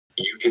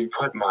You can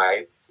put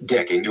my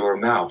dick in your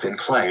mouth and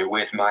play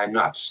with my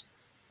nuts.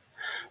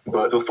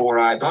 But before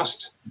I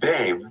bust,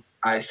 babe,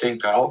 I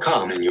think I'll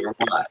come in your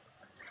butt.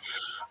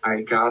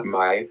 I got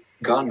my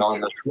gun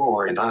on the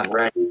floor and I'm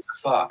ready to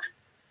fuck.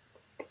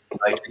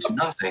 Like, it's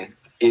nothing.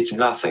 It's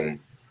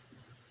nothing.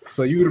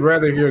 So you would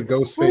rather hear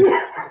Ghostface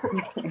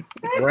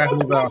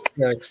rapping about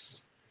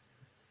sex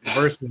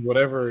versus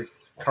whatever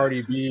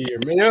Cardi B or,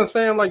 you know what I'm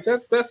saying? Like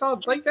that's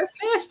all, like that's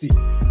nasty.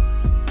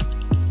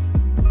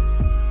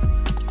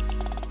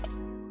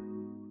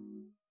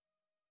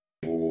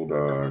 Old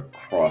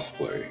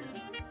crossplay.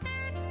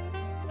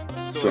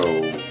 So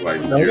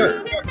like no,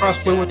 you're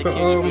crossplay with the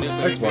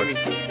Xbox.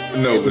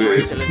 No, but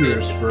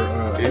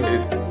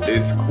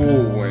it's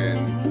cool when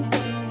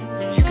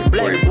you can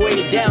play. Black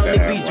boy down to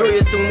be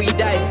joyous when we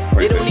die.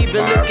 They don't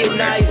even look at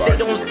nice. They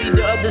don't see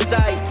the other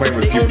side.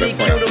 They only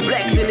kill the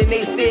blacks and then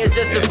they say it's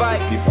justified.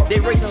 They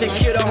race to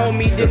kill the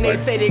homie, then they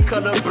say they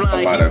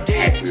colorblind. A lot of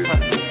patches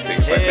and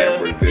things like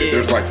that. Where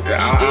there's like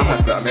I'll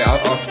have to. I mean,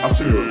 I'll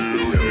show you a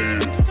video.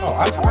 Oh,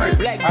 I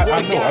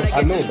know about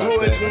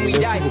that. When we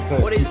die,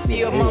 or they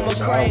see a mama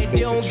crying,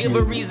 they don't give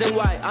a reason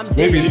why. I'm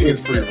maybe dead. cheating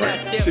is free It's not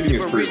rank. theft Cheating if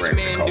is a free rich rank.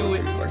 man do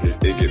it. Like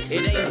it gets free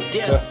It ain't fast.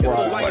 death if a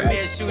white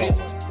man shoot it.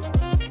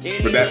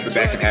 But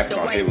that can happen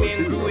on Halo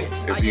too. Though.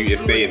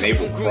 If they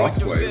enable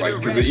crossplay, like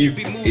because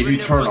if you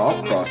turn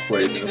off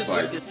crossplay, then it's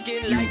like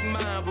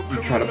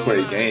you try to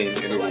play a game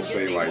and it will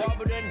say like,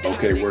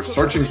 okay, we're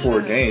searching for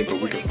a game, but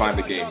we can find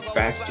the game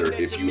faster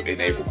if you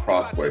enable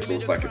crossplay. So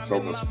it's like it's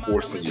almost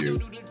forcing you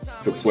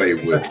to play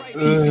with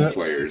PC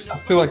players. I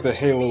feel like the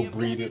Halo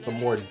breed is a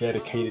more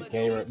dedicated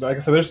gamer. Like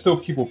I said, there's still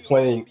people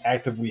playing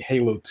actively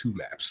Halo 2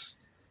 maps.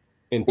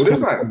 Well,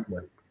 there's not.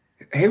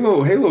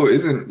 Halo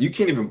isn't. You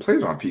can't even play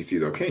it on PC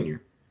though, can you?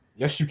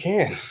 Yes, you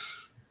can.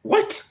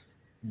 What?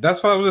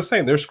 That's what I was just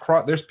saying. There's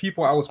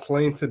people I was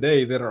playing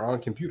today that are on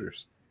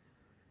computers.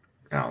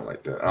 I don't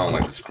like that. I don't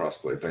like this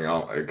crossplay thing.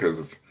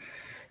 Because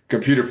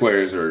computer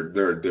players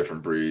they're a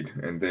different breed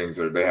and things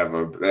are.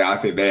 I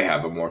think they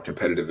have a more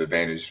competitive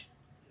advantage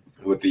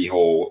with the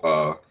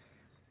whole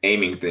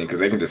aiming thing because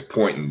they can just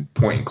point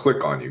and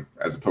click on you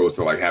as opposed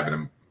to like having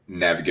to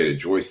navigate a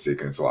joystick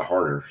and it's a lot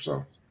harder.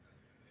 So.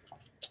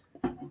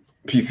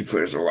 PC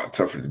players are a lot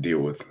tougher to deal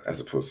with as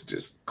opposed to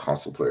just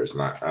console players.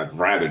 I'd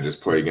rather just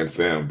play against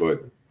them,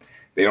 but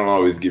they don't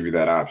always give you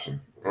that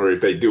option. Or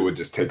if they do, it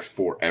just takes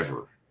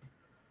forever.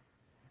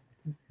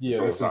 Yeah,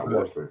 so it's not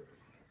worth it.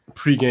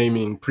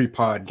 Pre-gaming,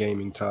 pre-pod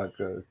gaming talk.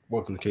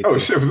 Welcome to K2. Oh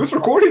shit, was this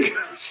recording?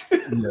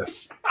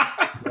 Yes.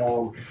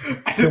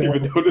 I didn't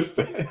even notice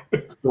that.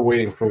 Still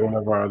waiting for one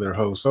of our other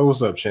hosts. So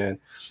what's up, Chan?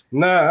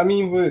 Nah, I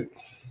mean, but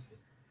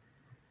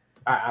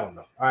I don't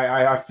know.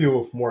 I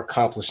feel more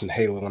accomplished in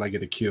Halo when I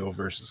get a kill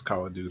versus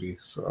Call of Duty.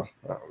 So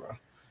I don't know.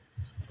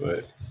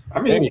 But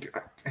I mean,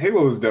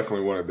 Halo is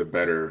definitely one of the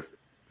better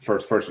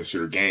first-person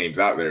shooter games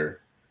out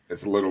there.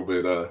 It's a little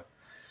bit.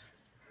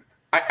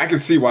 I can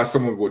see why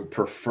someone would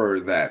prefer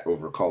that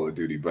over Call of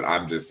Duty, but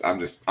I'm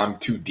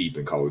too deep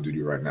in Call of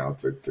Duty right now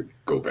to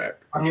go back.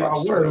 I mean,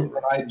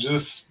 I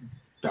just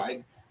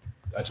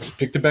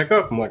picked it back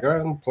up. I'm like, all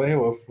right, I'm gonna play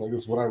Halo. Like,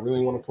 this is what I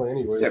really want to play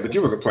anyway. Yeah, but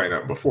you wasn't playing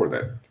that before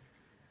that.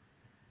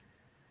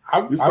 I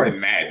was playing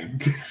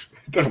Madden.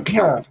 Doesn't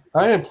count.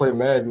 I didn't play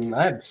Madden.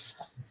 I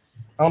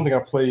don't think I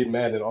played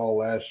Madden at all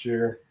last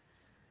year.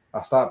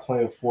 I stopped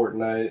playing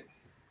Fortnite.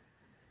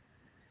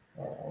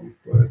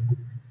 But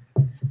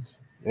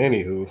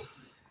anywho,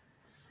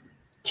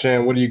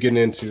 Chan, what are you getting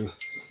into?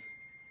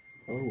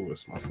 Oh,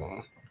 it's my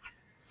phone.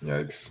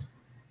 Yikes.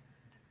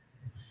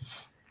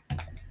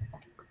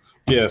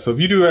 Yeah, so if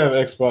you do have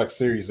Xbox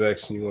Series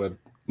X and you want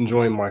to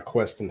join my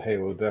quest in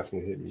Halo,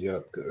 definitely hit me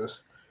up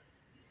because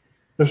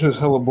it's just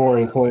hella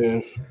boring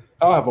playing.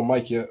 I don't have a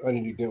mic yet. I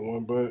need to get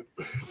one, but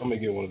I'm gonna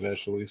get one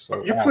eventually.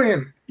 So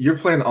you're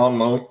playing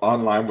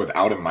online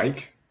without a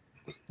mic?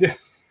 Yeah.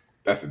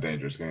 That's a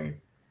dangerous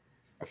game.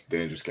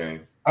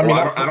 I mean,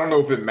 I don't know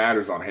if it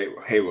matters on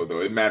Halo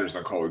though. It matters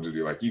on Call of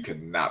Duty. Like you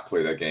cannot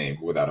play that game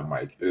without a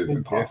mic. It is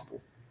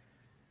impossible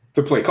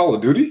to play Call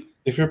of Duty.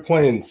 If you're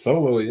playing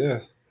solo, yeah,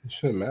 it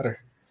shouldn't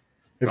matter.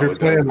 If you're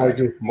playing like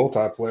just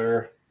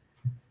multiplayer,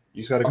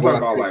 you just got to go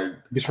out like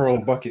get your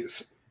own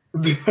buckets.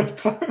 I'm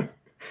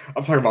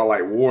talking about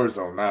like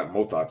Warzone, not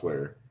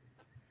multiplayer.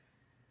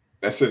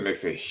 That shit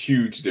makes a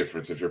huge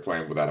difference if you're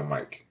playing without a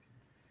mic.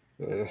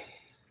 Can't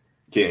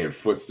hear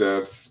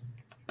footsteps,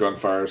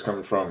 gunfires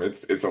coming from.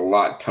 It's a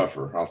lot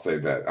tougher. I'll say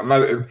that. I'm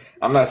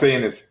not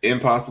saying it's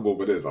impossible,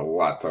 but it is a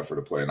lot tougher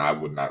to play, and I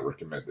would not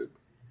recommend it.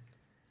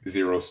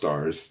 0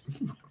 stars.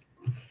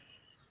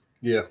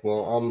 Yeah,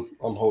 well,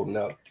 I'm holding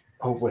out.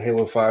 Hopefully,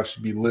 Halo 5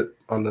 should be lit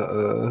on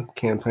the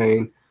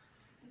campaign.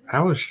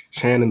 How is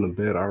Chan in the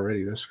bed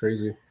already? That's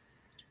crazy.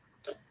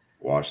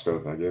 Washed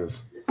up, I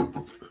guess.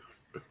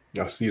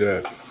 I see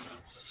that.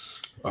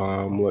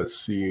 Let's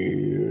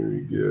see.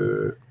 Very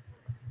good.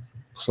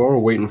 So we're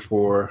waiting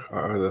for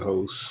our other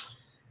hosts.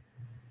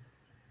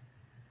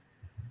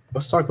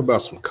 Let's talk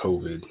about some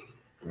COVID.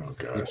 Oh,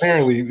 gosh.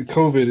 Apparently,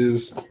 COVID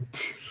is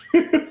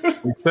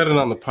We said it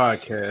on the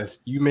podcast.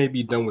 You may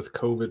be done with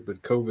COVID,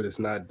 but COVID is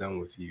not done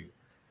with you.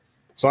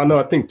 So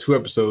I think 2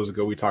 episodes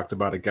ago we talked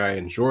about a guy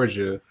in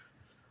Georgia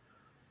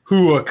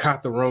who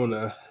caught the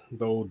Rona,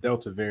 the old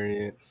Delta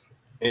variant,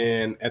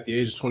 and at the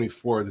age of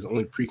 24, there's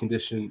only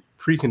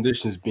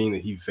preconditions being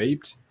that he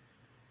vaped.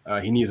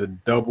 He needs a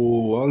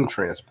double lung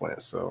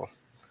transplant. So,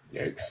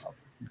 yikes!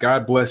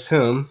 God bless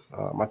him.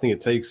 I think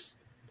it takes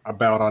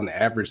about on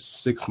average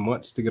 6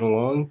 months to get a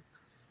lung.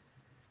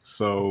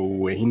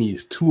 So he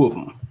needs 2 of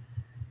them.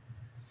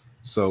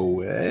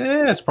 So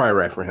that's probably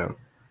right for him.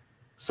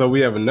 So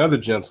we have another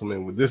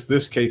gentleman with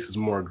this case is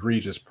more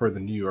egregious per the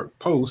New York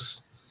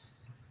Post.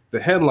 The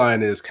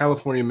headline is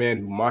California man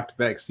who mocked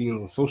vaccines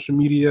on social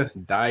media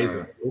dies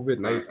of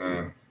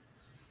COVID-19.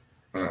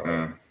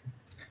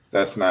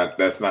 That's not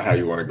how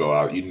you want to go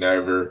out. You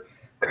never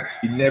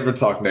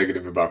talk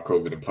negative about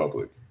COVID in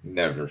public.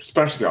 Never,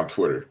 especially on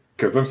Twitter,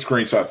 because them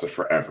screenshots are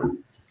forever.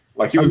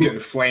 Like he was getting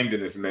flamed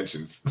in his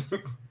mentions.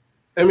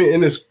 I mean,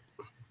 in this,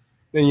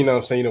 and you know what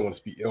I'm saying, you don't want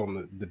to speak ill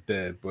on the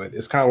dead, but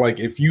it's kind of like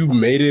if you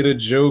made it a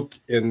joke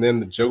and then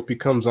the joke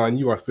becomes on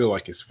you, I feel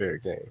like it's fair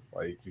game.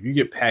 Like if you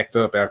get packed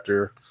up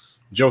after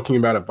joking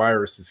about a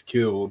virus that's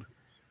killed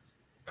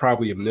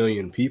probably 1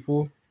 million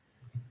people,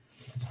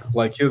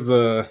 like his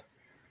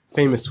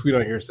famous tweet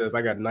on here says,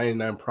 "I got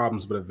 99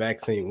 problems, but a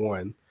vaccine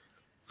one."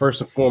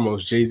 First and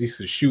foremost, Jay-Z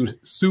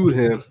sued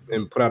him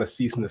and put out a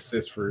cease and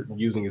desist for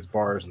using his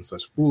bars and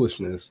such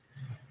foolishness.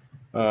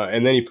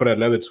 And then he put out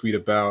another tweet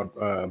about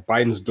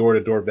Biden's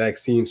door-to-door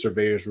vaccine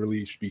surveyors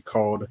really should be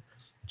called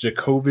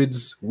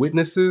Jacobid's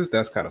witnesses.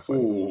 That's kind of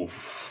funny.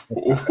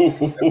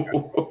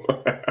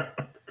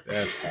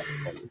 That's kind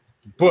of funny.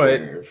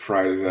 But man,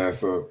 fried his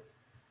ass up.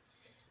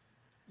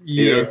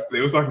 Yeah,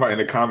 they was talking about in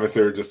the comments.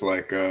 They were just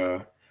like,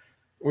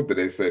 what did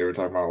they say? They were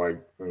talking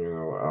about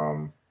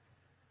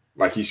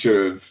like he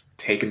should have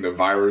taken the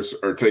virus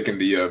or taken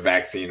the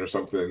vaccine or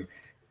something.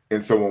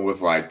 And someone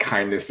was like,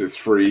 kindness is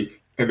free.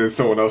 And then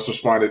someone else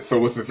responded, so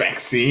what's the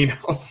vaccine? I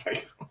was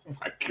like, oh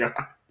my God.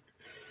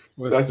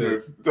 That's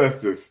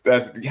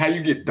how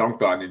you get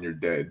dunked on and you're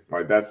dead.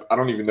 Like I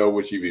don't even know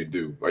what you even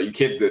do. Like you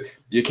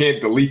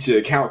can't delete your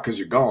account because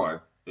you're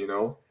gone, you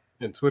know?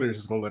 And Twitter's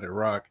just gonna let it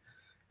rock.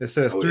 It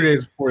says 3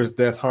 days before his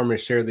death, Harmon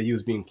shared that he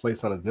was being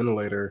placed on a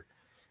ventilator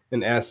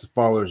and asked his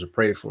followers to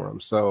pray for him.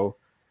 So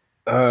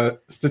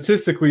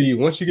statistically,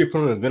 once you get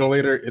put on a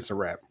ventilator, it's a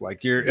wrap.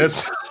 Like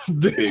it's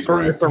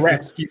a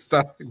rap ski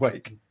stuff.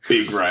 Like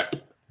big rap.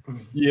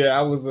 Yeah,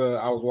 I was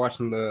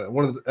watching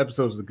one of the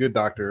episodes of The Good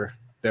Doctor.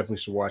 Definitely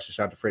should watch it.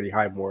 Shout out to Freddie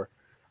Highmore.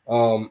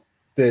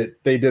 That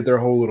they did their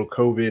whole little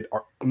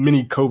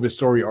mini COVID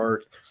story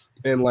arc,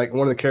 and like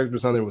one of the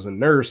characters on there was a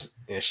nurse,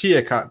 and she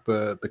had caught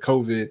the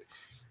COVID,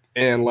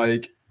 and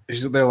like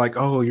they're like,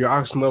 "Oh, your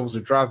oxygen levels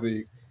are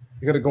dropping.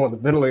 You're gonna go on the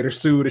ventilator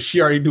soon." And she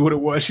already knew what it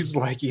was. She's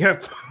like,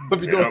 "Yep, let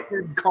me go ahead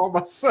and call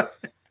my son."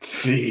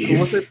 Jeez.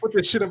 Once they put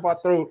this shit in my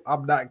throat,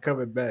 I'm not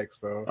coming back.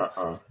 So,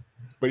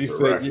 but he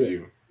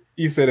said,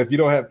 he said, if you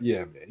don't have,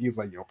 man, he's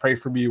like, yo, pray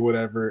for me,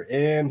 whatever.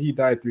 And he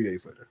died 3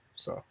 days later.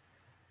 So,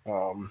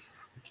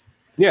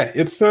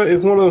 it's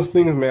one of those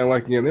things, man.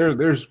 Like,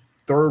 there's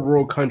third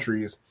world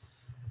countries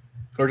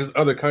or just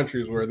other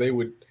countries where they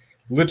would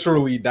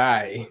literally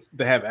die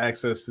to have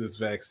access to this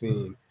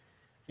vaccine.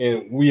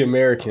 And we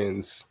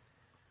Americans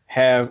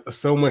have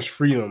so much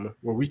freedom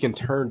where we can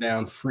turn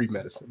down free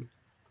medicine.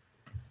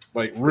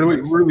 Like,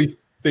 really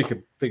think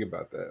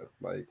about that.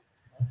 Like,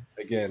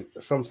 again,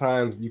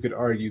 sometimes you could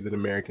argue that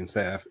Americans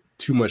have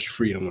too much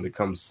freedom when it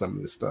comes to some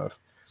of this stuff.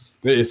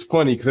 It's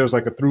funny because there was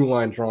like a through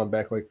line drawn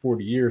back like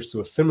 40 years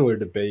to a similar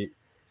debate,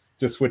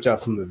 just switch out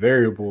some of the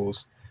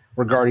variables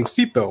regarding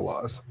seatbelt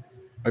laws.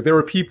 Like there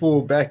were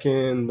people back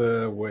in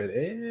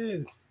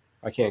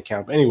I can't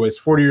count, but anyways,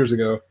 40 years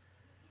ago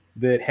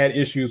that had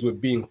issues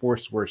with being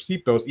forced to wear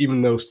seatbelts,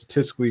 even though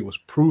statistically it was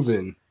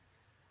proven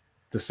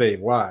to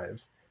save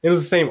lives. It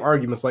was the same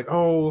arguments like,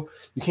 oh,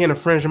 you can't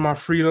infringe on my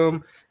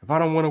freedom. If I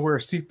don't want to wear a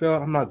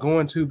seatbelt, I'm not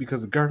going to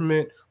because the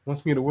government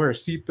wants me to wear a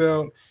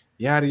seatbelt.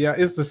 Yada,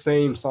 yada. It's the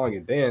same song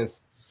and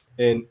dance.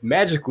 And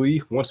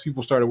magically, once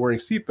people started wearing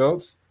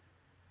seatbelts,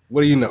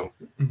 what do you know?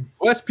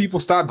 Less people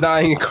stopped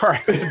dying in car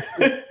accidents.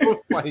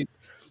 Like,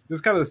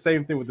 it's kind of the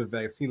same thing with the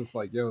vaccine. It's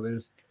like, yo,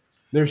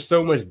 there's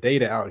so much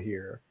data out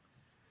here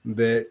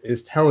that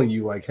is telling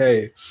you like,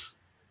 hey,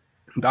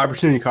 the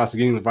opportunity cost of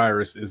getting the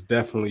virus is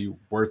definitely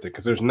worth it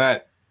because there's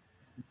not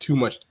too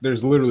much.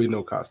 There's literally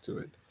no cost to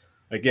it.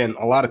 Again,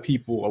 a lot of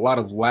people,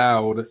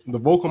 the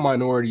vocal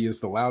minority is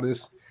the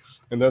loudest,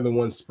 and they're the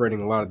ones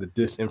spreading a lot of the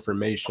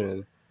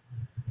disinformation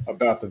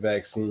about the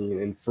vaccine.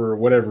 And for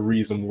whatever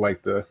reason, we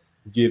like to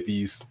give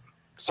these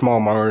small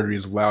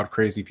minorities, loud,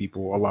 crazy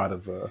people a lot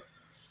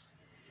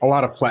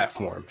of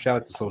platform. Shout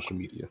out to social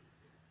media.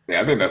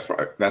 Yeah, I think that's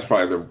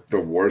probably the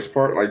worst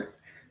part. Like,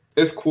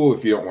 it's cool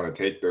if you don't want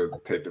to take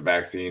the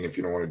vaccine, if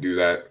you don't want to do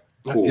that.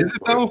 Cool. Is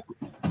it though?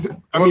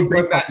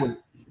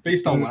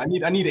 Based on what?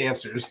 I need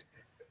answers.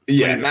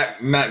 Yeah,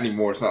 not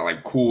anymore. It's not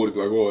like cool to be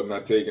like, oh, I'm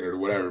not taking it or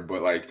whatever.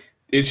 But like,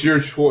 it's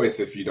your choice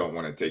if you don't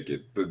want to take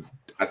it.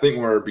 I think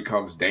where it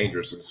becomes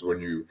dangerous is when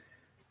you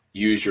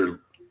use your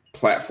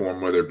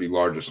platform, whether it be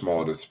large or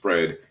small, to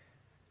spread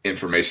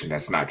information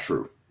that's not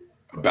true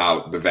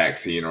about the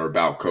vaccine or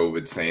about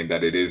COVID, saying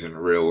that it isn't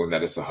real and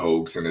that it's a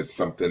hoax and it's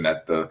something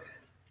that the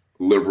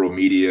liberal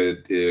media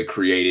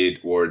created,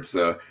 or it's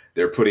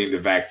they're putting the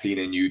vaccine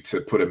in you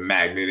to put a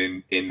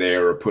magnet in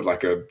there, or put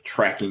like a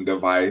tracking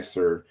device,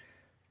 or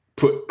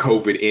put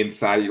COVID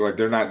inside you. Like,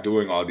 they're not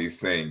doing all these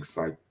things.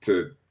 Like,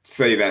 to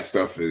say that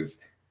stuff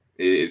is,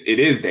 it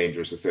is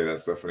dangerous to say that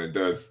stuff, and it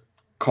does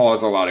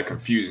cause a lot of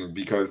confusion,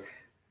 because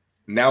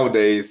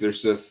nowadays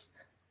there's just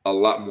a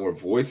lot more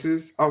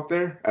voices out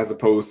there, as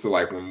opposed to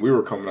like when we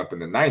were coming up in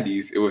the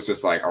 90s. It was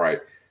just like, all right,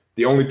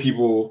 the only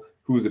people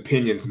whose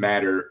opinions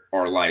matter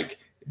are like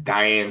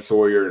Diane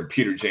Sawyer and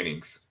Peter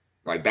Jennings.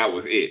 Like, that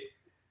was it.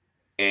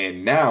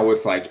 And now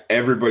it's like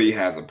everybody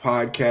has a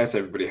podcast,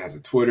 everybody has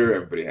a Twitter,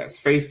 everybody has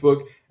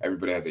Facebook,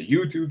 everybody has a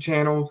YouTube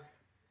channel.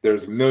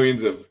 There's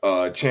millions of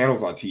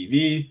channels on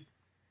TV,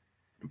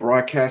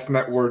 broadcast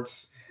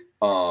networks,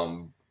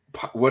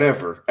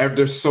 whatever.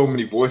 There's so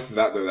many voices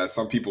out there that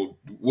some people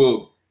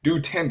do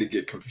tend to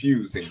get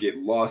confused and get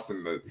lost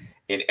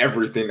in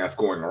everything that's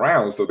going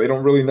around. So they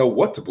don't really know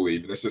what to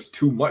believe, and it's just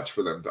too much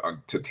for them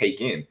to take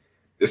in,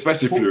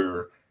 especially if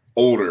you're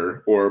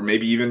older or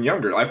maybe even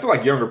younger. I feel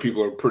like younger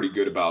people are pretty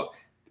good about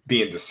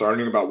being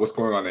discerning about what's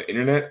going on the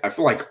internet. I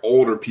feel like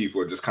older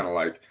people are just kind of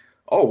like,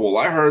 oh, well,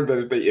 I heard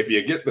that if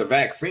you get the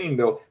vaccine,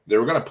 they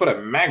were going to put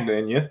a magnet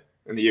in you,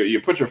 and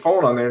you put your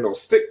phone on there and it'll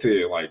stick to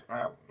you. Like,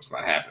 well, it's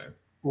not happening.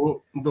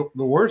 Well, the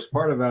worst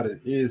part about it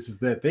is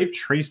that they've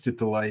traced it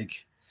to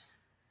like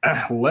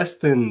less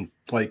than,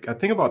 like, I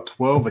think about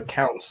 12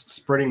 accounts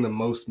spreading the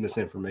most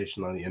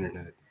misinformation on the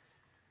internet.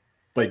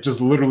 Like,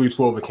 just literally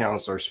 12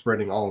 accounts are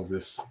spreading all of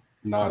this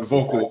nonsense.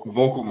 It's a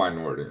vocal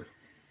minority.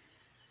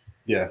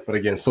 Yeah, but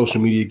again,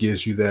 social media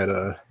gives you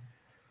that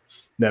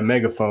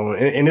megaphone,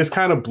 and it's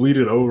kind of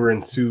bleeded over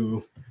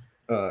into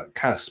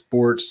kind of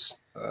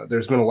sports.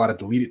 There's been a lot of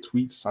deleted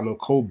tweets. I know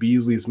Cole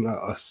Beasley's been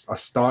a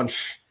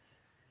staunch.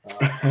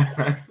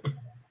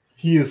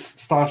 He is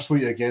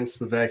staunchly against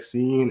the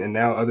vaccine, and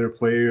now other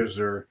players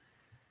are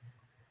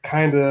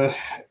kind of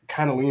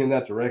leaning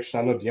that direction.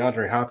 I know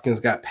DeAndre Hopkins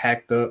got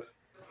packed up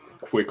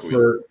quickly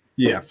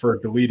for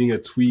deleting a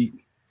tweet,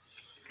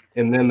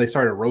 and then they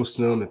started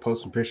roasting him and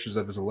posting pictures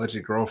of his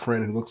alleged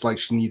girlfriend who looks like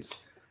she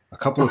needs a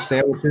couple of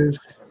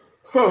sandwiches.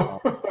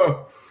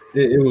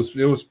 It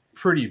was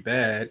pretty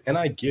bad, and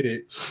I get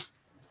it,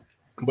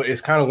 but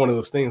it's kind of one of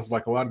those things.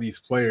 Like, a lot of these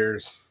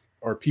players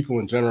or people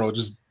in general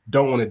just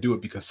don't want to do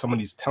it because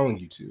somebody's telling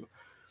you to.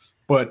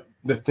 But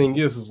the thing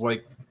is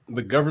like,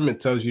 the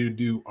government tells you to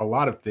do a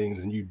lot of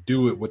things, and you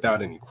do it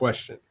without any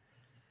question.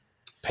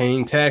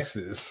 Paying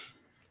taxes,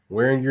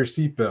 wearing your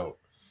seatbelt,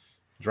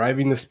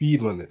 driving the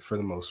speed limit for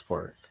the most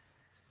part.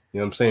 You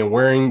know what I'm saying?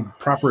 Wearing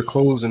proper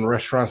clothes in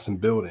restaurants and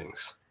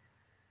buildings.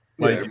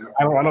 Like, yeah.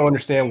 I don't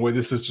understand where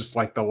this is just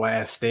like the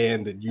last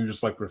stand that you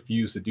just like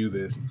refuse to do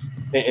this.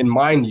 And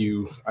mind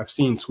you, I've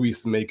seen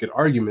tweets that make good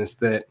arguments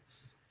that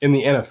in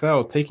the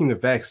NFL, taking the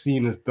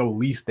vaccine is the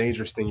least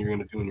dangerous thing you're going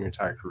to do in your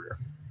entire career.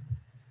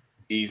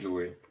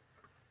 Easily.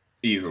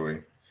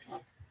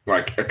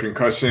 Like, a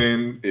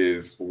concussion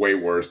is way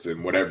worse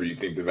than whatever you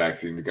think the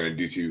vaccine is going to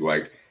do to you.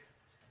 Like,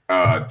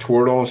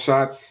 Toradol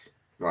shots,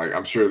 like,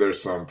 I'm sure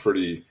there's some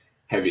pretty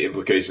heavy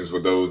implications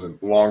with those in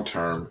long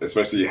term,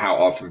 especially how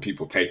often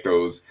people take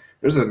those.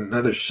 There's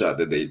another shot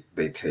that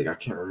they take. I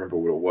can't remember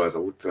what it was. I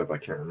looked it up. I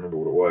can't remember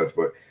what it was,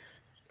 but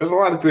there's a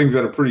lot of things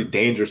that are pretty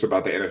dangerous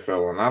about the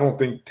NFL, and I don't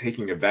think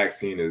taking a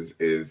vaccine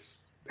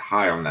is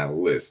high on that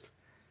list.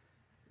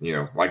 You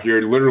know, like,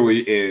 you're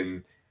literally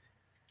in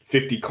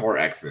 50 car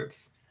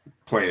accidents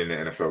playing in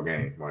an NFL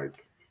game.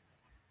 Like,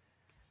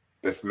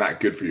 that's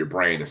not good for your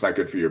brain. It's not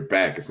good for your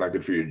back. It's not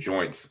good for your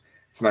joints.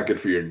 It's not good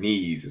for your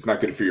knees. It's not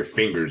good for your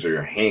fingers or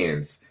your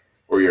hands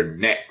or your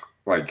neck.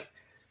 Like,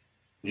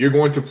 you're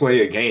going to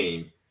play a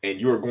game,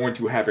 and you are going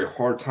to have a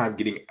hard time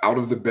getting out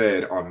of the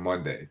bed on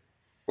Monday.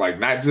 Like,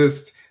 not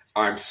just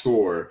I'm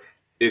sore.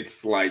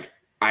 It's like,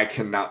 I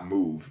cannot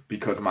move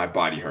because my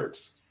body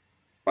hurts.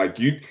 Like,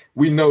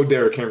 we know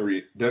Derrick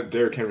Henry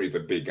is a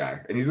big guy,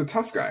 and he's a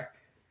tough guy,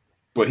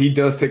 but he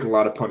does take a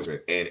lot of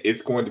punishment, and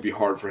it's going to be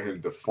hard for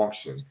him to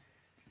function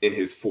in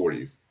his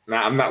 40s.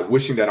 Now, I'm not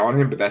wishing that on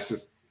him, but that's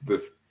just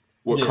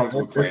what comes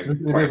with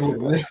playing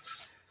football.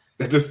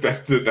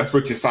 That's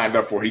what you signed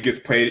up for. He gets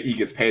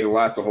paid a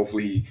lot, so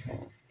hopefully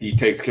he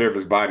takes care of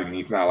his body, and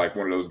he's not like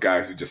one of those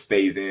guys who just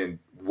stays in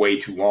way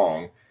too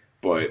long.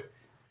 But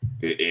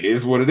it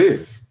is what it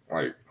is.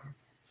 Like,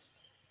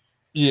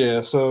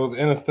 yeah, so the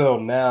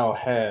NFL now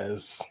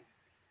has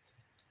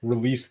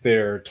released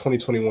their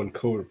 2021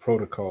 COVID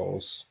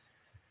protocols,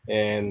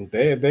 and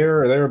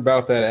they're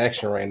about that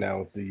action right now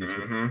with these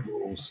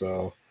rules.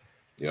 So,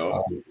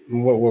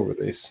 what were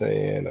they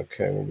saying?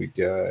 Okay, what we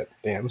got?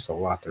 Damn, it's a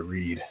lot to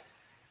read.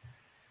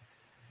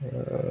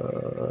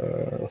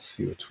 Let's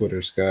see what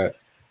Twitter's got.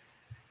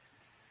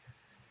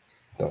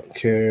 Don't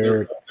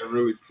care. They're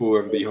really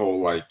pulling the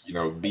whole, like,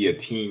 be a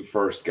team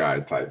first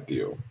guy type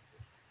deal.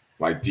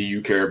 Like, do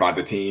you care about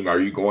the team? Are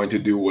you going to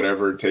do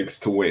whatever it takes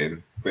to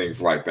win?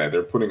 Things like that.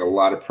 They're putting a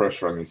lot of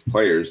pressure on these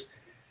players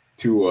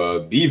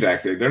to be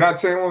vaccinated. They're not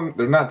telling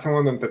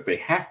them that they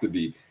have to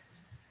be,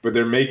 but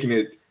they're making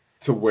it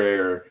to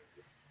where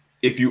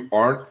if you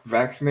aren't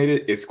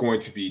vaccinated, it's going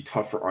to be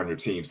tougher on your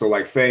team. So,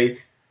 like, say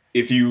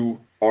if you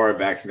are a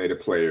vaccinated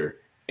player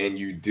and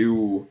you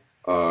do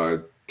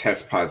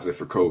test positive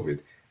for COVID,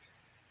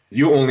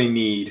 you only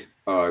need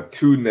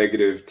 2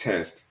 negative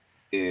tests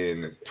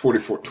in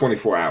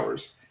 24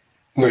 hours.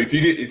 So if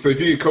you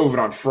get COVID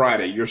on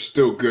Friday, you're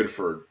still good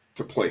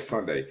to play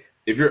Sunday.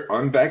 If you're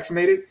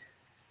unvaccinated,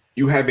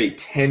 you have a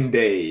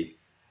 10-day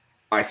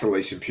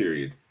isolation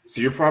period.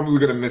 So you're probably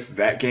going to miss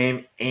that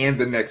game and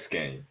the next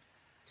game.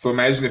 So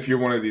imagine if you're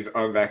one of these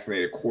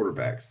unvaccinated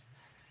quarterbacks.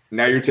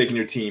 Now you're taking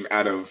your team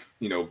out of,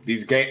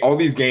 these games. All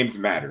these games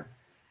matter.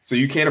 So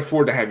you can't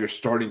afford to have your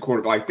starting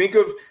quarterback. Like, think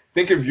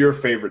of your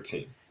favorite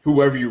team,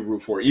 whoever you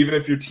root for, even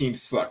if your team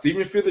sucks,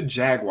 even if you're the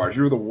Jaguars,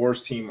 you were the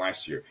worst team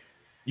last year.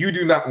 You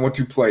do not want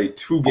to play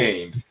 2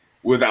 games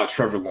without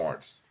Trevor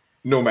Lawrence,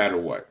 no matter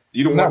what.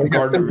 You don't want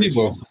Gardner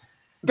Minshew.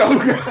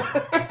 Okay.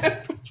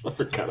 I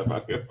forgot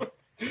about him.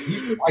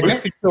 I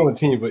guess he's still on the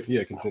team, but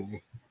yeah, continue.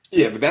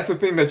 Yeah, but that's the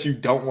thing that you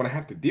don't want to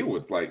have to deal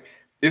with. Like,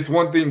 it's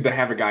one thing to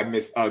have a guy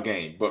miss a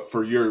game, but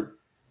for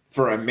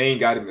a main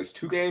guy to miss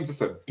 2 games,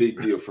 it's a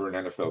big deal for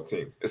an NFL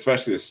team,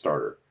 especially a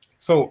starter.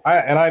 So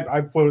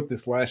I floated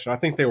this last year. I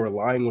think they were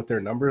lying with their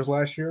numbers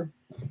last year,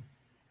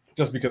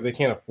 just because they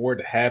can't afford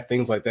to have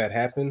things like that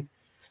happen.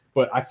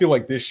 But I feel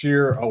like this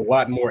year a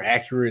lot more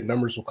accurate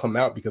numbers will come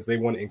out because they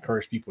want to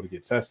encourage people to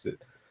get tested.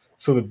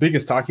 So the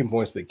biggest talking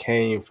points that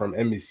came from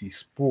NBC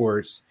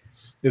Sports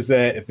is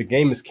that if the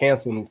game is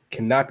canceled and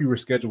cannot be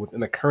rescheduled within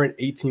the current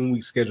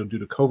 18-week schedule due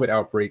to COVID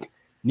outbreak,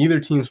 neither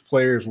team's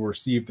players will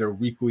receive their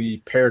weekly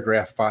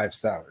paragraph 5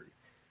 salary.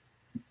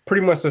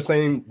 Pretty much they're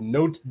saying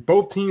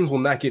both teams will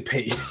not get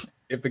paid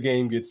if the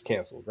game gets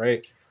canceled,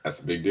 right?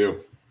 That's a big deal.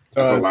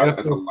 That's a lot of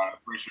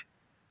pressure.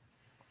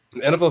 The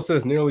NFL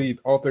says nearly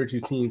all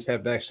 32 teams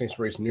have vaccination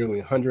rates nearly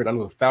 100. I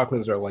know the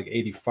Falcons are like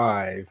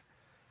 85.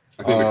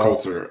 I think the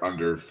Colts are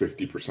under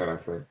 50%, I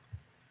think.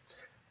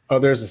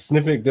 There's a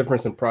significant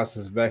difference in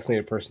process. A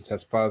vaccinated person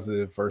tests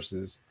positive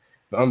versus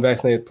the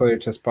unvaccinated player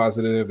tests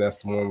positive. That's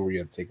the one where you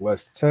have to take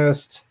less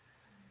tests.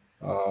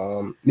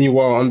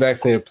 Meanwhile,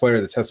 unvaccinated player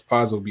that tests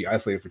positive will be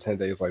isolated for 10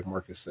 days, like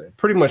Marcus said.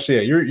 Pretty much,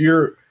 yeah.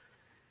 You're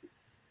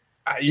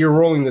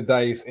rolling the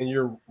dice, and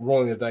you're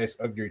rolling the dice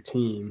of your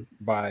team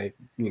by,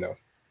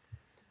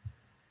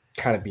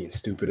 kind of being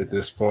stupid at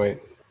this point.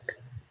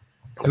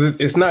 Because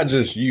it's not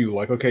just you.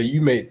 Like, okay,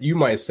 you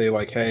might say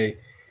like, hey,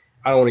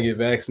 I don't want to get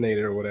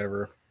vaccinated or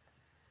whatever,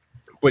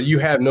 but you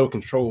have no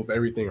control of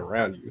everything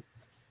around you.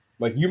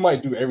 Like, you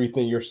might do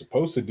everything you're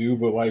supposed to do,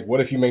 but like, what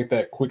if you make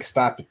that quick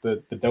stop at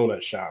the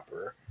donut shop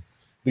or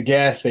the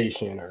gas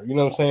station, or you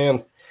know what I'm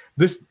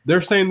saying? They're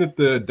saying that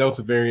the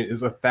Delta variant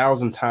is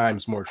 1,000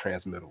 times more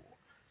transmittable.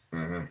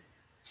 Mm-hmm.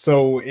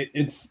 So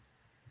it's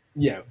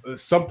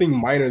something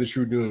minor that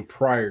you were doing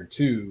prior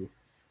to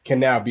can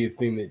now be a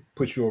thing that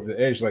puts you over the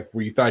edge, like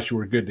where you thought you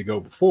were good to go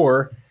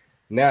before.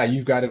 Now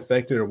you've got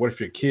infected, or what if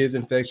your kids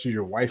infect you,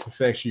 your wife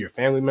infects you, your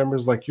family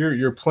members? Like,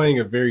 you're playing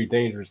a very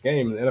dangerous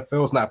game, and the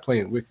NFL is not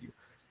playing with you.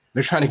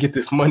 They're trying to get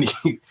this money.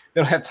 They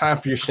don't have time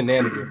for your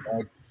shenanigans,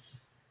 dog.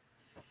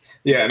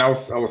 Yeah, and I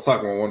was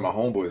talking with one of my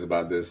homeboys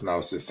about this, and I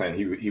was just saying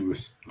he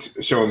was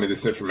showing me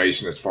this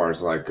information as far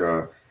as like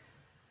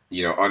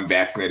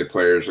unvaccinated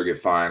players will get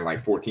fined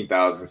like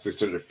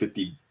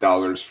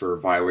 $14,650 for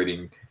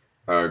violating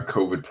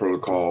COVID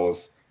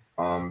protocols.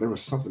 There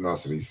was something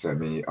else that he sent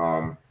me.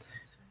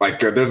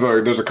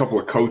 There's a couple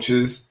of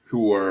coaches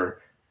who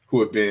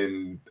have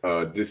been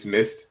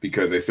dismissed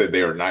because they said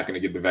they are not going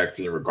to get the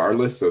vaccine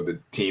regardless. So the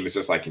team is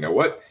just like, you know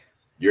what,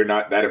 you're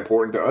not that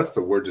important to us,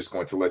 so we're just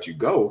going to let you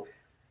go.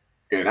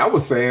 And I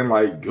was saying,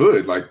 like,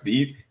 good, like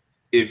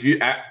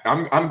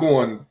I'm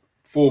going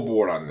full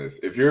board on this.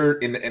 If you're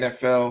in the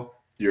NFL,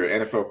 you're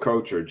an NFL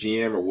coach or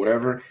GM or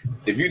whatever,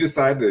 if you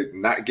decide to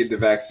not get the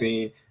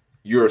vaccine,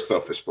 you're a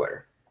selfish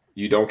player.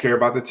 You don't care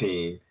about the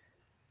team.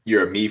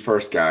 You're a me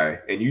first guy,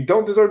 and you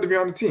don't deserve to be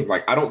on the team.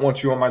 Like, I don't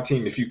want you on my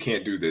team if you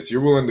can't do this.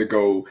 You're willing to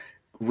go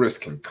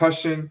risk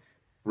concussion,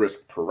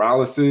 risk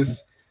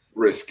paralysis,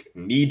 risk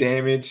knee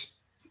damage,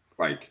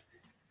 like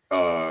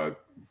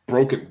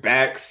broken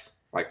backs,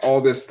 like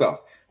all this stuff.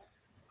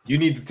 You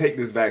need to take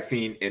this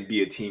vaccine and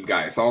be a team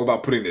guy. It's all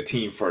about putting the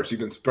team first. You've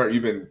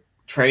been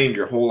training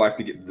your whole life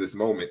to get to this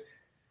moment,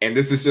 and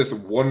this is just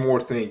one more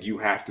thing you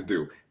have to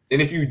do.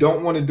 And if you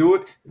don't want to do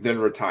it, then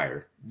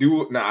retire.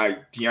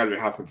 DeAndre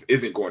Hopkins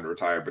isn't going to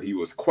retire, but he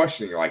was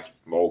questioning, like,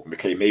 well,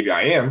 okay, maybe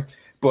I am.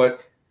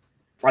 But,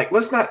 like,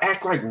 let's not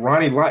act like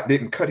Ronnie Lott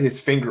didn't cut his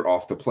finger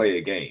off to play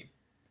a game.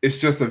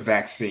 It's just a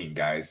vaccine,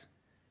 guys.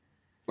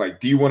 Like,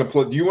 do you want to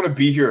play? Do you want to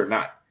be here or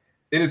not?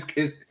 And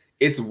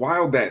it's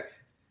wild that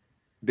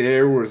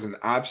there was an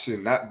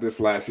option, not this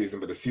last season,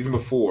 but the season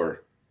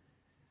before,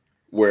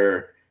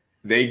 where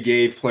they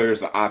gave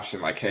players the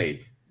option, like,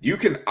 hey, you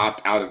can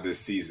opt out of this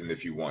season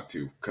if you want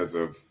to because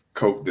of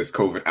this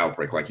COVID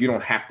outbreak. Like, you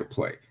don't have to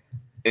play.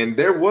 And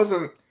there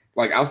wasn't,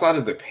 like, outside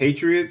of the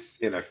Patriots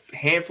and a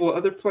handful of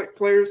other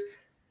players,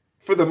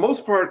 for the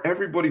most part,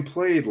 everybody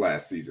played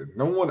last season.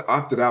 No one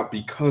opted out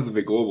because of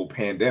a global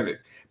pandemic.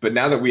 But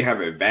now that we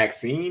have a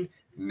vaccine,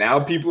 now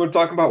people are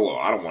talking about, well,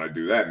 I don't want to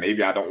do that.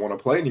 Maybe I don't want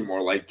to play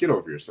anymore. Like, get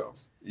over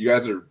yourselves. You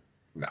guys are,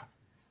 no.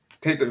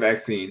 Take the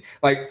vaccine.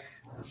 Like,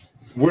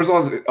 where's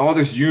all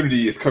this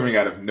unity is coming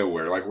out of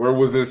nowhere? Like, where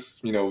was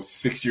this,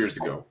 6 years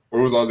ago?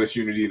 Where was all this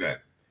unity then?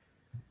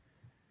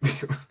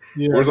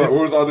 Yeah, where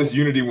was all this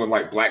unity when,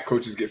 like, black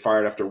coaches get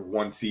fired after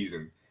one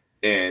season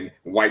and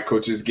white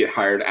coaches get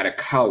hired out of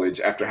college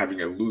after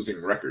having a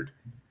losing record?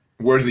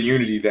 Where's the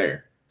unity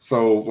there?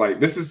 So, like,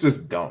 this is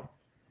just dumb.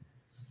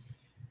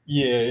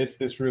 Yeah,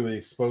 it's really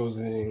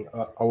exposing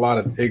a lot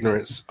of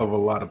ignorance of a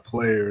lot of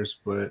players,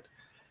 but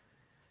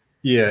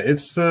yeah,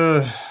 it's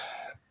one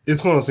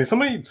of those things.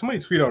 Somebody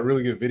tweeted out a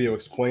really good video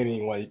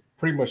explaining, like,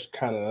 pretty much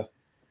kind of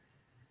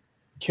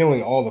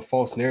killing all the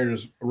false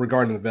narratives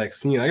regarding the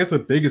vaccine. I guess the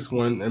biggest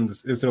one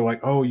is they're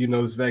like, oh,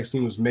 this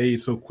vaccine was made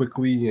so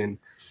quickly, and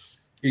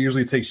it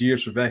usually takes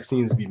years for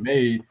vaccines to be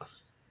made.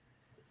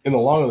 And the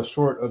long and the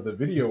short of the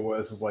video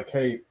is like,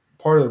 hey,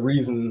 part of the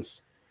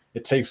reasons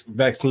it takes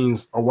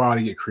vaccines a while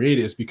to get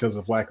created is because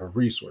of lack of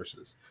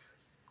resources.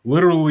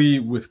 Literally,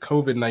 with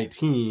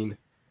COVID-19,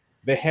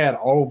 they had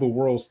all the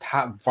world's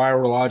top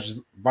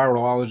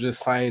virologists,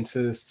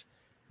 scientists,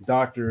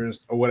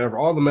 doctors, or whatever,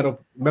 all the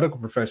medical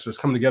professionals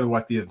coming together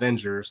like the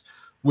Avengers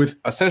with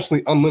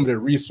essentially unlimited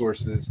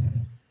resources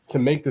to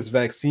make this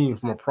vaccine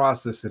from a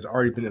process that had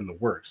already been in the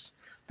works.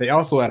 They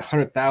also had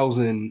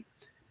 100,000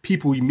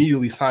 people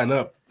immediately sign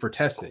up for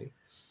testing.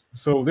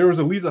 So there was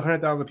at least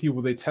 100,000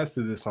 people they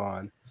tested this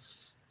on.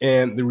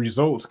 And the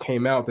results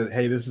came out that,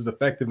 hey, this is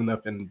effective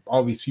enough and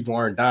all these people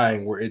aren't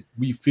dying, where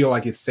we feel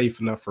like it's safe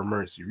enough for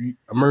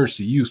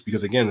emergency use,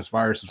 because, again, this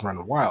virus is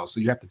running wild. So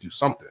you have to do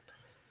something.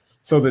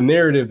 So the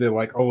narrative that,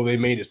 like, oh, they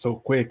made it so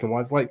quick, and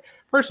was like,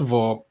 first of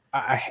all,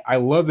 I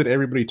love that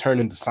everybody turned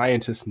into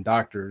scientists and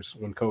doctors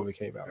when COVID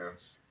came out. Yeah.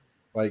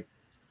 Like,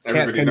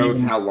 everybody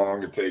knows how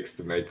long it takes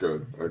to make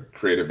a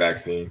create a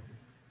vaccine.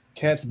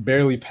 Cats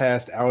barely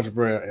passed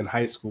algebra in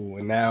high school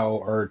and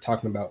now are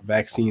talking about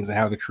vaccines and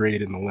how they're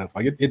created in the lymph.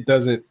 Like, it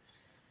doesn't.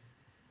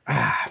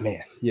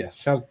 Man, yeah.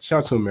 Shout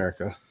out to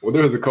America. Well,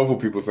 there was a couple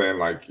people saying,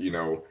 like,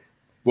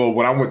 well,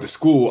 when I went to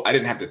school, I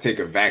didn't have to take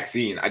a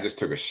vaccine. I just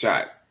took a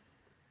shot.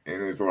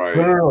 And it's like,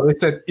 no, they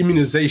said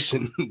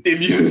immunization.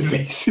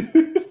 Immunization.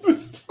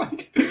 It's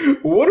like,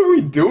 what are we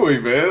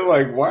doing, man?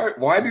 Like,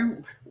 why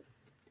do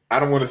I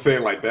don't want to say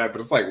it like that,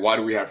 but it's like, why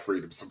do we have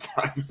freedom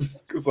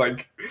sometimes? Because,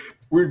 like,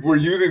 we're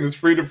using this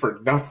freedom for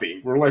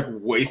nothing. We're, like,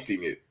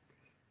 wasting it.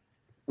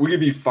 We could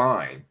be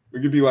fine.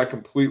 We could be, like,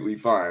 completely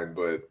fine,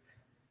 but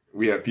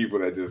we have people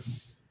that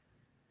just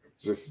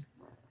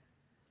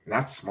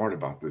not smart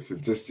about this.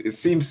 It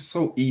seems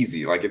so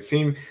easy. Like, it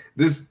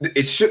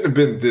shouldn't have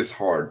been this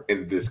hard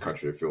in this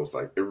country. It feels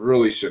like it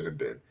really shouldn't have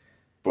been,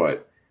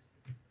 but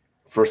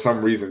for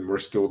some reason we're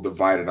still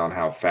divided on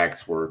how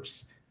facts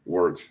works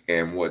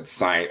and what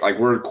science. Like,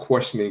 we're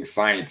questioning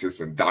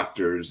scientists and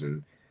doctors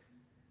and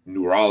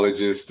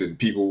neurologists and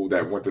people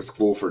that went to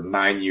school for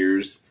 9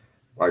 years.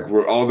 Like,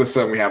 we're all of a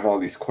sudden we have all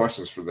these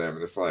questions for them,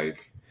 and it's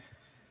like,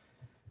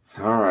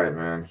 all right,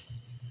 man.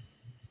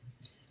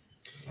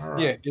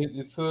 Right. Yeah,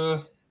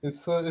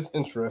 it's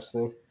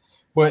interesting,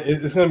 but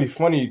it's going to be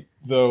funny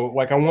though.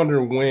 Like, I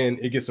wonder when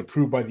it gets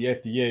approved by the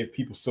FDA, if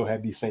people still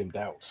have these same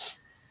doubts.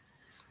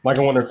 Like,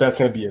 I wonder if that's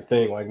going to be a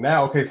thing. Like,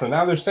 now, okay, so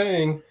now they're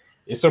saying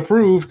it's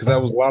approved, because that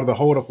was a lot of the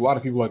hold up. A lot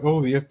of people like, oh,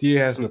 the FDA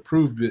hasn't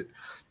approved it.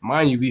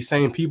 Mind you, these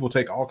same people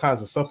take all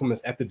kinds of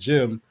supplements at the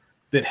gym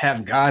that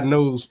have God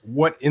knows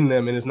what in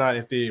them, and it's not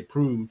FDA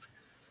approved.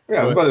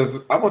 Yeah,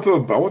 I went to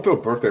a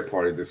birthday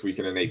party this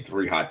weekend and ate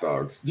 3 hot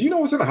dogs. Do you know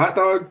what's in a hot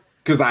dog?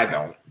 Because I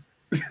don't,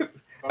 and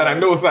I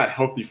know it's not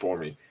healthy for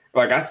me.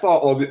 Like, I saw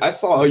all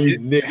you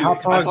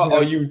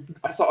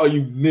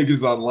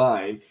niggas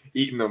online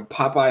eating them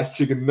Popeyes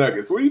chicken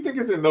nuggets. What do you think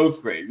is in those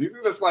things? You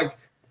think that's, like,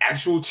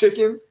 actual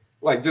chicken,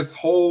 like, just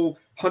whole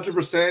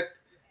 100%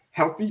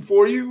 healthy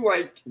for you?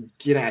 Like,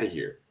 get out of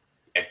here.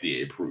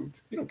 FDA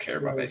approved. You don't care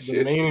about that shit.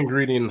 The main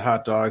ingredient in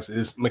hot dogs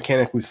is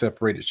mechanically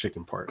separated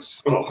chicken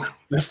parts. Oh,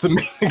 that's the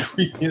main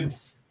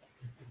ingredients.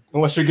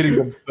 Unless you're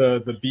getting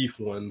the beef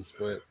ones,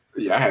 but.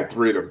 Yeah, I had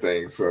 3 of them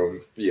things. So,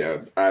 yeah,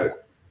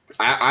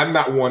 I'm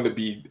not one to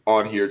be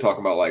on here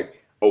talking about,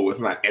 like, oh, it's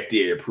not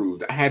FDA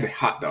approved. I had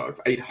hot dogs.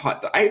 I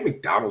ate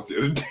McDonald's the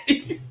other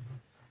day.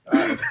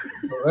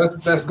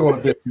 That's going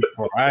a bit too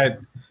far.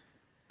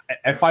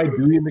 If I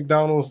do eat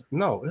McDonald's,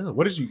 no.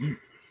 What did you eat?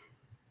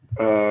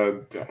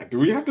 Do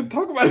we have to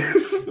talk about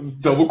this?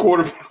 Double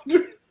quarter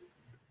pounder?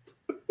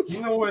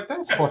 You know what?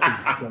 That's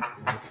fucking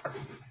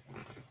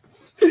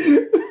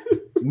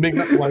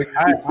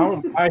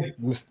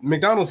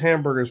McDonald's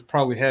hamburgers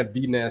probably have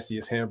the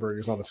nastiest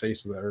hamburgers on the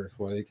face of the earth.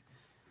 Like,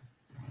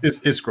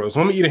 it's gross.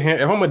 If I'm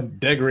gonna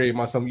degrade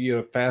myself, eat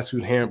a fast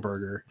food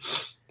hamburger,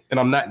 and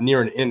I'm not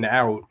near an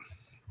In-N-Out,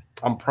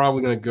 I'm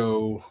probably gonna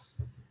go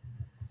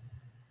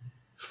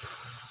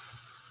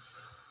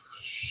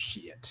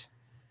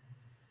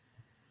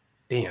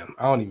damn,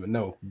 I don't even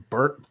know.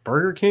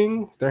 Burger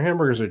King, their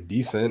hamburgers are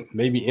decent.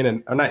 Maybe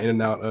not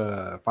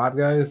In-N-Out. Five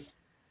Guys.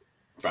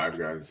 Five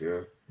Guys,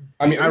 yeah.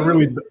 I mean, I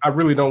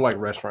really don't like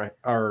restaurant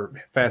or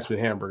fast food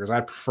hamburgers.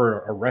 I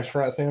prefer a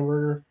restaurant's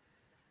hamburger.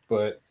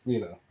 But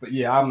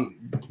yeah,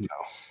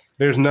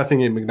 there's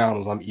nothing in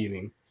McDonald's I'm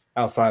eating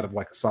outside of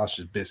like a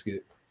sausage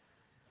biscuit.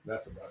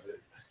 That's about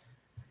it.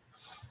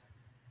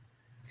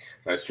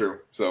 That's true.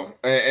 So,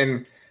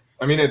 and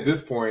I mean, at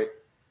this point,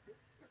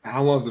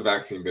 how long has the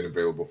vaccine been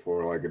available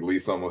for? Like at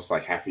least almost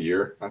like half a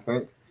year, I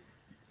think.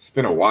 It's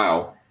been a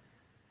while.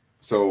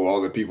 So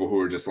all the people who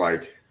were just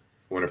like,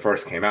 when it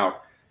first came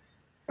out,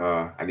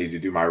 I need to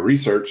do my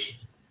research.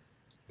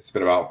 It's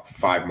been about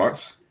 5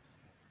 months.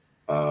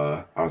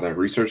 How's that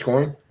research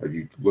going? Have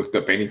you looked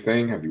up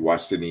anything? Have you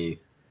watched any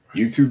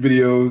YouTube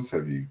videos?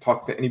 Have you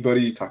talked to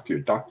anybody? Talked to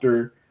your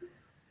doctor?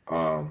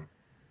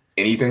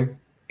 Anything?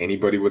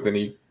 Anybody with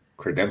any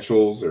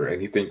credentials or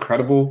anything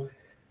credible?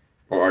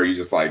 Or are you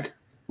just like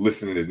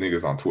listening to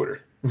niggas on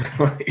Twitter?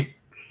 Like,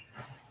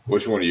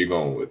 which one are you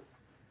going with?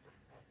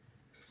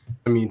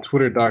 I mean,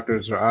 Twitter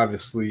doctors are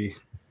obviously,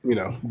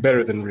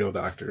 better than real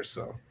doctors.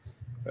 So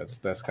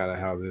that's kind of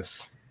how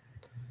this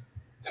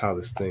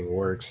thing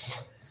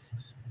works.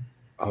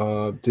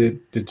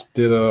 Did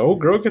old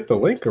girl get the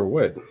link or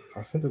what?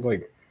 I sent it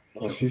like.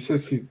 She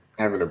says she's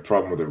having a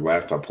problem with her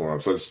laptop pulling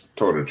up, so I just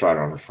told her to try it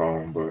on her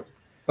phone. But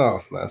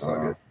that's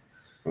not good.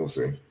 We'll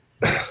see.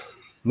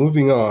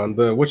 Moving on,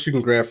 what you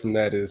can grab from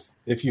that is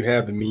if you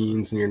have the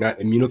means and you're not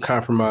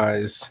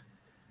immunocompromised,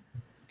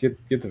 get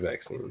the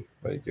vaccine.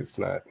 Like it's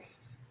not.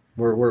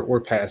 We're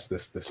past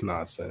this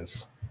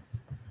nonsense.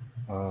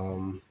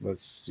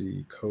 Let's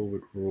see,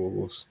 COVID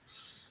rules.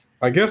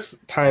 I guess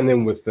tying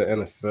in with the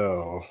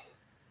NFL.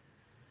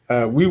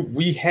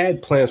 We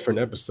had plans for an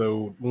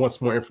episode once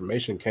more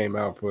information came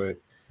out, but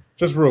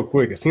just real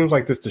quick, it seems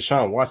like this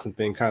Deshaun Watson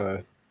thing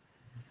kind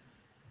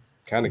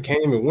of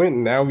came and went,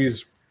 and now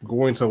he's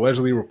going to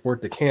allegedly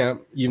report to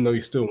camp, even though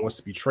he still wants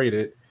to be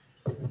traded,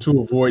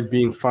 to avoid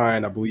being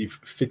fined, I believe,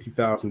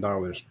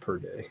 $50,000 per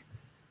day.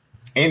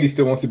 And he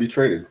still wants to be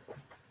traded.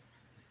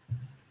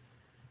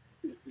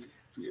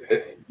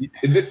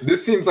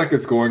 This seems like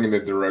it's going in the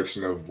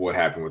direction of what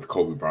happened with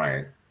Kobe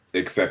Bryant,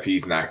 except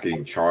he's not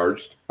getting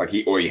charged,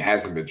 he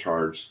hasn't been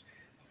charged.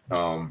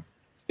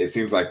 It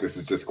seems like this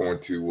is just going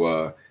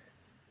to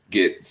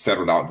get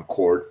settled out in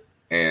court,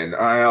 and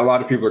a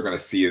lot of people are going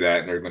to see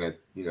that, and they're going to,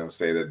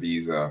 say that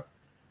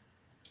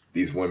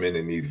these women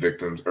and these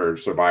victims or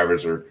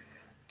survivors are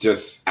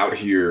just out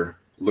here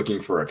looking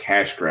for a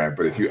cash grab.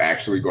 But if you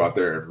actually go out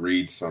there and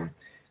read some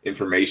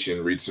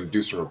information,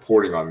 do some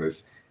reporting on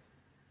this,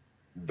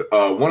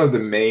 one of the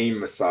main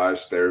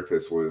massage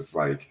therapists was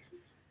like,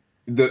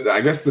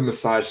 I guess the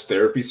massage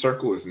therapy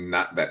circle is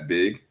not that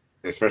big,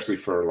 especially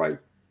for like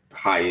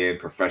high-end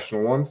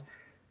professional ones.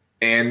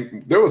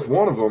 And there was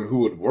one of them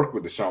who had worked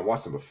with Deshaun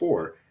Watson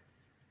before,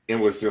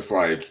 and was just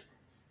like,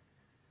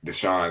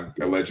 Deshaun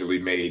allegedly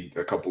made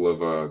a couple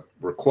of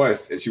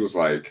requests, and she was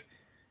like,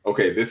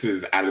 okay, this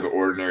is out of the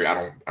ordinary.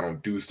 I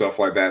don't do stuff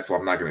like that, so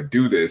I'm not going to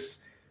do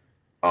this.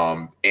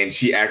 And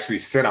she actually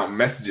sent out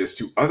messages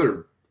to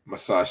other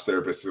massage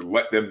therapists to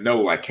let them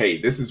know, like, hey,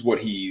 this is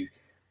what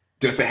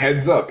just a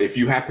heads up. If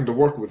you happen to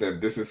work with him,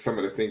 this is some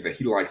of the things that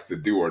he likes to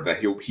do, or that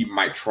he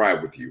might try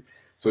with you.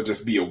 So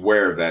just be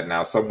aware of that.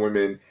 Now, some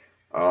women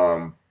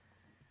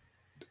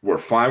were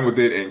fine with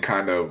it and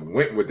kind of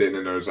went with it,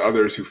 and there's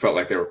others who felt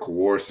like they were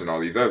coerced and all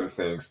these other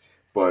things.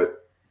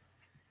 But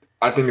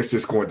I think it's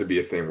just going to be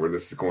a thing where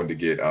this is going to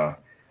get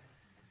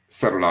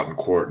settled out in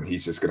court, and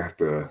he's just going to have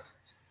to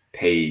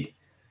pay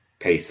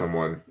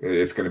someone.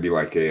 It's going to be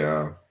like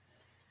a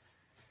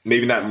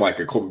maybe not like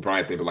a Kobe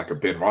Bryant thing, but like a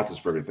Ben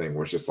Roethlisberger thing,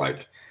 where it's just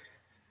like,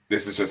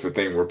 this is just a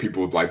thing where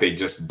people like, they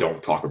just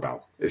don't talk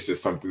about. It's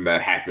just something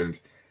that happened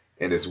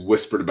and is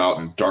whispered about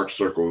in dark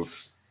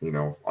circles,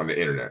 on the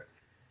internet.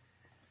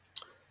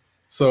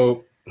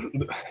 So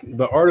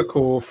the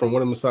article from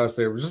one of the massage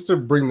therapists, just to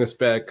bring this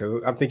back,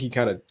 because I think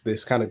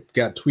this kind of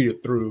got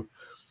tweeted through,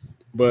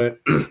 but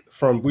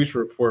from Bleacher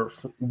Report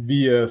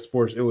via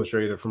Sports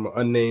Illustrated from an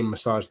unnamed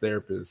massage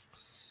therapist.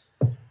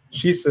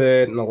 She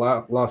said in a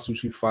lawsuit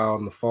she filed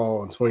in the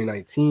fall in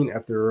 2019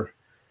 after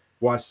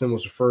Watson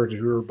was referred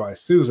to her by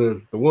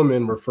Susan, the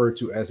woman referred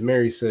to as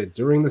Mary, said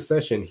during the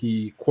session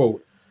he,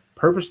 quote,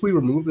 purposely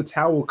removed the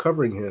towel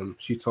covering him,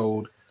 she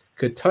told,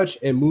 could touch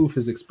and move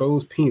his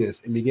exposed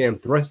penis, and began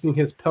thrusting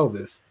his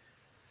pelvis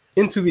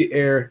into the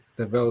air,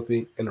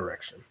 developing an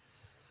erection.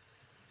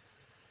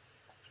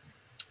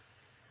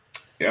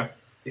 Yeah.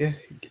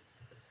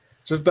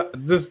 Just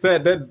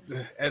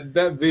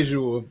that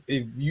visual of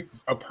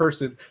a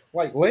person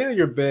like lay on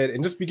your bed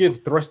and just begin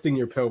thrusting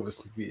your pelvis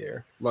into the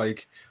air,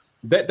 like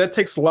that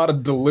takes a lot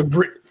of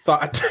deliberate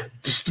thought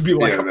just to be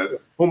like,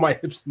 hold my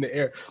hips in the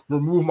air,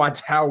 remove my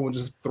towel, and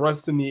just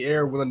thrust in the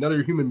air with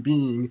another human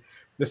being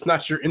that's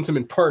not your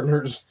intimate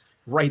partners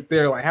right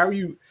there. Like, how are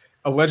you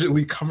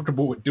allegedly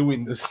comfortable with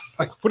doing this?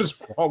 Like, what is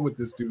wrong with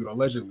this dude?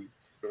 Allegedly,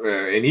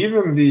 and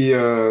even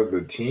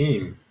the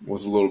team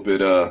was a little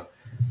bit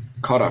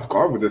caught off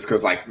guard with this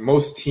because like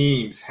most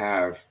teams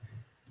have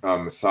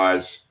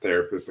massage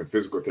therapists and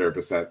physical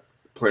therapists that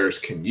players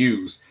can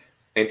use,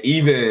 and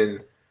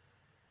even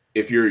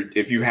if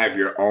you have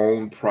your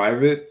own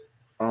private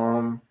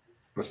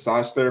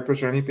massage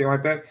therapist or anything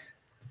like that,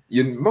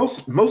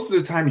 most of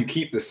the time you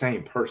keep the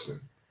same person.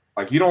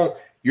 Like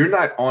you're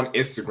not on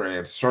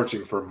Instagram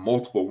searching for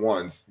multiple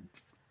ones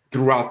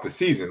throughout the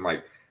season.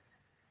 Like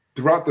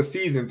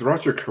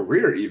throughout your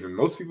career, even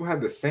most people have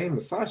the same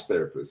massage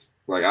therapist.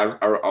 Like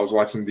I was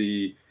watching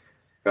the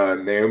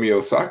Naomi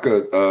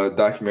Osaka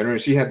documentary,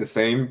 and she had the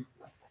same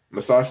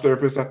massage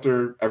therapist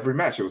after every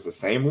match. It was the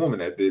same woman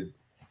that did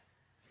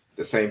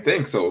the same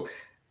thing. So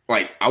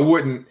like I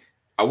wouldn't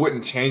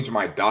change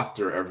my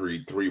doctor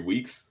every 3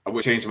 weeks. I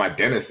would change my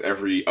dentist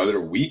every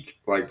other week.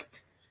 Like,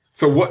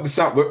 so what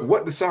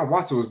Deshaun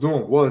Watson was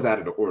doing was out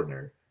of the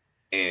ordinary.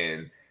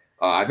 And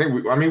I think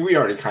we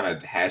already kind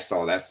of hashed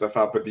all that stuff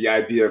out, but the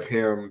idea of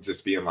him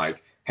just being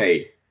like,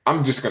 hey,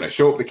 I'm just going to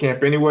show up to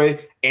camp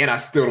anyway, and I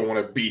still don't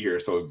want to be here,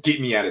 so get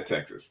me out of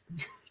Texas.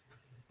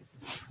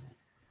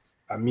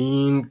 I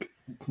mean,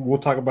 we'll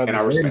talk about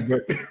this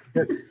later.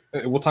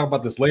 We'll talk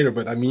about this later,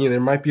 but I mean, there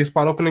might be a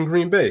spot open in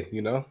Green Bay,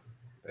 you know?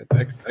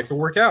 That could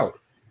work out.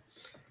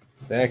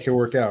 That could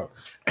work out.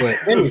 But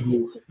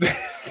anywho,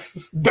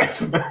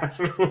 that's not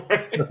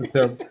right. That's a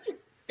terrible.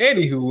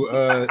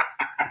 Anywho,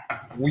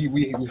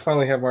 we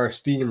finally have our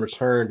esteemed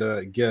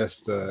returned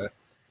guest at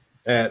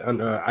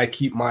I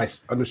keep my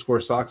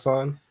 _ socks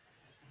on.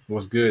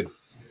 What's good?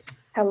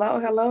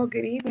 Hello.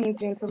 Good evening,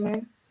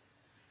 gentlemen.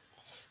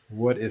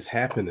 What is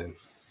happening?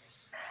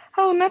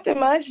 Oh, nothing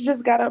much.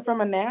 Just got up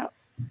from a nap.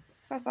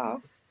 That's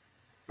all.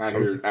 Out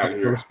here. I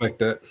respect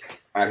that.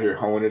 Out here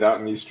hoeing it out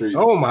in these streets.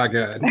 Oh my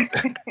God.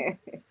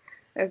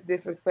 That's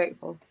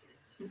disrespectful.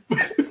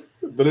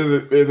 But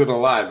is it a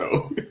lie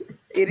though?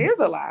 It is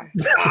a lie.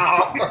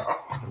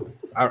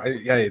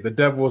 Hey, the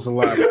devil is a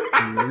lie.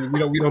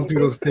 We don't do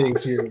those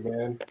things here,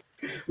 man.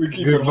 We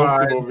keep Good it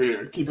wholesome vibes. over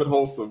here. Keep it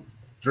wholesome.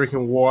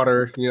 Drinking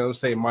water, you know what I'm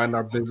saying? Mind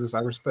our business.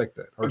 I respect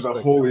that.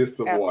 The holiest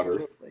of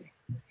water. Absolutely.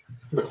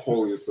 The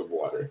holiest of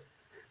water.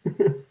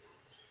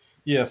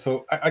 Yeah,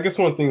 so I guess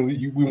one of the things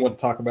that we want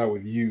to talk about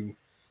with you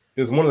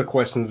is one of the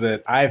questions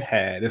that I've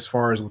had, as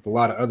far as with a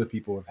lot of other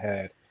people have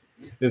had,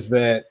 is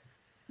that,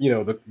 you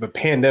know, the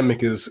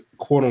pandemic is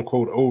quote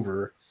unquote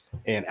over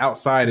and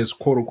outside is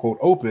quote unquote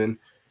open.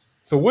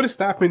 So what is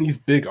stopping these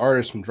big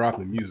artists from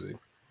dropping music,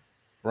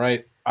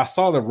 right? I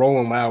saw that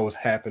Rolling Loud was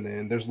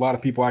happening. There's a lot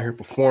of people out here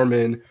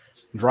performing,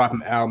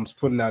 dropping albums,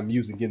 putting out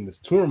music, getting this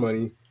tour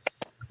money.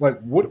 Like,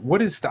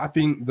 what is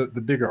stopping the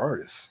bigger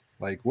artists?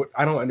 Like, what?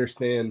 I don't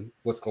understand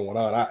what's going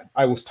on.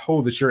 I was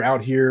told that you're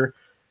out here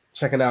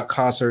checking out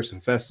concerts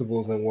and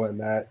festivals and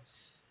whatnot,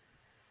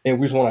 and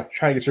we just want to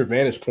try to get your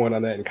vantage point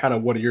on that and kind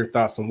of what are your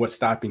thoughts on what's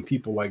stopping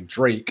people like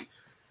Drake,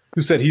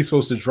 who said he's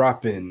supposed to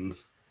drop in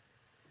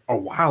a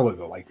while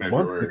ago, like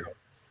months ago.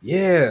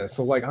 Yeah,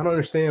 so like I don't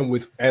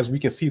understand. As we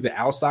can see, the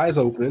outside's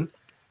open,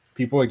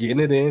 people are getting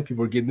it in,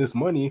 people are getting this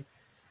money.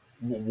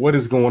 What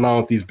is going on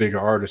with these bigger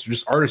artists, or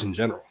just artists in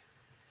general?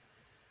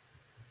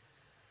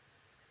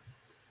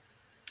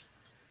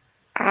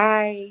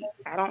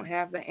 I don't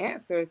have the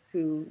answer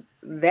to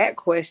that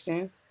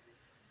question.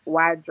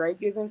 Why Drake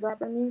isn't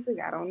dropping music,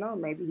 I don't know.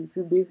 Maybe he's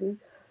too busy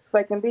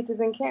fucking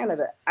bitches in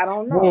Canada. I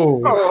don't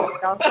know.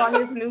 Y'all saw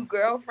his new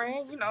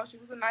girlfriend. You know, she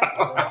was a nice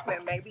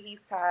girlfriend. Maybe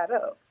he's tied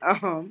up. I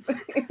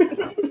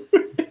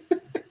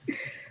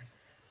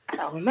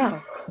don't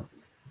know.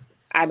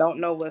 I don't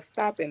know what's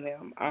stopping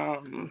them.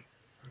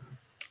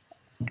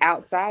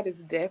 Outside is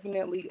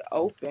definitely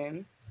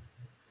open.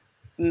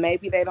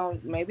 Maybe they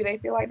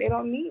feel like they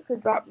don't need to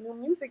drop new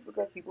music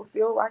because people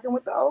still rocking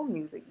with the old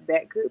music.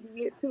 That could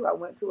be it too. I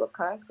went to a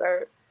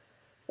concert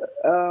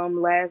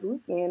last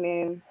weekend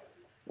and,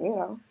 you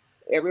know,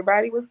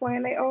 everybody was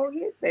playing their old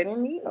hits. They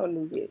didn't need no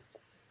new hits.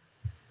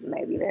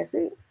 Maybe that's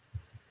it.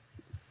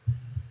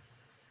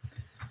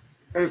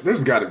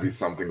 There's got to be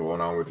something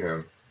going on with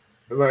him.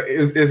 Like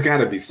it's got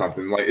to be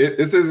something. Like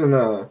this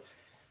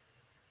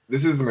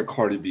isn't a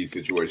Cardi B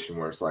situation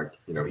where it's like,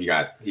 you know, he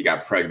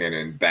got pregnant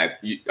and that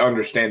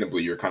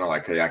understandably you're kind of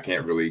like, hey, I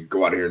can't really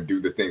go out here and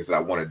do the things that I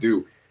want to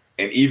do.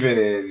 And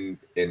even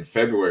in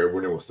February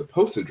when it was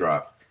supposed to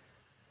drop,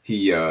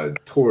 he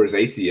tore his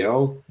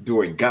ACL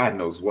doing God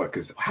knows what.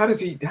 Because how does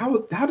he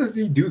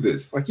do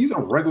this? Like, he's a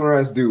regular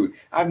ass dude.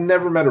 I've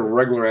never met a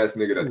regular ass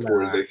nigga that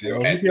tore his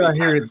ACL.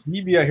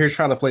 He'd be out here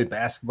trying to play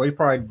basketball. He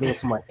probably doing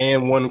some like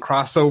and one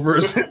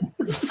crossovers and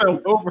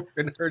fell over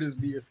and hurt his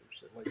knee or some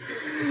shit like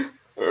that.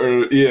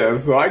 Yeah,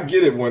 so I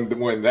get it when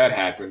that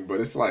happened, but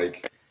it's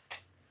like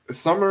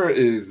summer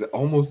is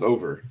almost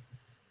over,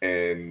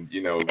 and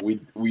you know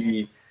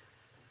we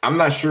I'm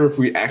not sure if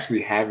we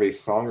actually have a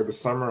song of the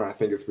summer. I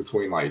think it's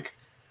between like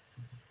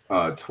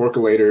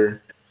Twerkulator.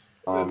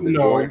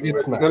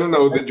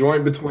 The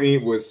joint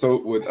between with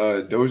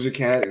Doja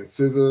Cat and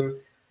SZA,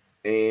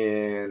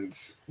 and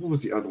what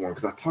was the other one?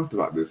 Because I talked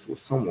about this with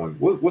someone.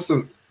 What's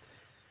some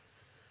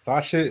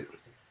Thought Shit?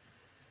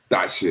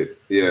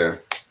 Yeah.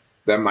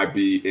 That might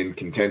be in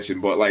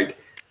contention, but like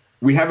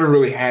we haven't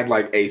really had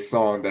like a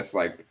song that's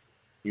like,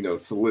 you know,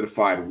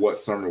 solidified what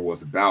summer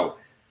was about.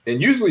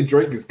 And usually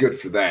Drake is good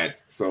for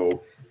that.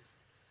 So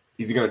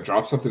is he gonna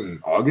drop something in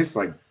August?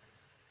 Like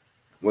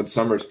when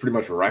summer is pretty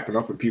much wrapping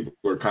up and people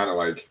are kind of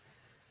like,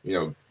 you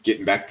know,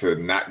 getting back to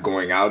not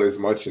going out as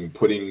much and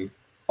putting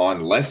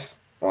on less.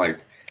 Like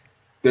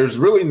there's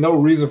really no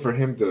reason for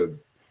him to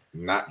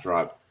not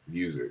drop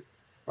music.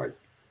 Like,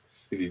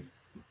 is he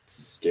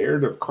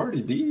scared of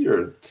Cardi B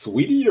or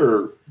Sweetie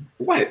or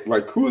what?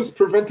 Like, who is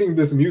preventing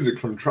this music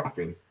from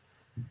dropping?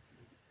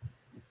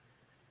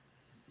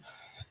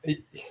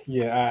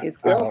 Yeah, his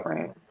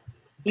girlfriend.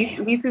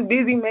 He's too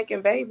busy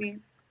making babies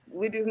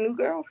with his new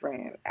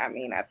girlfriend. I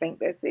mean, I think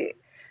that's it.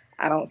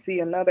 I don't see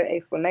another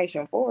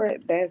explanation for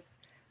it.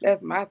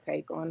 That's my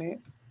take on it.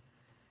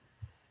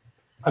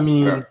 I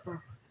mean,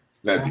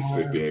 that'd be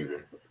sick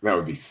behavior. That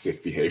would be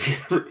sick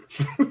behavior.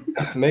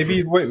 Maybe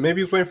he's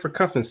waiting for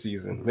cuffing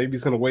season. Maybe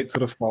he's gonna wait till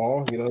the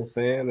fall. You know what I'm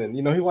saying? And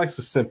you know he likes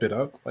to simp it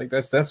up. Like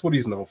that's what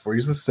he's known for.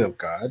 He's a simp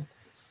god.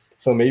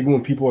 So maybe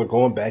when people are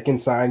going back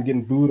inside and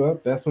getting booed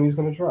up, that's when he's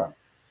gonna drop.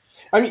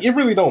 I mean, it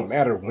really don't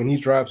matter when he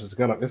drops. It's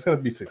gonna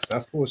be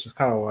successful. It's just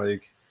kind of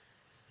like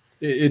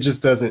it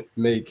just doesn't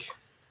make.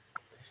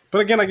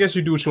 But again, I guess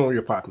you do what you want.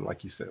 You're popping,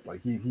 like you said.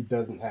 Like he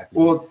doesn't have to.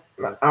 Well,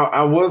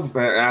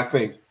 I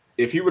think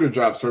if he would have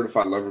dropped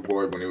Certified Lover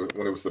Boy when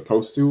it was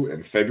supposed to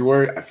in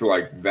February, I feel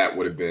like that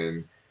would have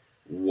been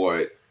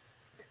what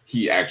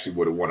he actually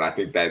would have won. I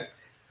think that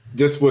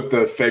just with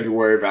the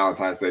February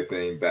Valentine's Day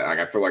thing, that like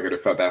I feel like it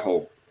have felt that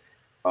whole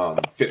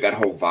fit that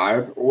whole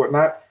vibe or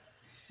whatnot.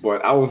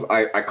 But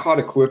I caught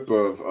a clip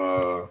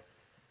of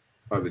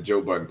the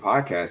Joe Budden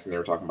podcast, and they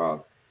were talking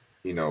about,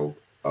 you know,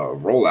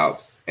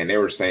 rollouts, and they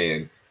were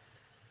saying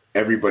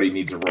everybody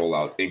needs a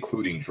rollout,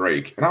 including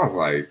Drake. And I was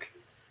like,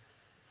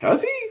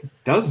 does he?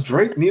 Does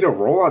Drake need a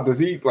rollout? Does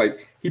he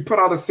he put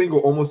out a single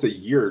almost a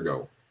year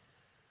ago?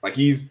 Like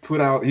he's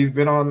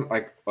been on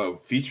like a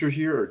feature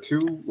here or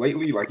two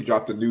lately. Like he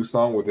dropped a new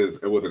song with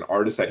an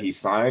artist that he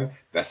signed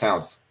that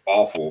sounds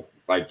awful.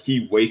 Like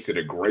he wasted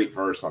a great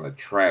verse on a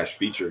trash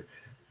feature.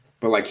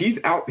 But like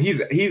he's out,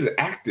 he's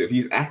active,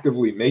 he's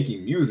actively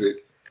making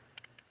music.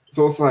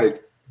 So it's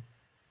like,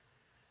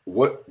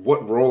 what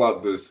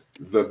rollout does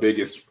the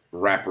biggest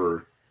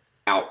rapper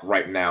out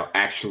right now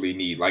actually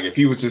need? Like if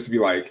he was just to be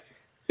like,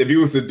 if he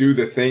was to do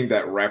the thing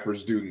that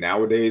rappers do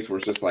nowadays, where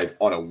it's just like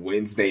on a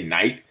Wednesday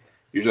night,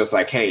 you're just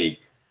like, hey,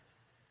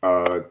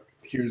 I'm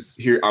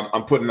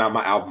putting out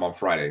my album on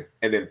Friday,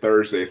 and then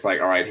Thursday it's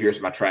like, all right,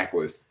 here's my track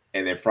list,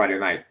 and then Friday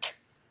night,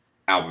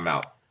 album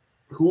out.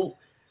 Who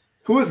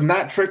is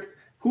not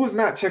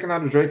checking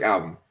out a Drake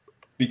album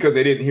because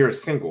they didn't hear a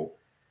single,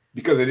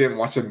 because they didn't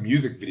watch a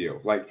music video?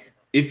 Like,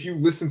 if you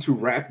listen to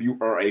rap, you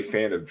are a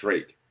fan of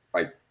Drake.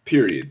 Like,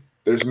 period.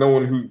 There's no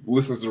one who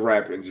listens to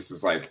rap and just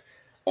is like,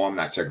 oh, I'm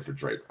not checking for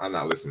Drake. I'm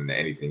not listening to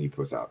anything he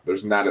puts out.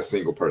 There's not a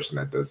single person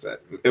that does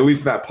that, at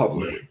least not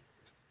publicly.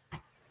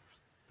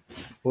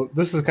 Well,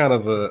 this is kind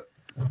of a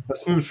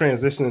smooth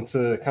transition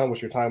into kind of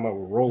what you're talking about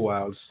with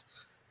rollouts.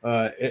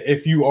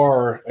 If you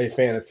are a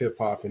fan of hip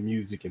hop and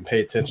music and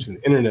pay attention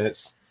to the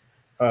internets,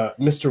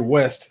 Mr.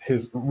 West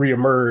has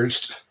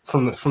reemerged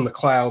from the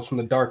clouds, from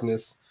the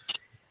darkness,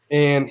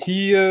 and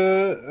he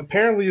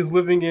apparently is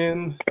living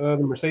in the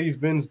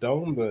Mercedes-Benz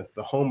Dome,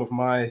 the home of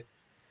my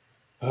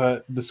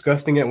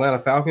disgusting Atlanta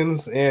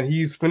Falcons, and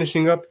he's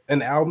finishing up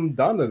an album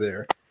Donda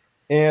there.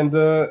 And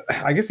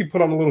I guess he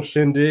put on a little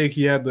shindig.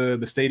 He had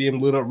the stadium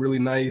lit up really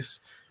nice.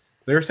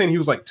 They were saying he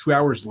was like 2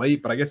 hours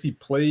late, but I guess he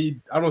played,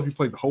 I don't know if he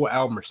played the whole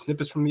album or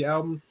snippets from the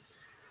album,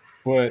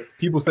 but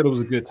people said it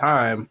was a good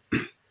time.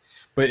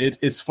 But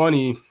it's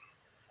funny.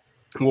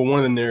 Well, one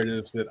of the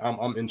narratives that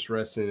I'm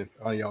interested in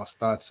on y'all's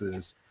thoughts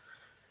is,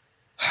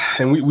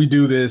 and we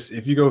do this,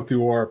 if you go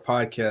through our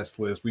podcast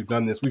list, we've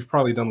done this. We've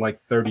probably done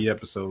like 30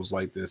 episodes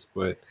like this,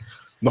 but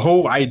the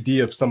whole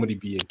idea of somebody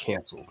being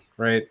canceled,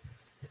 right?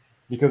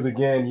 Because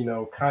again, you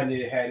know,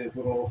 Kanye had his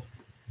little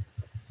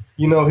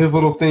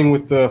thing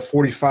with the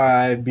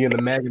 45 being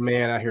the MAGA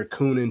man out here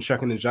cooning,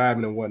 chucking and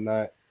jiving and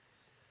whatnot.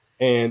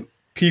 And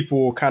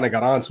people kind of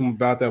got onto him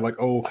about that, like,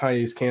 oh,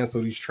 Kanye's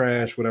canceled, he's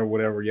trash,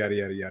 whatever, yada,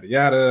 yada, yada,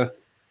 yada.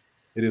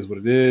 It is what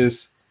it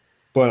is.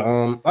 But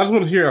I just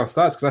want to hear your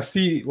thoughts, because I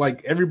see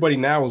like everybody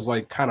now is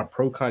like kind of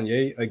pro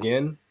Kanye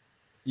again,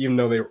 even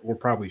though they were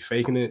probably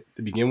faking it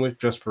to begin with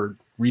just for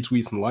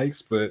retweets and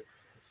likes. But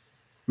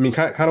I mean,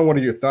 kind of what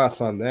are your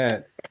thoughts on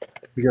that?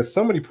 Because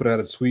somebody put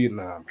out a tweet,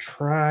 and I'm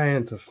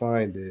trying to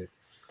find it,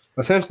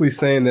 essentially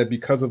saying that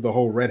because of the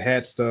whole red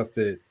hat stuff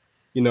that,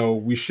 you know,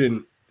 we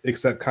shouldn't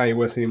accept Kanye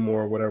West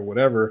anymore,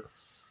 whatever.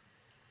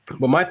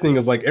 But my thing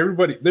is like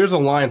everybody, there's a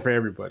line for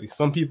everybody.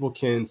 Some people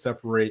can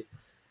separate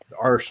the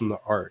artist from the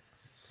art.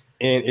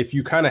 And if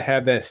you kind of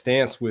have that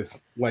stance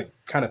with like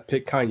kind of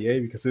pick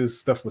Kanye because his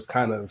stuff was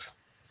kind of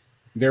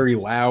very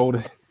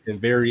loud and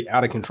very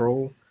out of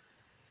control.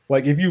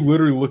 Like if you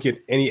literally look at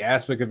any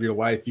aspect of your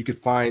life, you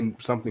could find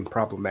something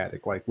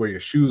problematic, like where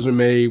your shoes are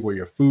made, where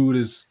your food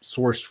is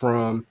sourced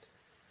from.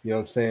 You know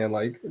what I'm saying?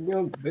 Like, you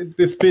know,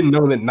 it's been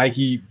known that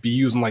Nike be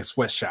using like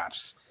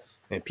sweatshops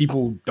and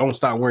people don't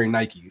stop wearing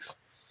Nikes.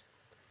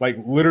 Like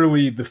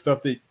literally the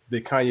stuff that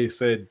Kanye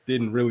said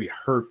didn't really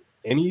hurt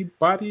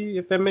anybody,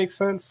 if that makes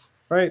sense,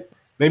 right?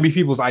 Maybe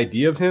people's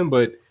idea of him,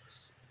 but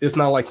it's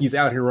not like he's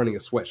out here running a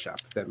sweatshop,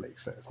 if that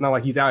makes sense. It's not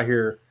like he's out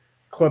here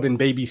clubbing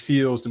baby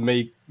seals to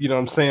make, you know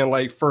what I'm saying,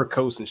 like fur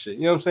coats and shit.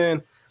 You know what I'm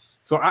saying?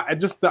 So I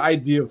just the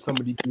idea of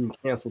somebody being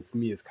canceled to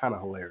me is kind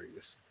of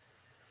hilarious.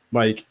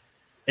 Like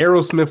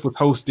Aerosmith was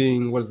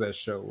hosting, what is that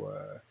show?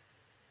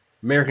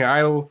 American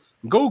Idol.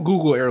 Go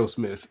Google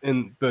Aerosmith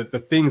and the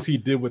things he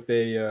did with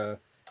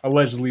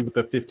allegedly with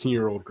a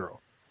 15-year-old girl.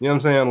 You know what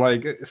I'm saying?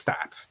 Like,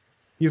 stop.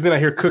 He's been out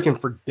here cooking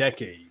for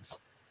decades.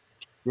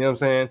 You know what I'm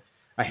saying?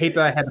 I hate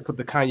that I had to put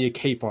the Kanye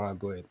cape on,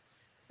 but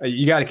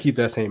you got to keep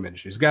that same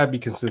energy. It's got to be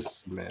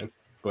consistent, man.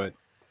 But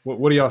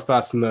what are y'all's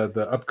thoughts on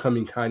the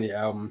upcoming Kanye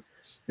album?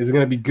 Is it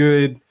going to be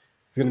good?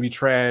 Is it going to be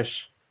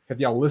trash? Have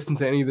y'all listened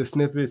to any of the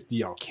snippets? Do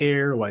y'all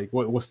care? Like,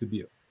 what's the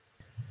deal?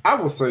 I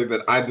will say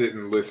that I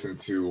didn't listen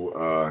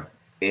to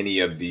any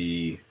of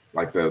the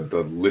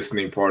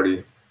listening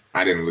party.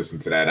 I didn't listen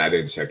to that. I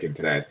didn't check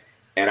into that.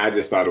 And I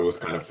just thought it was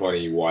kind of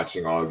funny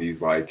watching all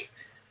these like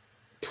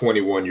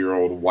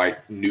 21-year-old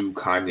white new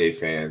Kanye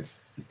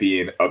fans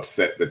being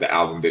upset that the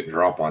album didn't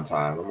drop on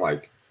time. I'm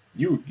like,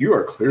 you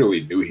are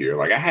clearly new here.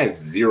 Like I had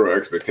zero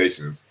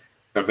expectations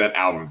of that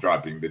album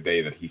dropping the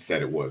day that he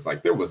said it was.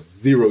 Like there was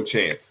zero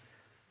chance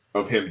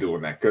of him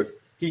doing that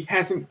because he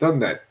hasn't done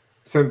that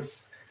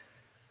since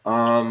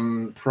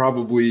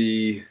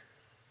probably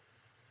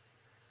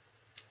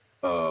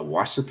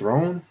Watch the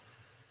Throne.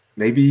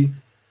 Maybe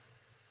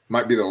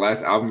might be the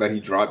last album that he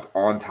dropped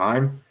on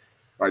time.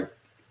 Like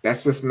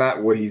that's just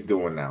not what he's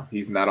doing now.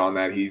 He's not on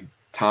that.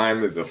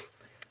 Time is a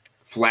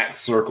flat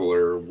circle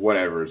or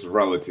whatever. It's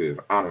relative.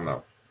 I don't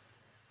know.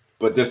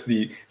 But just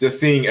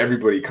seeing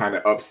everybody kind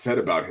of upset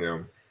about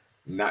him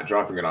not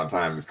dropping it on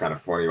time is kind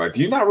of funny. Like,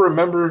 do you not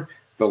remember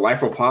The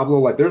Life of Pablo?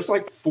 Like, there's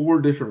like 4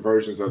 different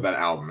versions of that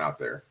album out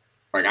there.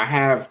 Like,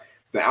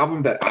 the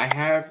album that I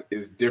have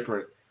is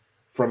different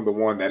from the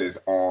one that is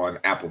on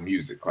Apple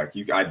Music. Like,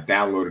 I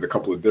downloaded a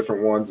couple of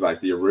different ones, like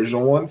the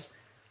original ones.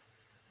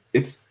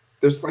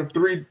 There's like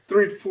 3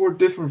 to 4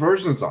 different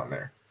versions on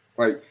there.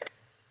 Like,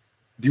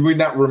 do we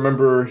not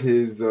remember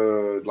his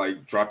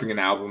like dropping an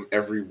album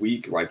every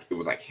week? Like it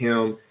was like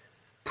him,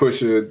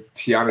 Pusha,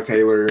 Tiana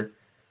Taylor,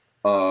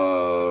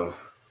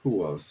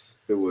 who else?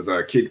 It was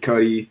Kid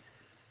Cudi,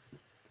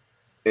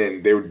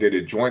 and they did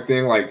a joint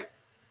thing. Like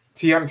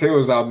Tiana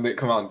Taylor's album didn't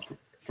come out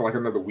for like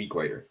another week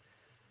later.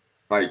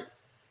 Like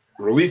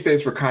release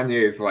dates for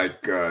Kanye is like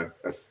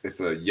it's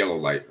a yellow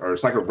light or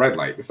it's like a red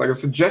light. It's like a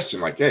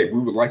suggestion. Like, hey, we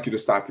would like you to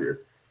stop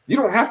here. You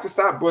don't have to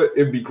stop, but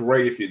it'd be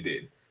great if you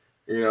did.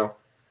 You know.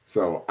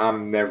 So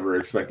I'm never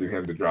expecting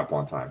him to drop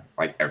on time,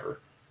 like ever.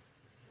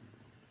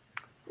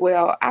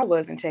 Well, I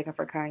wasn't checking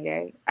for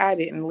Kanye. I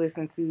didn't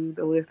listen to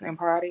the listening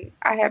party.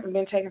 I haven't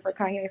been checking for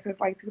Kanye since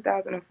like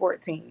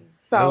 2014.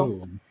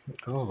 So,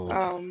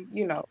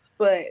 you know,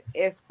 but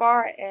as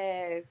far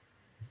as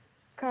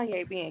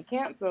Kanye being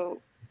canceled,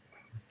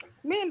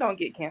 men don't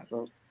get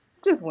canceled,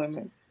 just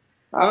women.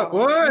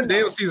 What?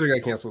 Daniel Caesar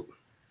got canceled.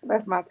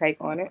 That's my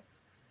take on it.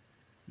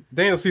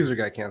 Daniel Caesar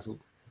got canceled.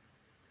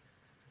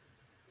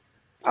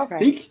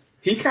 Okay.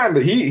 He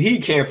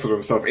canceled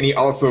himself, and he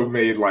also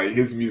made like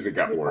his music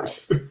got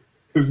worse.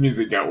 His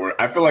music got worse.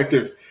 I feel like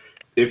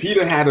if he'd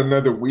have had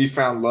another "We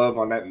Found Love"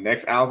 on that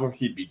next album,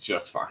 he'd be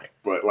just fine.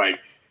 But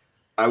like,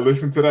 I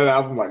listened to that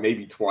album like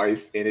maybe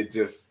twice, and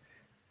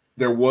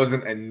there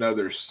wasn't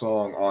another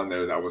song on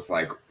there that was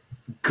like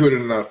good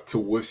enough to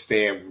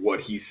withstand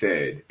what he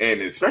said, and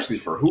especially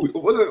for who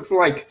was it for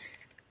like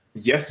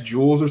Yes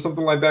Jules or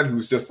something like that,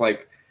 who's just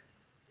like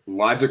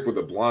Logic with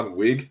a blonde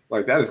wig.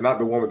 Like that is not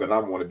the woman that I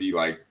want to be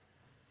like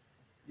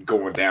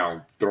going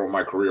down, throwing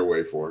my career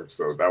away for.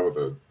 So that was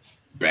a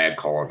bad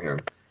call on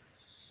him.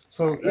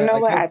 So you know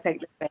what? I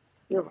take the thing.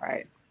 You're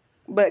right.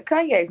 But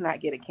Kanye's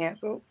not getting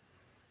canceled.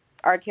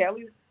 R.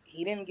 Kelly's,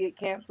 he didn't get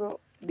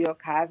canceled. Bill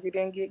Cosby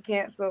didn't get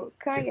canceled.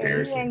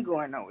 Kanye, he ain't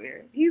going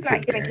nowhere. He's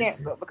not getting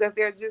canceled because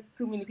there are just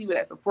too many people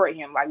that support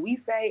him. Like we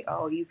say,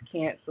 oh, he's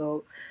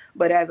canceled.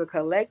 But as a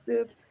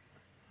collective,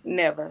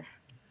 never.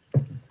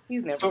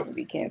 He's never going to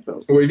be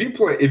canceled. Well,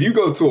 if you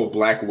go to a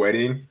black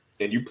wedding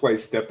and you play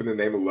 "Step in the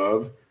Name of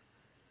Love,"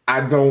 I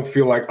don't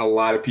feel like a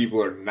lot of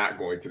people are not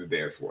going to the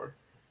dance floor.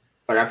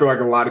 Like I feel like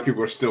a lot of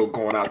people are still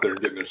going out there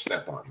and getting their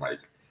step on. Like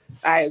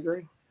I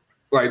agree.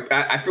 Like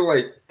I feel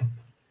like,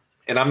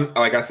 and I'm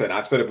like I said,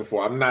 I've said it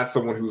before. I'm not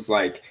someone who's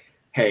like,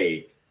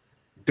 hey,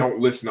 don't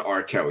listen to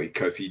R. Kelly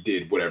because he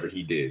did whatever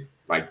he did.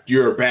 Like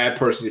you're a bad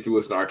person if you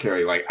listen to R.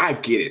 Kelly. Like I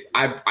get it.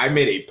 I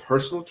made a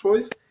personal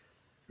choice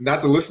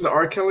not to listen to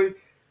R. Kelly.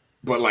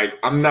 But, like,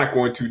 I'm not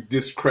going to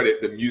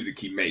discredit the music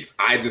he makes.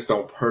 I just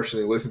don't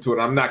personally listen to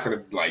it. I'm not going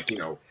to, like, you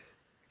know,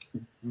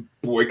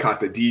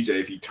 boycott the DJ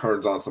if he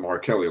turns on some R.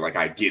 Kelly. Like,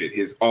 I get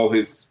it. All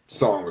his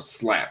songs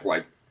slap.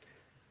 Like,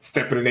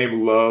 Step in the Name of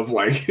Love.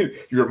 Like, you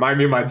remind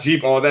me of my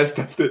Jeep. All that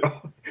stuff.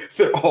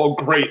 They're all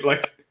great.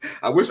 Like,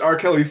 I wish R.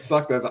 Kelly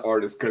sucked as an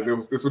artist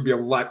because this would be a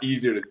lot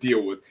easier to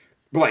deal with.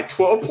 But like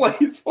 12 Play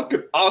is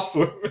fucking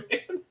awesome,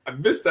 man. I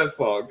missed that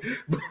song.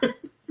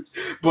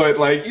 But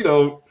like, you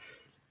know,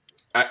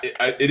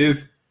 it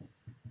is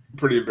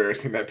pretty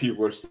embarrassing that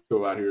people are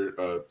still out here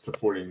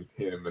supporting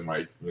him and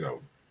like, you know,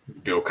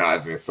 Bill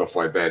Cosby and stuff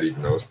like that,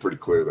 even though it's pretty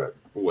clear that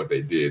what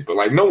they did. But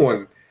like no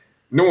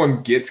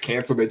one gets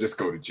canceled, they just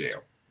go to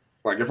jail.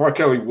 Like if R.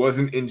 Kelly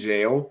wasn't in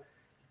jail,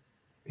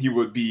 he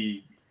would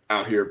be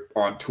out here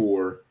on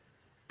tour,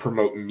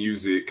 promoting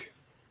music,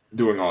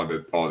 doing all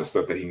the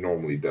stuff that he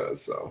normally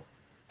does. So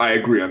I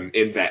agree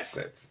in that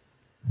sense.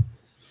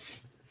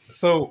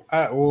 So,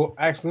 well,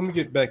 actually, let me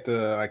get back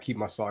to I keep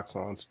my socks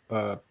on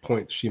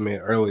point she made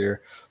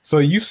earlier. So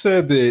you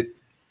said that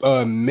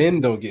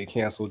men don't get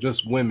canceled,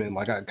 just women.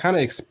 Like I kind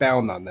of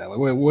expound on that. Like,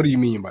 what do you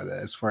mean by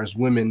that? As far as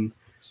women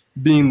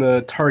being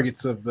the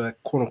targets of the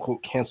quote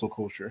unquote cancel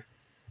culture.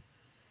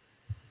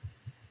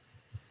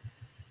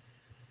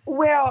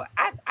 Well,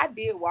 I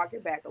did walk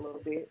it back a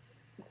little bit.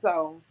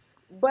 So,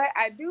 but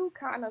I do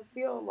kind of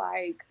feel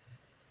like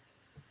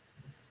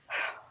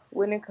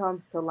when it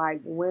comes to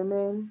like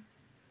women,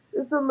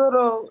 it's a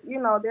little,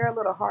 you know, they're a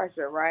little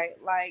harsher, right?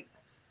 Like,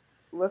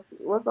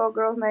 what's old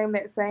girl's name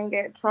that sang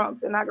at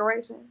Trump's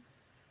inauguration?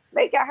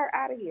 They got her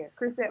out of here.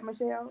 Chrisette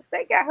Michelle,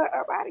 they got her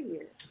up out of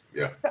here.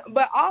 Yeah.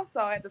 But also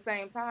at the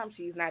same time,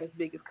 she's not as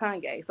big as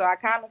Kanye. So I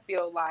kind of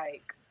feel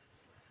like,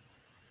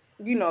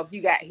 you know, if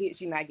you got hits,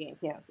 you're not getting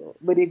canceled.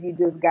 But if you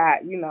just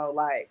got, you know,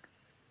 like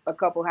a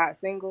couple hot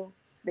singles,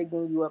 they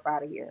getting you up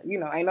out of here. You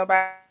know, ain't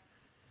nobody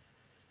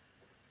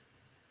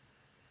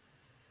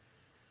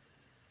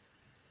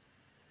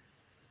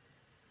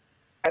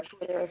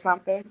Twitter or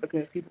something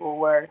because people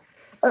were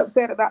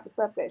upset about the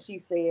stuff that she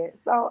said.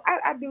 So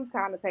I do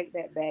kind of take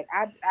that back.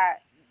 I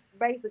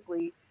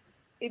basically,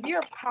 if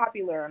you're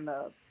popular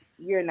enough,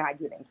 you're not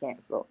getting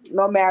canceled.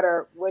 No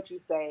matter what you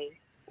say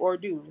or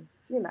do,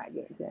 you're not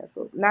getting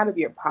canceled. Not if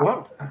you're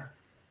popular. Well,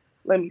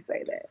 let me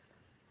say that.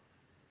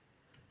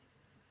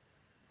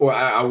 Well,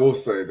 I will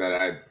say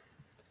that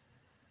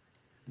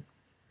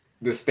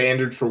the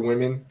standard for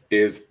women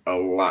is a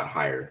lot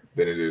higher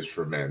than it is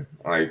for men.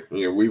 Like,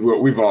 you know,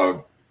 we've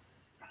all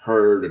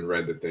heard and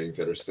read the things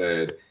that are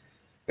said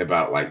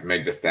about like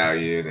Meg Thee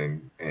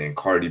Stallion and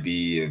Cardi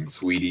B and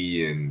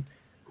Sweetie and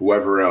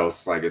whoever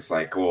else. Like, it's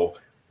like, well,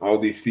 all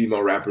these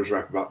female rappers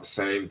rap about the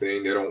same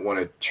thing. They don't want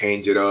to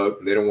change it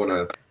up. They don't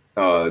want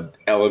to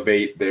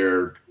elevate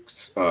their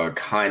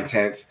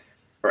content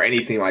or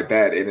anything like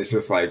that. And it's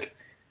just like,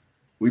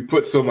 we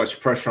put so much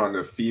pressure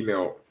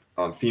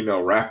on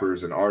female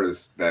rappers and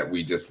artists that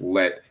we just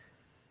let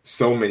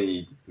so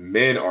many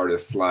men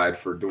artists slide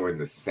for doing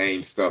the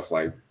same stuff.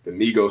 Like the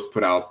Migos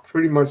put out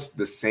pretty much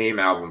the same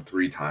album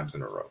 3 times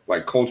in a row.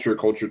 Like Culture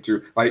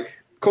 2, like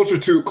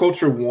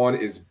Culture 1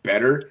 is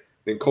better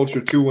than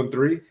Culture 2 and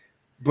 3,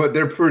 but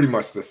they're pretty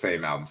much the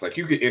same albums. Like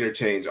you could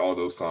interchange all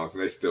those songs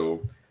and they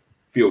still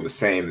feel the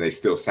same and they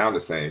still sound the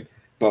same.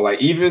 But like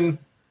even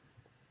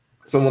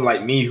someone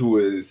like me who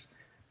is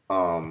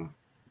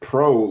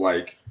pro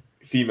like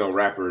female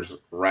rappers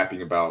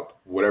rapping about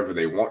whatever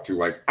they want to,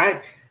 like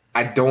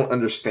I don't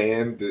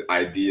understand the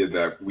idea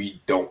that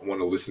we don't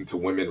want to listen to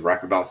women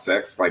rap about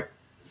sex. Like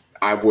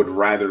I would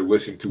rather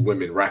listen to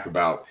women rap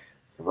about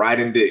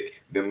riding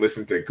dick than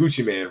listen to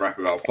Gucci Mane rap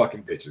about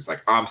fucking bitches.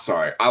 Like, I'm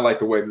sorry. I like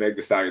the way Meg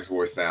Thee Stallion's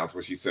voice sounds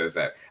when she says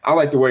that. I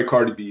like the way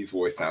Cardi B's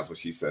voice sounds when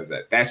she says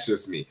that. That's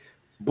just me.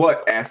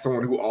 But as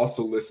someone who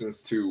also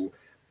listens to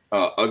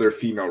other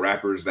female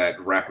rappers that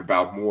rap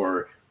about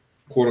more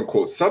quote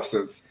unquote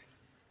substance,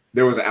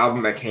 there was an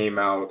album that came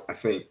out, I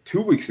think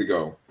 2 weeks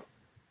ago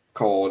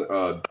called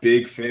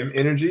Big Femme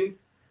Energy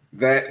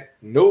that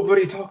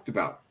nobody talked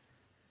about,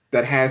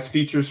 that has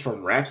features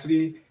from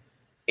Rhapsody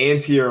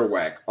and Tierra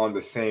Whack on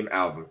the same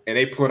album, and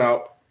they put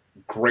out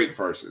great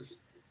verses,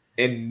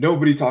 and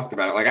nobody talked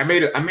about it. Like I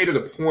made it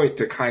a point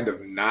to kind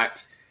of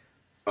not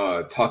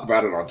talk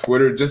about it on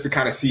Twitter, just to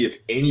kind of see if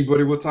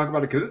anybody would talk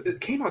about it, because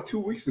it came out 2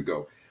 weeks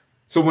ago.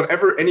 So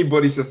whenever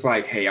anybody's just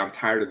like, "Hey, I'm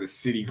tired of the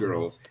city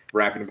girls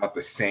rapping about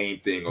the same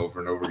thing over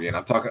and over again.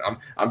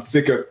 I'm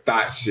sick of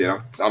thought shit.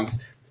 I'm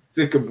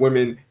sick of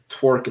women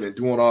twerking and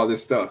doing all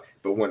this stuff."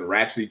 But when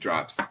Rhapsody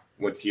drops,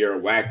 when Tierra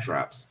Whack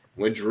drops,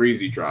 when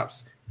Dreezy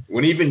drops,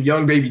 when even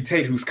Young Baby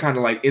Tate, who's kind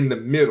of like in the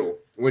middle,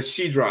 when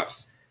she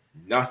drops,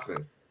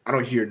 nothing. I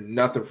don't hear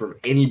nothing from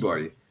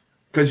anybody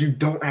because you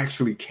don't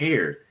actually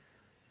care.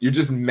 You're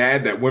just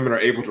mad that women are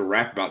able to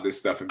rap about this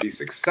stuff and be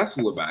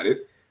successful about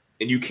it,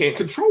 and you can't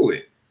control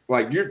it.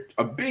 Like, you're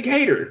a big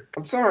hater.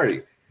 I'm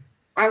sorry.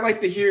 I like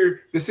to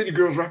hear the city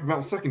girls rap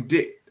about sucking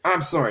dick.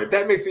 I'm sorry. If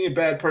that makes me a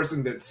bad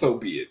person, then so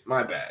be it.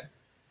 My bad.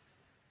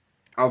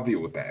 I'll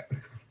deal with that.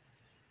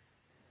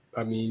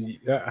 I mean,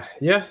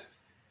 yeah.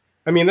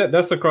 I mean,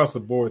 that's across the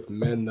board with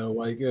men, though.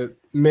 Like,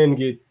 men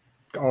get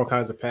all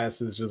kinds of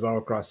passes just all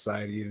across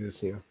society. It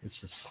is,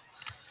 it's just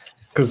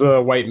because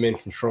white men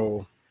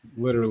control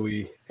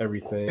literally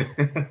everything.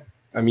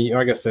 I mean,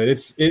 like I said,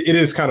 it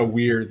is kind of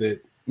weird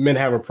that men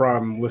have a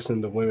problem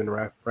listening to women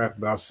rap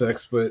about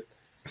sex, but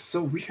it's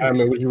so weird. I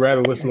mean, would you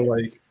rather listen to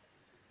like,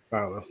 I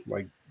don't know,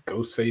 like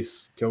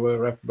Ghostface Killer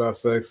rap about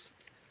sex?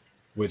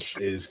 which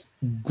is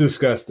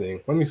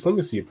disgusting. Let me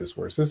see if this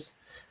works.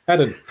 I had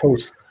to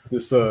post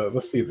this.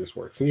 Let's see if this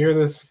works. Can you hear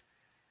this?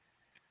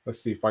 Let's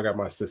see if I got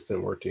my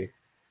assistant working.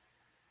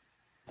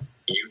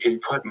 You can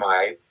put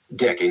my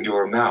dick in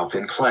your mouth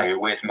and play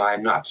with my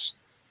nuts.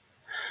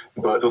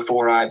 But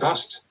before I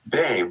bust,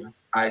 babe,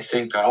 I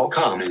think I'll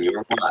come in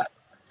your butt.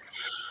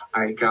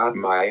 I got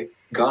my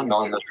gun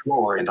on the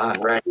floor and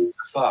I'm ready to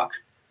fuck.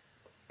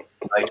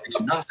 Like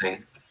it's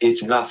nothing.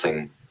 It's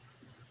nothing.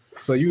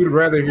 So you would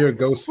rather hear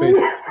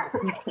Ghostface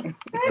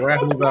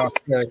rapping about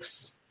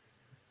sex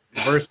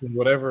versus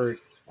whatever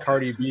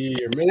Cardi B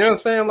or, you know what I'm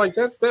saying? Like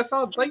that's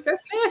all, like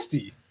that's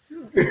nasty.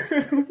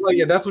 Like,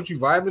 yeah, that's what you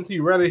vibe into.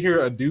 You rather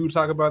hear a dude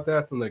talk about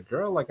that than a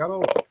girl? Like I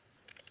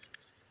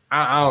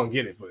don't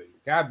get it, but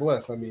God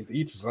bless. I mean, to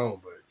each his own,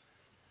 but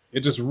it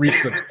just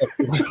reeks of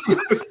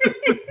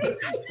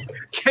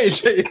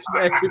KJ is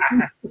back.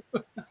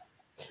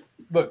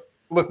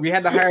 Look, we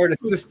had to hire an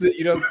assistant,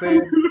 you know what I'm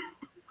saying?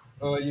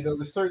 You know,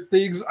 there's certain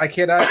things I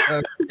cannot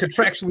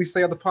contractually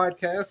say on the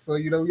podcast, so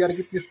you know we got to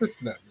get the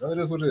assistant out. You know, it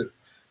is what it is.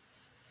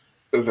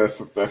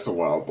 That's a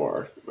wild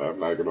bar. I'm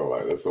not gonna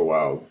lie, that's a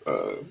wild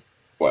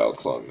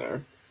song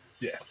there.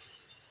 Yeah,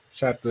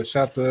 shout to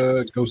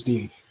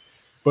Ghostini.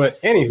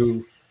 But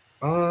anywho,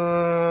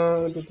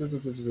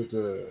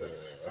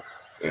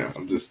 yeah,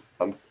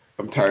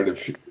 I'm tired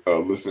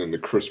of listening to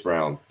Chris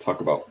Brown talk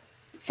about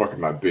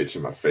fucking my bitch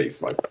in my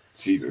face. Like,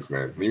 Jesus,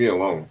 man, leave me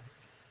alone.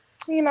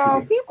 You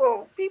know,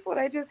 people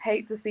they just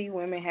hate to see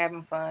women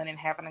having fun and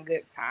having a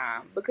good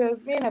time because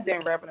men have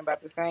been rapping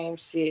about the same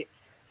shit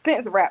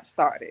since rap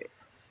started.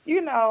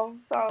 You know,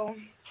 so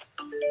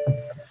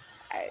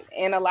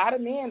and a lot of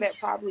men that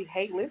probably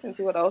hate listening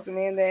to it, those are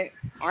men that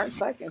aren't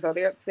fucking, so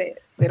they're upset.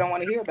 They don't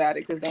want to hear about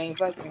it because they ain't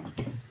fucking.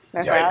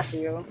 That's how I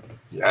feel.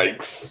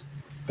 Yikes.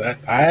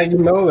 I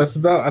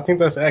think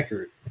that's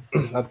accurate.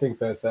 I think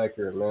that's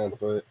accurate, man.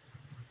 But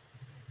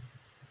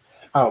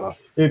I don't know.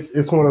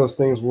 It's one of those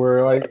things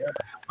where, like,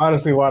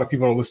 honestly, a lot of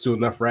people don't listen to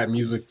enough rap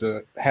music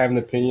to have an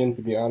opinion.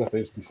 To be honest, they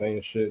just be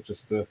saying shit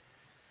just to,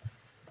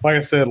 like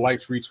I said,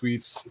 likes,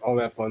 retweets, all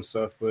that fun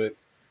stuff. But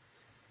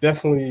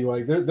definitely,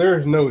 like,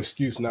 there's no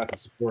excuse not to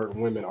support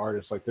women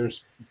artists. Like,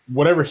 there's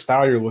whatever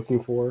style you're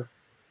looking for,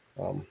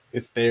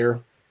 it's there.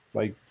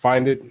 Like,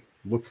 find it,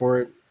 look for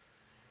it,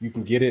 you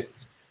can get it.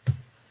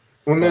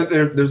 Well,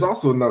 there's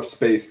also enough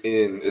space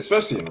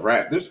especially in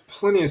rap. There's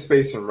plenty of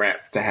space in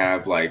rap to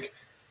have, like,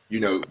 you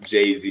know,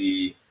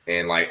 Jay-Z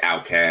and like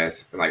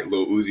Outkast and like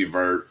Lil Uzi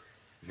Vert,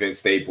 Vince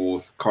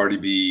Staples, Cardi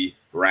B,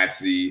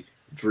 Rhapsody,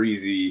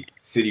 Dreezy,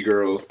 City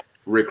Girls,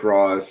 Rick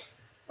Ross,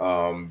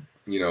 JID.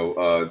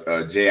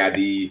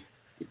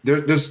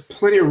 There's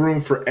plenty of room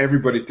for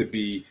everybody to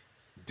be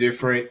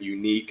different,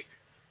 unique.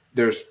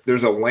 There's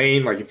a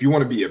lane, like if you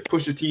want to be a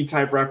Pusha T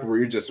type rapper where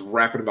you're just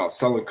rapping about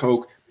selling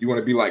coke, you want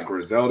to be like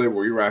Griselda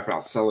where you're rapping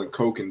about selling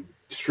coke and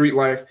street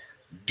life,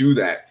 do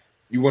that.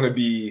 You want to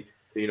be,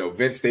 you know,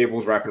 Vince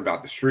Staples rapping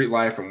about the street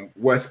life from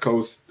West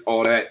Coast,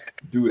 all that,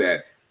 do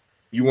that.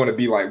 You want to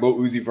be like Lil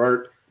Uzi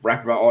Vert,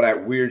 rapping about all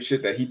that weird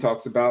shit that he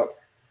talks about,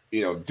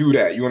 you know, do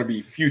that. You want to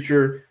be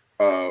Future,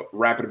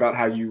 rapping about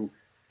how you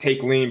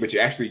take lean, but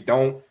you actually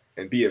don't,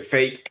 and be a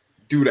fake,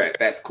 do that.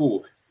 That's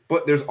cool.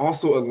 But there's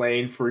also a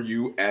lane for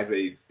you as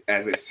a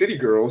city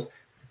girls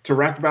to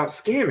rap about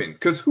scamming.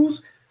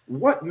 Because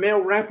what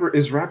male rapper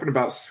is rapping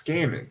about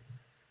scamming?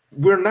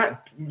 We're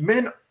not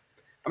men.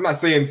 I'm not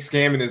saying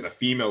scamming is a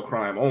female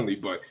crime only,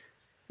 but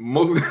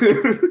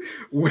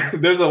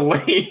there's a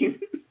lane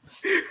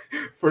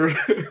for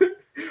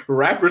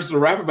rappers to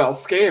rap about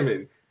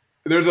scamming.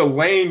 There's a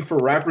lane for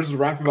rappers to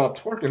rap about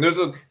twerking.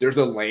 There's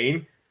a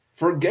lane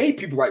for gay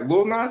people like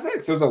Lil Nas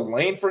X. There's a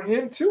lane for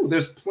him too.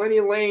 There's plenty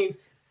of lanes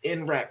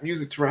in rap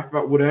music to rap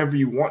about whatever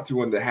you want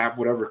to and to have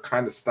whatever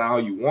kind of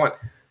style you want.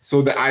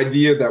 So the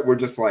idea that we're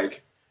just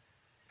like,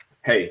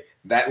 hey,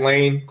 that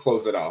lane,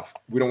 close it off.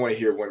 We don't want to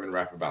hear women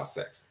rap about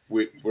sex.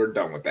 We're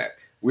done with that.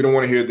 We don't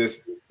want to hear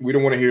this. We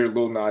don't want to hear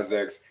Lil Nas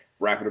X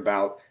rapping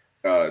about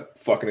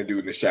fucking a dude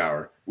in the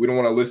shower. We don't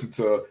want to listen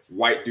to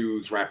white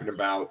dudes rapping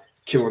about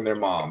killing their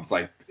moms.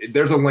 Like,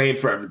 there's a lane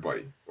for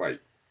everybody. Like,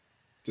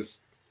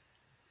 just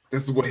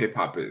this is what hip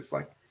hop is.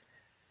 Like,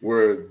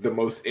 we're the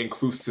most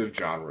inclusive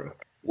genre.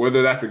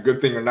 Whether that's a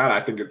good thing or not,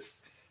 I think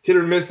it's hit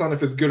or miss on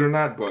if it's good or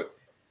not, but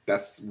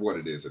that's what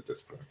it is at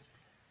this point.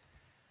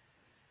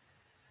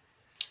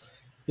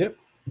 Yep,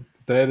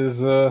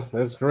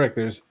 that's correct.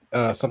 There's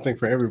something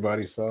for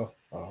everybody. So,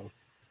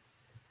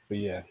 but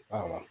yeah, I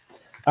don't know.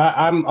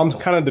 I'm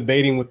kind of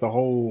debating with the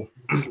whole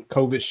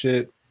COVID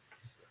shit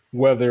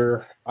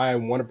whether I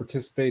want to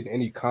participate in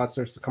any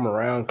concerts to come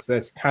around, because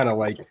that's kind of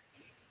like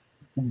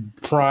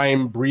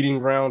prime breeding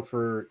ground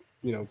for,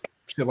 you know,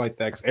 shit like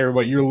that. Because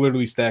everybody, you're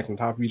literally stacked on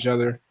top of each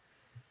other,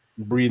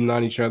 breathing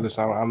on each other.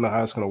 So I don't know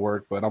how it's gonna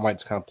work, but I might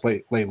just kind of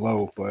lay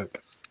low. But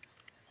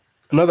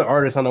another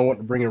artist I want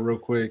to bring in real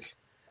quick.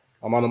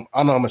 I don't know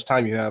how much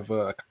time you have.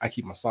 I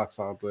keep my socks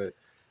on,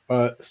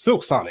 but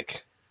Silk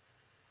Sonic.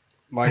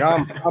 Like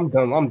I'm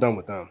done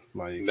with them.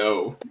 Like,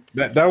 no,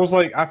 that was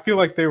like, I feel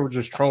like they were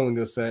just trolling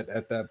us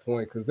at that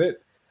point, because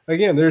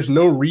again, there's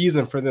no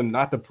reason for them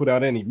not to put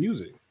out any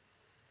music.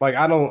 Like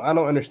I don't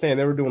understand.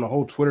 They were doing a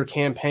whole Twitter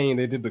campaign.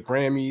 They did the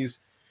Grammys,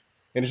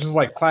 and it's just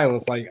like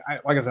silence. Like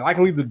I said, I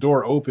Can Leave the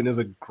Door Open is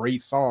a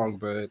great song,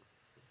 but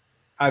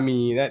I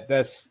mean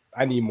that's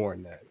I need more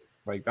than that.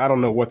 Like I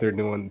don't know what they're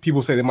doing.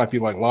 People say they might be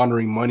like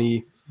laundering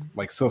money.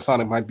 Like Silk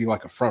Sonic might be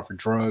like a front for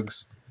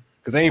drugs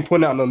because they ain't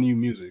putting out no new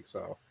music.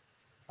 So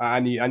I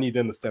need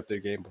them to step their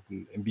game up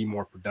and be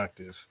more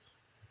productive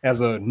as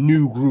a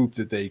new group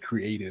that they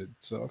created.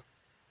 So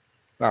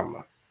I don't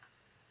know.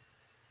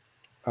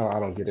 I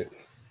don't get it.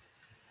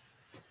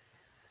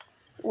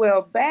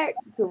 Well, back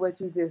to what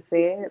you just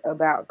said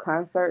about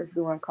concerts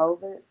during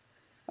COVID.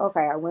 Okay,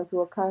 I went to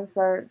a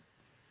concert,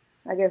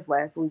 I guess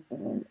last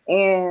weekend,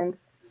 and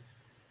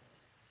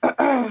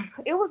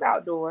it was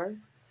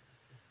outdoors.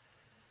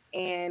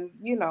 And,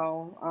 you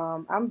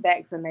know, I'm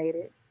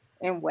vaccinated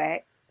and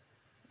waxed.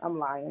 I'm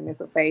lying.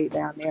 It's a fade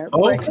down there.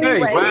 Okay,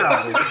 anyway,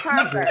 wow.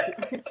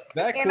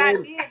 And I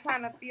did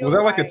kind of feel was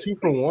that like a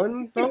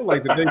 2-for-1 though?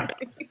 Like did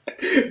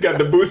they got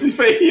the Boosie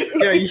fade?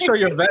 Yeah, you show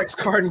your Vax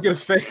card and get a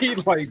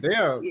fade. Like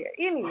damn. Yeah.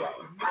 Anyway,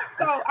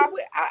 so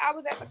I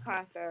was at the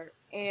concert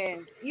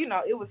and you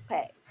know it was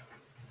packed,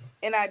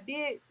 and I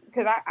did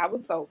because I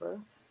was sober,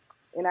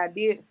 and I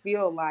did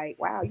feel like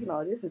wow, you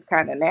know this is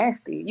kind of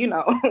nasty. You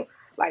know,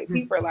 like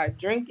people are like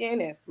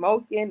drinking and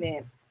smoking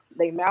and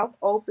they mouth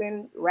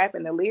open,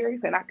 rapping the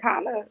lyrics, and I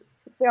kind of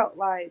felt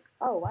like,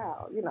 oh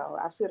wow, you know,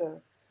 I should have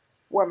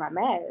wore my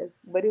mask,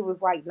 but it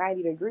was like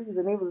 90 degrees,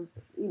 and it was,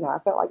 you know, I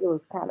felt like it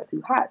was kind of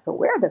too hot to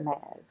wear the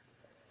mask.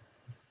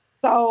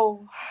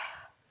 So,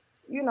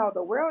 you know,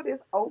 the world is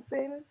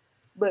open,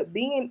 but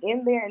being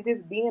in there and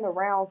just being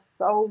around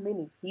so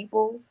many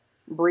people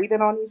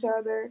breathing on each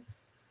other,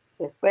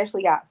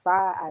 especially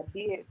outside, I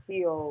did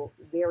feel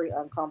very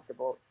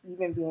uncomfortable,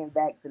 even being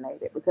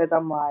vaccinated, because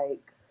I'm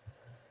like,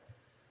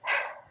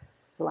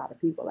 a lot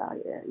of people out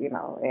here, you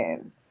know,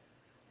 and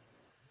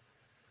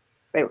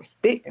they were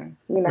spitting,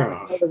 you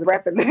know, they was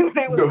rapping, they was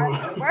rapping the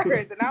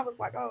words, and I was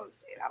like, oh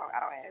shit, I don't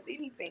have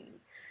anything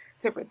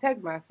to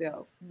protect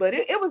myself. But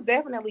it was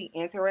definitely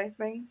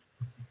interesting.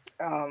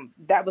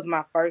 That was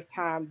my first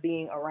time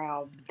being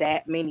around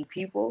that many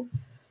people,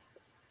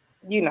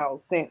 you know,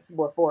 since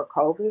before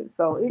COVID.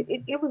 So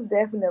it was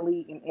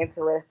definitely an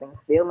interesting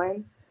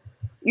feeling.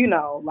 You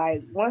know,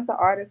 like once the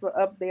artists were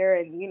up there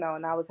and, you know,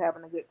 and I was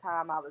having a good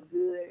time, I was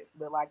good.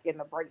 But like in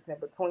the breaks in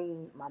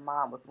between, my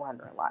mom was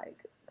wondering like,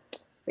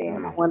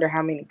 damn, I wonder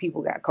how many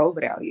people got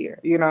COVID out here,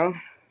 you know?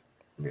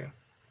 Yeah.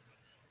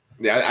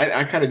 Yeah,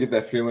 I kind of get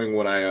that feeling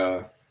when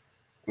I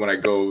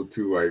go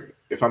to like,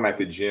 if I'm at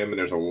the gym and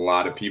there's a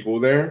lot of people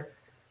there,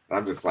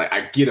 I'm just like,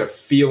 I get a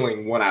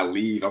feeling when I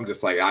leave. I'm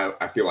just like,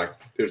 I feel like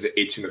there's an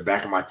itch in the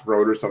back of my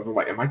throat or something.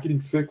 Like, am I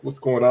getting sick? What's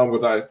going on?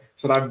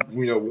 Should I,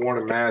 you know,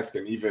 worn a mask?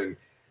 And even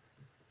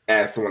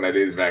as someone that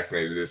is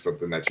vaccinated, is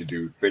something that you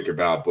do think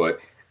about. But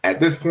at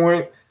this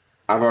point,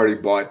 I've already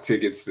bought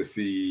tickets to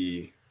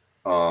see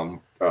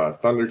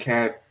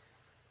Thundercat,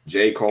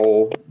 J.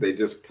 Cole. They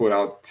just put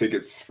out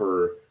tickets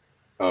for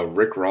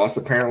Rick Ross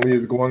apparently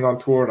is going on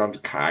tour, and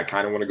I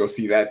kind of want to go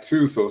see that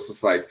too. So it's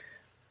just like,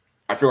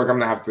 I feel like I'm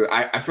gonna have to.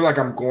 I feel like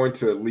I'm going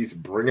to at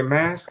least bring a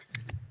mask.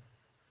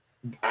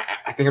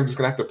 I think I'm just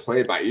gonna have to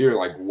play it by ear,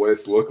 like what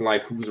it's looking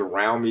like, who's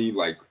around me,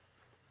 like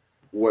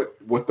what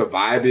the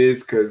vibe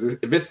is. Because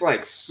if it's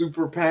like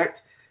super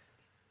packed,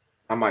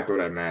 I might throw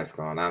that mask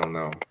on. I don't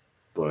know,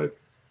 but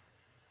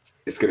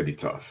it's gonna be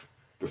tough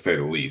to say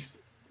the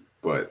least.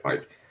 But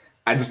like,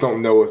 I just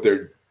don't know if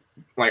they're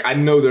like. I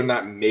know they're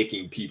not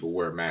making people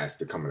wear masks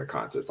to come into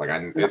concerts. Like,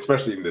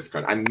 especially in this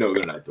country, I know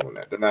they're not doing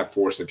that. They're not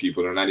forcing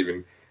people. They're not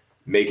even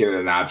making it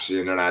an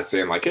option. They're not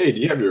saying like, hey,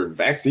 do you have your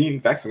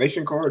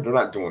vaccination card? They're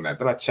not doing that.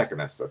 They're not checking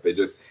that stuff.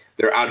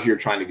 They're out here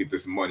trying to get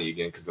this money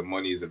again because the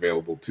money is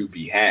available to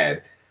be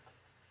had.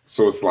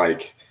 So it's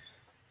like,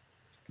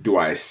 do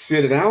I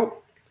sit it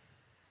out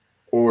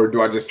or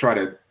do I just try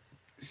to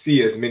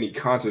see as many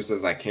concerts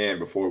as I can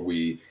before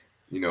we,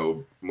 you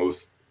know,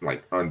 most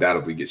like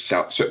undoubtedly get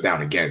shut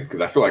down again? Because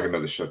I feel like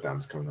another shutdown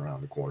is coming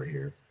around the corner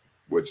here,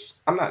 which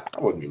I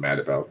wouldn't be mad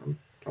about.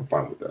 I'm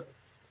fine with that.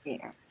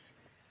 Yeah.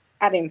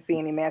 I didn't see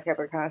any mask at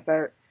the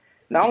concert.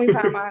 The only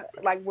time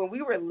like when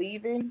we were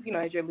leaving, you know,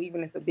 as you're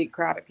leaving, it's a big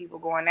crowd of people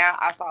going out.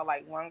 I saw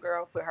like one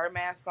girl put her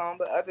mask on,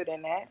 but other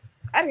than that,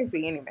 I didn't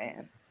see any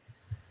mask.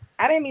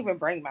 I didn't even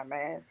bring my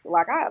mask.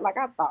 Like I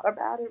thought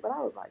about it, but I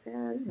was like,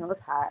 yeah, you know,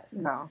 it's hot,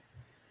 you know.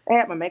 I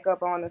had my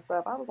makeup on and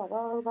stuff. I was like,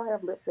 oh, I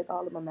have lipstick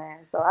all in my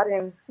mask. So I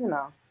didn't, you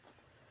know,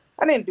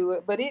 I didn't do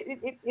it, but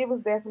it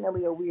was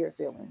definitely a weird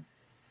feeling.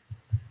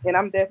 And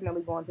I'm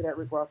definitely going to that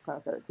Rick Ross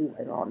concert too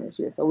later on this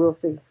year. So we'll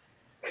see.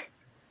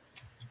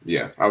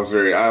 Yeah,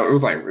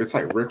 it's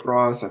like Rick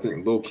Ross, I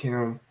think Lil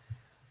Kim.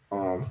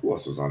 Who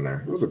else was on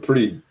there? It was a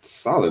pretty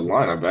solid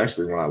lineup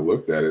actually when I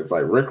looked at it. It's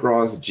like Rick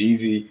Ross,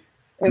 Jeezy,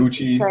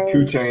 Gucci,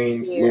 2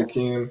 Chainz, yeah. Lil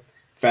Kim,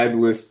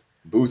 Fabulous,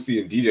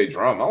 Boosie, and DJ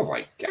Drum. I was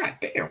like, God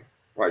damn.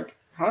 Like,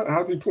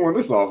 how's he pulling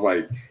this off?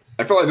 Like,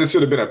 I feel like this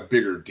should have been a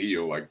bigger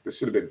deal. Like, this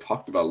should have been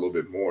talked about a little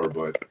bit more,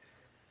 but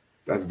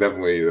that's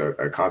definitely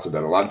a concert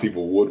that a lot of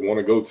people would want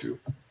to go to.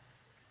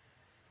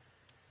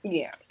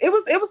 Yeah, it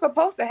was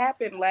supposed to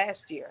happen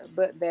last year,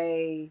 but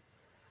they,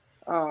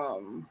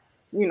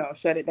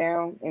 shut it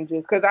down and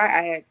just because I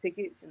had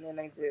tickets and then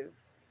they just,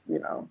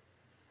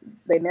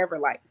 they never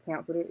like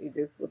canceled it. It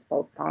just was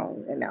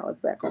postponed and now it's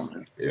back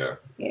on. Yeah,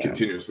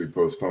 continuously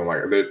postponed.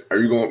 Like,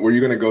 were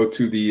you going to go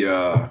to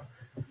the,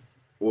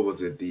 what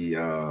was it? The,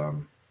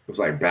 it was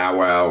like Bow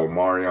Wow or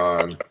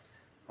Marion,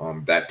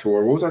 that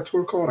tour. What was that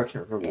tour called? I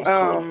can't remember what it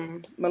was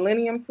called.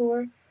 Millennium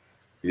Tour.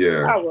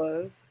 Yeah. I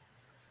was.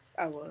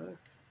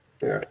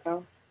 Yeah.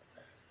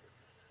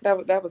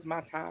 That was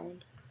my time.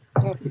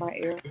 That was my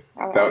era.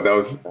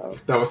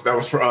 That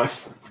was for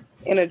us.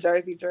 In a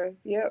jersey dress.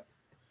 Yep.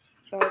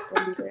 I was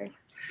gonna be there.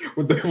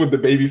 with the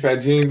baby fat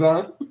jeans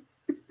on?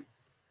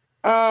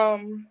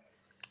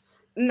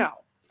 No.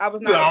 I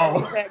was not a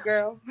baby fat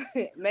girl.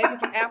 Maybe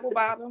some apple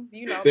bottoms,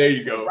 There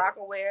you go. Rock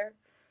and wear.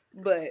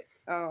 But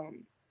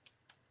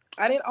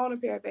I didn't own a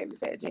pair of baby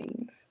fat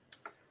jeans.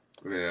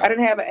 Yeah. I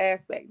didn't have an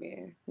ass back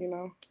then,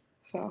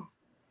 So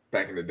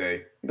back in the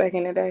day,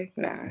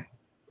 nah.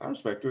 I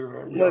respect it.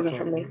 It wasn't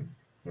for me.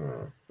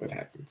 It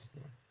happens.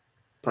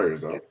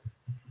 Prayers up.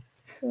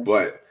 Yeah.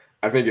 But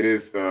I think it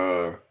is.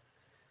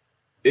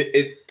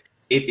 It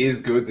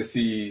is good to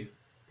see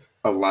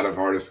a lot of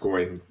artists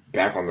going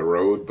back on the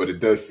road, but it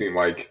does seem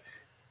like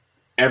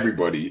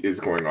everybody is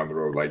going on the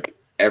road. Like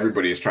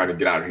everybody is trying to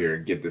get out here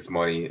and get this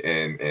money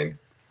and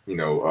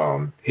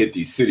hit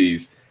these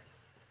cities.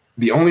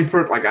 The only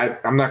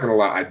I'm not gonna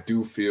lie, I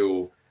do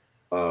feel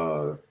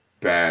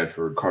bad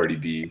for Cardi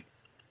B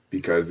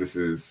because this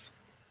is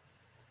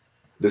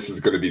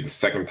going to be the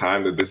second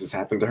time that this has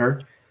happened to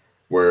her,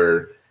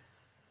 where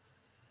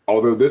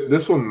although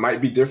this one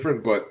might be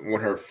different, but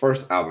when her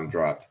first album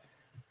dropped,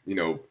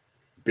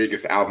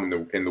 biggest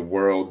album in the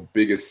world,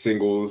 biggest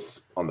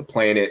singles on the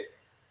planet,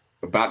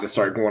 about to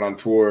start going on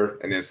tour,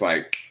 and it's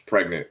like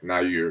pregnant. Now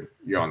you're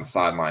on the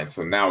sideline.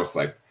 So now it's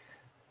like,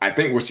 I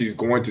think what she's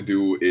going to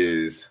do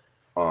is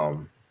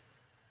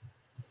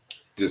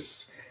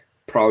just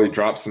probably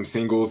drop some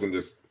singles and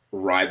just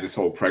ride this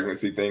whole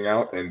pregnancy thing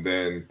out, and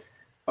then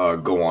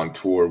go on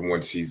tour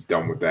once she's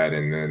done with that,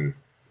 and then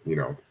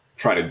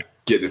try to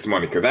get this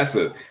money, because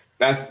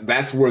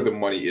that's where the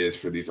money is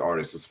for these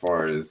artists, as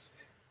far as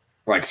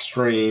like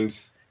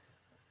streams,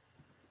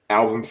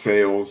 album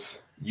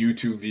sales,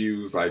 YouTube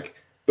views. Like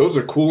those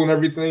are cool and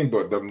everything,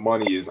 but the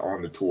money is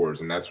on the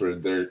tours, and that's where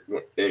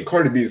and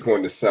Cardi B is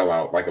going to sell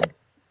out like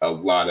a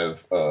lot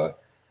of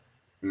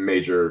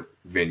major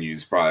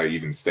venues, probably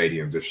even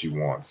stadiums if she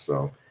wants.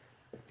 So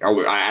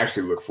I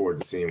actually look forward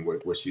to seeing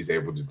what she's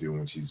able to do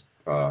when she's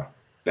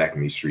back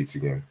in these streets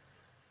again.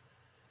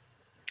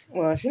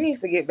 Well, she needs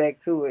to get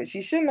back to it.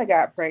 She shouldn't have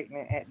got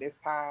pregnant at this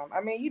time.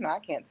 I mean, I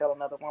can't tell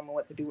another woman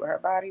what to do with her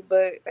body,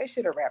 but they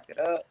should have wrapped it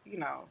up.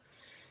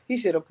 He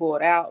should have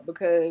pulled out,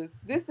 because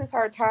this is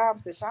her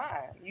time to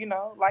shine.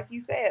 Like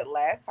you said,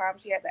 last time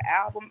she had the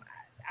album,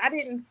 I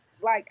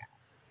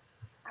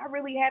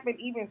really haven't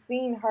even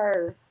seen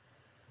her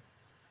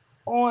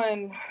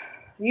on,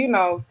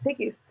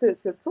 tickets to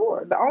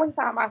tour. The only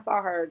time I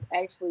saw her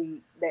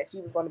actually that she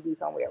was going to be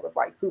somewhere was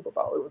like Super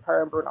Bowl. It was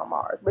her and Bruno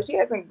Mars, but she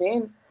hasn't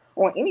been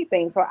on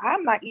anything. So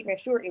I'm not even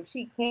sure if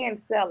she can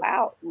sell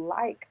out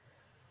like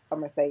a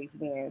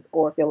Mercedes-Benz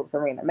or Phillips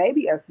Arena.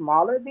 Maybe a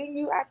smaller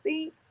venue, I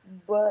think,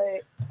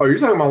 but... Oh, you're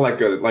talking about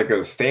like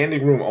a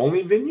standing room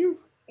only venue?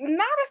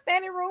 Not a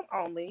standing room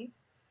only,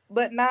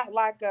 but not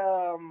like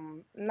a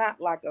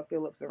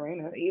Phillips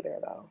Arena either,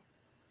 though.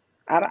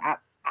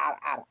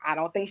 I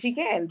don't think she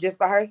can. Just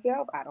by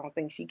herself, I don't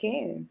think she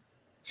can.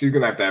 She's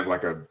gonna have to have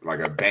like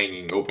a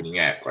banging opening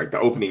act. Like the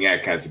opening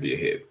act has to be a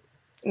hit.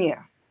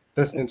 Yeah.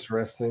 That's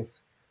interesting.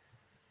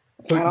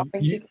 So I don't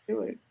think she can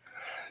do it.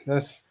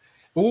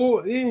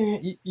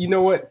 You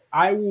know what?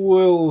 I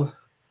will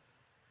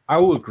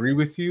agree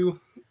with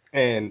you.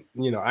 And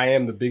I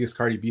am the biggest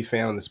Cardi B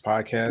fan on this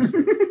podcast.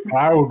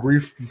 I will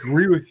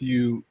agree with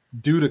you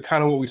due to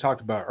kind of what we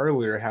talked about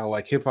earlier, how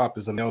like hip hop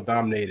is a male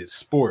dominated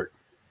sport.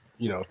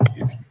 If you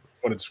want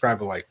to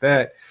describe it like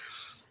that.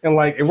 And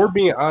like, if we're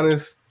being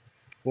honest,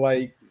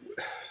 like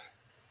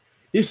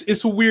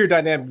it's a weird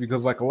dynamic,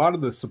 because like a lot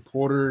of the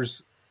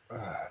supporters,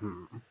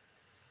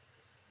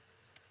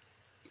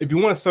 if you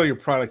want to sell your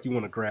product, you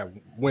want to grab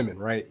women,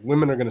 right?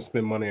 Women are going to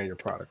spend money on your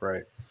product,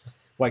 right?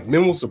 Like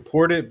men will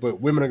support it,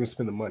 but women are going to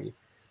spend the money.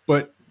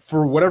 But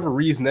for whatever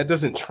reason, that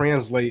doesn't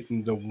translate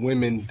into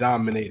women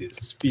dominated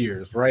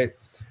spheres, right?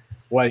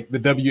 Like the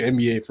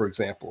WNBA, for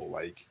example,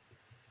 like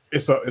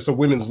it's a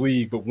women's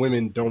league, but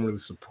women don't really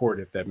support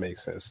it, if that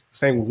makes sense.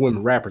 Same with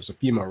women rappers or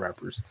female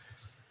rappers.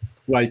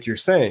 Like you're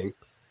saying,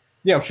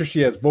 yeah, I'm sure she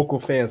has vocal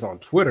fans on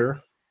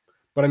Twitter,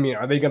 but I mean,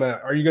 are you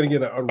gonna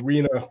get an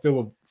arena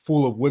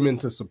full of women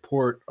to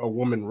support a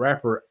woman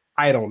rapper?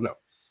 I don't know.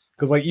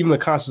 Because like even the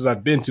concerts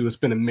I've been to, it's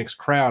been a mixed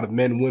crowd of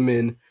men,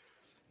 women,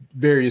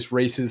 various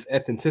races,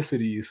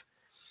 ethnicities.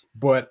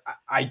 But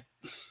I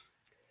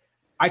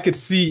could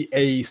see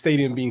a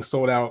stadium being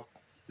sold out.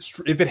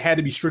 If it had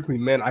to be strictly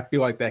men, I feel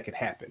like that could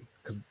happen,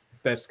 because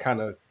that's kind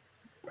of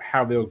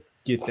how they'll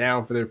get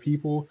down for their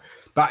people.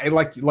 But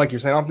like you're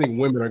saying, I don't think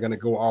women are going to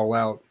go all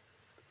out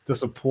to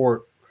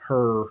support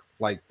her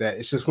like that.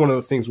 It's just one of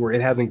those things where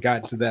it hasn't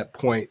gotten to that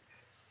point.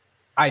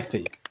 I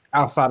think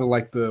outside of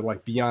like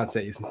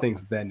Beyonce's and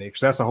things of that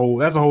nature. That's a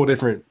whole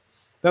different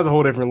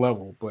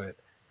level. But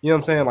you know what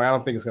I'm saying? Like I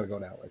don't think it's going to go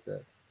down like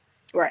that.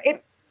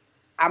 Right.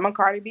 I'm a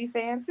Cardi B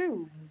fan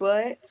too,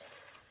 but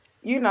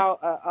you know,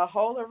 a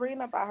whole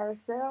arena by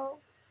herself,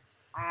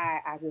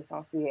 I just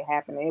don't see it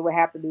happening. It would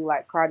have to be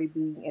like Cardi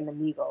B and the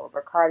Migos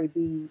or Cardi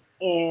B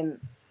and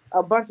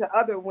a bunch of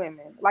other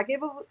women. Like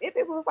if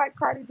it was like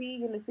Cardi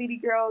B and the City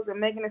Girls and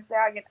Megan Thee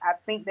Stallion, I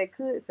think they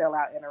could sell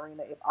out an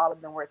arena if all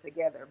of them were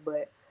together.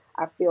 But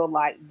I feel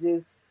like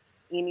just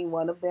any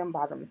one of them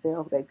by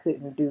themselves, they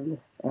couldn't do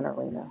an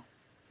arena,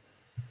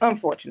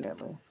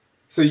 unfortunately.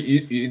 So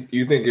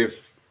you think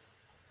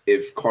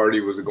if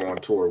Cardi was to go on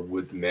tour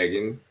with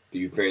Megan, do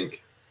you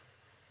think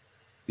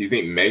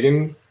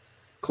Megan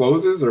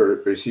closes,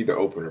 or is she the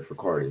opener for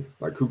Cardi?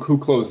 Like who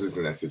closes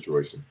in that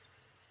situation?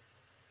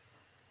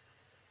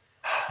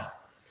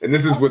 And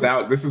this is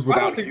without. I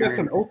don't think that's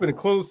an open and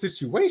closed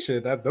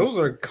situation. Those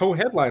are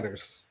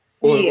co-headliners.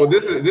 Well,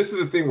 this is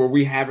a thing where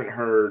we haven't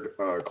heard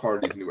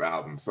Cardi's new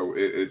album, so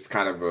it's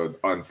kind of an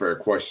unfair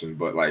question.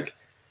 But like,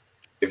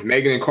 if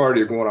Megan and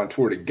Cardi are going on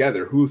tour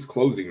together, who's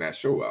closing that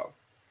show out?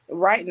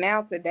 Right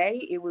now,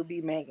 today, it would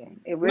be Megan.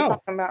 If we're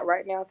talking about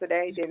right now,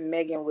 today, then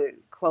Megan would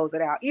close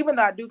it out. Even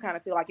though I do kind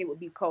of feel like it would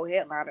be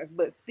co-headliners,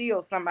 but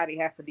still somebody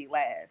has to be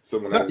last.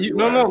 No,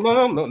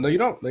 you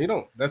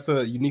don't. That's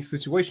a unique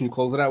situation. You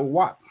close it out with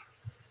WAP.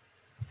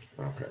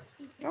 Okay.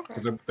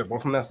 Because they're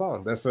both from that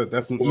song. That's an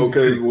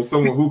okay. Well,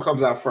 someone who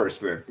comes out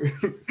first then?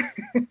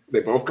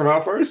 They both come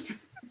out first.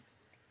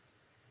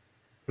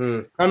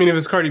 I mean, if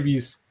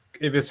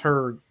it's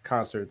her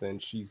concert, then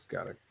she's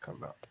got to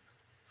come out.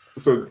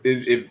 So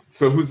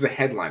who's the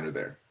headliner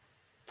there?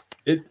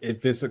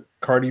 If it's a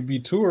Cardi B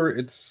tour,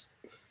 it's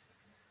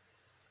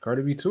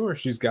Cardi B tour.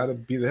 She's got to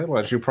be the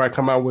headliner. She'll probably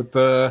come out with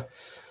the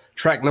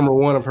track number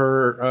 1 of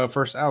her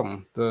first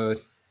album,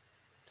 the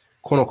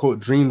quote unquote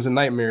dreams and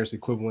nightmares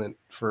equivalent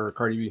for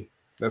Cardi B.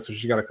 That's what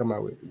she got to come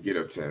out with. Get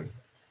Up 10.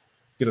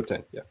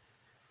 Yeah.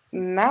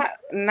 Not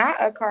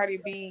a Cardi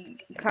B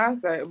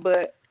concert,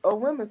 but a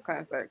women's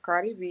concert.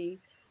 Cardi B,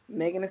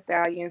 Megan Thee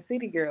Stallion,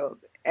 City Girls.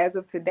 As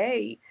of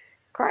today,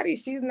 Cardi,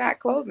 she's not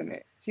closing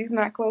it. She's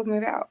not closing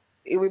it out.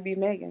 It would be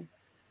Megan.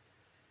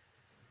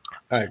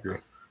 I agree.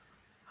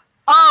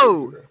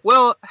 Oh,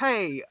 well,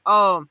 hey,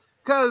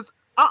 because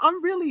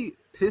I'm really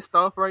pissed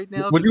off right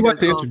now. Would you like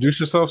to introduce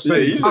yourself?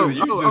 Say you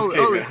just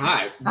came in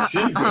hot.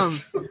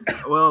 Jesus.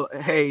 Well,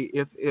 hey,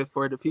 if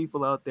for the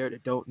people out there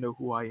that don't know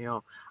who I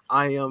am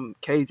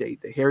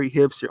KJ, the hairy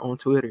hipster on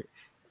Twitter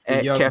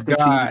at Captain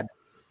Cheese.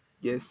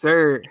 Yes,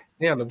 sir.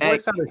 Yeah, the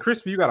voice sounded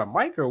crispy. You got a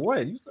mic or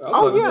what? You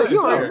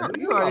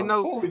already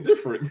know. Totally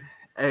different.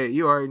 Hey,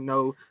 you already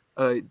know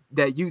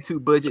that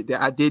YouTube budget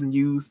that I didn't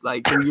use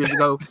like 3 years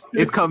ago.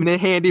 It's coming in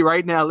handy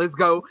right now. Let's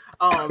go.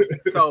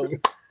 So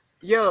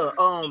yeah,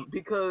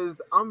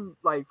 because I'm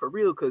like for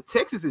real, because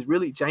Texas is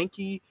really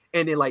janky,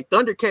 and then like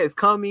Thundercat's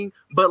coming,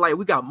 but like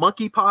we got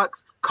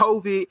monkeypox,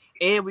 COVID,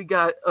 and we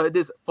got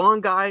this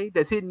fungi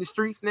that's hitting the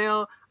streets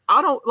now.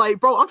 I don't like,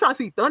 bro. I'm trying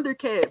to see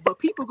Thundercat, but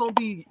people gonna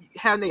be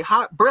having a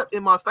hot breath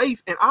in my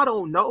face, and I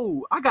don't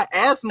know. I got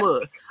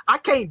asthma. I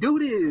can't do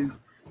this.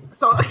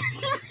 So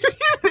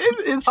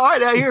it's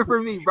hard out here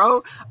for me,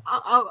 bro.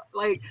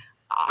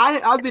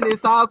 I've been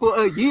inside for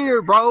a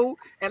year, bro,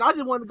 and I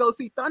just want to go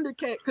see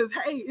Thundercat because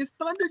hey, it's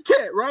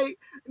Thundercat, right?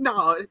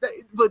 No,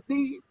 but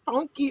the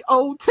funky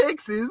old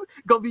Texas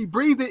gonna be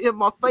breathing in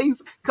my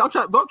face because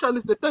I'm trying to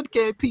listen to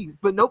Thundercat in peace,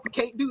 but nope,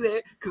 can't do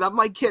that because I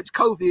might catch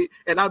COVID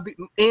and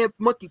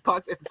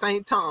monkeypox at the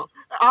same time.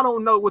 I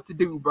don't know what to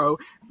do, bro.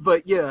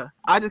 But yeah,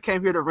 I just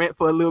came here to rant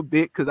for a little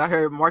bit because I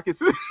heard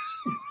Marcus.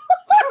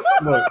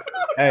 Look,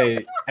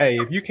 hey,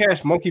 if you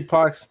catch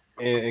monkeypox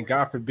and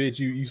God forbid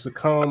you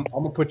succumb,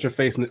 I'm gonna put your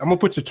face I'm gonna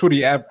put your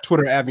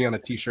Twitter Abby on a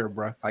t-shirt,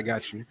 bro. I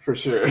got you for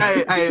sure.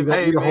 Hey,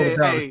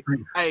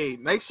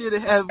 make sure to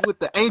have with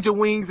the angel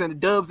wings and the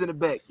doves in the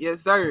back.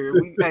 Yes, sir.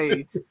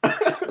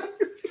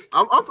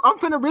 I'm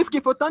finna risk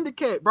it for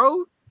Thundercat,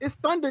 bro. It's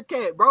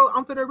Thundercat, bro.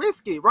 I'm finna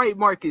risk it, right,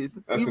 Marcus?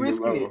 That's you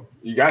risking it.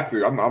 You got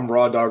to. I'm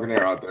raw dogging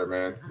air out there,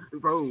 man.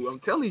 Bro, I'm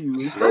telling you,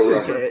 it's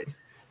Thundercat.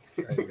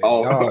 Hey,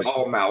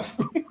 all mouth.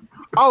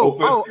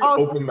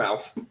 Open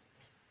mouth.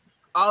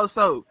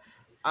 Also,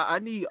 I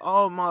need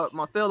all my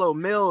fellow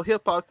male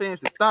hip hop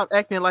fans to stop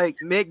acting like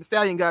Meg Thee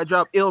Stallion got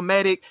dropped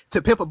Illmatic,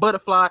 To Pimp a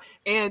Butterfly,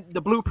 and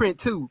the Blueprint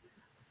 2.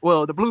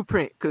 Well, the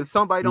Blueprint, because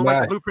somebody don't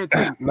like the Blueprint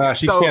 2. Nah,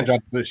 she can't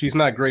drop it. She's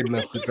not great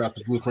enough to drop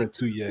the Blueprint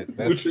 2 yet.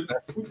 That's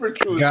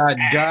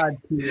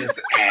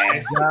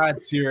God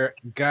tier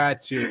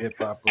hip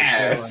hop.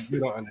 You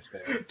don't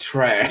understand.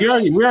 Trash.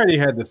 We already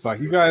had this talk.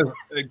 You guys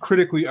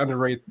critically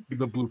underrate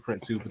the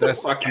Blueprint 2, but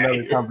that's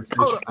another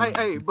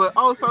conversation. But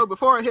also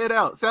before I head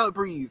out, Salad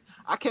Breeze,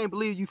 I can't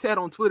believe you sat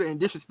on Twitter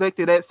and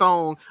disrespected that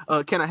song.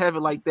 Can I Have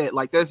It Like That?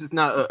 Like that's just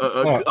not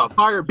a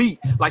fire beat.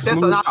 Like that's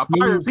not a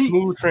fire beat.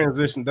 Smooth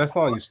transition. That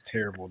song is is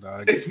terrible,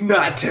 dog. It's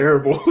not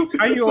terrible.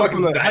 How you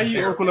open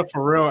a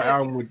Pharrell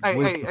album with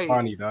Gwen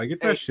Stefani, dog?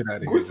 Get that shit out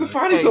of here. Gwen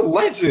Stefani's a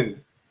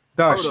legend.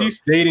 Dog,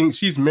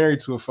 she's married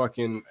to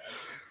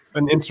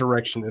an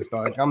insurrectionist,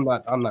 dog. I'm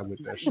not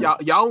with that shit.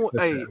 Y'all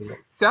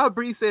Sal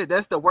Bree said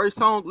that's the worst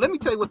song. Let me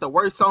tell you what the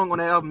worst song on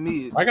the album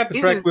is. I got the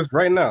track list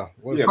right now.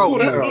 Hold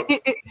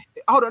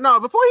on, no,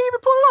 before you even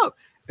pull it up.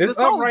 It's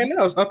up right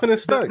now. It's up and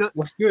it's stuck.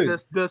 What's good?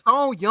 The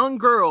song Young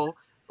Girl,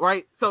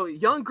 right? So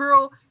Young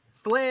Girl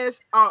 /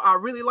 I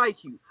Really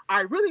Like You.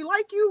 I Really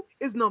Like You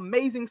is an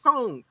amazing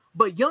song,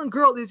 but Young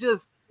Girl is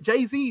just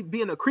Jay-Z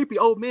being a creepy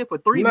old man for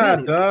 3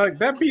 minutes. Nah, dog.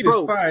 That beat is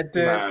fire,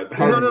 dude.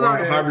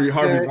 Harvey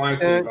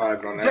Weinstein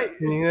vibes on that.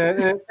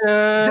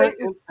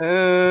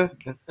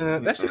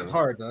 That shit's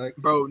hard, dog.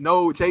 Bro,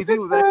 no, Jay-Z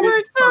was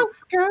actually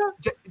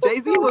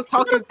Jay-Z was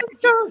talking.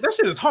 That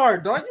shit is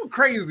hard, dog. You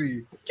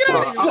crazy. Get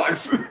out of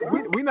sucks.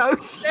 We not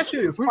that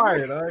shit is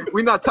fire, dog.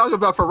 We're not talking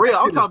about for real.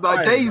 I'm talking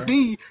about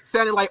Jay-Z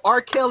sounding like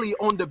R. Kelly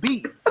on the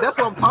beat. That's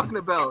what I'm talking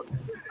about.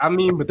 I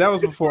mean, but that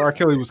was before R.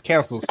 Kelly was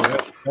canceled, so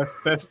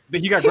that's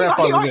he got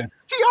grandfathered in.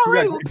 He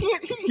already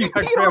peed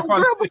on a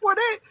girl before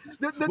that.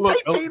 The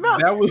tape came out.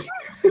 That was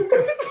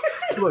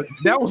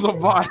that was a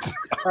bot.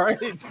 All right,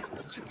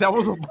 that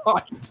was a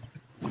bot.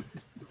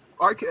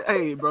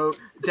 Hey, bro,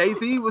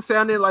 Jay-Z was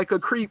sounding like a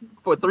creep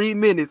for 3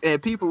 minutes,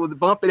 and people was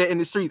bumping it in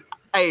the streets.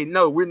 Hey,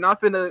 no, we're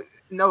not gonna.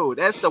 No,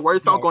 that's the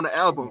worst song on the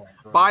album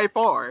by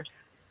far.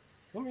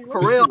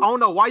 For real, I don't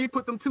know why you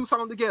put them two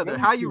songs together.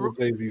 How you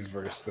Jay-Z's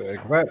verse?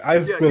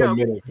 It's been a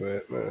minute,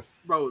 but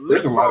bro,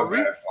 there's a lot of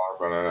bad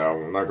songs on that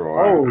album. I'm not gonna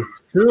lie. Oh,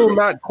 still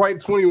not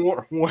quite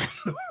 21.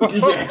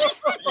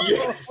 yes,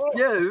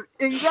 yes,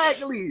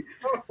 exactly.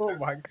 Oh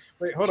my!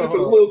 Wait, hold on. Just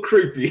a little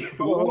creepy.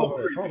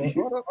 Hold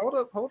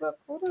up.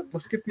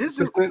 Let's get the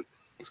assistant.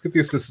 Let's get the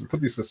assistant.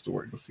 Put the assistant to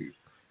work. Let's see.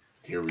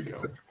 Here we go.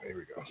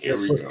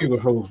 Let's see what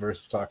Ho's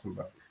verse is talking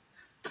about.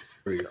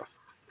 Here we go.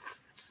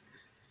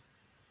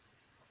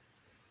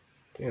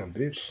 Damn,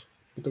 bitch.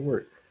 Get to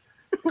work.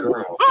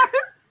 Girl.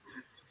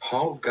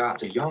 Hove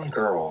got a young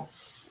girl.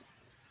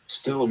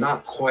 Still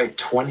not quite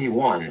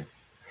 21.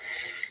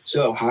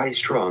 So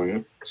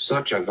high-strung,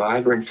 such a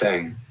vibrant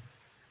thing.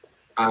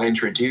 I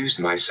introduce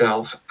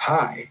myself.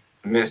 Hi,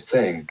 Miss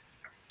Thing.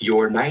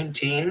 You're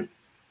 19?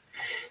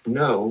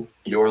 No,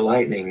 you're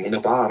lightning in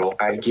a bottle.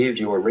 I give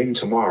you a ring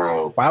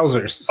tomorrow.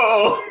 Wowzers.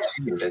 Oh.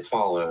 Scene that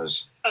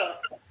follows.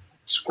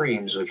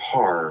 Screams of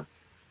horror.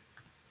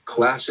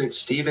 Classic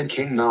Stephen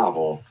King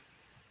novel.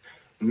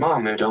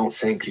 Mama don't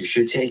think you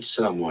should take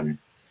someone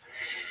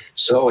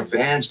so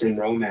advanced in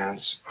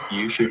romance.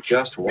 You should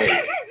just wait.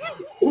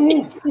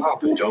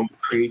 Papa don't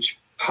preach.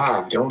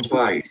 Hob don't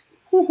bite.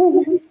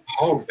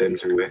 I've been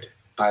through it.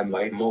 I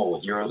might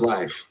mold your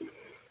life.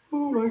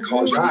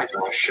 Cause I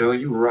will show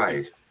you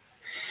right.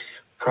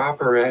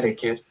 Proper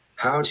etiquette.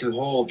 How to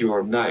hold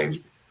your knife.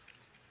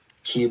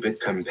 Keep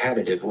it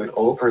competitive with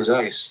Oprah's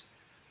ice.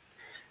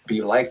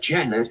 Be like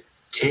Janet.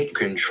 Take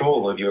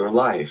control of your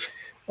life.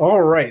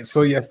 All right.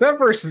 So, yes, that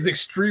verse is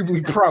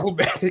extremely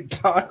problematic,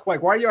 dog.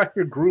 Like, why are you out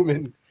here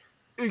grooming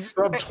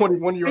sub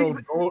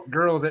 21-year-old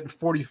girls at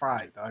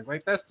 45, dog?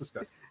 Like, that's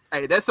disgusting.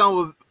 Hey, that song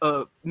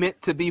was meant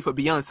to be for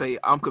Beyonce.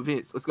 I'm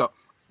convinced. Let's go.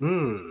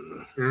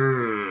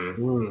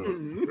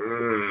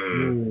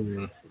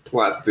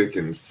 Plot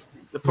thickens.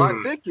 The plot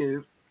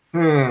thickens.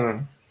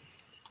 That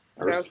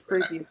was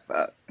creepy as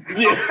fuck.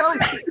 Yeah. I'm telling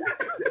you.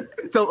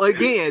 So,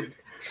 again,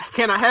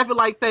 Can I Have It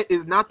Like That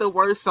is not the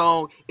worst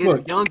song. It's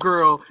a young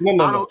girl.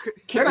 No.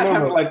 Can I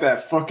Have It Like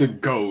That fucking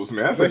goes,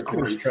 man. That's a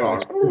great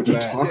song. What are you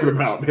talking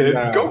about,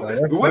 man?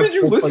 When did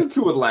you listen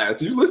to it last?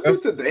 Did you listen to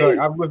it today?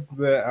 I've listened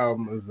to that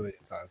album a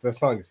zillion times. That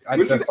song is.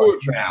 Listen to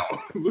it now.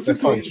 Listen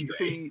to it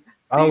today.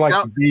 I don't like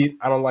the beat.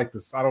 I don't like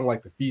this. I don't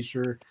like the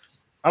feature.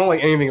 I don't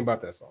like anything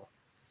about that song.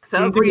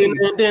 South Breeze.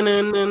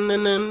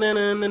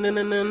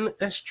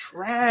 That's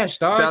trash,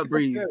 dog. South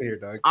Breeze.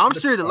 I'm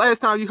sure the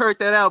last time you heard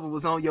that album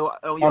was on your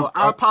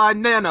iPod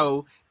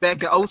Nano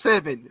back in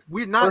 07.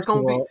 We're not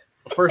gonna be.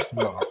 First of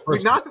all, we're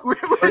not.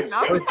 First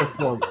and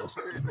foremost.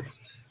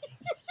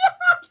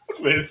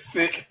 It's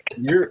sick.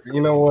 You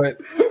know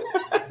what?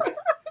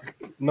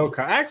 No,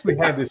 I actually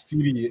had this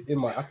CD in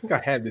my. I think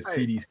I had this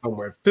CD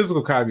somewhere,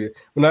 physical copy.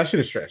 But that shit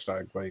is trash,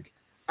 dog. Like.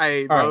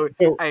 Hey, bro. Right,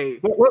 so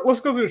let's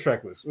go through the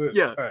track list.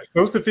 Yeah. All right.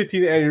 So it's the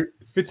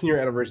 15-year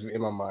anniversary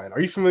in my mind. Are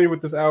you familiar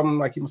with this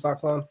album, I Keep My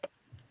Socks On?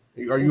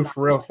 Are you a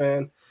Pharrell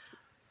fan?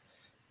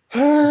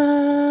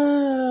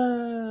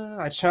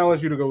 I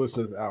challenge you to go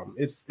listen to this album.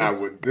 I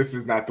would. This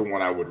is not the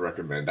one I would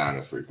recommend,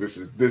 honestly. This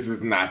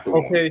is not the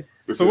one. Okay.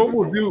 So what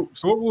we'll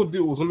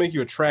do is we'll make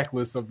you a track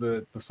list of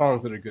the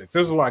songs that are good. So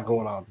there's a lot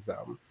going on with this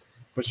album.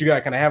 But you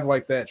got Kind of Have It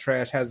Like That,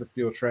 trash, Has the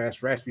Feel,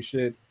 trash, Raspy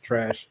Shit,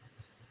 trash.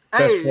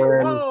 Best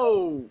friend.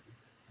 Whoa!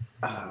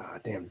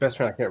 Damn, Best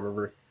Friend, I can't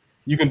remember.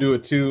 You Can Do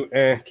It Too,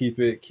 Keep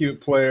It. Cute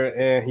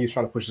Player, he's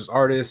trying to push his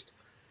artist.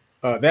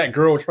 That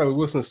Girl, which probably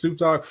listen to Snoop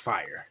Dogg,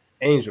 fire.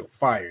 Angel,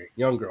 fire.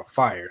 Young Girl,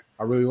 fire.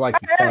 I really like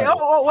you.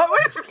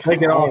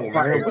 Take it all.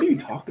 What are you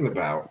talking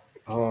about?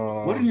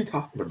 What are you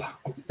talking about?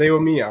 Stay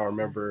With Me, I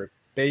remember.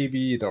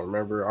 Baby, don't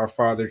remember. Our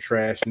Father,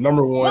 Trash.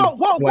 Number one.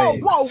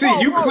 Whoa.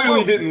 See, you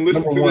clearly didn't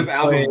listen to this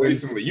album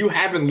plays. recently. You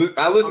haven't.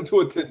 I listened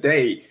to it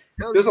today.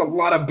 There's a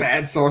lot of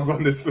bad songs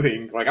on this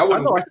thing. Like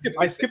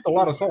I skipped a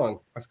lot of songs.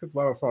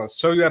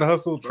 Show You How to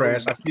Hustle,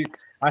 Trash.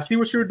 I see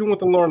what you were doing with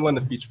the Lauren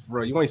London feature, for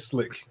real. You ain't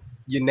slick.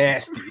 You're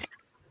nasty.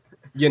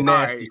 You're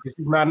nasty. Right.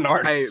 You're not an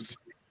artist.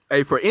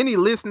 Hey, for any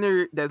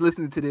listener that's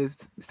listening to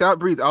this, Stout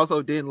Breeze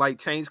also didn't like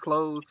change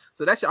clothes,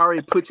 so that should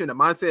already put you in the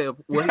mindset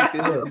of what he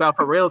feels about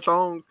Pharrell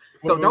songs.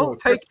 So don't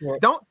take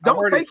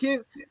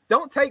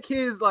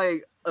his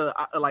like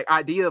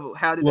idea of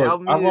how this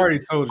album is. I've already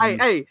told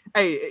you.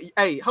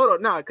 Hey, hold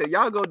on now, cause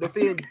y'all go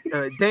defend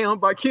 "Damn"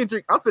 by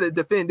Kendrick. I'm finna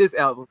defend this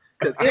album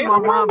because in my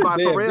mind by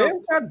Pharrell,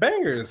 Damn got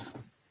bangers.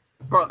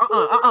 Bro,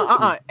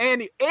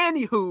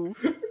 Anywho,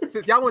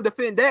 since y'all want to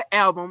defend that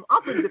album,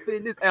 I'm gonna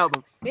defend this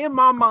album. In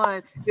my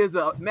mind, is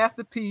a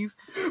masterpiece.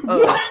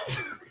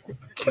 What?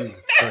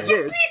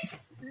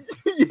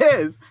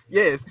 Yes.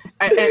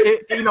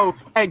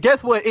 And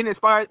guess what? It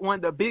inspired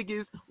one of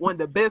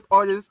the best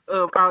artists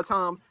of our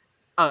time,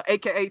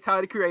 aka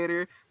Tyler the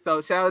Creator.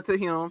 So shout out to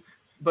him.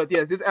 But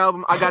yes, this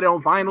album I got it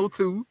on vinyl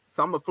too,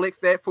 so I'm gonna flex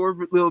that for a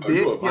little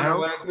bit. You a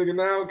vinyl ass nigga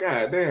now?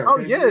 God damn. Oh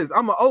yes,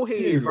 I'm an old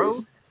head, bro.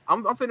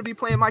 I'm finna be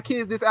playing my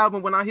kids this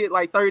album when I hit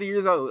like 30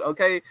 years old,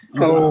 okay?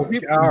 I'm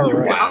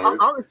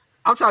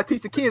trying to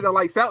teach the kids I'm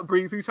like South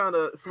Breeze who's trying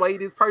to sway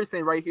this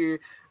person right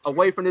here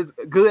away from this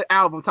good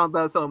album talking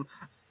about something.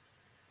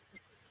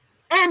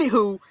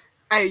 Anywho,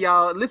 hey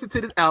y'all, listen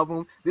to this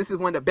album. This is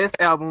one of the best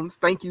albums.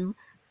 Thank you.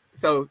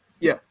 So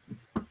yeah.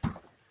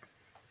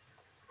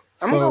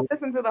 I'm gonna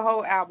listen to the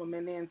whole album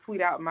and then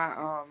tweet out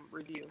my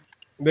review.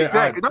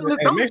 Exactly.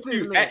 Make sure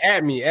you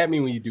add me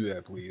when you do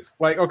that, please.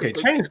 Like, okay,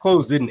 change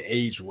clothes didn't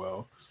age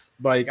well.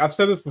 Like, I've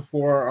said this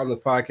before on the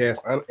podcast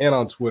and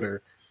on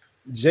Twitter.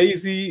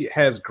 Jay-Z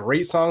has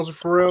great songs with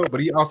Pharrell, but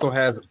he also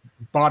has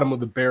bottom of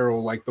the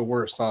barrel, like the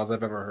worst songs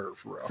I've ever heard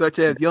Pharrell. Such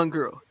as Young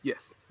Girl,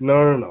 yes.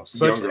 No.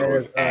 Such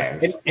as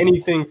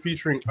anything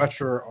featuring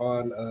Usher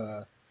on.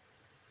 That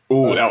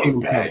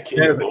was bad.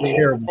 That is a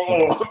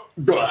terrible.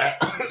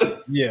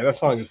 Yeah, that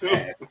song just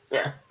ass.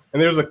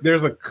 And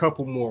there's a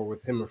couple more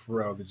with him and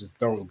Pharrell that just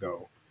don't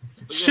go.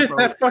 Shit, bro.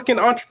 That fucking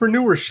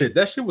entrepreneur shit.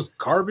 That shit was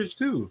garbage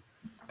too.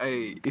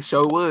 Hey, it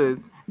sure was.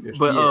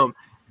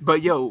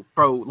 But yo,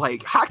 bro,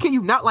 like, how can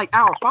you not like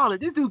Our Father?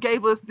 This dude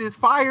gave us this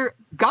fire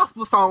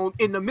gospel song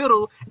in the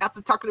middle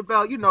after talking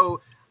about, this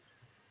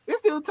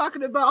dude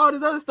talking about all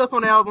this other stuff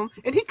on the album,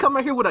 and he come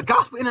out here with a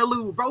gospel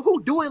interlude, bro.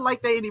 Who doing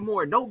like that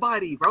anymore?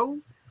 Nobody, bro.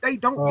 They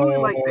don't do it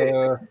like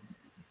that.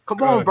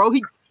 Come on, bro.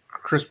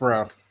 Chris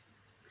Brown.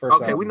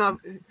 First album. We not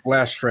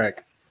last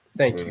track.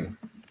 Thank you.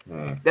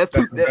 That's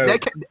too.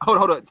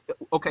 Hold on.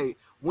 Okay,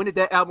 when did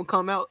that album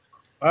come out?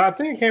 I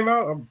think it came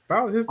out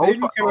about his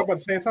debut came out about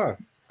the same time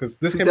because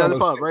this came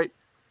out right.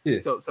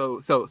 Yeah.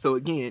 So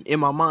again, in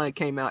my mind,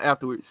 came out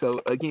afterwards.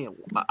 So again,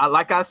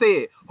 like I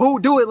said, who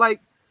was doing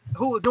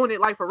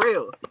it like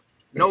Pharrell?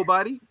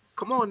 Nobody.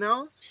 Come on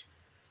now.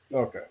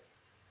 Okay.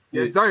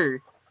 Yes, sir.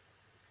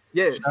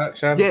 Yes.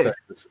 Shout to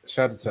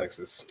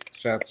Texas.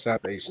 Shout to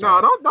H.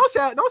 No, don't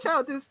shout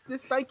this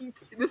stanky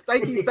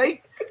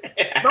state.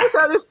 Don't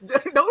shout this.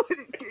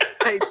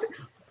 Hey,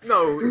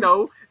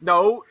 no.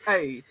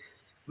 Hey,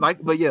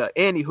 but yeah.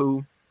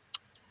 Anywho,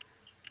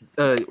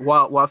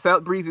 while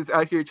South Breeze is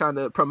out here trying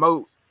to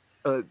promote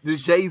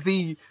this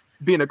Jay-Z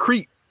being a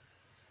creep.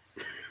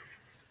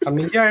 I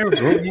mean, the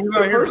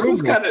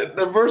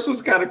verse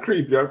was kind of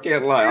creepy. I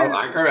can't lie.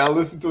 I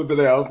listened to it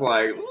today. I was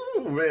like,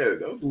 oh man,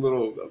 that was a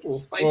little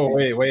spicy. Oh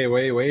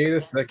wait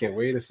a second,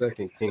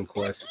 King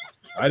Quest.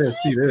 I didn't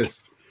see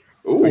this.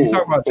 Ooh, are you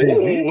talking about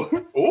Jay-Z?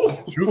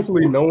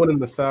 Truthfully, no one in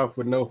the South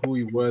would know who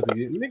he was.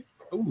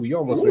 Ooh, you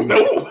almost made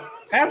me.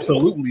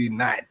 Absolutely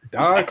not,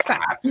 dog.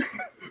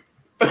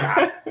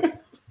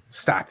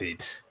 Stop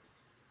it.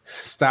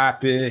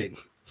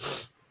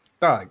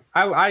 Dog,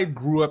 I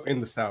grew up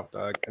in the South,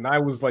 dog, and I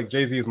was like,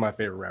 Jay-Z is my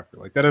favorite rapper.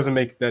 Like that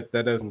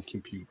doesn't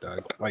compute,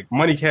 dog. Like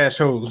Money Cash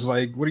Hoes,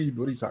 like what are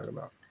you talking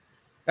about?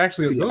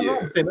 Actually, those are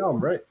on the same album,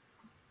 right?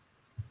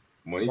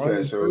 Money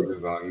Cash Hoes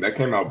is on. That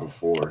came out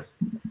before.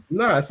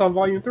 No, it's on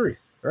Volume 3,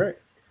 right?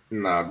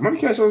 Nah, Money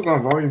Cash Hoes is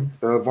on Volume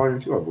 2,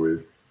 I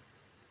believe.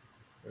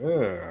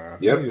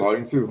 Yep,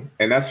 Volume 2,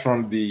 and that's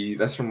from the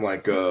Rush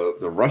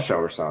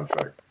Hour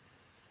soundtrack.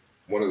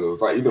 One of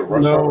those, like either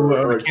Rush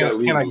Hour or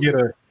Can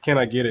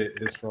I Get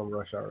It is from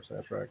Rush Hour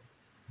soundtrack.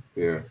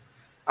 Yeah.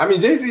 I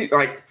mean, Jay-Z,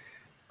 like,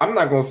 I'm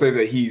not going to say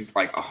that he's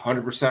like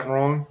 100%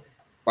 wrong.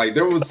 Like,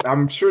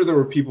 I'm sure there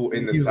were people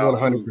in the South.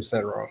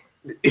 100% wrong.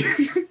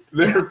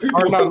 There were people.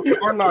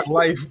 Hard Knock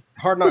Life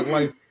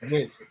went.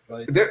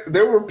 Like,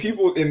 there were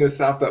people in the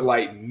South that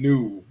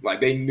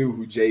they knew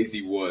who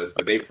Jay-Z was,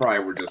 but they probably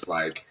were just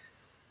like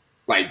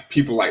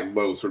people like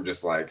Los were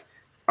just like,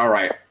 all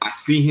right, I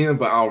see him,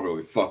 but I don't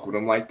really fuck with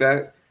him like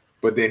that.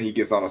 But then he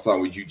gets on a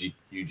song with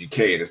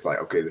UGK, and it's like,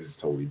 okay, this is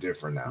totally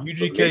different now.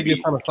 UGK gets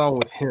on a song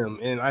with him,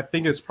 and I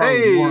think it's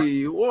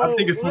probably more. I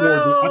think it's more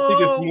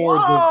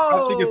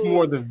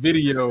the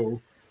video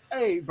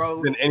Hey,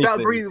 bro. than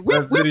anything. We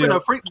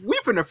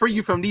finna free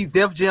you from these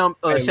Def Jam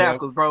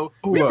shackles, bro.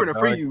 We finna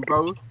free you,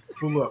 bro.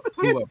 Pull up,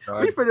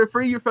 We finna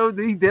free you from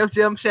these Def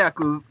Jam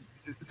shackles,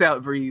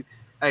 South Breeze.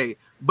 Hey,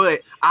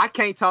 but I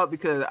can't talk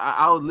because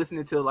I was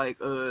listening to like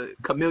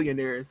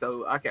Chameleonaire,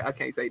 so I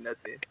can't say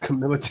nothing.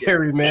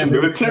 Military man.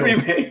 Military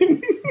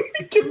man.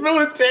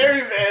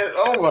 Military man.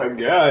 Oh my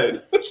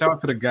god. Shout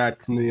out to the guy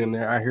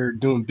Chameleonaire. I hear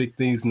doing big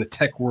things in the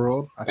tech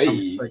world. I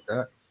respect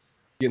that.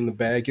 Getting the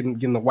bag,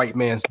 getting the white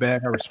man's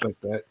bag. I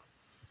respect that.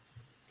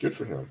 Good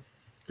for him.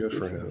 Good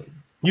for him.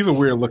 He's a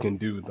weird looking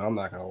dude, though, I'm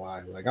not gonna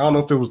lie. Like, I don't know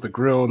if it was the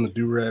grill and the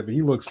do-rag, but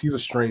he's a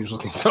strange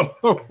looking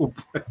fellow.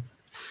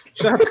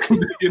 Shout out to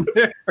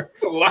Chameleonaire.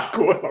 A lot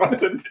going on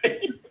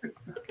today.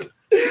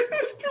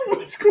 There's too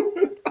much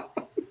going on.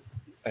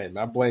 Hey,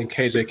 not blame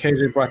KJ.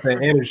 KJ brought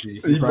that energy.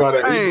 He brought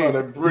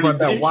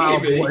that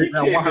wild boy.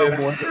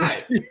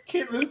 He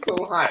came in so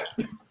hot.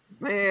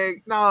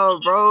 Man, no,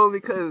 bro,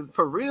 because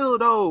for real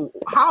though,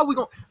 how are we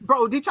gonna,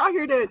 bro? Did y'all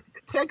hear that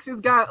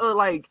Texas got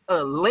land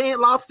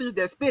lobsters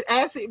that spit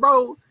acid,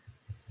 bro?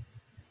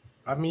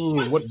 I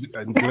mean, what do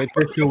they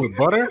taste you with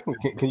butter?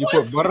 Can you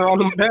put butter on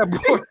them bad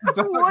boys?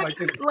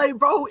 Like,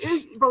 bro,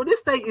 this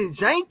state is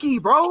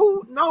janky,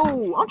 bro.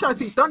 No, I'm trying to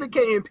see Thunder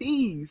K and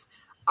Peas.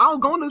 I'm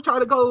going to try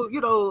to go,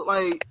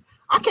 like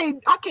I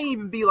can't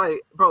even be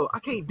like, bro, I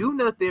can't do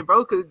nothing,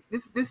 bro, because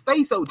this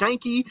state so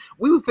janky.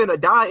 We was finna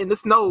die in the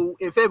snow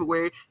in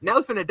February. Now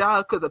we finna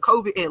die because of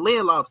COVID and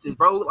land lobsters,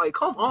 bro. Like,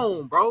 come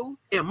on, bro.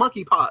 And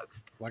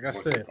monkeypox. Like I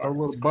said, throw a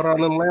little butter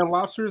on them land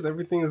lobsters,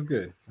 everything is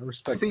good. I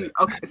respect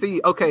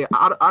that. Okay.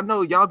 I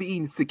know y'all be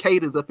eating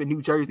cicadas up in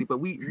New Jersey, but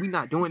we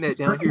not doing that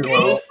down here,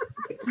 bro.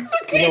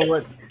 You know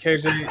what,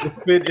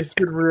 KJ? It's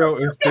been real.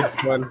 It's been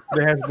fun.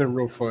 It has been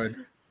real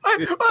fun.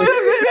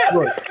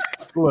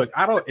 Look,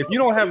 I don't. If you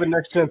don't have a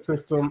next gen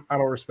system, I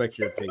don't respect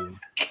your opinion.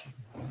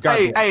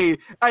 Hey,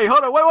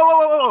 hold on,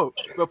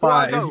 wait. Before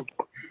 5, I go,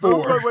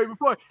 4,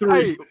 before 3.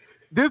 Hey,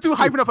 this dude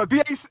hyping up a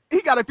VH.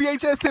 He got a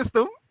VHS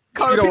system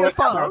called a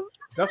PS5.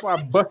 That's why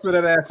I busted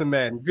that ass in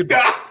Madden. Good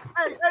job.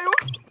 Hey,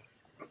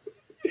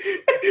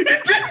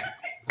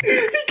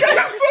 he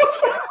got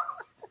himself.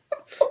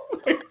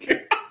 Oh my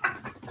god!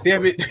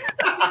 Damn it!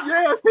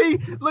 Yeah, see,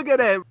 look at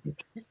that.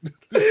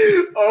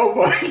 Oh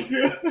my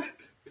god!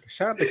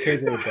 Shout out to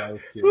KJ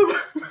Dallas.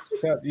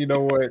 You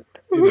know what?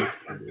 It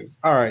is.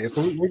 All right,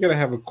 so we're gonna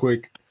have a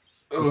quick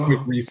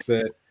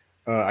reset.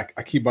 I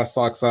keep my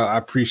socks on. I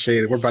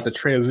appreciate it. We're about to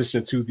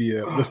transition to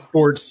the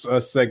sports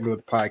segment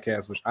of the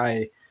podcast, which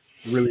I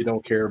really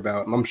don't care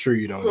about, and I'm sure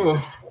you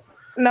don't.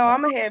 No,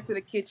 I'm gonna head to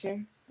the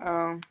kitchen.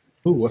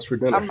 What's for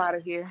dinner? I'm out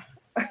of here.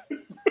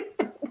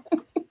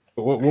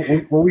 What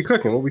we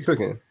cooking? What we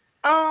cooking?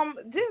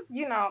 Just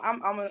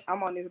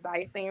I'm on this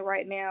diet thing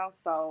right now,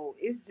 so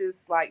it's just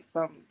like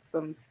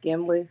some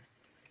skinless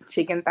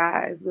chicken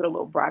thighs with a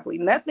little broccoli.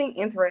 Nothing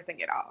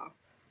interesting at all.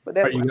 But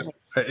that's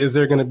is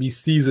there going to be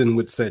seasoned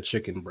with said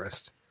chicken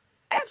breast?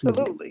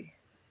 Absolutely.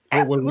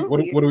 What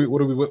are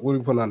we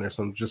putting on there?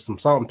 Some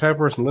salt and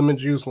pepper, some lemon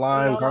juice,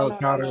 lime, garlic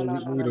powder.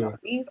 No.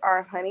 These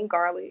are honey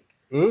garlic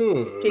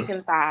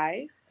chicken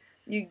thighs.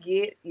 You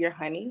get your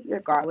honey,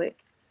 your garlic,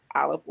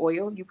 olive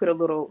oil. You put a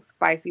little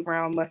spicy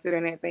brown mustard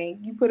in that thing.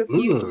 You put a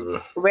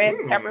few red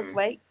pepper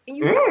flakes, and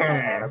you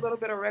add a little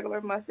bit of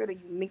regular mustard,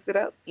 and you mix it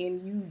up,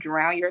 and you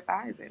drown your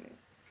thighs in it.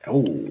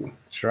 Oh,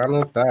 drown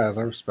the thighs.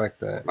 I respect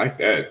that. Like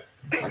that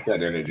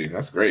energy.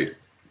 That's great.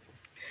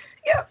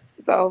 Yep.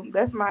 So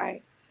that's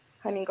my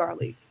honey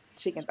garlic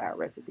chicken thigh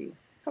recipe.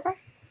 Okay.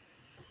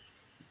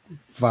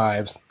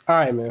 Vibes. All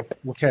right, man.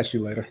 We'll catch you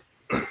later.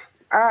 All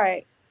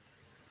right.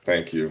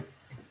 Thank you.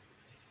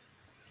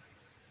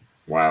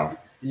 Wow.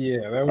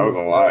 Yeah, that was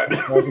a lot.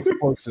 That was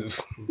explosive.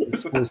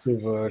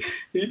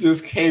 He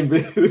just came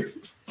in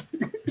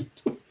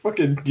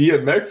fucking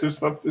DMX or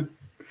something.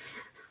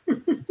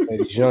 Hey,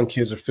 these young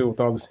kids are filled with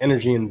all this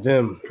energy in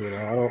them.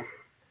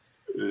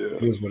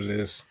 It is what it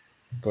is.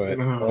 But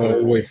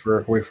wait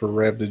for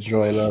Rev to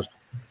join up.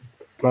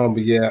 But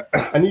yeah,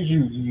 I need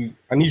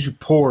you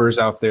pores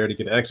out there to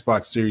get an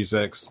Xbox Series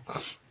X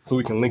so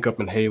we can link up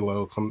in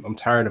Halo. I'm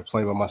tired of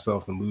playing by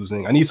myself and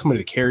losing. I need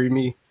somebody to carry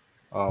me.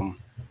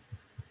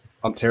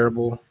 I'm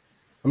terrible.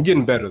 I'm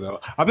getting better though.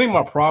 I think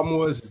my problem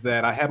was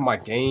that I had my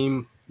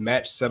game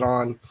match set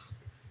on.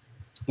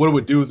 What it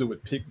would do is it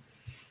would pick.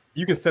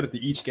 You can set it to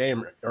each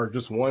game or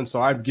just one. So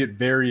I'd get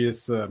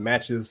various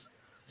matches.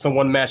 So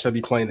one match I'd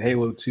be playing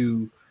Halo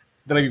 2,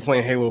 then I'd be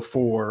playing Halo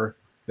 4,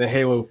 then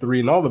Halo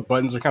 3, and all the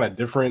buttons are kind of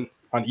different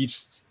on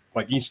each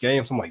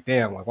game. So I'm like,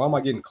 damn, why am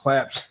I getting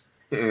clapped?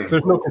 So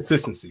there's no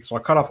consistency. So I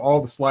cut off all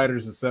the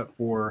sliders except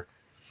for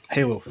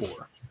Halo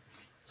 4.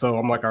 So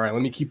I'm like, all right,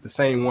 let me keep the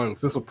same one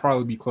because this will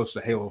probably be close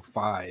to Halo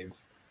 5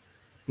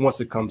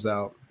 once it comes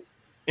out.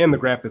 And the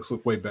graphics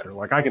look way better.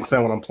 Like I can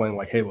tell when I'm playing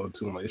like Halo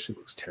 2, I'm like, this shit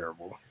looks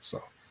terrible.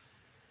 So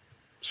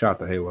shout out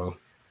to Halo.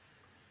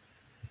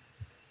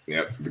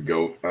 Yep, the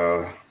GOAT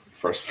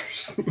first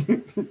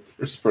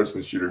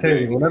person shooter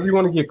Hey, game. whenever you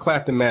want to get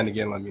clapped in Madden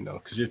again, let me know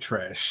because you're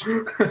trash.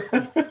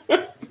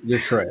 You're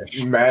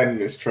trash.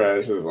 Madden is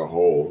trash as a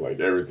whole. Like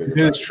everything.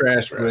 It's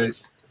trash, but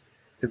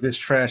if it's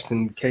trash,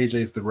 then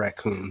KJ's the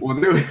raccoon. Well,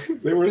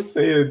 they were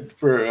saying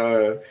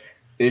for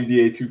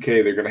NBA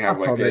 2K they're gonna have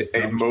like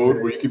a mode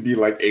where you could be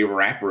like a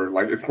rapper.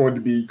 Like it's going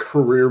to be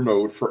career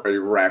mode for a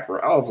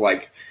rapper. I was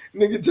like,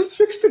 nigga, just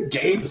fix the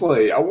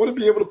gameplay. I want to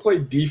be able to play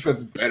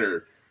defense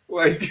better.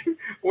 Like I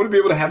want to be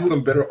able to have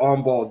some better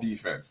on-ball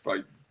defense.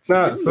 Like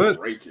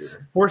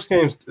sports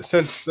games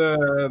since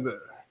the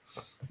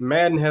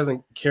Madden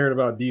hasn't cared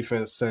about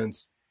defense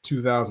since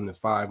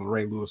 2005 when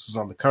Ray Lewis was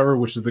on the cover,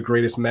 which is the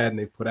greatest Madden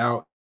they've put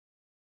out,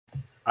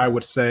 I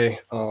would say.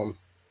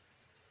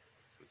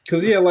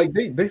 Because like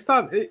they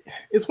stopped.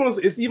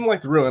 It's even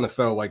like the real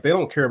NFL. Like they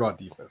don't care about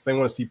defense. They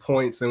want to see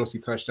points. They want to see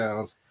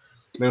touchdowns.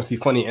 They want to see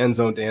funny end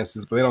zone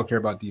dances, but they don't care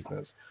about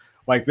defense.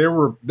 Like there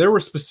were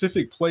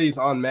specific plays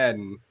on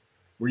Madden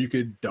where you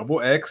could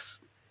double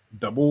X,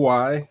 double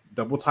Y,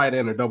 double tight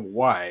end, or double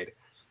wide,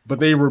 but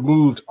they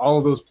removed all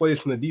of those plays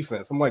from the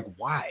defense. I'm like,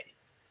 why?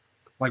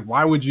 Like,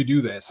 why would you do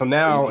that? So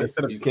now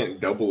you can't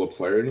double a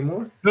player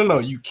anymore? No,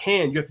 you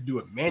can. You have to do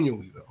it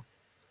manually though.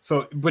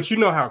 So, but you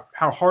know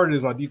how hard it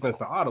is on defense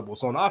to audible.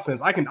 So on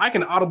offense, I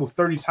can audible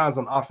 30 times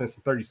on offense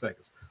in 30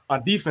 seconds.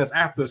 On defense, I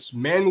have to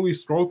manually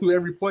scroll through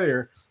every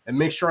player and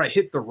make sure I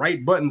hit the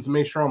right buttons and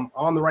make sure I'm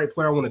on the right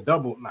player I want to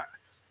double. Nah.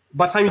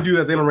 By the time you do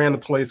that, they don't ran the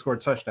play, score a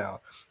touchdown.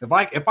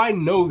 If I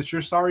know that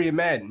you're sorry at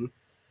Madden,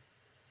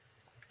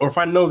 or if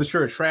I know that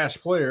you're a trash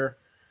player,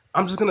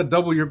 I'm just gonna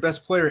double your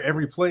best player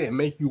every play and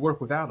make you work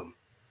without him.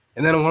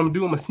 And then what I'm gonna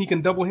do, I'm gonna sneak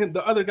and double him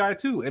the other guy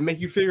too and make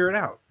you figure it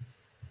out.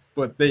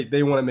 But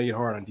they want to make it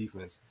hard on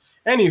defense.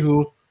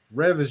 Anywho,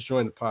 Rev has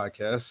joined the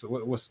podcast.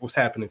 What's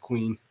happening,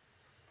 Queen?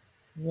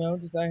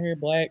 Just out here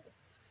black,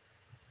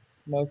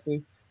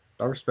 mostly.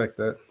 I respect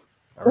that.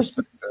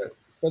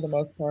 For the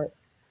most part.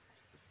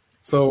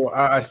 So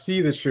I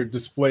see that your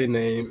display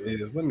name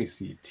is, let me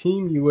see,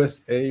 Team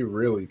USA.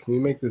 Really? Can we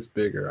make this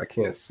bigger? I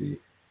can't see.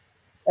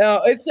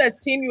 It says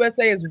Team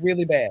USA is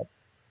really bad.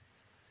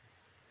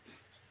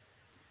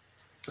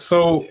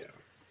 So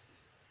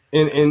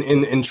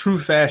in true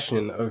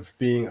fashion of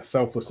being a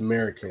selfless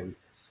American,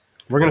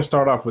 we're going to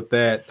start off with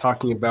that,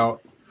 talking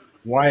about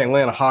why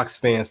Atlanta Hawks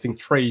fans think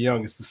Trae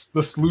Young is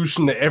the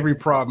solution to every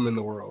problem in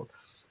the world.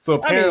 So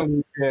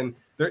apparently,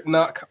 they're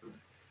not.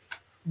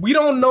 We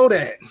don't know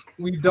that.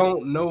 We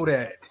don't know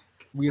that.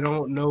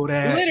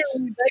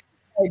 Literally,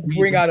 they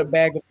bring out a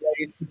bag of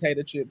Lay's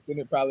potato chips, and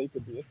it probably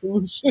could be a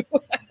solution.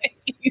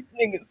 These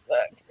niggas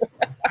suck.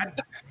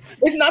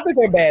 It's not that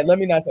they're bad. Let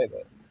me not say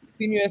that.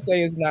 Team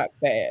USA is not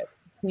bad.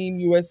 Team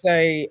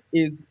USA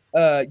is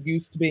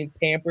used to being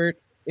pampered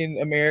in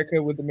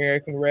America with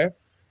American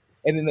refs,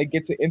 and then they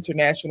get to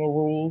international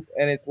rules,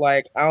 and it's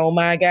like, oh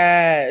my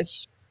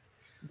gosh,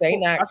 they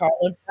not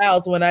calling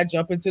fouls when I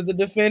jump into the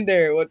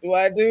defender. What do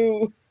I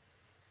do?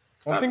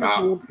 I think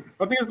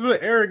it's a bit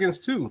of arrogance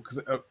too, because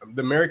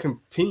the American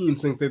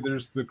teams think that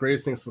there's the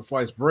greatest thing since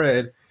sliced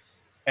bread,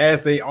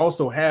 as they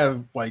also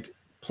have like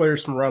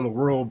players from around the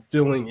world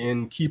filling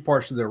in key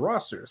parts of their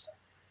rosters.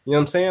 You know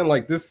what I'm saying?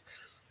 Like this,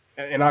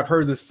 and I've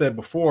heard this said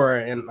before,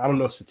 and I don't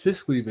know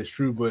statistically if it's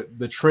true, but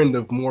the trend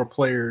of more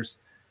players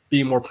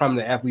being more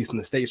prominent athletes in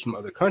the States from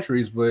other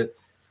countries, but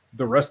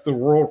the rest of the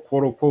world,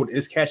 quote unquote,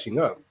 is catching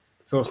up.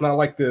 So it's not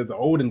like the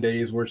olden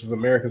days where it's just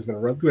America's going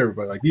to run through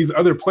everybody. Like these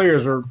other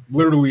players are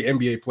literally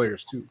NBA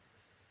players too. You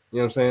know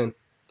what I'm saying?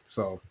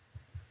 So,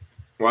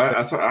 well,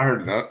 I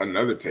heard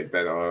another take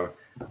that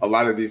a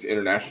lot of these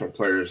international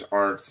players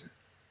aren't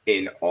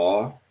in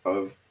awe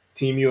of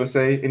Team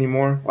USA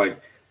anymore.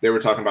 Like they were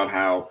talking about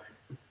how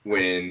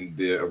when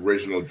the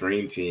original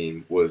Dream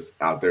Team was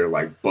out there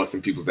like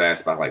busting people's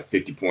ass by like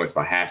 50 points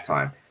by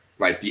halftime,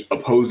 like the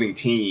opposing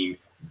team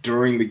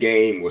during the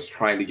game was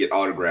trying to get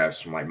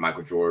autographs from like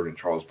Michael Jordan,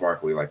 Charles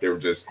Barkley. Like they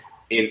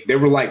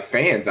were like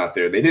fans out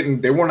there.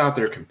 They weren't out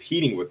there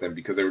competing with them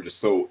because they were just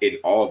so in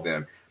awe of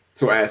them.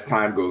 So as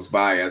time goes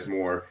by, as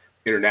more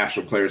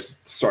international players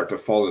start to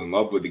fall in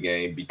love with the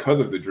game because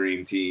of the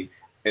Dream Team,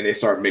 and they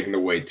start making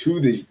their way to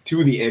the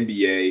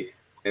NBA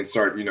and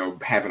start,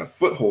 having a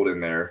foothold in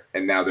there.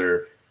 And now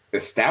they're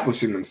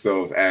establishing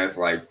themselves as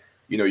like,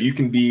 you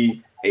can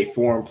be a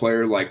foreign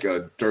player like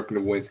Dirk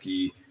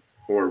Nowitzki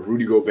or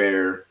Rudy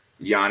Gobert,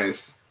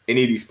 Giannis,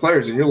 any of these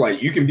players, and you're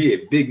like, you can be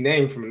a big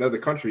name from another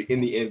country in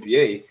the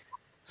NBA.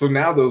 So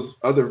now those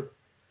other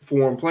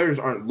foreign players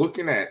aren't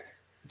looking at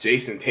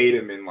Jason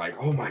Tatum and like,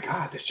 oh my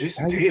God, that's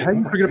Jason Tatum. How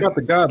you forget about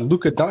the god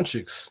Luka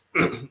Doncic?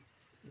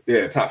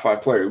 Yeah, top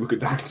 5 player, Luka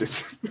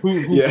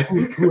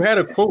Doncic. who had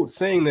a quote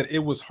saying that it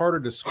was harder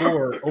to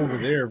score over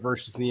there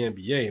versus the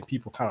NBA, and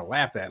people kind of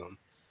laughed at him,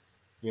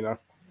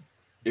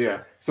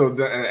 Yeah. So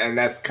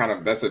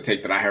that's a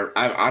take that I heard.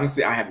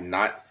 I have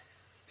not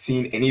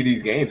seen any of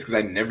these games because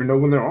I never know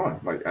when they're on.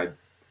 Like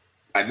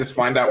I just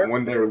find out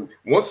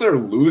once they're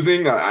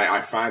losing,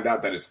 I find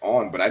out that it's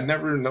on, but I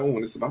never know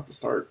when it's about to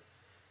start.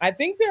 I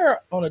think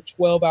they're on a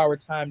 12-hour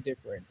time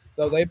difference,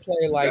 so they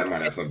play like that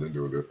might have something to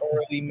do with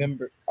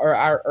it.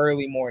 Our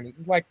early mornings.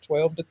 It's like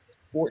 12 to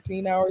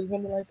 14 hours,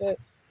 something like that.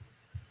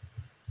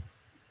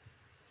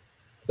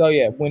 So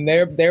yeah, when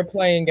they're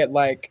playing at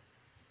like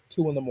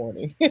 2 a.m,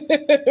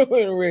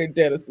 when we're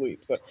dead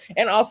asleep. So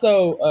and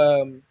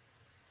also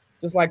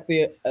just like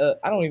the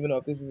I don't even know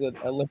if this is an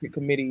Olympic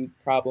Committee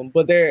problem,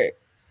 but there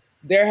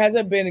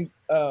hasn't been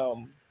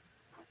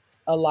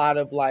a lot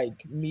of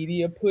like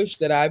media push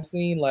that I've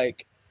seen.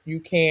 Like you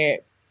can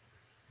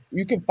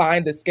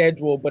find the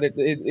schedule, but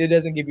it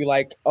doesn't give you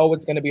like, oh,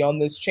 it's going to be on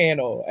this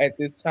channel at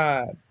this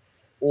time,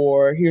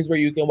 or here's where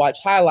you can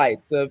watch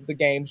highlights of the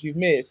games you've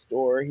missed,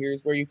 or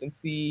here's where you can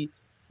see,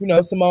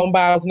 Simone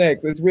Biles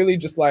next. It's really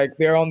just like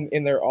they're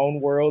in their own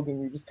world,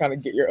 and you just kind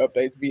of get your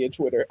updates via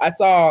Twitter. I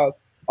saw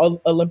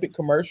Olympic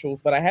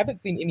commercials, but I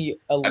haven't seen any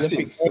Olympic.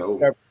 I've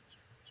seen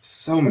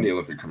so many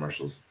Olympic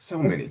commercials, so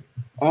many,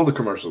 all the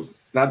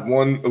commercials, not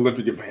one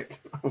Olympic event.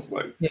 I was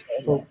like, yeah,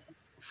 so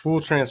full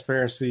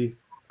transparency.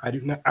 I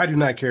do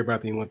not care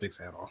about the Olympics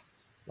at all.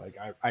 Like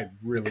I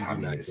really do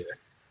not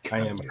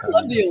care. I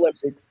love the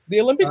Olympics.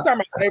 The Olympics are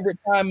my favorite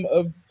time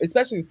of,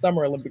 especially the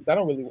Summer Olympics. I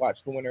don't really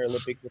watch the Winter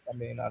Olympics, if I'm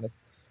being honest,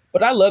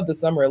 but I love the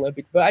Summer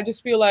Olympics. But I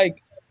just feel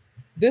like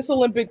this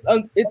Olympics,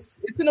 it's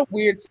in a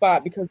weird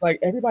spot because like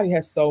everybody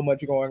has so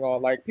much going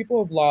on. Like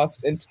people have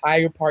lost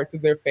entire parts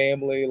of their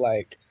family.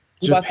 Like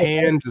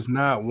Japan does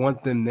not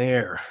want them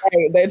there.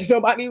 Right,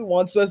 nobody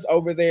wants us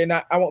over there.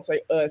 Not, I won't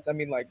say us. I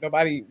mean, like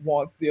nobody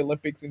wants the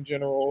Olympics in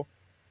general.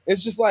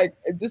 It's just like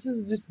this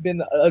has just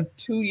been a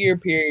 2-year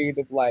period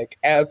of like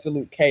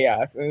absolute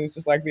chaos, and it's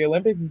just like the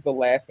Olympics is the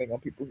last thing on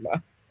people's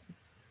minds.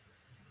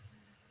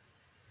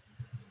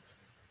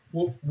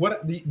 Well,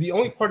 what the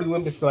only part of the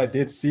Olympics that I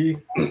did see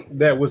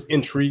that was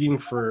intriguing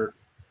for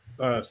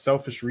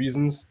selfish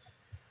reasons,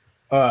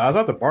 I was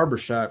at the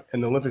barbershop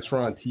and the Olympics were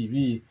on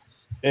TV.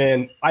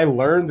 And I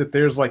learned that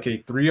there's like a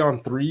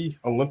 3-on-3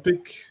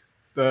 Olympic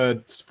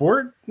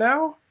sport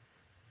now.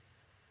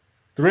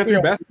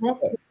 3-on-3 basketball,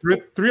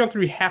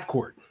 3-on-3 half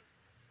court.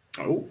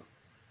 Oh,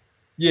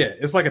 yeah,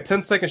 it's like a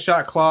 10-second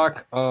shot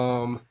clock.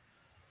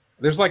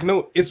 There's like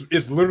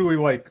it's literally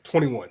like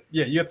 21.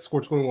 Yeah, you have to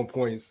score 21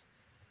 points.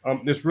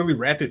 It's really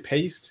rapid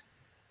paced.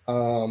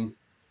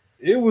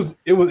 It was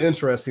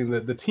interesting.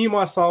 The team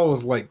I saw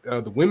was like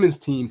the women's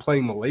team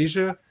playing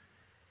Malaysia.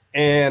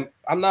 And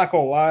I'm not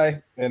going to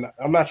lie, and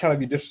I'm not trying to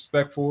be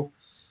disrespectful.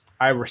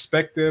 I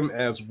respect them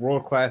as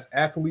world-class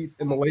athletes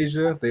in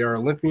Malaysia. They are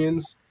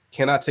Olympians.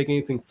 Cannot take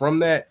anything from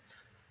that.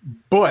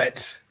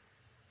 But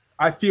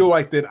I feel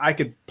like that I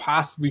could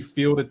possibly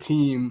field a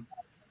team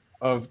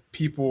of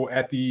people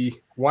at the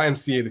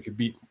YMCA that could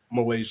beat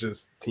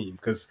Malaysia's team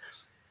because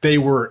they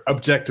were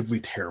objectively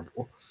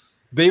terrible.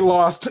 They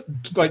lost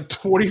like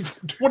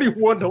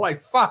 21 to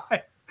like 5.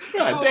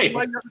 God damn.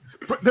 Like,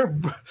 they're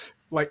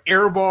like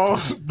air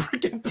balls,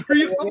 breaking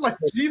threes. I'm like,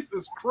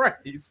 Jesus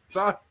Christ,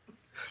 dog.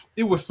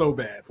 It was so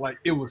bad. Like,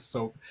 it was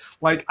so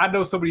like I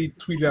know somebody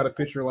tweeted out a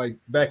picture like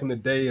back in the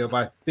day of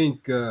I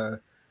think was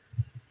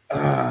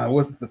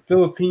it the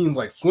Philippines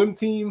like swim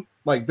team,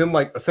 like them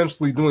like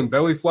essentially doing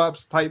belly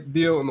flops type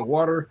deal in the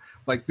water.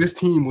 Like this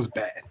team was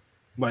bad.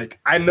 Like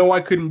I know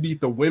I couldn't beat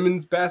the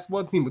women's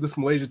basketball team, but this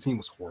Malaysia team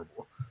was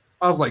horrible.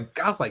 I was like,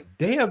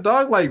 damn,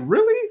 dog, like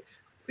really?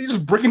 You're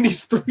just breaking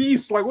these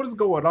threes. Like, what is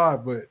going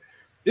on? But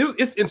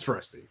it's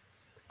interesting.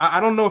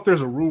 I don't know if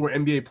there's a rule where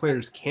NBA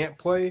players can't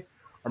play,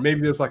 or maybe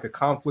there's like a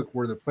conflict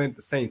where they're playing at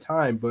the same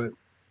time. But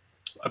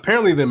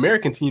apparently, the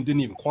American team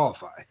didn't even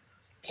qualify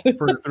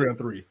for the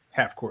 3-on-3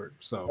 half court.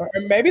 So, or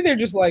maybe they're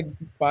just like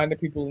finding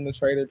people in the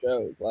Trader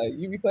Joe's. Like,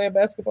 you be playing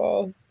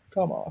basketball?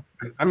 Come on.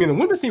 I mean, the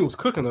women's team was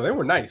cooking though. They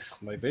were nice.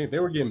 Like they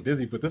were getting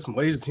busy. But this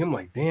Malaysia team,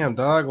 like, damn,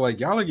 dog, like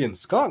y'all are getting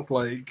skunked.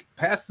 Like,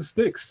 pass the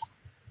sticks.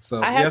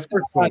 So yes,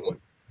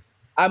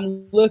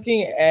 I'm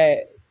looking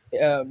at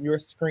your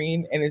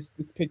screen, and it's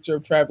this picture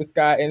of Travis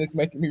Scott, and it's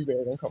making me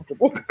very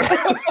uncomfortable.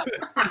 I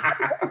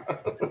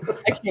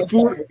can't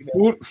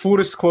full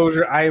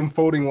disclosure, I am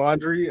folding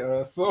laundry,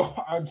 so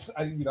I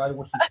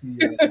want you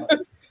to see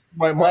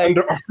my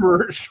Under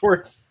Armour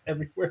shorts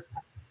everywhere.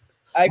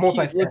 I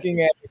keep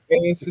looking at it,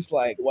 and it's just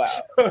like, wow.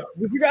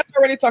 Did you guys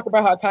already talk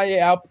about how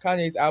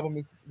Kanye's album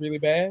is really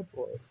bad?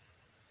 Or?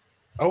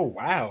 Oh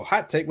wow,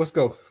 hot take. Let's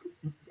go.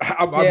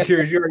 I'm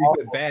curious. You already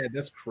said bad.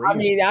 That's crazy. I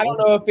mean, I don't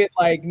know if it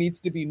like needs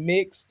to be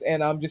mixed,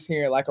 and I'm just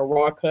hearing like a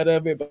raw cut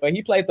of it. But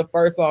he played the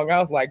first song. I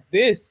was like,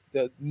 this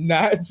does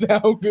not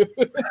sound good.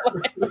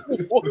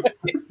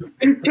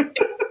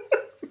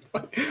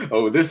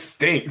 Oh, this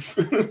stinks.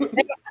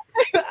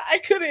 I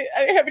didn't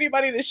have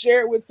anybody to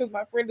share it with because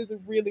my friend is a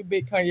really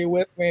big Kanye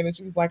West fan, and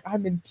she was like,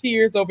 I'm in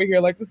tears over here.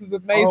 Like, this is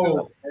amazing.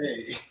 Oh,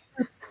 hey.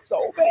 So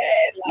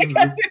bad.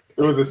 Like,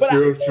 it was a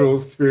spiritual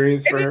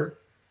experience for her.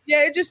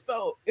 Yeah,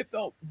 it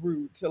felt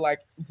rude to like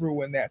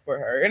ruin that for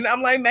her. And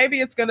I'm like, maybe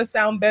it's gonna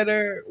sound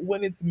better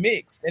when it's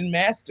mixed and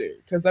mastered.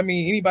 Because I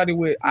mean, anybody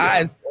with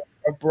eyes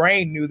or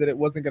brain knew that it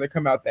wasn't gonna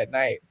come out that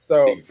night.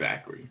 So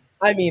exactly.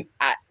 I mean,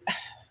 I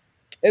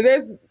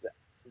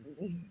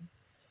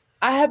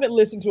haven't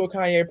listened to a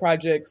Kanye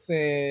project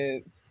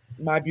since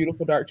My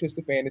Beautiful Dark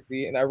Twisted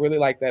Fantasy, and I really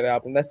like that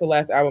album. That's the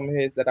last album of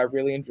his that I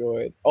really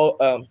enjoyed. I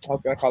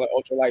was gonna call it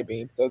Ultra Light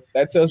Beam. So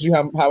that tells you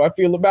how I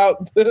feel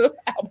about the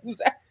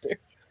albums after.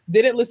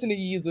 Didn't listen to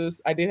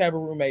Jesus. I did have a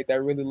roommate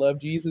that really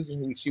loved Jesus,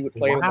 and she would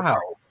play it in the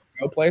car,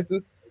 go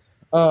places.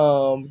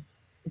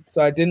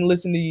 So I didn't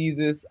listen to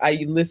Jesus.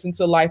 I listened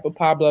to Life of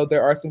Pablo.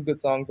 There are some good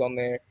songs on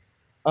there.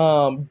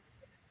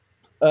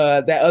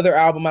 That other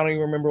album, I don't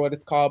even remember what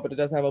it's called, but it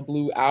does have a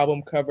blue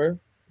album cover.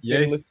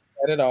 Didn't listen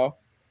to that at all.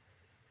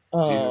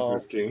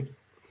 Jesus is King.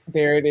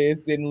 There it is.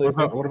 Didn't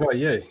listen. What about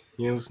Ye? You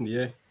didn't listen to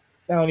Ye?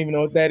 I don't even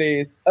know what that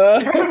is.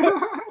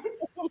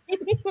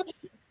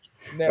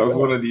 That was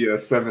one of the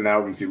 7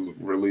 albums he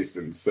released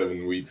in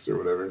 7 weeks or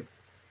whatever.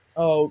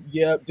 Oh,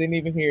 yep. Didn't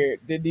even hear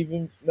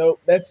it. Nope.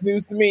 That's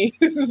news to me.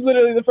 This is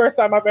literally the first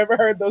time I've ever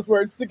heard those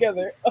words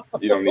together.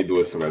 You don't need to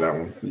listen to that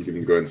one. You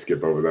can go ahead and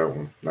skip over that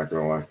one. Not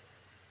gonna lie.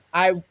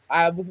 I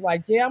was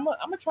like, yeah, I'm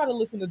gonna try to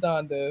listen to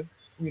Donda.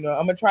 You know,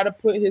 I'm gonna try to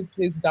put his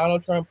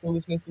Donald Trump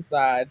foolishness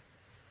aside,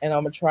 and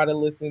I'm gonna try to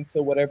listen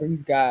to whatever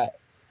he's got.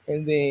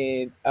 And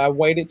then I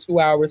waited 2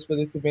 hours for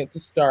this event to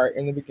start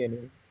in the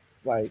beginning.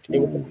 Like it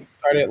was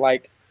started at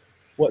like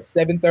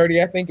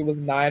 7:30. I think it was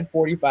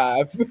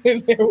 9:45,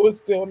 and there was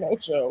still no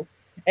show.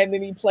 And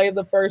then he played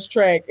the first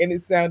track, and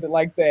it sounded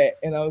like that,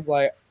 and I was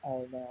like,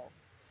 oh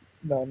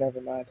no,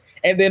 never mind.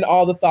 And then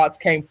all the thoughts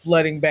came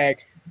flooding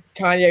back.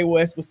 Kanye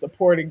West was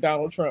supporting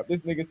Donald Trump.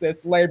 This nigga said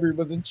slavery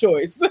was a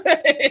choice. So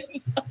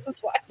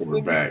like,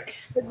 we're back.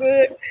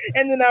 Good.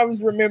 And then I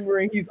was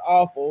remembering he's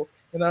awful,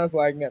 and I was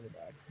like, never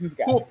mind. He's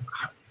got it.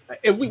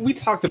 And we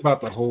talked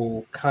about the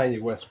whole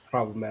Kanye West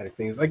problematic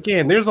things.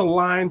 Again, there's a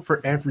line for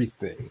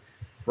everything,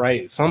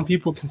 right? Some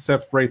people can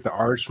separate the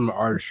artist from the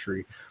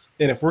artistry,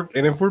 and if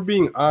we're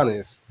being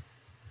honest,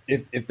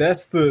 if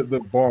that's the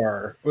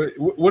bar,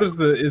 what is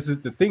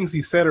it the things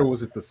he said, or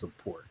was it the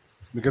support?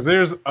 Because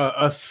there's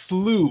a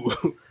slew,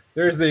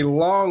 there's a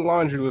long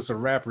laundry list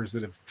of rappers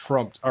that have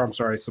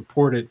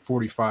supported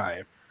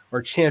 45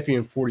 or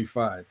championed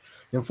 45,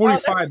 and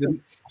 45.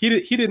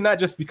 He did not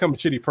just become a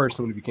shitty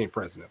person when he became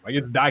president. Like,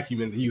 it's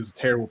documented he was a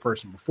terrible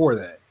person before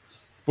that,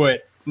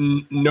 but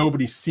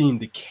nobody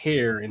seemed to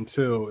care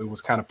until it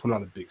was kind of put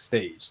on the big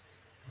stage.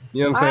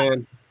 You know what I'm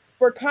saying?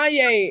 For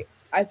Kanye,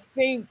 I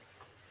think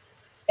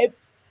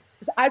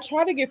I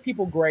try to give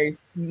people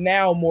grace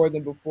now more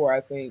than before,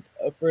 I think,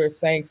 for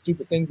saying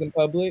stupid things in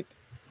public,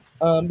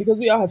 because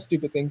we all have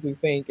stupid things we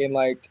think, and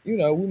like, you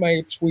know, we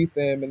might tweet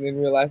them and then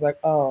realize like,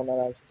 oh no,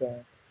 that was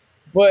dumb.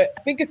 But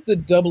I think it's the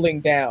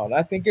doubling down.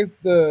 I think it's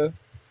the,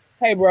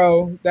 hey,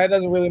 bro, that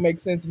doesn't really make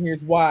sense, and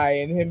here's why.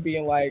 And him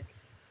being like,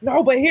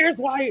 no, but here's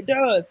why it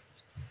does.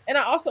 And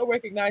I also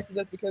recognize that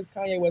that's because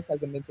Kanye West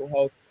has a mental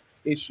health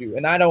issue,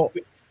 and I don't.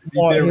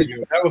 There we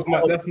go.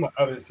 That's my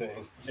other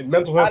thing. And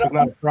mental health is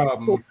not a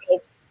problem.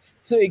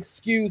 To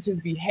excuse his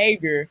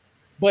behavior,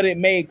 but it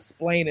may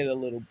explain it a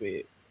little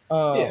bit.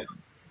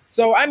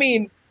 So I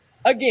mean,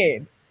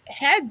 again,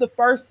 had the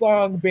first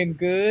song been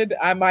good,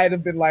 I might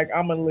have been like,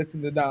 I'm gonna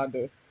listen to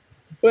Donda.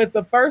 But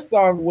the first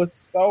song was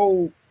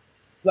so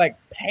like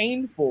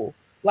painful.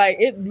 Like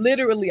it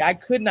literally, I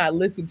could not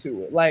listen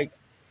to it. Like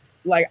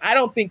I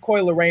don't think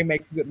Coi Leray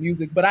makes good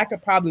music, but I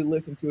could probably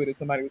listen to it if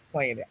somebody was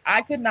playing it.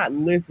 I could not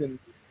listen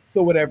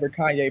to whatever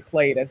Kanye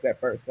played as that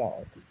first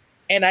song.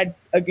 And I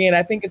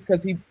think it's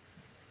because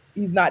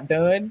he's not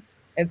done.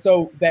 And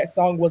so that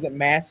song wasn't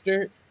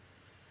mastered.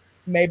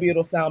 Maybe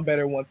it'll sound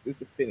better once it's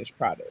a finished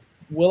product.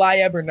 Will I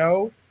ever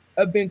know?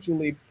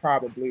 Eventually,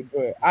 probably.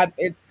 But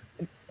it's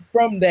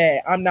from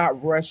that, I'm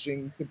not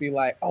rushing to be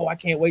like, oh, I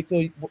can't wait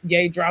till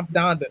Ye drops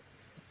Donda.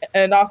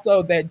 And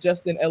also that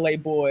Justin LA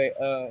Boy,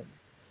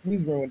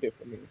 he's ruined it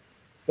for me.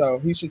 So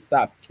he should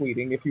stop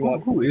tweeting if he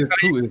wants to. Who is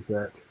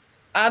that?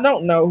 I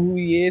don't know who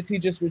he is. He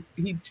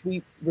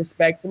tweets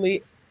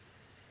respectfully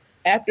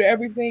after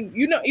everything.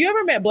 You know, you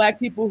ever met black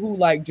people who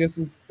like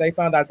they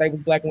found out they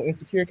was black when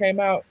Insecure came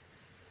out?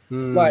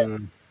 Like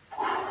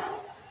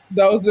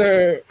that's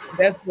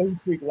what he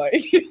tweet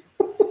like.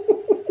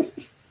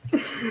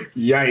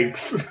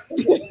 Yikes.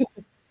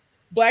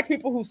 Black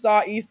people who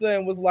saw Issa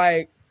and was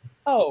like,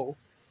 oh,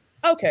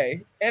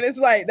 okay. And it's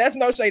like, that's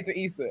no shade to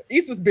Issa.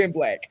 Issa's been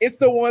black. It's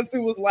the ones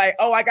who was like,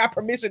 oh, I got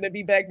permission to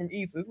be back from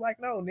Issa. It's like,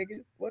 no,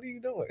 nigga, what are you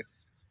doing?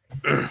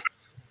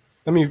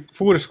 I mean,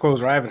 full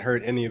disclosure, I haven't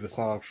heard any of the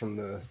songs from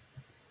the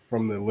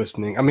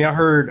listening. I mean, I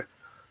heard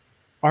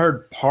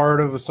part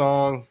of a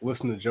song,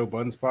 listening to Joe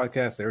Budden's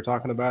podcast. They were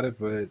talking about it,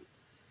 but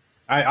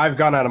I've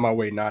gone out of my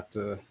way not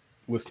to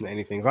listen to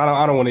anything.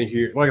 I don't want to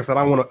hear, like I said,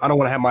 I don't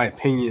want to have my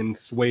opinion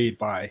swayed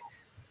by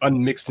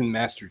unmixed and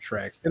mastered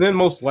tracks. And then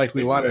most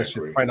likely a lot of that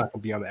shit probably not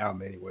gonna be on the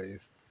album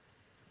anyways.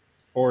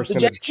 Or it's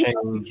gonna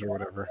change or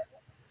whatever.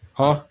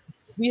 Huh?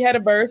 We had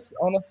a verse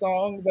on a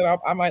song that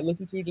I might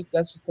listen to just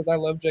because I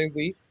love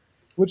Jay-Z,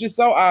 which is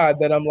so odd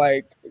that I'm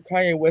like,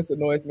 Kanye West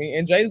annoys me.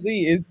 And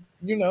Jay-Z is,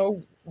 you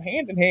know,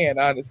 hand in hand,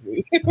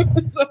 honestly.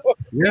 So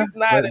yeah, he's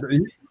not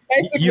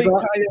basically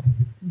Kanye,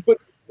 but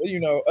you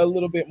know, a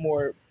little bit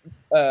more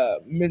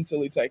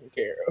mentally taken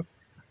care of.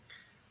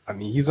 I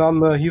mean, he's on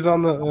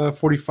the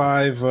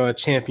 45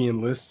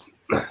 champion list.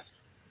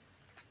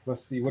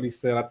 Let's see what he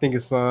said. I think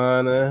it's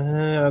on.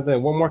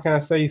 What more can I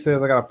say? He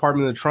says, "I got an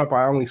apartment in Trump.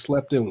 I only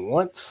slept in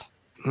once."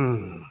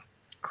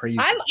 crazy.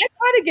 I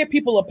try to give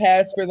people a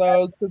pass for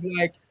those because,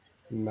 like,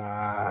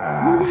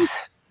 nah.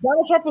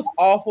 Donald Trump was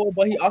awful,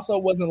 but he also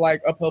wasn't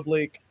like a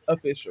public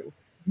official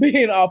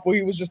being awful.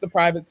 He was just a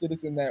private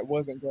citizen that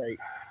wasn't great.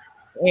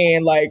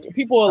 And like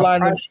people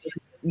align themselves with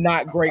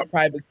not great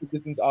private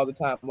citizens all the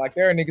time. Like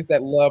there are niggas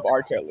that love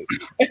R. Kelly.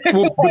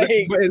 Well,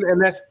 Like,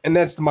 and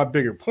that's my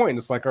bigger point.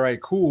 It's like, all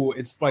right, cool.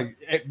 It's like,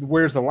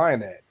 where's the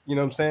line at? You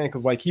know what I'm saying?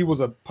 Because like he was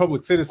a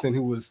public citizen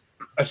who was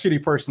a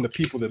shitty person to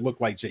people that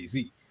look like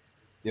Jay-Z.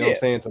 You know what I'm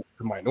saying? To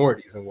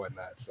minorities and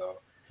whatnot. So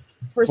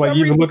for some like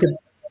even reason,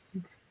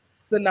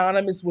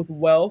 synonymous with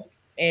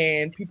wealth,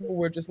 and people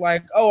were just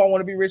like, "Oh, I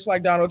want to be rich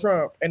like Donald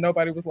Trump," and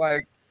nobody was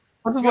like,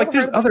 "I'm just like,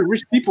 there's other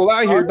rich people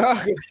out here,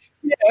 dog."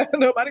 Yeah,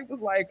 nobody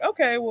was like,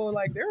 "Okay, well,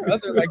 like there are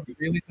other like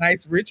really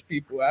nice rich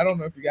people." I don't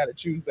know if you got to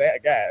choose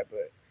that guy,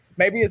 but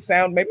maybe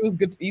it was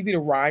good, easy to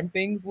rhyme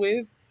things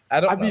with. I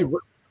don't know. Mean,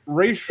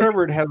 Ray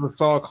Sherwood has a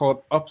song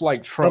called "Up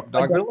Like Trump,"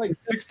 dog. They're like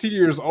 16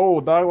 years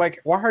old, dog.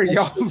 Like, why are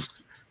y'all?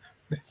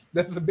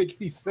 That doesn't make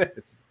any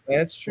sense.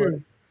 That's true.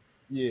 But,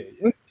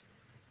 yeah.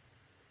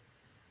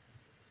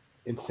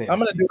 Insane. I'm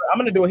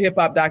gonna do a hip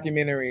hop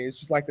documentary. It's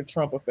just like the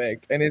Trump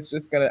effect, and it's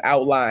just gonna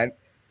outline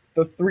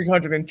the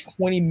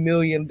 320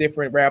 million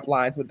different rap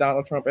lines with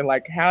Donald Trump and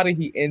like how did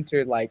he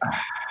enter like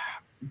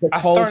the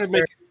culture.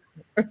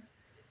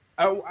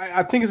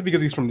 I think it's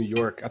because he's from New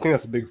York. I think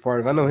that's a big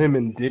part of it. I know him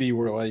and Diddy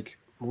were like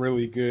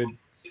really good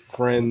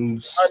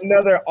friends.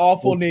 Another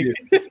awful nigga.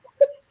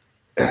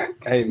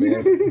 Hey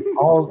man,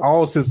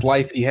 all his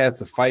life he had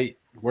to fight,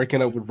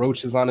 waking up with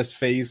roaches on his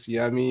face. You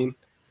know what I mean?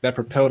 That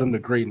propelled him to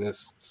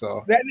greatness.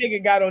 So that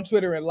nigga got on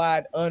Twitter and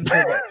lied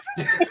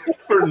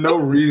for no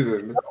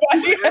reason.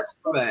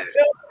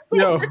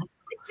 Yo,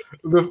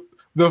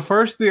 the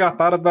first thing I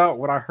thought about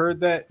when I heard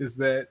that is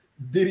that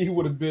Diddy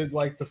would have been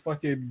like the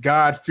fucking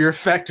God Fear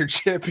Factor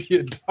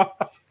champion,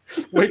 dog.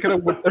 Waking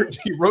up with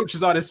 13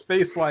 roaches on his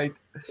face, like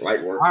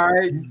light work. All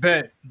right,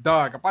 bet,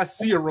 dog. If I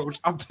see a roach,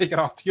 I'm taking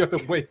off the other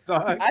way,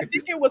 dog. I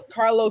think it was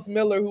Carlos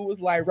Miller who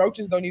was like,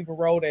 "Roaches don't even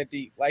roll that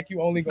deep. Like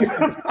you only go see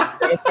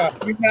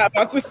you're not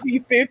about to see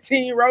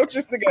 15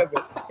 roaches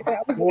together." And I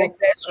was like,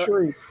 "That's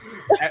true."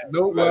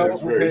 No,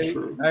 that's very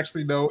true.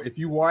 Actually, no. If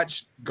you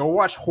go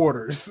watch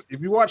Hoarders.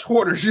 If you watch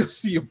Hoarders,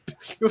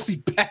 you'll see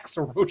packs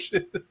of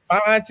roaches.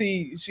 My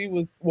auntie, she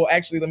was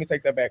actually. Let me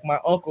take that back. My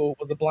uncle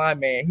was a blind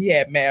man. He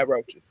had mad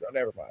roaches. So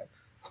never mind.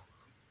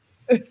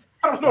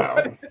 I don't know.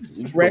 Wow.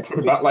 You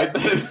not like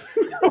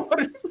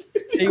that.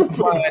 He was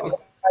blind.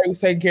 He was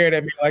taking care of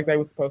that man like they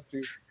were supposed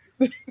to.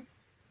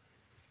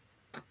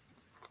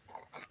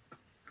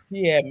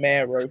 He had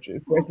mad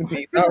roaches. Rest in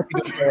peace.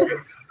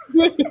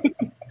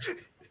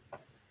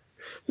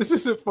 This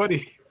isn't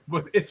funny,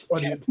 but it's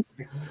funny.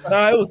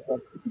 No, it was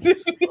funny.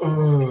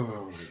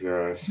 Oh my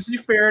gosh. To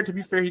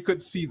be fair, he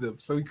couldn't see them,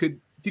 so he couldn't.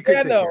 He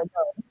couldn't.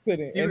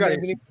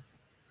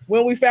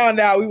 When we found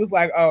out, we was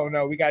like, "Oh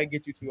no, we got to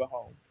get you to a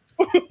home."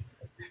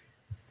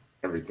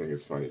 Everything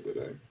is funny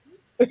today.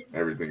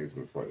 Everything has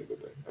been funny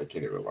today. I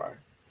can't even lie.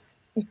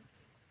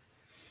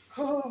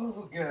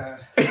 Oh god.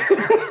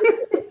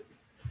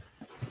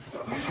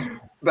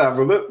 Nah,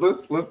 but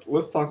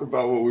let's talk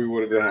about what we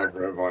wanted to have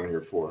Rev on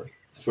here for.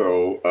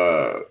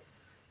 So,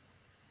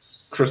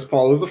 Chris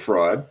Paul is a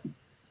fraud.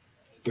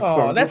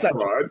 That's not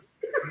frauds.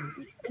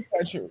 That's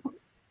not true.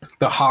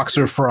 The Hawks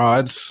are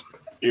frauds.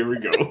 Here we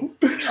go.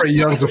 Trae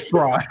Young's a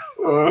fraud.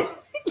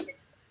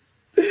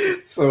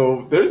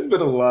 So there's been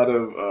a lot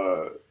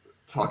of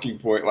talking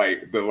point.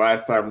 Like the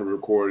last time we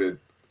recorded,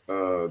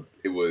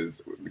 it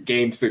was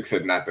Game 6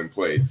 had not been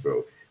played.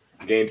 So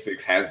Game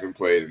 6 has been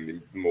played, and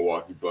the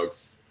Milwaukee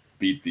Bucks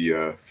beat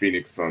the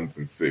Phoenix Suns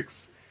in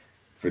 6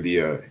 for the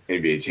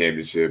NBA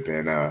championship.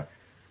 And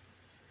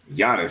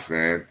Giannis,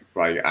 man,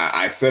 like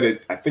I said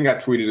it, I think I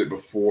tweeted it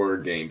before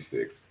Game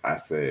 6. I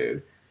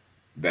said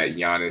that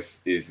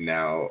Giannis is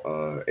now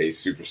a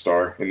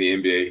superstar in the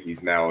NBA.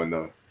 He's now in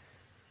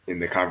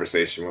the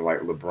conversation with like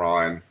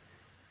LeBron,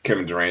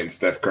 Kevin Durant, and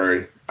Steph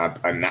Curry.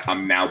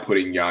 I'm now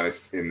putting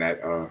Giannis in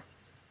that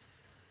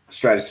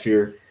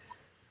stratosphere.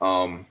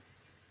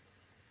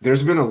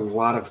 There's been a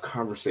lot of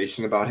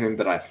conversation about him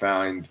that I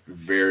find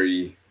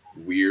very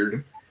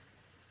weird.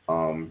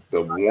 The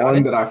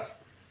one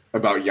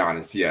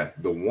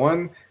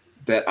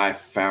that I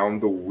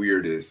found the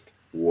weirdest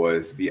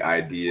was the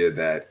idea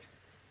that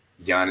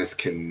Giannis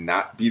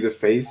cannot be the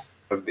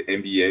face of the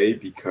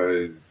NBA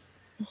because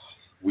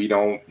we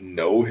don't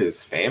know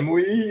his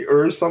family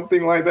or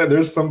something like that.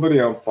 There's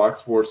somebody on Fox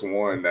Sports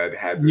 1 that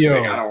had this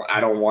thing. I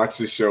don't watch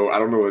the show. I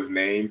don't know his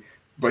name,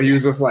 but he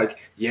was just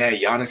like, yeah,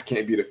 Giannis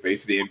can't be the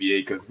face of the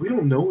NBA because we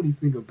don't know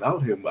anything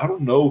about him. I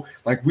don't know.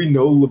 Like, we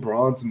know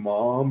LeBron's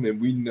mom and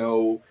we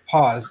know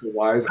Pause.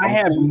 I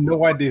have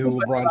no idea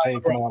who LeBron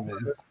James' mom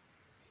is.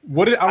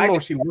 I don't know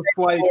what she looks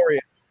like.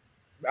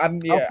 I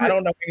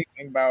don't know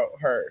anything about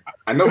her.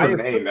 I know her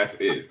name. That's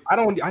it. I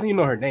didn't even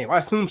know her name. I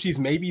assume she's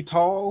maybe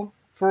tall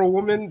for a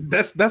woman.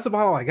 That's about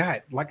all I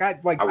got. I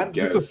would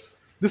guess.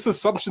 This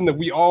assumption that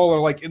we all are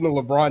like in the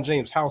LeBron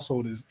James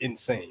household is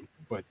insane.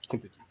 But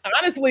continue.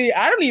 Honestly,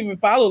 I don't even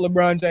follow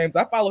LeBron James.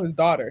 I follow his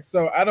daughter,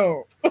 so I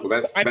don't. Well,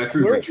 that's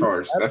who's in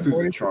charge. That's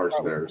who's in charge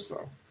there.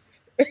 So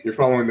you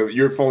follow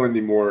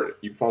the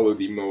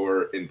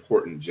more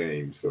important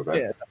James. So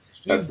that's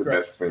the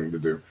best thing to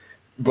do.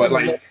 But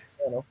like,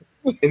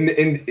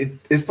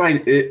 it's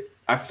like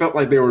I felt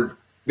like they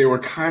were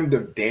kind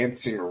of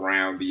dancing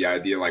around the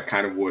idea, like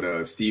kind of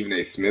what Stephen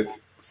A. Smith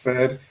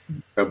said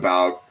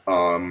about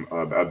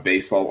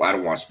baseball. I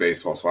don't watch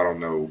baseball, so I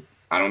don't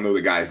know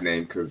the guy's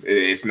name, because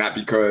it's not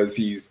because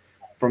he's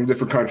from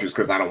different countries,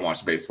 because I don't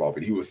watch baseball,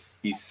 but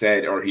he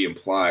said, or he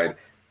implied,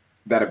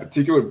 that a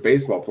particular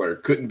baseball player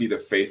couldn't be the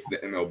face of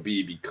the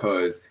MLB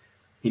because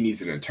he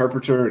needs an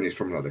interpreter and he's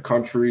from another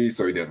country,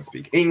 so he doesn't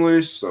speak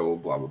English, so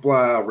blah, blah,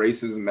 blah,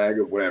 racism,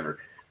 MAGA, whatever.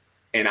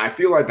 And I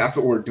feel like that's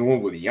what we're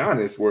doing with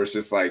Giannis, where it's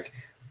just like,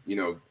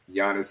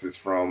 Giannis is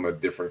from a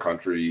different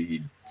country.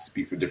 He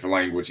speaks a different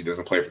language. He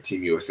doesn't play for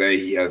Team USA.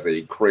 He has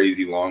a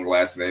crazy long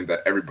last name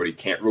that everybody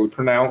can't really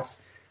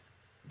pronounce.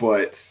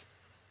 But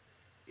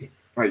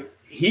like,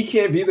 he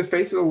can't be the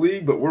face of the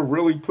league, but we're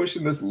really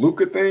pushing this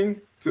Luka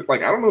thing. I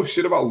don't know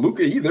shit about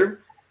Luka either.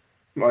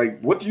 Like,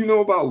 what do you know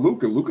about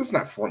Luka? Luka's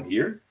not from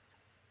here.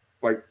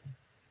 Like,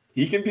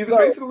 he can be the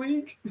face of the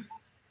league.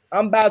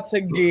 I'm about to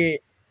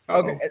get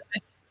okay.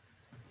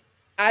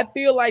 I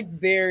feel like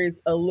there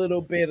is a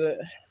little bit of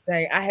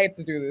dang. I hate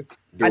to do this.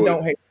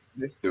 Don't hate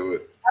this. Do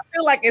it. I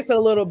feel like it's a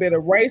little bit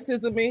of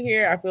racism in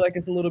here. I feel like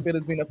it's a little bit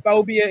of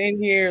xenophobia in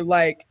here.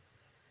 Like,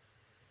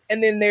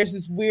 and then there's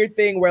this weird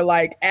thing where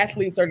like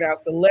athletes are now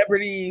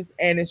celebrities,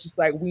 and it's just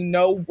like we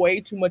know way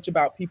too much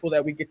about people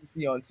that we get to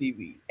see on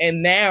TV.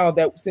 And now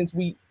that since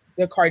the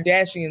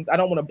Kardashians, I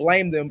don't want to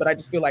blame them, but I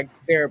just feel like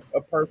they're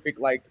a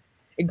perfect like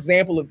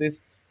example of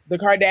this. The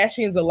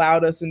Kardashians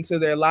allowed us into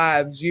their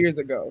lives years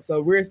ago.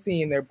 So we're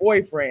seeing their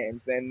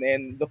boyfriends and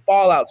the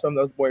fallouts from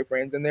those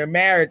boyfriends and their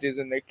marriages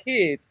and their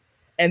kids.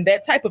 And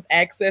that type of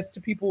access to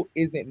people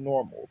isn't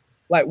normal.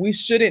 Like, we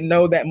shouldn't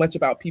know that much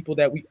about people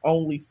that we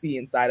only see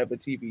inside of a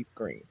TV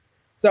screen.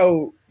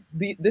 So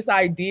this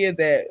idea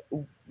that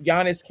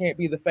Giannis can't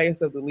be the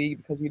face of the league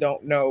because we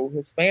don't know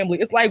his family,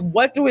 it's like,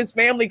 what do his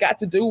family got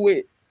to do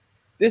with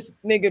this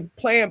nigga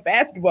playing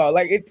basketball?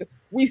 Like,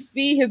 we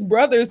see his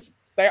brothers.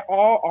 They're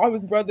all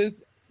his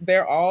brothers.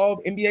 They're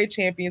all NBA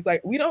champions. Like,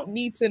 we don't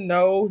need to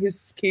know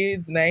his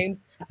kids'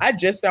 names. I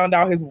just found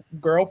out his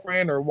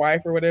girlfriend or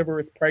wife or whatever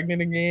is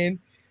pregnant again.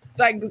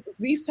 Like,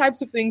 these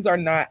types of things are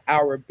not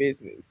our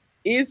business.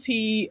 Is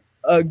he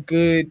a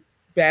good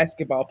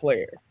basketball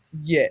player?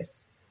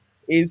 Yes.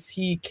 Is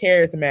he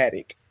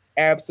charismatic?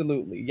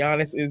 Absolutely.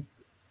 Giannis is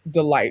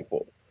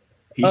delightful.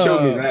 He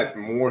showed me that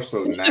more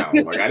so now.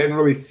 Like, I didn't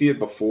really see it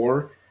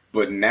before,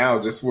 but now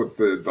just with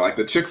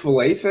the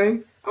Chick-fil-A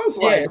thing, I was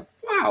like,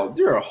 wow,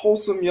 you're a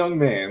wholesome young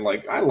man.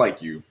 Like, I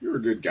like you. You're a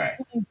good guy.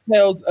 He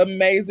tells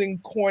amazing,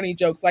 corny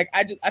jokes. Like,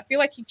 I feel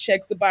like he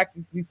checks the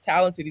boxes. He's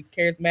talented. He's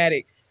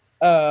charismatic.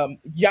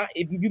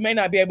 You may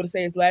not be able to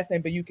say his last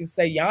name, but you can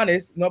say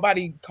Giannis.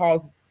 Nobody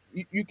calls.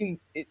 You can.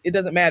 It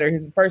doesn't matter.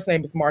 His first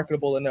name is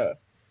marketable enough.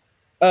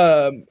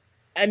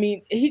 I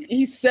mean,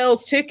 he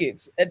sells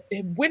tickets.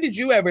 When did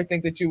you ever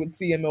think that you would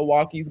see a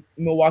Milwaukee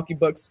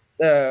Bucks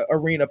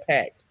arena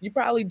packed? You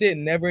probably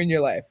didn't. Never in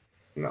your life.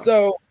 No.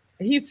 So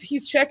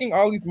he's checking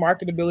all these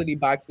marketability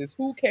boxes.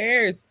 Who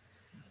cares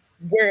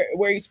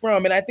where he's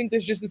from? And I think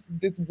there's just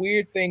this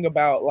weird thing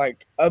about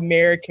like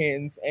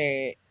Americans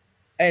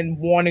and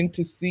wanting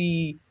to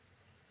see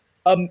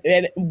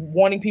and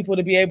wanting people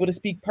to be able to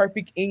speak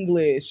perfect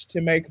English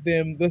to make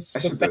them the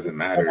doesn't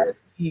matter.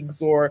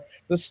 Leagues or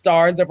the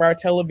stars of our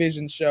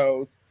television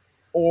shows,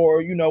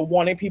 or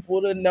wanting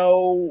people to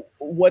know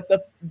what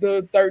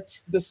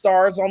the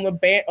stars on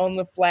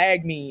the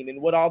flag mean and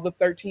what all the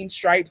 13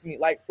 stripes mean.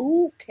 Like,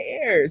 who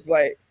cares?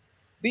 Like,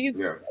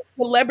 these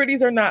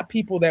celebrities are not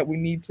people that we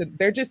need to.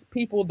 They're just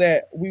people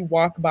that we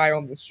walk by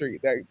on the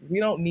street. That we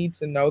don't need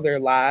to know their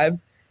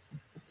lives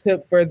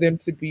for them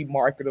to be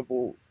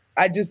marketable.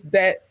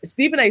 That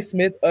Stephen A.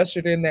 Smith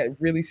ushered in that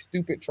really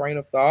stupid train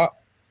of thought.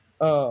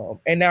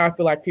 And now I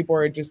feel like people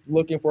are just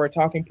looking for a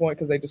talking point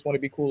because they just want to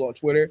be cool on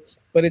Twitter,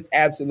 but it's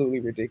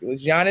absolutely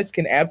ridiculous. Giannis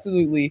can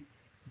absolutely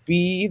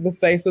be the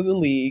face of the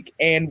league,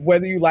 and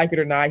whether you like it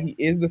or not, he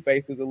is the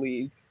face of the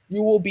league.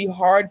 You will be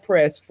hard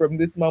pressed from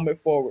this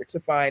moment forward to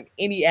find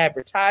any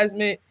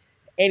advertisement,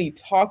 any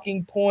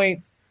talking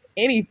points,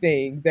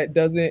 anything that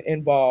doesn't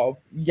involve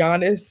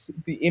Giannis,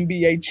 the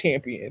NBA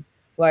champion.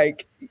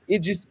 Like, it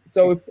just,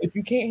 so if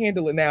you can't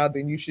handle it now,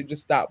 then you should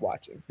just stop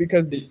watching,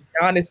 because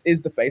Giannis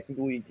is the face of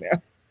the league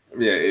now.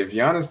 Yeah, if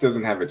Giannis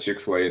doesn't have a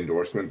Chick-fil-A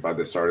endorsement by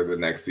the start of the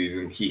next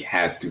season, he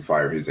has to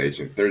fire his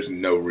agent. There's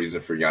no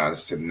reason for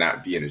Giannis to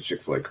not be in a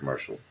Chick-fil-A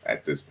commercial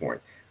at this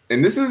point.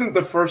 And this isn't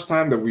the first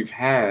time that we've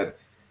had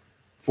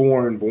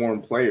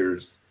foreign-born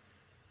players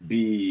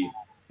be,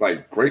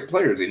 like, great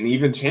players, and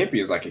even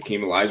champions. Like,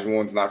 Hakeem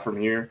Olajuwon's not from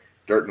here.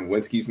 Dirk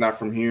Nowitzki's not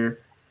from here.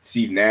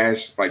 Steve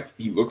Nash, like,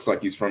 he looks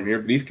like he's from here,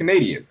 but he's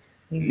Canadian.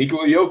 Mm-hmm.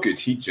 Nikola Jokic,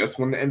 he just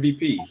won the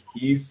MVP.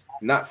 He's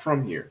not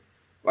from here.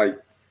 Like,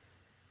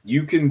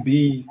 you can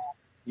be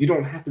you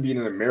don't have to be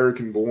an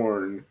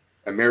American-born,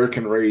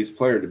 American-raised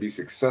player to be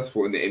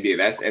successful in the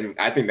NBA. And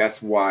I think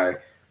that's why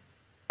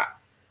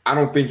I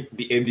don't think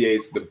the NBA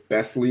is the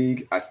best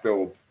league. I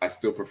still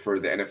prefer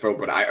the NFL,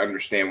 but I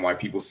understand why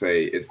people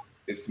say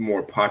it's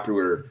more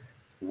popular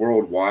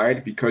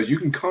worldwide, because you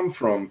can come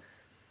from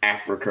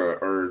Africa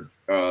or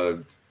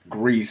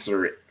Greece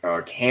or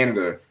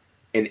Canada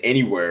and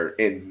anywhere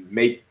and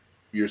make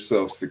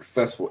yourself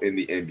successful in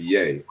the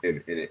NBA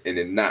and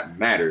it not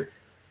matter.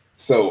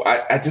 So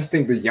I just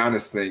think the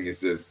Giannis thing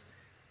is just,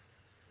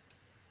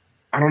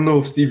 I don't know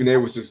if Stephen A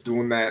was just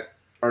doing that,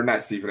 or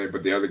not Stephen A,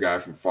 but the other guy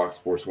from Fox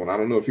Sports 1. I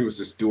don't know if he was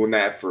just doing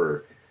that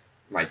for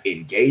like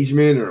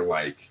engagement or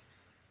like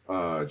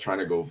trying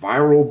to go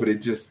viral, but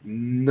it just,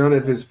 none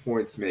of his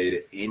points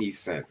made any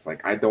sense.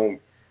 Like, I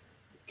don't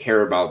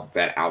care about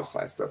that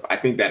outside stuff. I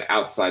think that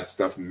outside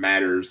stuff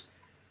matters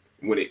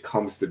when it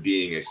comes to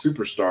being a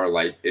superstar.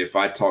 Like, if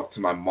I talk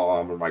to my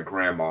mom or my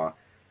grandma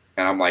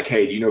and I'm like,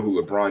 hey, do you know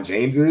who LeBron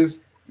James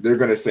is? They're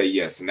going to say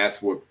yes. And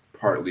that's what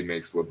partly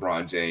makes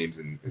LeBron James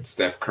and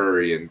Steph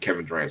Curry and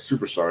Kevin Durant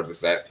superstars,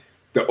 is that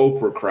the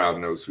Oprah crowd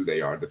knows who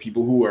they are. The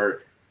people who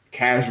are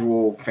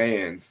casual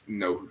fans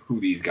know who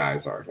these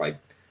guys are. Like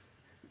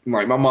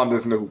my mom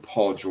doesn't know who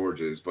Paul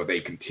George is, but they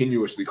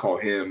continuously call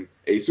him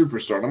a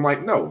superstar. And I'm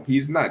like, no,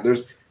 he's not.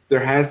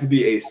 There has to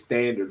be a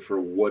standard for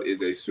what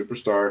is a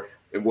superstar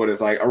and what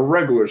is like a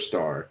regular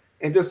star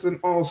and just an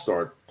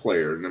all-star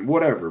player and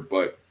whatever.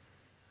 But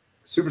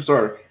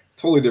superstar,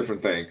 totally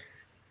different thing.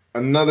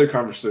 Another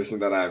conversation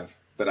that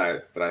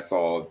I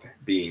saw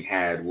being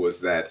had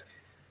was that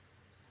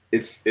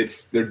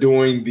they're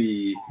doing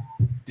the,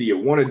 do you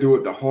want to do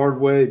it the hard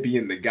way,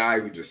 being the guy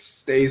who just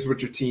stays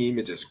with your team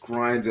and just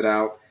grinds it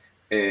out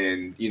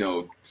and, you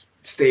know,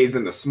 stays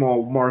in the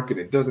small market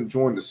and doesn't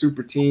join the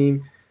super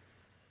team?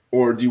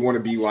 Or do you want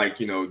to be like,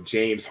 you know,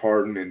 James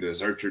Harden and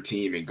desert your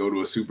team and go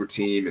to a super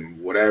team and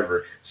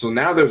whatever? So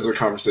now there's a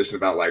conversation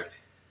about like,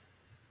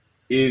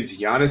 is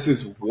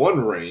Giannis's one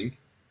ring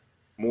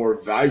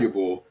more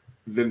valuable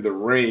than the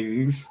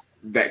rings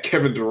that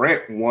Kevin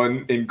Durant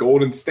won in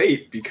Golden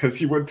State because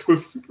he went to a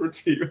super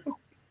team?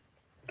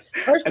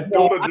 First I of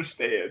don't all,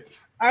 understand.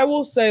 I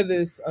will say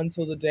this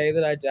until the day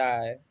that I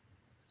die.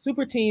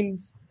 Super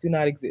teams do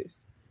not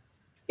exist.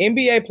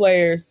 NBA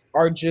players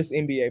are just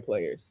NBA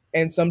players,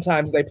 and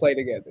sometimes they play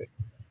together.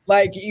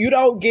 Like, you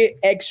don't get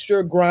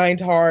extra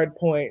grind hard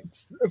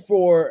points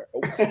for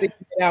sticking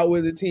it out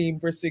with a team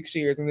for 6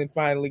 years and then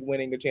finally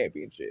winning a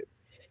championship.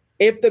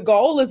 If the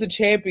goal is a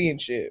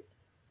championship,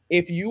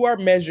 if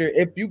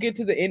you get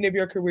to the end of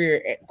your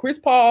career, Chris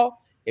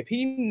Paul, if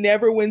he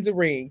never wins a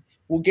ring,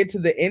 will get to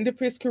the end of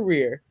his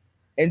career,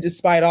 and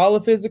despite all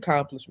of his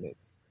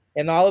accomplishments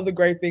and all of the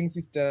great things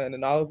he's done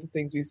and all of the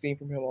things we've seen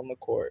from him on the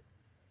court,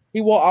 he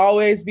will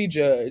always be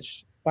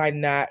judged by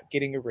not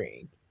getting a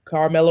ring.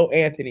 Carmelo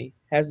Anthony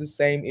has the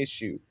same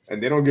issue.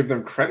 And they don't give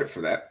them credit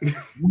for that.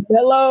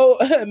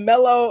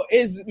 Melo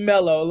is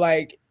Melo.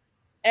 Like,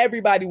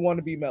 everybody want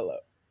to be Melo.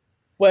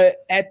 But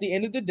at the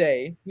end of the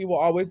day, he will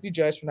always be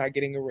judged for not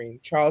getting a ring.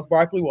 Charles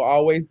Barkley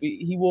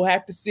he will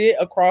have to sit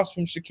across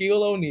from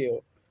Shaquille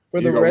O'Neal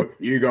for the rest.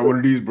 You got one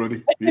of these,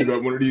 buddy. You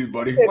got one of these,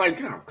 buddy.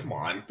 Like, oh, come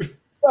on.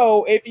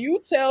 So if you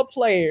tell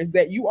players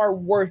that you are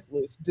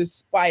worthless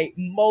despite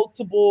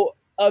multiple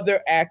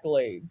other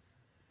accolades,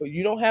 but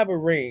you don't have a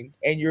ring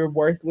and you're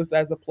worthless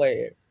as a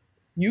player,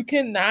 you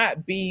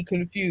cannot be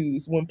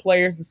confused when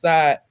players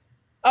decide,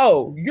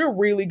 oh, you're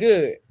really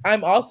good.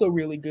 I'm also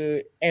really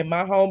good. And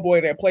my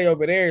homeboy that play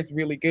over there is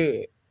really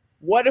good.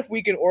 What if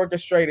we can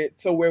orchestrate it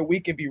to where we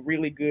can be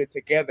really good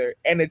together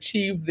and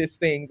achieve this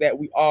thing that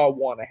we all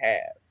want to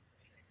have?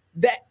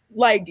 That,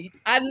 like,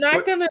 I'm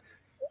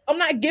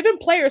not giving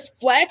players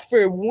flack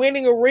for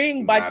winning a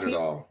ring by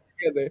teaming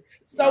together.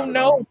 So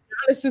no,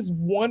 Giannis's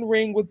one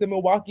ring with the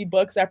Milwaukee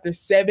Bucks after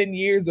 7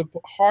 years of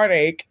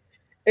heartache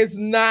is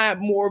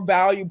not more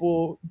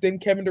valuable than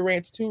Kevin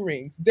Durant's 2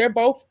 rings. They're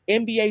both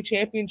NBA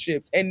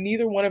championships, and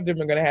neither one of them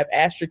are going to have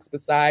asterisks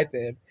beside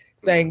them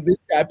saying this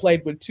guy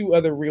played with 2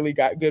 other really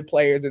good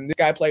players, and this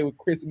guy played with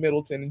Chris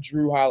Middleton and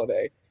Drew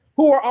Holiday,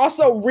 who are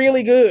also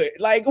really good.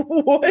 Like,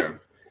 what? Yeah.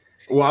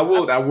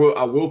 Well,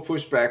 I will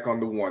push back on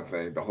the one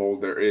thing. The whole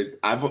there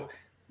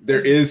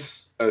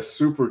is a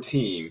super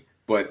team,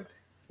 but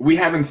we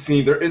haven't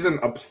seen, there isn't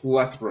a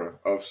plethora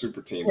of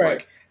super teams. Right.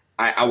 Like,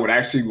 I would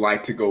actually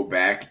like to go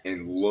back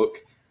and look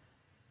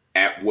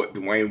at what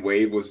Dwayne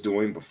Wade was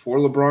doing before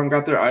LeBron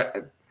got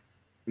there.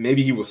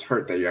 Maybe he was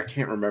hurt that year. I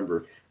can't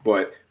remember.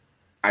 But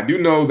I do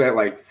know that,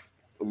 like,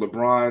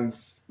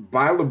 LeBron's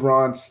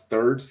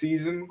 3rd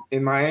season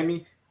in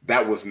Miami,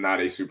 that was not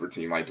a super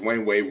team. Like,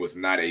 Dwayne Wade was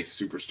not a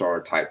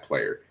superstar type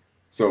player.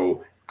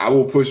 So I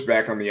will push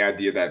back on the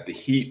idea that the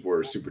Heat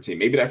were a super team.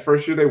 Maybe that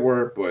first year they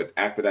were, but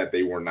after that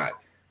they were not.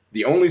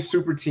 The only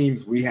super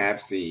teams we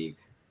have seen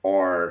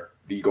are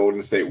the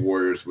Golden State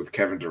Warriors with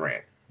Kevin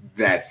Durant.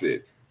 That's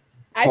it.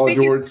 Paul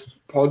George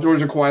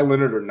and Kawhi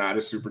Leonard are not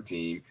a super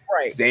team.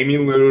 Right.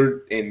 Damian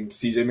Lillard and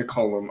CJ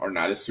McCollum are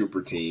not a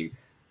super team.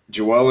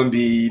 Joel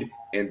Embiid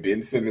and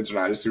Ben Simmons are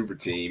not a super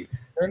team.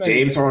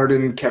 James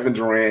Harden, Kevin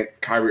Durant,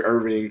 Kyrie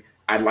Irving,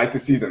 I'd like to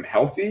see them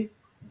healthy.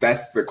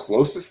 That's the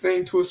closest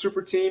thing to a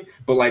super team.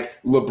 But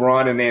like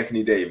LeBron and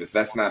Anthony Davis,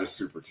 that's not a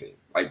super team.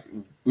 Like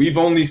we've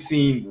only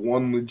seen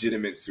one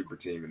legitimate super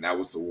team, and that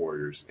was the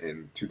Warriors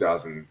in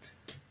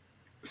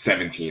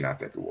 2017, I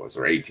think it was,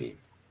 or 18.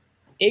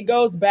 It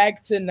goes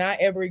back to not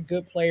every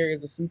good player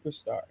is a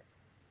superstar.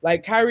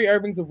 Like Kyrie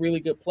Irving's a really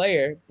good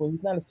player, but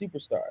he's not a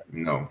superstar.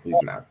 No,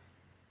 he's not.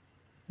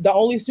 The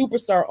only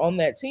superstar on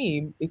that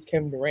team is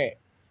Kevin Durant.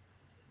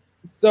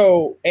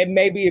 So, and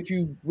maybe if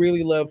you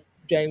really love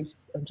James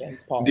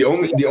Paul.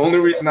 The only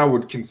reason I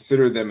would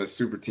consider them a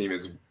super team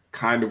is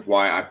kind of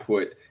why I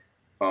put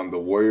the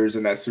Warriors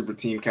in that super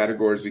team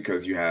category, is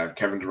because you have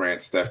Kevin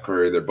Durant, Steph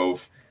Curry. They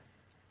both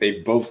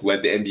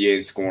led the NBA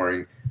in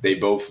scoring. They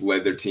both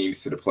led their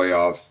teams to the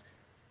playoffs,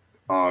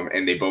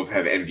 and they both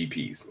have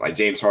MVPs. Like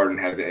James Harden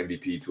has an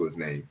MVP to his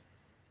name.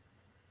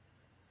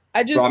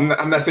 So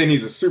I'm not saying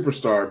he's a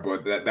superstar,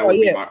 but that would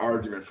be my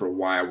argument for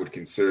why I would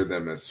consider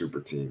them a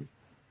super team.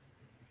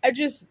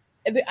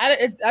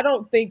 I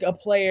don't think a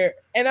player,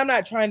 and I'm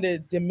not trying to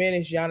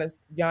diminish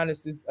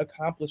Giannis's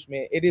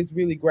accomplishment. It is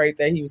really great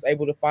that he was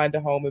able to find a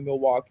home in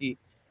Milwaukee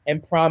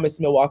and promise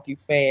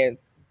Milwaukee's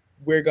fans,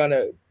 we're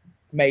gonna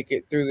make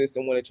it through this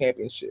and win a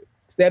championship.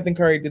 Stephen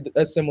Curry did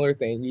a similar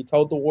thing. He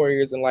told the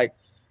Warriors in like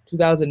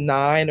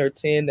 2009 or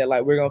 10 that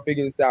like we're gonna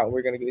figure this out and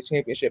we're gonna get a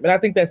championship. And I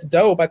think that's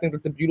dope. I think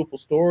that's a beautiful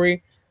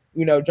story.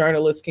 You know,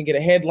 journalists can get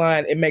a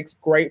headline. It makes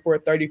great for a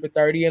 30 for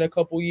 30 in a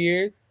couple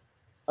years.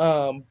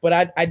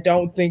 But I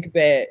don't think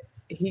that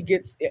he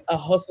gets a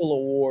hustle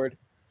award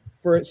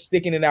for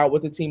sticking it out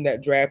with the team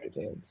that drafted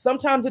him.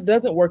 Sometimes it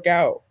doesn't work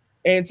out,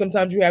 and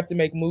sometimes you have to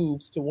make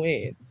moves to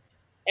win.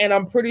 And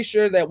I'm pretty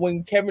sure that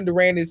when Kevin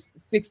Durant is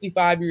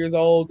 65 years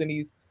old and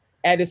he's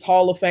at his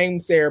Hall of Fame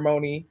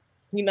ceremony,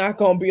 he's not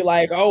going to be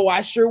like, oh,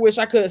 I sure wish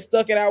I could have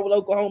stuck it out with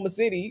Oklahoma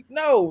City.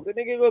 No, the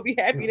nigga going to be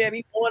happy that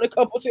he won a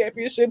couple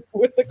championships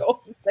with the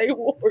Golden State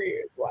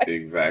Warriors. Like,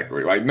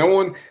 exactly. Like no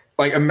one,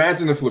 like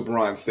imagine if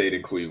LeBron stayed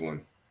in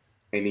Cleveland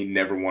and he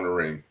never won a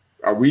ring.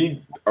 Are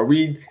we,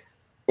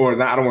 or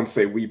not, I don't want to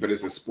say we, but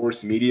as a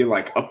sports media,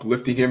 like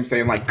uplifting him,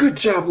 saying like, good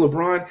job,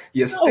 LeBron.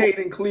 You stayed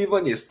in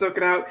Cleveland. You stuck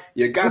it out.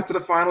 You got to the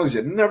finals.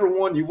 You never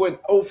won. You went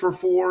 0 for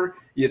 4.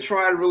 You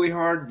tried really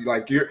hard.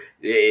 Like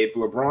if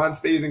LeBron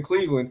stays in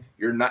Cleveland,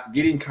 you're not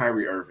getting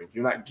Kyrie Irving.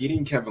 You're not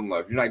getting Kevin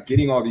Love. You're not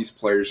getting all these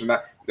players. You're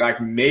not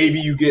like, maybe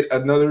you get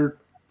another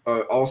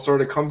all-star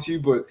to come to you,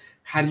 but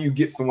how do you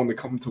get someone to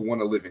come to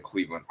want to live in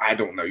Cleveland? I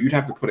don't know. You'd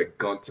have to put a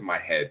gun to my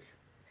head.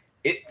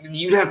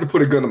 You'd have to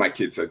put a gun to my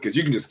kid's head because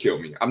you can just kill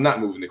me. I'm not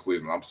moving to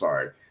Cleveland. I'm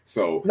sorry.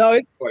 So no,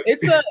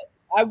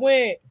 I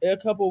went a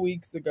couple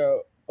weeks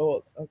ago,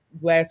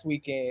 last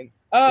weekend.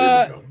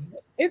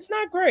 It's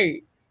not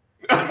great.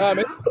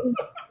 It's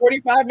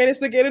 45 minutes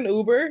to get an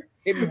Uber.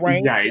 It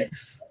rained.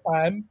 Yikes.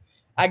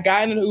 I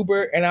got in an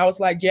Uber and I was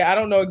like, yeah, I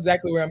don't know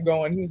exactly where I'm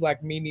going. He was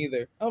like, me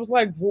neither. I was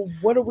like, well,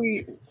 what are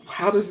we?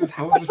 How is this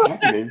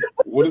happening?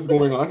 What is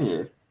going on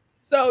here?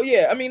 So,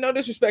 yeah, I mean, no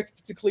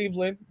disrespect to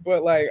Cleveland,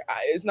 but, like,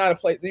 it's not a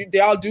place.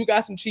 They all do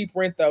got some cheap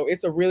rent, though.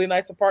 It's a really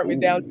nice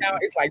apartment downtown.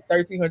 It's like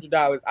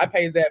 $1,300. I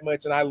paid that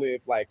much, and I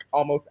live, like,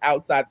 almost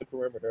outside the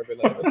perimeter of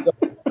Atlanta.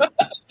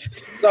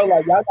 So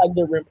like, y'all got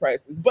good rent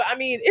prices. But, I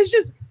mean, it's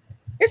just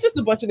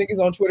a bunch of niggas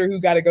on Twitter who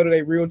got to go to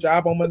their real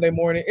job on Monday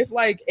morning. It's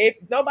like, if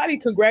nobody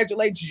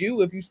congratulates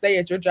you if you stay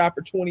at your job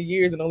for 20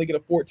 years and only get a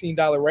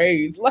 $14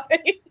 raise.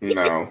 Like,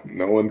 no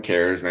one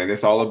cares, man.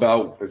 It's all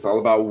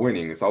about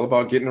winning. It's all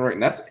about getting it right.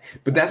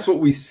 And that's what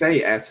we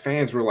say as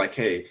fans. We're like,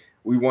 hey,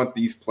 we want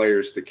these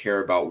players to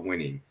care about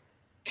winning.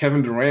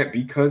 Kevin Durant,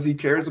 because he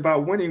cares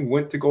about winning,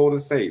 went to Golden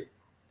State.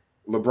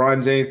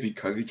 LeBron James,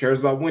 because he cares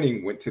about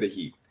winning, went to the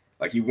Heat.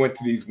 Like, he went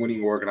to these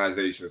winning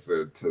organizations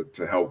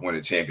to help win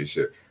a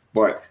championship.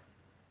 But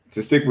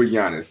to stick with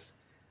Giannis,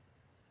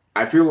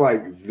 I feel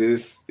like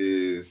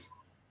it's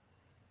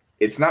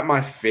not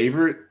my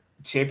favorite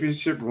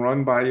championship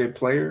run by a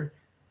player,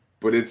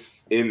 but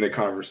it's in the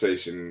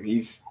conversation.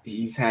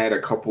 He's had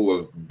a couple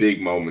of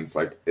big moments,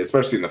 like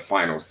especially in the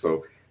finals.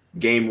 So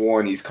game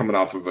 1, he's coming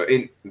off of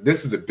and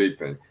this is a big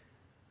thing.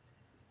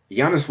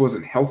 Giannis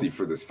wasn't healthy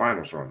for this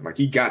finals run. Like,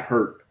 he got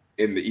hurt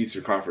in the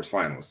Eastern Conference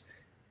Finals.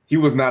 He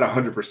was not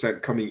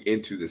 100% coming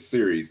into the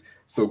series.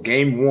 So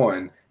game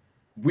 1,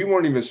 we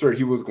weren't even sure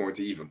he was going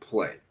to even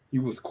play. He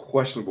was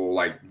questionable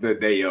like the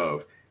day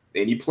of.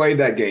 And he played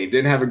that game.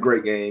 Didn't have a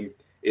great game.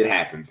 It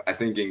happens. I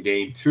think in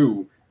game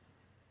 2,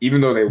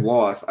 even though they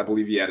lost, I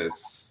believe he had a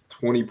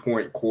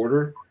 20-point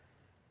quarter.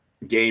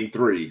 Game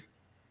 3,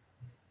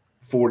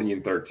 40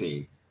 and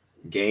 13.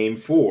 Game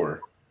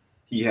 4,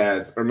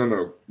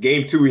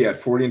 Game 2, he had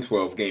 40 and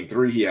 12. Game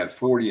 3, he had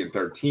 40 and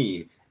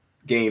 13.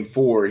 Game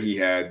 4, he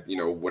had,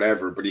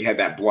 whatever, but he had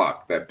that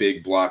block, that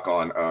big block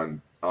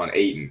on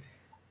Ayton.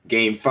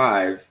 Game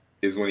 5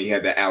 is when he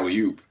had the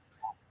alley-oop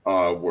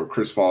where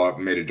Chris Paul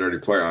made a dirty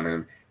play on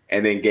him.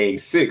 And then game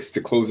 6,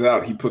 to close it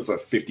out, he puts up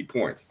 50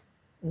 points,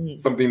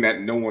 something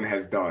that no one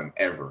has done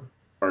ever.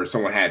 Or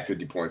someone had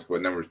 50 points,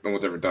 but no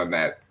one's ever done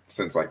that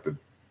since like the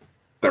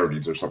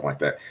 30s or something like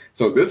that.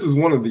 So this is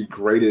one of the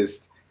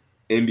greatest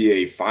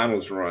NBA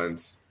Finals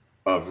runs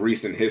of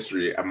recent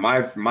history.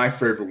 My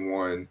favorite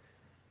one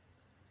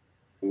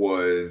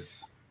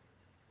was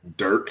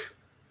Dirk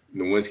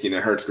Nowitzki, and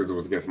it hurts because it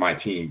was against my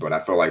team, but I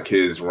felt like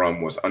his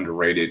run was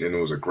underrated and it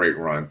was a great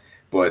run.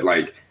 But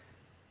like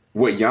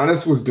what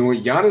Giannis was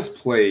doing, Giannis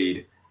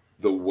played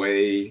the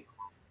way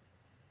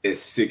a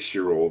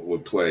 6-year-old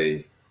would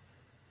play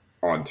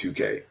on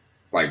 2K.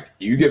 Like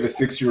you give a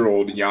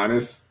 6-year-old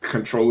Giannis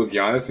control of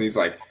Giannis, and he's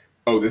like,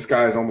 "Oh, this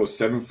guy is almost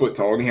 7 foot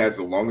tall, and he has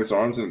the longest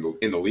arms in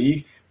the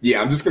league.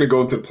 Yeah, I'm just gonna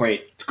go to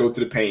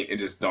the paint, and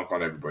just dunk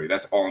on everybody.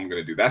 That's all I'm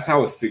gonna do." That's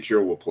how a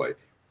 6-year-old will play,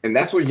 and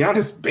that's what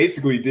Giannis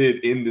basically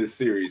did in this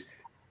series.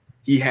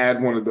 He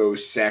had one of those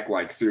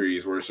Shaq-like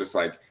series where it's just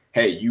like,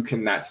 "Hey, you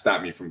cannot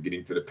stop me from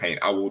getting to the paint.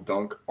 I will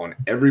dunk on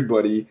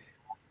everybody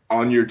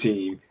on your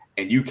team,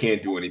 and you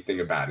can't do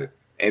anything about it."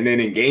 And then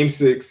in Game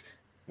 6,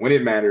 when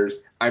it matters,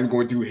 I'm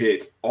going to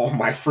hit all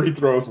my free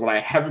throws when I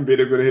haven't been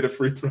able to hit a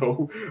free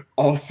throw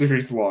all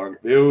series long.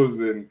 It was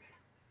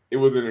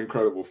an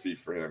incredible feat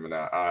for him, and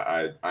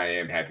I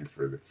am happy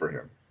for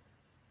him.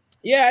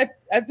 Yeah,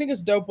 I think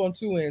it's dope on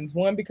two ends.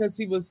 One, because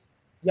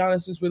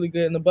Giannis is really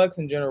good, and the Bucks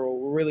in general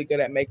were really good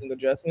at making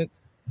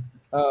adjustments.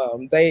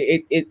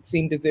 It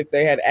seemed as if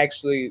they had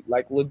actually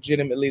like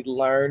legitimately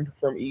learned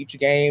from each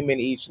game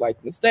and each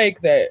like mistake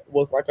that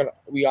was like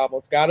we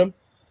almost got him.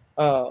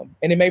 And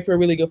it made for a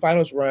really good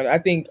finals run. I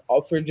think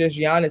for just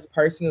Giannis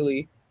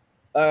personally,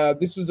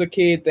 this was a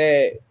kid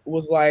that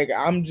was like,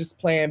 I'm just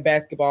playing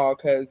basketball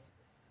because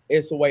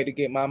it's a way to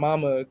get my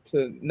mama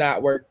to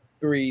not work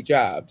 3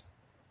 jobs.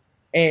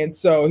 And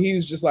so he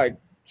was just like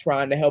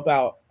trying to help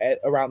out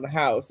around the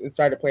house and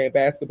started playing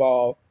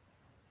basketball.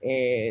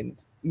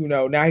 And,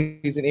 now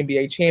he's an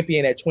NBA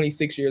champion at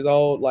 26 years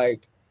old.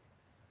 Like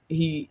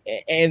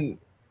and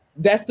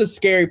that's the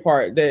scary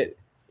part, that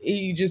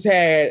he just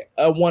had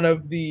one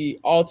of the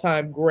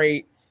all-time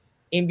great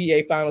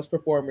NBA Finals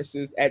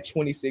performances at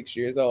 26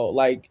 years old.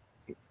 Like,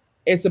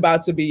 it's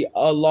about to be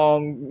a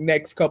long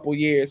next couple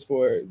years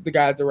for the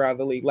guys around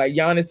the league. Like,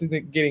 Giannis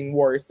isn't getting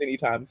worse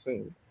anytime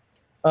soon.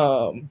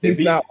 If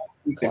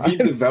he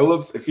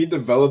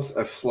develops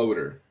a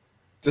floater,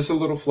 just a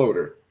little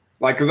floater,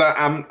 like, because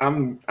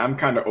I'm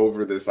kind of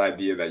over this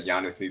idea that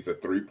Giannis needs a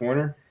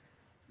 3-pointer.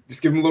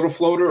 Just give him a little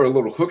floater or a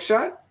little hook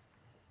shot.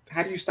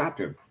 How do you stop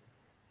him?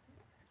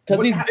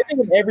 Because he's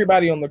bigger than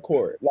everybody on the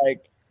court.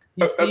 Like,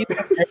 he sees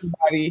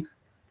everybody.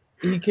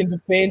 He can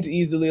defend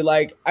easily.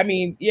 Like, I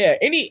mean, yeah,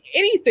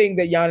 anything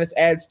that Giannis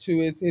adds to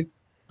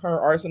his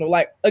current arsenal.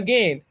 Like,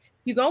 again,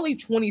 he's only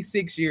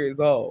 26 years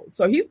old.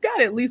 So he's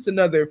got at least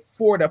another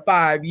 4 to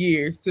 5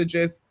 years to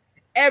just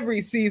every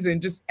season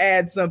just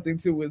add something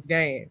to his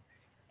game.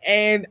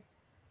 And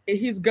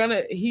he's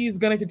gonna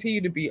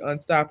continue to be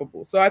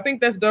unstoppable. So I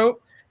think that's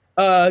dope.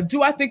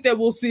 Do I think that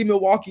we'll see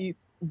Milwaukee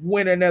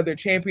win another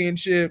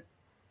championship?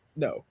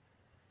 No.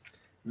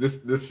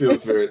 This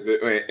feels very,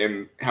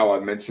 and how I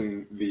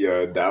mentioned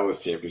the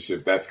Dallas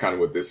championship, that's kind of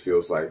what this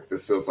feels like.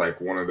 This feels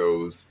like one of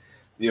those,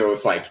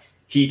 it's like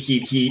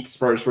Heat,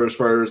 Spurs,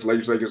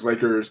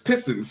 Lakers,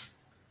 Pistons,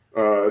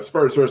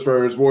 Spurs,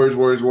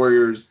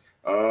 Warriors,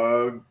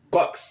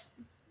 Bucks,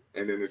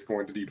 and then it's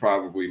going to be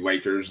probably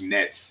Lakers,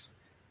 Nets,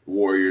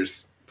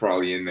 Warriors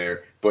probably in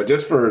there. But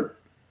just for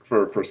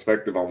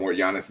perspective on what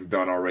Giannis has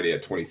done already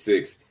at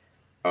 26,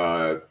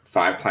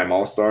 5-time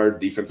All-Star,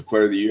 Defensive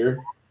Player of the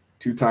Year,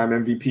 2-time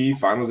MVP,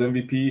 Finals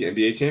MVP,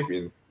 NBA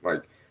champion.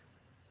 Like,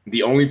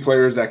 the only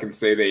players that can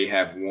say they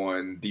have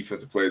won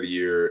Defensive Player of the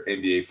Year,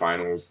 NBA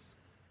Finals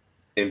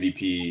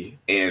MVP,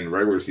 and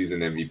regular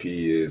season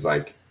MVP is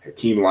like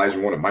Hakeem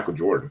Olajuwon and Michael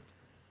Jordan.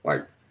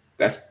 Like,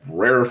 that's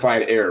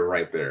rarefied air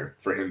right there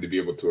for him to be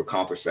able to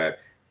accomplish that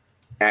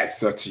at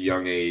such a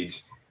young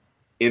age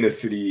in a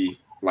city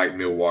like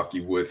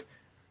Milwaukee with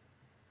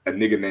a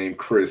nigga named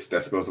Chris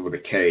that spells it with a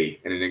K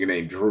and a nigga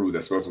named Drew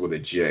that spells it with a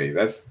J.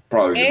 That's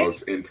probably the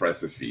most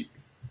impressive feat.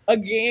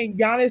 Again,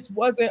 Giannis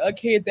wasn't a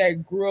kid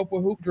that grew up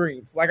with hoop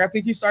dreams. Like, I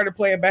think he started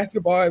playing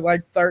basketball at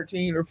like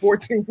 13 or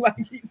 14. Like,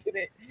 he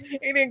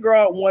didn't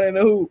grow up wanting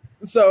a hoop.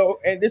 So,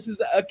 and this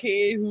is a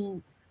kid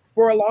who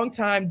for a long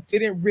time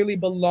didn't really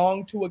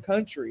belong to a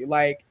country.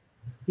 Like,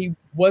 he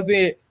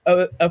wasn't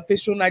an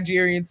official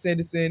Nigerian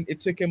citizen.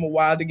 It took him a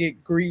while to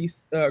get Greek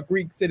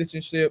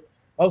citizenship,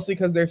 mostly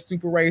because they're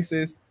super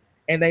racist.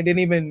 And they didn't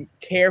even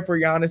care for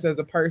Giannis as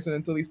a person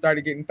until he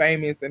started getting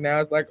famous. And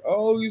now it's like,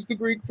 oh, he's the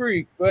Greek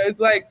freak. But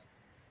it's like,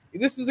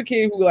 this is a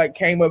kid who like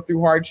came up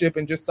through hardship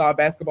and just saw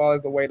basketball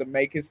as a way to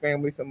make his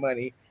family some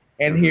money.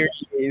 And here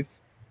he is,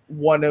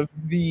 one of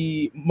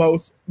the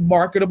most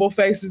marketable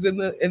faces in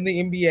the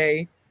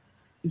NBA.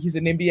 He's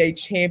an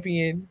NBA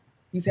champion.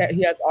 He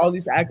has all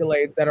these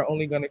accolades that are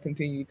only going to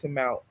continue to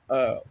mount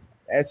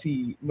as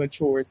he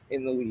matures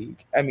in the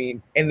league. I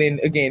mean, and then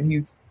again,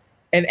 he's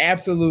an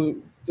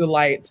absolute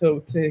delight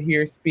to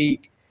hear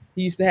speak.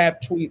 He used to have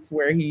tweets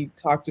where he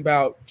talked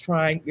about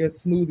trying a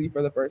smoothie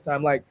for the first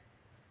time. Like,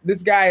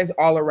 this guy is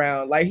all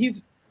around. Like,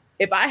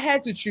 if I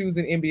had to choose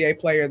an NBA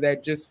player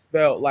that just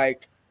felt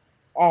like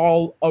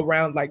all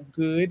around like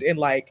good, and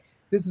like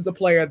this is a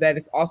player that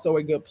is also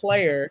a good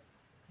player,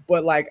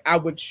 but like I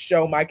would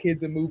show my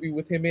kids a movie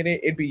with him in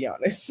it, it'd be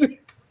honest.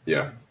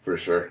 Yeah, for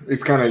sure.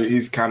 He's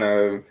kind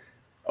of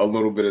a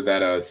little bit of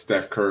that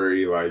Steph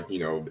Curry, like,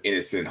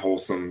 innocent,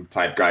 wholesome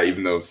type guy,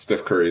 even though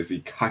Steph Curry is the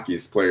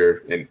cockiest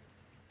player in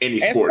any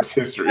sports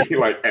history,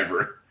 like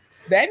ever.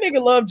 That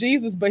nigga love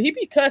Jesus, but he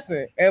be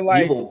cussing and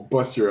like he will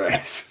bust your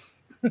ass.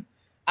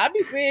 I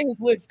be seeing his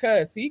lips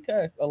cuss. He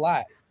cuss a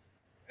lot.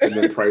 and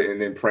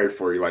then pray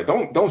for you. Like,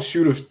 don't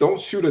shoot a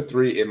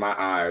three in my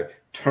eye,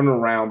 turn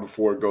around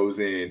before it goes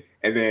in,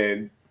 and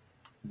then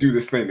do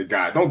this thing to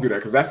God. Don't do that,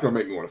 because that's gonna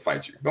make me want to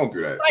fight you. Don't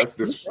do that. Like, that's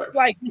disrespectful.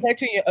 Like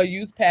catching a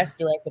youth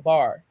pastor at the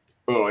bar.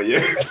 Oh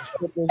yeah.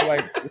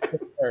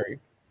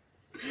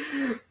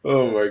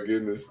 Oh my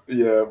goodness.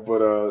 Yeah,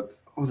 but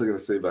what was I gonna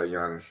say about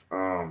Giannis?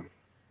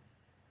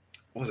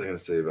 What was I gonna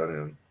say about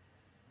him?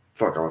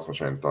 Fuck, I lost my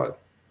train of thought.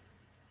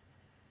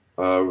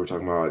 We were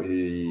talking about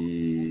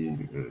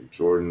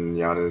Jordan,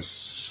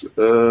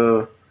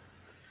 Giannis.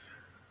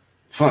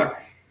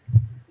 Fuck.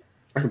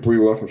 I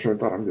completely lost my train of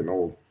thought. I'm getting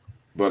old.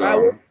 But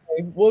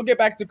we'll get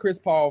back to Chris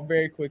Paul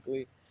very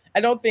quickly.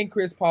 I don't think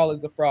Chris Paul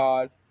is a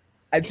fraud.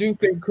 I do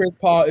think Chris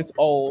Paul is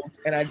old,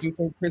 and I do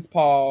think Chris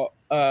Paul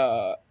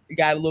got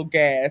a little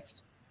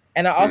gassed.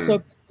 And I also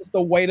think just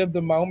the weight of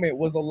the moment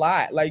was a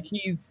lot. Like,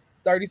 he's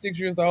 36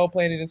 years old,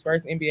 playing in his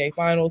first NBA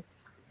Finals.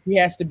 He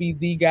has to be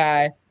the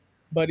guy,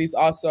 but he's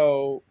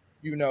also,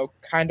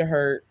 kind of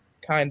hurt,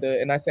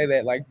 and I say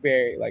that like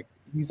very, like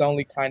he's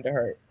only kind of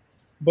hurt.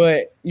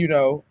 But,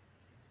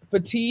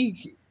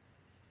 fatigue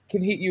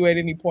can hit you at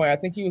any point. I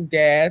think he was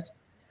gassed.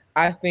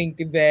 I think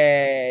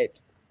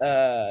that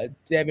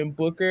Devin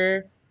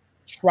Booker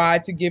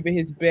tried to give it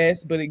his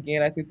best, but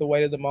again, I think the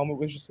weight of the moment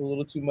was just a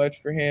little too much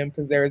for him,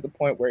 because there is a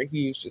point where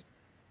he was just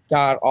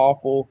god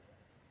awful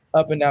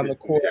up and down the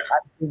court. I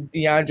think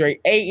DeAndre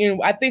Ayton,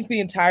 I think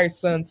the entire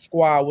Suns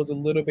squad was a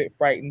little bit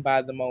frightened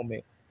by the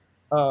moment.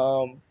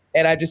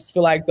 And I just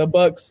feel like the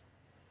Bucks,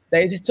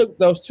 they took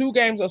those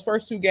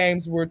first two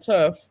games were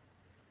tough.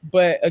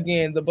 But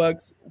again, the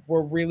Bucks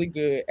were really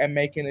good at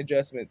making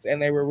adjustments,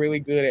 and they were really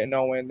good at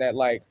knowing that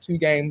like 2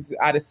 games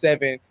out of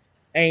 7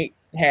 ain't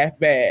half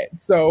bad.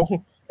 So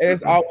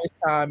there's always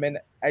time, and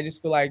I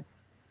just feel like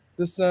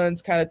the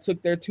Suns kind of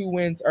took their 2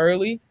 wins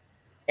early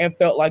and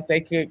felt like they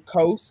could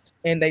coast,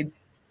 and they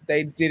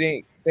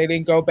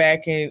didn't go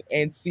back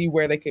and see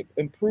where they could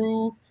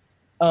improve.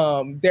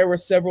 There were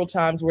several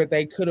times where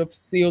they could have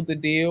sealed the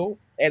deal,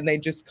 and they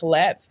just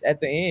collapsed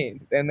at the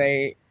end, and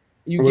they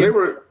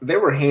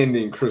were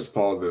handing Chris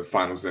Paul the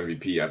Finals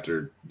MVP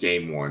after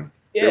Game 1.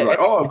 Yeah, they were like,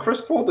 "Oh,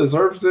 Chris Paul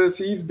deserves this.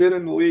 He's been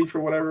in the league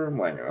for whatever." I'm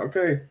like,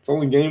 "Okay, it's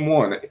only Game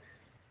 1."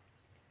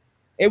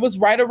 It was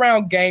right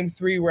around Game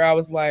 3 where I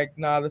was like,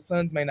 "Nah, the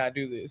Suns may not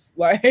do this."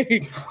 Like,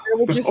 it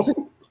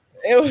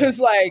was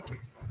like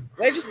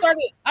they just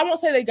started. I won't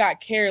say they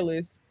got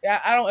careless.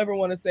 I don't ever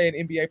want to say an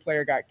NBA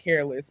player got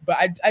careless, but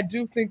I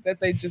do think that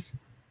they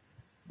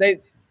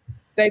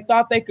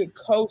thought they could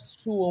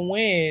coast to a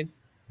win.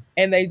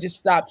 And they just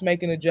stopped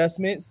making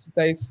adjustments.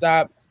 They just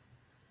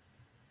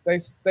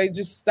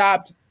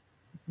stopped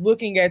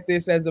looking at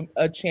this as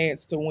a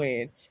chance to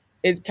win.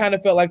 It kind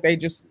of felt like they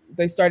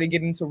started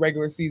getting into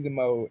regular season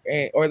mode,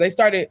 or they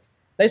started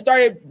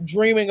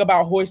dreaming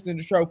about hoisting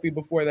the trophy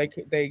before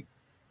they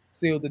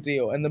sealed the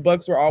deal. And the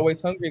Bucks were always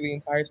hungry the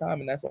entire time,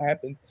 and that's what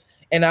happens.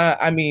 And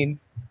I mean,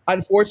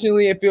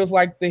 unfortunately, it feels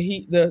like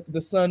the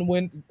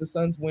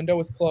Suns' window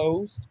is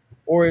closed,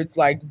 or it's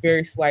like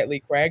very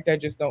slightly cracked. I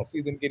just don't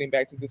see them getting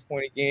back to this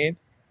point again.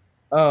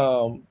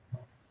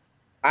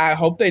 I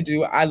hope they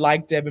do. I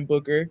like Devin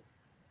Booker,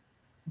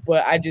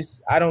 but I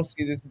don't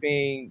see this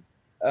being.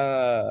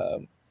 I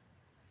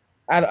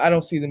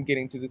don't see them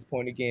getting to this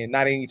point again.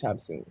 Not anytime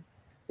soon.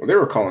 Well, they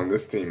were calling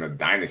this team a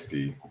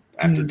dynasty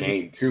after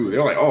Game 2.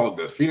 They're like, "Oh,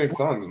 the Phoenix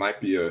Suns might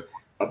be a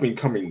up and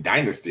coming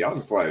dynasty." I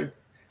was just like,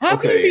 "How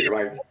okay, can you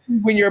like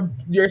when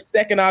your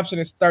second option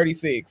is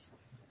 36."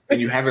 And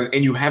you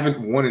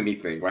haven't won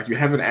anything. Like, you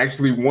haven't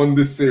actually won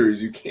this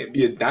series. You can't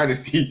be a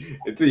dynasty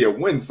until you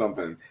win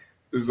something.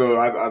 So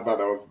I thought that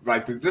was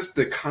like just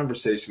the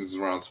conversations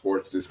around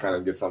sports just kind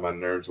of gets on my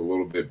nerves a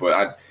little bit.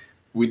 But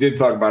we did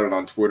talk about it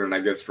on Twitter, and I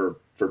guess for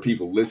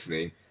people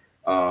listening,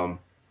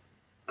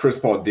 Chris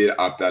Paul did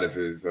opt out of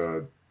his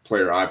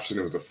player option.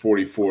 It was a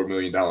 $44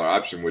 million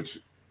option, which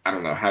I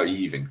don't know how he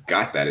even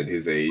got that at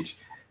his age,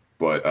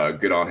 but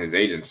good on his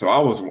agent. So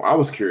I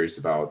was curious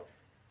about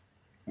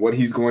what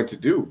he's going to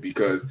do,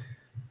 because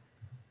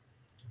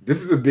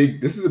this is a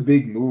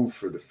big move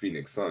for the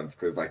Phoenix Suns,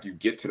 because like you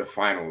get to the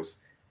finals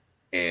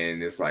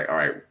and it's like, all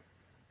right,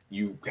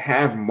 you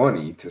have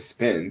money to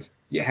spend,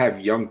 you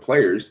have young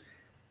players.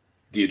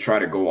 Do you try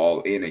to go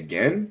all in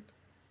again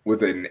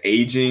with an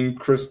aging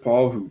Chris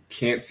Paul who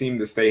can't seem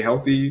to stay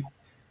healthy,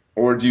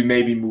 or do you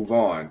maybe move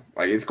on?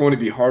 Like, it's going to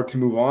be hard to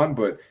move on,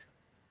 but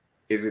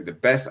is it the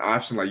best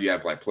option? Like, you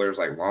have like players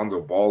like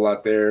Lonzo Ball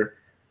out there,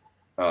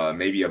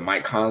 maybe a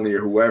Mike Conley or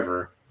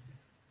whoever,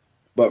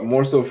 but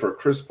more so for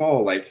Chris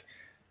Paul, like,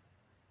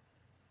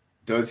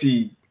 does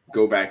he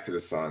go back to the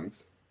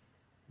Suns?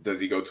 Does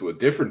he go to a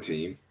different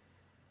team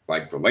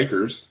like the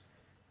Lakers,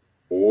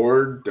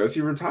 or does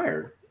he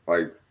retire?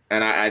 Like,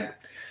 and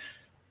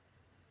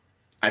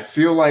I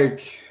feel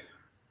like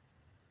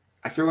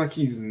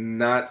he's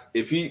not,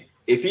 if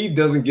he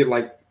doesn't get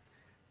like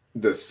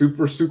the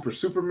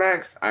super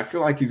max, I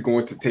feel like he's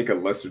going to take a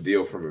lesser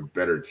deal from a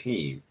better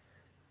team,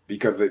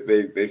 because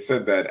they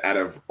said that out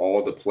of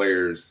all the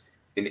players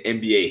in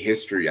NBA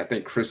history, I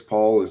think Chris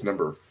Paul is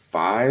number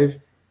 5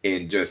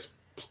 in just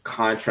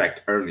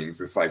contract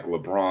earnings. It's like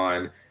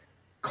LeBron,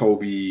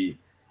 Kobe.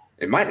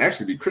 It might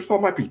actually be Chris Paul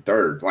might be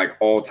 3rd, like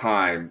all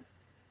time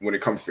when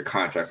it comes to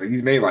contracts. Like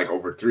he's made like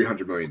over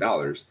 $300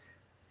 million.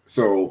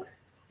 So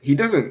he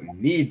doesn't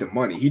need the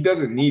money. He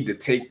doesn't need to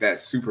take that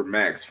super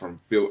max from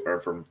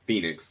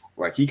Phoenix.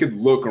 Like he could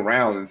look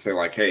around and say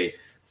like, hey,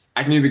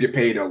 I can either get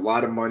paid a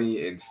lot of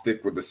money and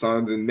stick with the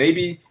Suns, and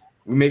maybe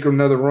we make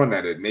another run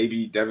at it.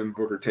 Maybe Devin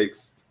Booker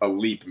takes a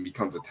leap and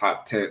becomes a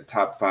top 10,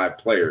 top 5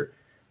 player.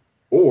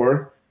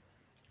 Or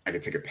I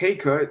could take a pay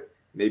cut,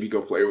 maybe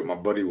go play with my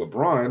buddy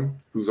LeBron,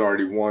 who's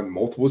already won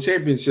multiple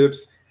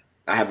championships.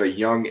 I have a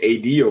young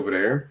AD over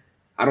there.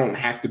 I don't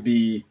have to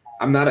be –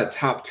 I'm not a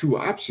top 2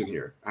 option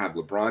here. I have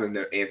LeBron and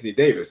Anthony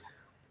Davis.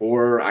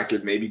 Or I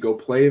could maybe go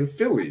play in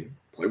Philly,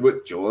 play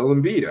with Joel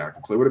Embiid. I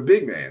can play with a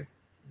big man,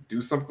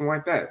 do something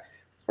like that.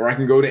 Or I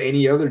can go to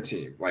any other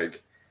team.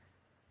 Like,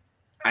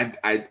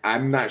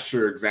 I'm not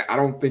sure exactly. I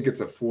don't think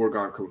it's a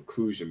foregone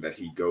conclusion that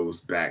he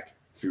goes back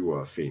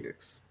to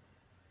Phoenix.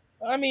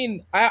 I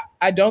mean,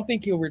 I don't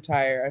think he'll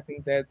retire. I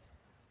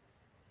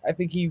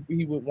think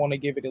he would want to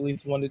give it at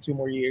least 1 to 2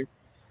 more years.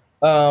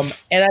 And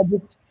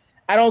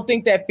I don't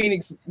think that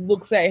Phoenix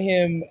looks at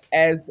him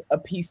as a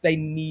piece they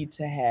need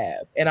to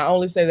have. And I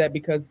only say that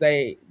because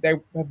they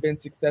have been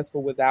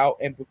successful without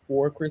and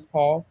before Chris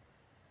Paul.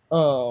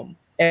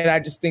 And I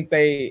just think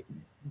they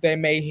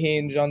may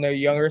hinge on their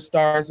younger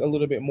stars a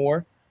little bit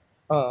more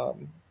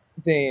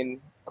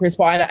than Chris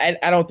Paul. And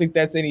I don't think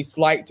that's any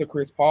slight to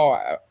Chris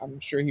Paul. I'm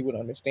sure he would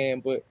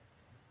understand, but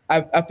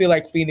I feel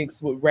like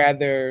Phoenix would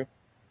rather,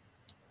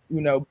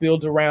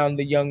 build around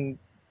the young.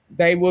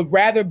 They would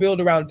rather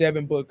build around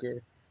Devin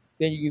Booker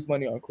than use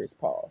money on Chris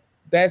Paul.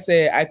 That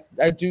said,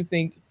 I do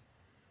think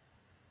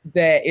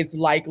that it's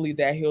likely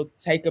that he'll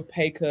take a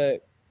pay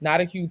cut, not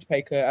a huge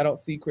pay cut. I don't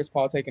see Chris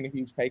Paul taking a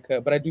huge pay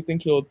cut, but I do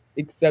think he'll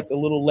accept a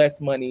little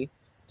less money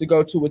to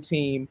go to a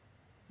team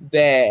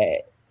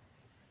that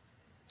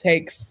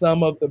takes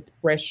some of the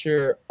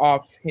pressure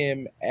off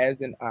him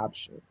as an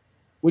option,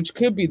 which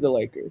could be the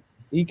Lakers.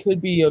 He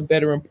could be a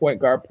veteran point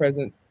guard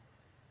presence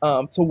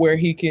to where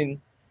he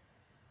can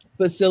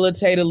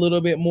facilitate a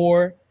little bit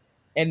more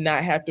and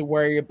not have to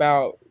worry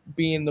about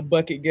being the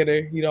bucket getter.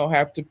 You don't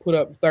have to put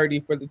up 30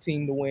 for the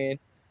team to win. You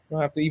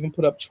don't have to even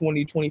put up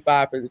 20,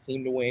 25 for the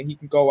team to win. He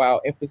can go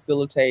out and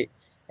facilitate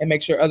and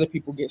make sure other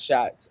people get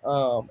shots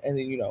and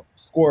then,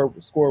 score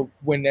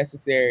when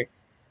necessary.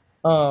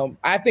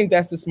 I think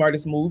that's the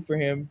smartest move for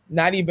him.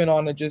 Not even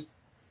on a just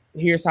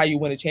here's how you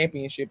win a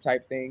championship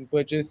type thing,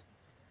 but just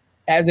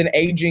as an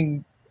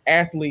aging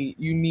athlete,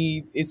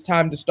 it's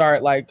time to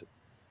start like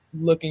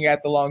looking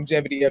at the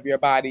longevity of your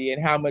body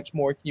and how much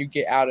more can you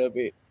get out of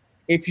it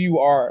if you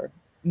are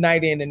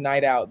night in and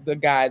night out the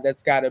guy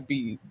that's got to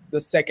be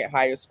the second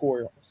highest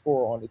scorer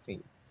on the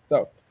team.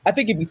 So I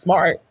think it'd be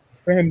smart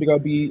for him to go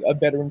be a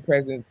veteran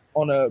presence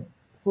on a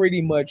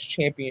pretty much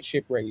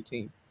championship ready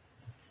team.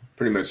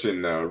 Pretty much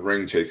in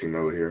ring chasing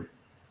mode here.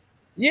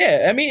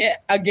 Yeah, I mean,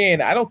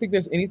 again, I don't think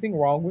there's anything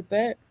wrong with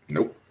that.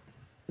 Nope.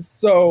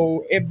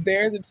 So if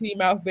there's a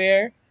team out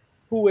there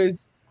who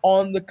is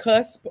on the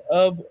cusp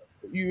of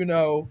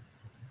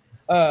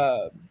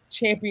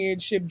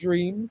championship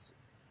dreams,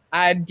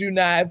 I do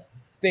not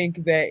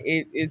think that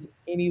it is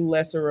any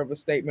lesser of a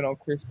statement on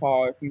Chris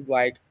Paul if he's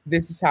like,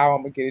 this is how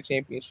I'm gonna get a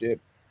championship.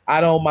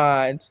 I don't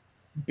mind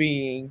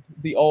being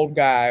the old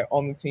guy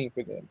on the team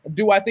for them.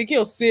 Do I think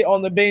he'll sit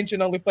on the bench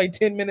and only play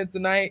 10 minutes a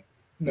night?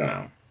 No.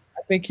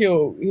 I think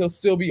he'll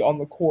still be on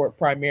the court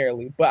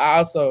primarily, but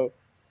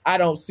I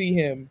don't see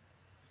him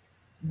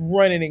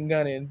running and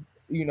gunning,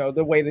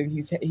 the way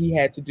that he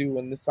had to do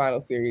in this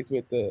final series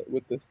with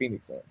the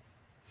Phoenix Suns.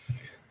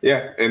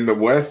 Yeah, and the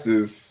West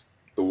is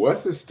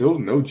still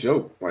no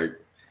joke. Like,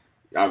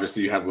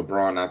 obviously you have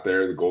LeBron out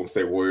there. The Golden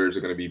State Warriors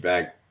are going to be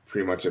back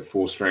pretty much at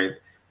full strength.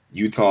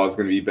 Utah is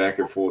going to be back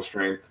at full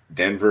strength.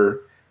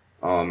 Denver,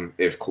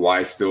 if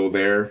Kawhi's still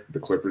there, the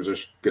Clippers are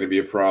going to be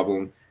a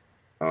problem.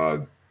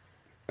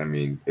 I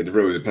mean, it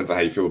really depends on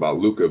how you feel about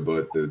Luka,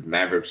 but the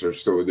Mavericks are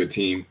still a good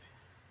team.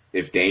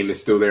 If Dame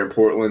is still there in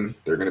Portland,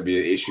 they're going to be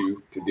an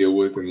issue to deal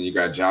with. And then you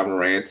got Ja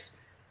Morant,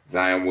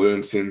 Zion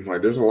Williamson.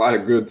 Like, there's a lot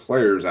of good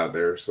players out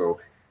there.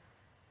 So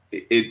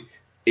if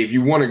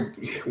you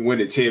want to win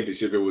a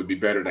championship, it would be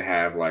better to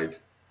have like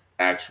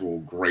actual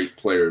great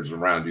players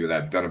around you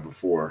that have done it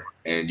before,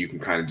 and you can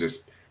kind of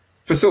just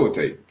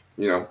facilitate,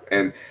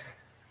 And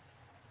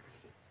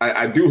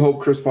I do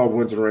hope Chris Paul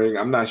wins a ring.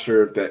 I'm not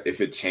sure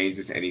if it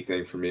changes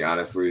anything for me,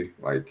 honestly.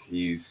 Like,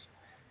 he's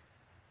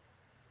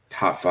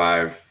top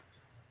 5,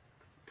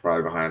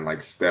 probably behind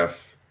like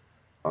Steph,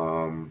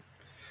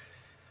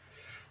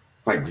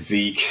 Like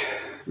Zeke,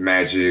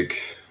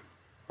 Magic,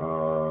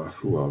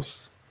 who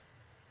else?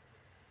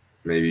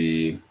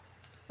 Maybe,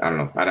 I don't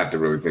know. I'd have to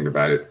really think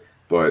about it.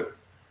 But,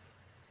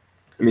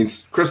 I mean,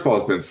 Chris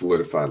Paul's been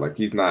solidified. Like,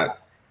 he's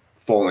not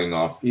falling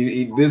off.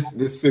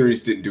 This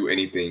series didn't do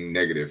anything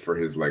negative for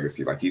his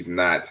legacy. Like, he's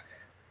not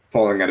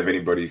falling out of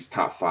anybody's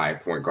top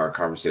 5 point guard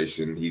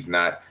conversation. He's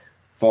not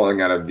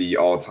falling out of the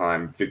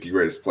all-time 50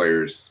 greatest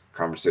players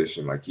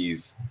conversation. Like,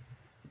 he's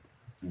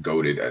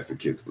goated, as the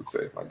kids would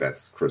say. Like,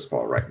 that's Chris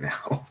Paul right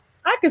now.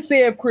 I could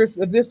say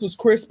if this was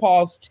Chris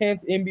Paul's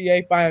 10th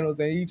NBA Finals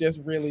and he just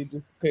really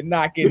could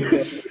not get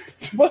it.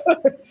 But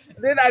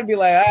then I'd be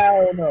like, I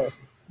don't know.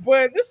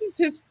 But this is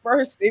his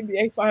first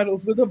NBA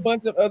Finals with a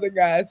bunch of other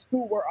guys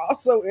who were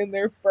also in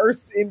their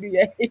first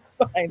NBA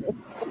Finals.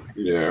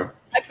 Yeah.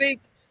 I think,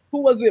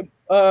 who was it?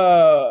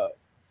 Montrezl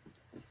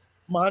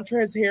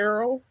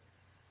Harrell?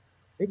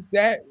 Is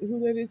that who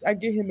that is? I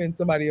get him and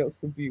somebody else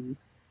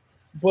confused.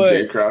 But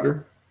Jay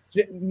Crowder?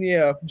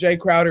 Jay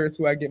Crowder is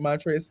who I get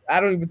Montrezl. I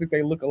don't even think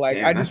they look alike.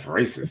 Damn, that's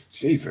racist.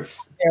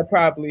 Jesus. Yeah,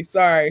 probably.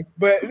 Sorry.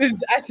 But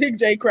I think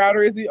Jay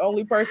Crowder is the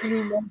only person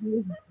who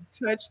has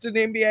touched an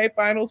NBA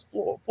Finals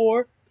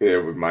floor. Yeah,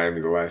 with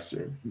Miami the last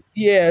year.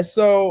 Yeah,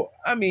 so,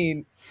 I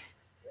mean,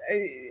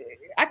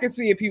 I could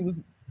see if he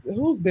was –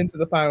 who's been to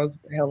the finals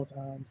a hell of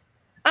times?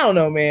 I don't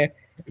know, man.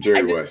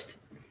 Jerry West.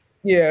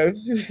 Yeah.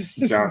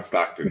 John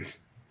Stockton.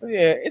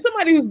 Yeah, it's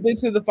somebody who's been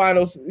to the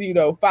finals,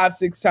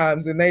 5-6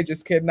 times, and they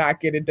just cannot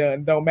get it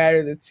done. Don't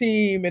matter the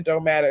team, it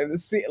don't matter the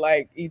city,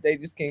 like they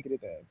just can't get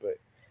it done. But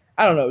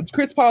I don't know.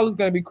 Chris Paul is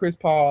going to be Chris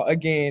Paul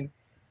again.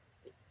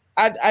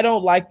 I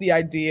don't like the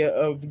idea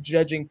of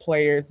judging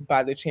players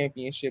by the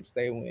championships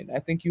they win. I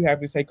think you have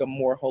to take a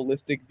more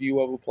holistic view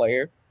of a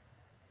player.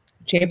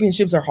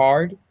 Championships are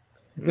hard.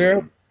 There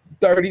are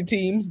 30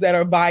 teams that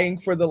are vying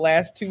for the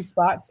last 2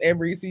 spots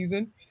every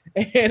season,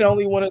 and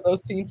only one of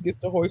those teams gets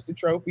to hoist the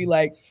trophy.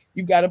 Like,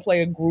 you've got to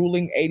play a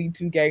grueling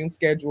 82-game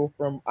schedule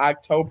from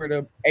October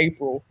to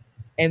April,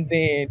 and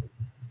then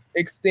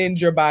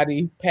extend your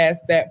body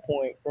past that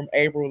point from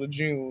April to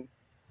June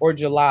or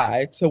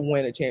July to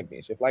win a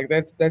championship. Like,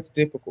 that's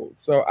difficult.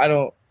 So I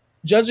don't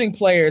judging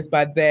players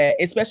by that,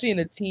 especially in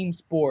a team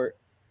sport,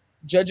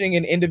 judging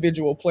an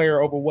individual player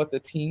over what the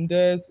team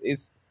does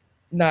is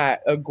not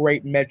a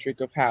great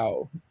metric of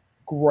how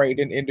great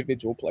an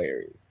individual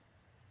player is.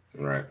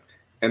 Right.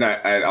 And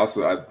I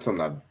also something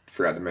I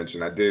forgot to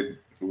mention, I did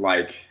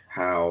like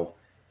how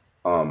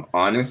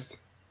honest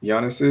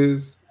Giannis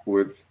is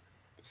with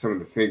some of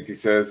the things he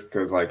says,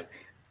 because like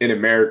in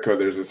America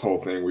there's this whole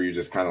thing where you're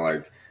just kind of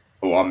like,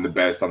 oh, I'm the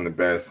best, no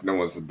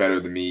one's better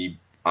than me,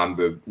 I'm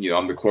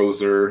the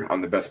closer,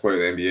 I'm the best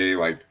player in the NBA.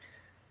 Like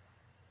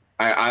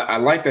I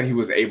like that he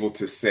was able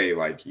to say,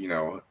 like,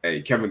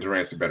 hey, Kevin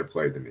Durant's a better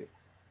player than me.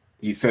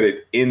 He said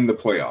it in the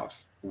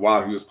playoffs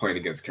while he was playing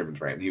against Kevin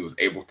Durant. He was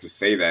able to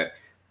say that,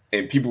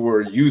 and people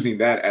were using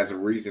that as a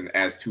reason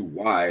as to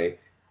why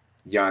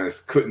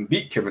Giannis couldn't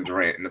beat Kevin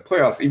Durant in the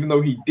playoffs, even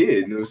though he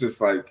did. And it was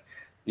just like,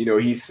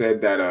 he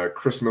said that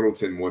Chris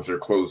Middleton was their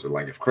closer.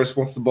 Like, if Chris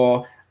wants the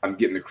ball, I'm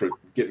getting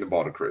the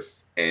ball to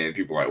Chris. And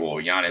people are like, well,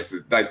 Giannis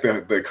is like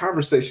the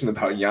conversation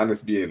about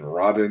Giannis being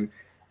Robin.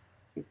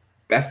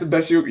 That's the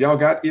best y'all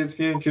got,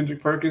 ESPN,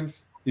 Kendrick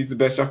Perkins. He's the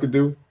best y'all could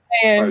do.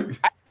 And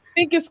I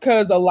think it's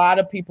because a lot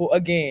of people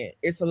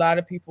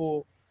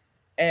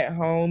at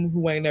home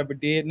who ain't never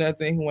did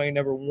nothing, who ain't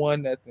never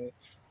won nothing,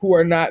 who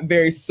are not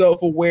very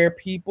self-aware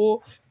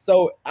people.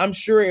 So I'm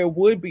sure it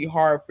would be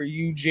hard for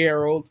you,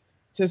 Gerald,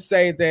 to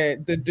say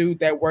that the dude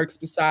that works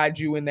beside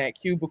you in that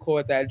cubicle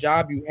at that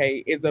job you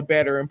hate is a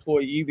better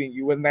employee than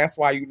you, and that's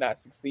why you're not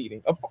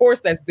succeeding. Of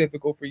course that's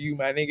difficult for you,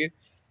 my nigga,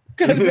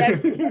 because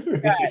that's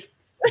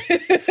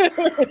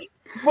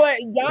but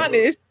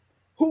Giannis,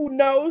 who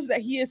knows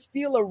that he is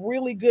still a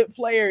really good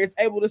player, is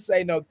able to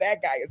say, no,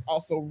 that guy is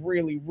also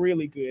really,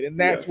 really good. And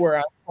that's where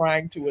I'm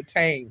trying to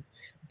attain.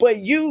 But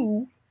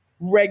you,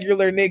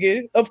 regular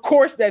nigga, of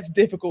course that's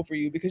difficult for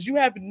you because you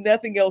have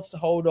nothing else to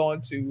hold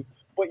on to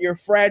but your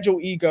fragile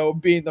ego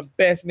being the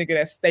best nigga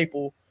that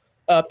staple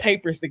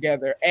papers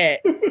together at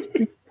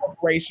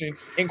Corporation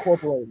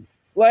Incorporated.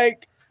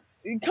 Like,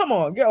 come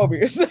on, get over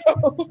yourself.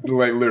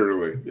 Like,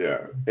 literally,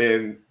 yeah.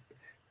 And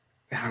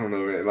I don't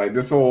know, man. Like,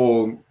 this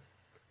whole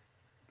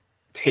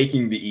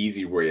taking the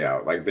easy way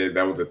out, like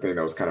that was a thing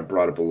that was kind of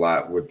brought up a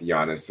lot with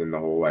Giannis, and the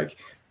whole like,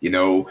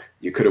 you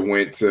could have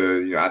went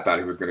to, I thought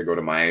he was going to go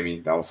to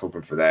Miami. I was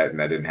hoping for that, and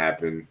that didn't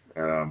happen.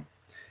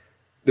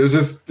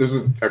 There's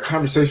a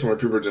conversation where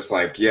people are just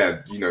like,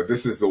 yeah,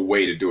 this is the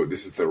way to do it.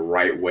 This is the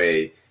right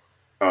way.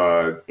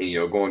 And,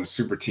 going to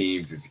super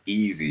teams is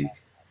easy.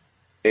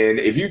 And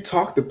if you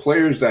talk to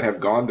players that have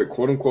gone to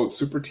quote unquote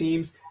super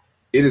teams,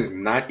 it is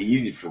not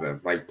easy for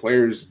them. Like,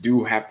 players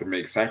do have to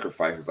make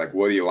sacrifices. Like,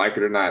 whether you like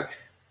it or not,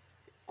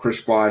 Chris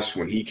Bosh,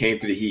 when he came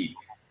to the Heat,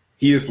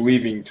 he is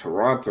leaving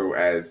Toronto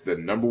as the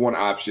number one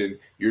option.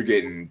 You're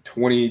getting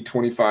 20,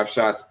 25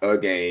 shots a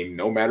game,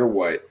 no matter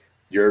what.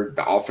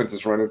 The offense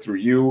is running through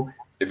you.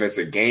 If it's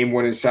a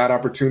game-winning shot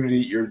opportunity,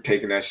 you're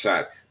taking that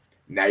shot.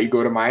 Now you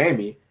go to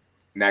Miami.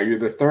 Now you're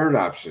the third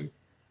option.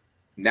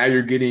 Now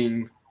you're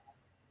getting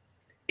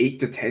 8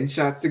 to 10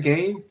 shots a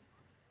game.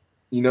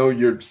 You know,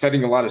 you're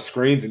setting a lot of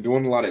screens and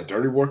doing a lot of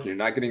dirty work. You're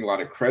not getting a lot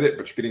of credit,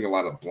 but you're getting a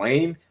lot of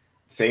blame.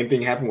 Same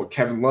thing happened with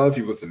Kevin Love.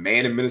 He was the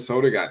man in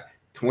Minnesota, got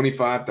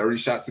 25, 30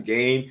 shots a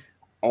game,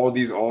 all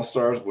these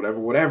all-stars,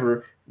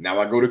 whatever. Now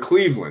I go to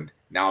Cleveland.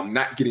 Now I'm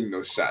not getting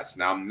those shots.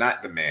 Now I'm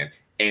not the man.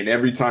 And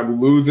every time we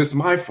lose, it's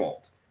my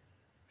fault.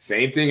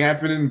 Same thing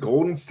happened in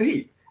Golden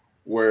State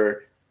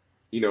where,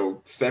 you know,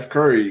 Steph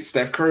Curry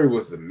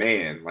was the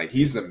man. Like,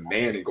 he's the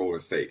man in Golden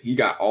State. He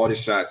got all the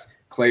shots.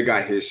 Klay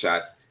got his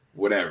shots,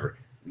 whatever.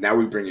 Now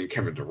we bring in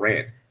Kevin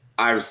Durant.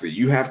 Obviously,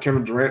 you have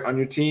Kevin Durant on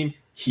your team.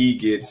 He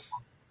gets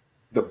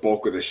the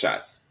bulk of the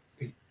shots.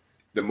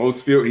 The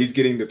most field, he's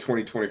getting the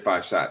 20,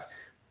 25 shots.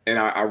 And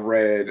I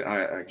read,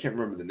 I can't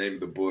remember the name of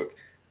the book,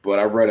 but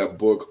I read a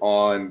book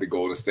on the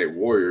Golden State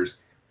Warriors.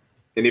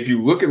 And if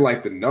you look at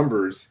like the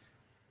numbers,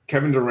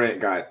 Kevin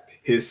Durant got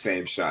his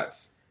same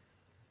shots.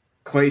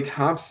 Klay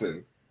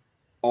Thompson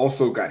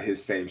also got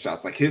his same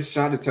shots. Like, his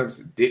shot attempts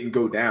didn't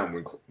go down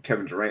when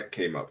Kevin Durant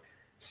came up.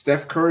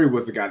 Steph Curry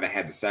was the guy that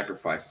had to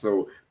sacrifice.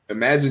 So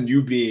imagine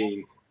you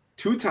being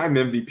 2-time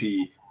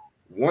MVP,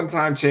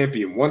 1-time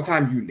champion,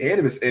 1-time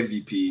unanimous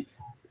MVP,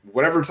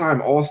 whatever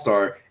time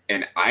All-Star,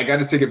 and I got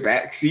to take a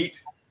back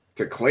seat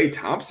to Klay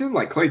Thompson.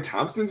 Like, Klay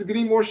Thompson's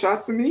getting more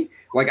shots than me.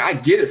 Like, I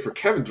get it for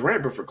Kevin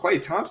Durant, but for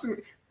Klay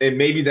Thompson, and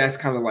maybe that's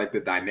kind of like the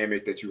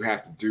dynamic that you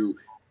have to do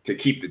to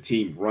keep the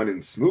team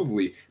running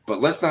smoothly.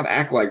 But let's not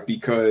act like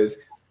because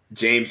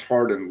James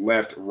Harden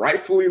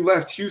rightfully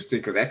left Houston,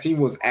 because that team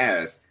was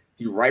ass.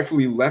 He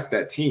rightfully left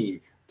that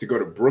team to go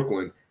to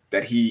Brooklyn,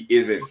 that he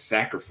isn't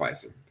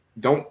sacrificing.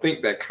 Don't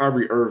think that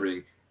Kyrie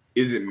Irving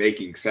isn't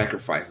making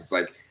sacrifices.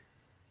 Like,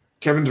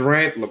 Kevin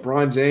Durant,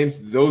 LeBron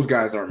James, those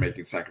guys aren't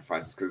making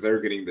sacrifices because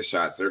they're getting the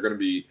shots. They're going to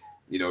be,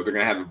 you know, they're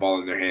going to have the ball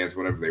in their hands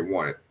whenever they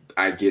want it.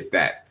 I get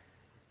that.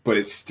 But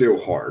it's still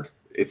hard.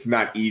 It's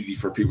not easy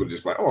for people to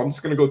just like, oh, I'm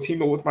just going to go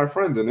team up with my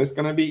friends and it's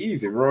going to be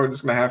easy. We're all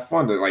just going to have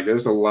fun. Like,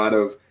 there's a lot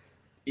of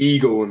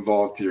ego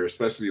involved here,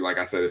 especially, like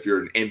I said, if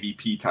you're an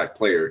MVP type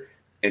player.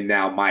 And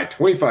now my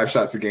 25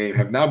 shots a game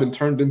have now been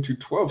turned into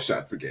 12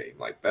 shots a game.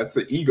 Like, that's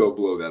an ego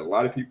blow that a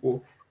lot of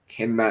people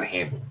cannot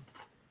handle.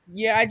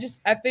 Yeah,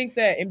 I think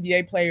that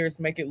NBA players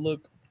make it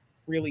look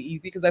really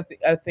easy because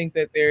I think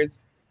that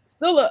there's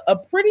still a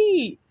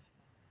pretty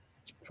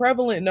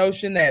prevalent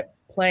notion that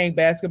playing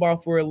basketball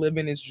for a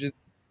living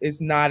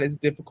is not as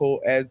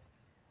difficult as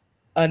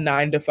a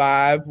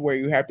 9-to-5 where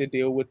you have to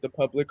deal with the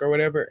public or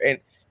whatever. And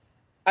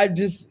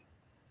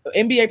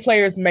NBA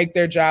players make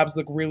their jobs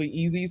look really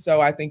easy,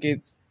 so I think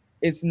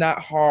it's not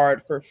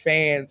hard for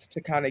fans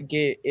to kind of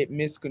get it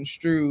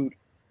misconstrued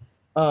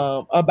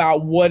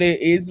about what it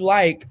is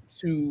like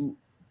to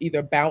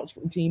either bounce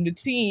from team to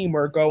team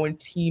or go and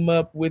team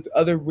up with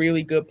other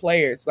really good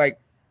players. Like,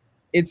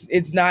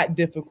 it's not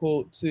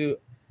difficult to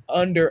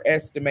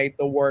underestimate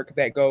the work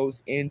that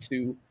goes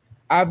into.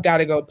 I've got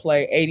to go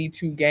play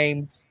 82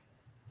 games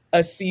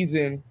a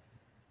season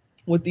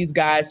with these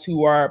guys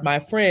who are my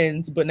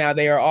friends, but now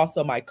they are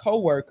also my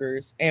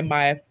coworkers, and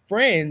my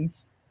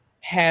friends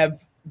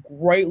have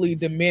greatly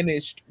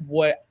diminished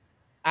what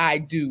I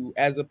do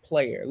as a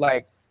player.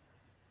 Like,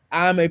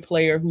 I'm a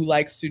player who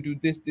likes to do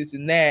this,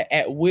 and that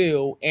at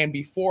will, and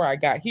before I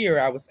got here,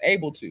 I was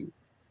able to.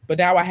 But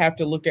now I have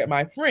to look at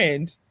my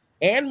friend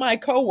and my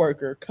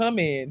coworker come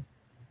in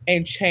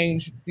and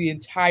change the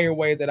entire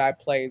way that I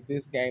play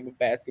this game of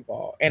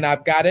basketball. And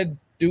I've got to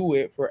do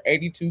it for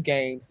 82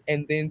 games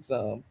and then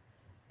some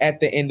at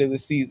the end of the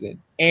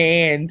season.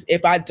 And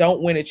if I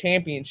don't win a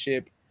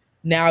championship,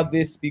 now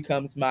this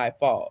becomes my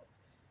fault.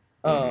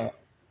 I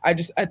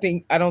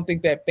don't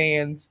think that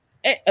fans,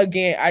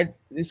 again,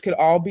 this could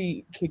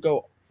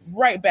go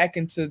right back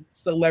into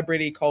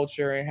celebrity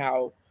culture and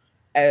how,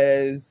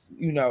 as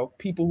you know,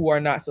 people who are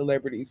not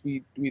celebrities,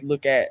 we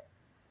look at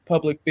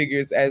public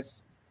figures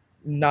as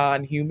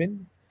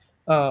non-human.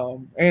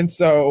 And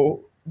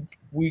so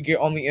we get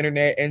on the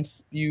internet and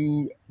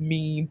spew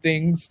mean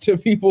things to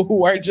people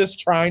who are just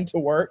trying to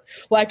work.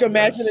 Like,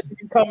 imagine if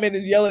you come in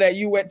and yelling at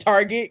you at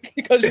Target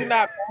because you're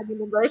not buying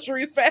the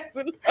groceries fast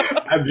enough.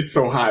 I'd be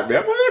so hot,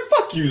 man. I'm like, man,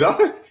 fuck you,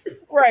 dog.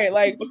 Right,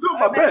 like, I'm doing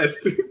my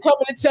best.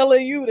 Coming and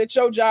telling you that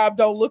your job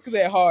don't look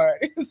that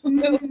hard.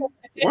 Why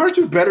aren't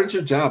you better at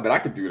your job? But I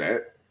could do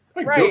that.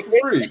 I can do it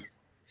for free.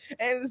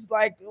 And it's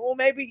like, well,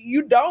 maybe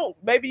you don't.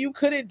 Maybe you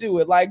couldn't do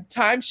it. Like,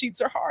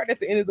 timesheets are hard at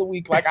the end of the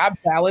week. Like, I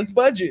balance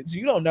budgets.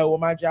 You don't know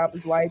what my job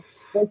is like.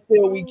 But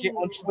still, we get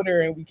on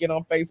Twitter and we get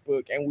on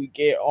Facebook and we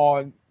get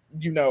on,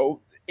 you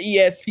know,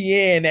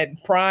 ESPN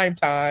at prime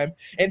time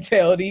and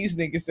tell these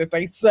niggas that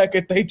they suck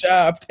at their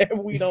job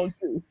that we don't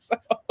do. So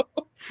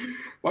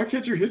why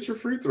can't you hit your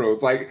free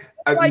throws? Like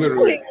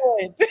literally.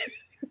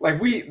 Like,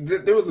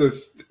 there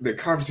was the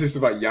conversation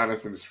about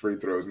Giannis and his free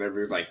throws, and everybody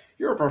was like,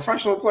 you're a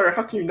professional player.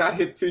 How can you not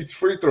hit these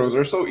free throws?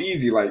 They're so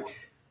easy. Like,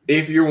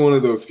 if you're one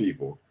of those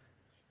people,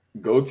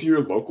 go to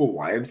your local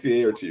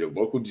YMCA or to your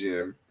local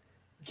gym,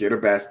 get a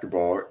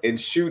basketball, and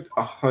shoot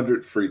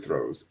 100 free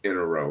throws in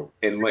a row,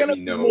 and let me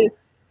know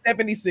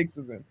 76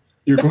 of them.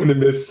 You're going to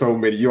miss so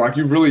many. You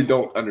really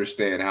don't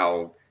understand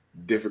how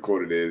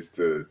difficult it is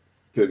to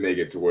make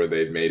it to where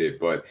they've made it.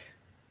 But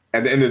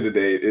at the end of the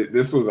day,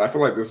 I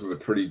feel like this was a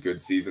pretty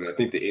good season. I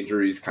think the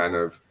injuries kind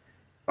of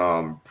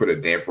put a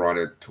damper on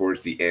it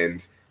towards the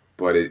end,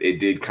 but it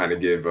did kind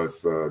of give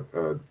us a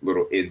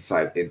little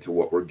insight into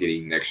what we're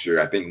getting next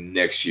year. I think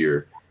next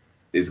year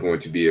is going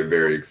to be a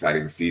very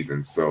exciting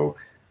season. So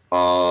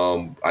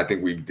I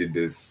think we did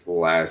this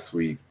last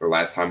week, or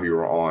last time we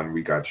were on.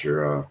 We got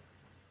your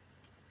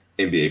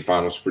NBA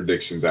Finals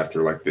predictions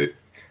after like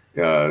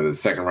the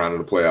second round of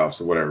the playoffs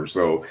or whatever.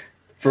 So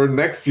for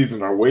next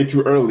season are way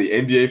too early.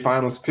 NBA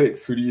Finals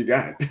picks. Who do you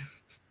got?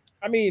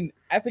 I mean,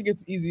 I think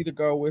it's easy to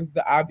go with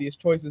the obvious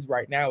choices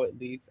right now. At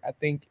least I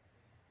think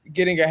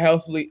getting a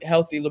healthy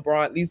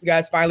LeBron. These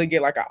guys finally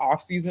get like an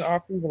off season,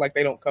 like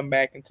they don't come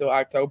back until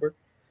October.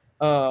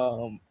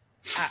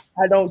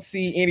 I don't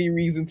see any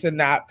reason to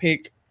not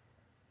pick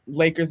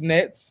Lakers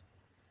Nets.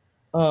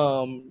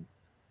 Mostly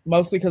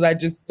because I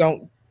just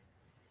don't.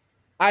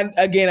 I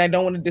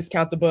don't want to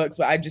discount the Bucks,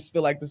 but I just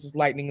feel like this was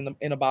lightning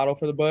in a bottle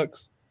for the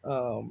Bucks.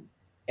 Because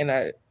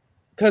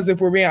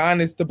if we're being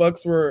honest, the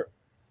Bucks were,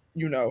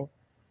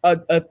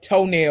 a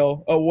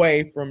toenail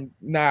away from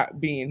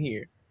not being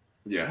here.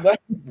 Yeah,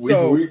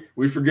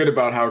 we forget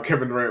about how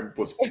Kevin Durant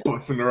was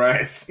busting their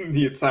ass in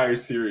the entire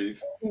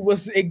series. He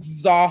was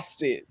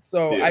exhausted.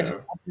 So yeah. I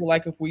feel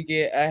like if we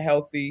get a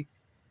healthy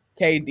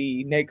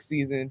KD next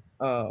season,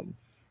 and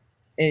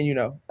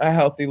a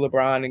healthy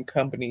LeBron and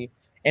company,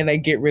 and they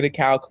get rid of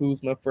Kyle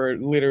Kuzma for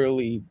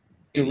literally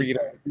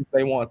Doritos if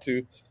they want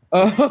to,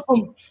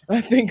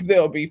 I think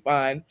they'll be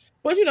fine.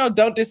 But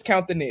don't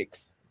discount the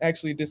Knicks.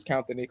 Actually,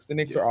 discount the Knicks. The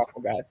Knicks are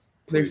awful guys.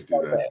 Please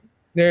do that.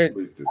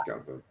 Please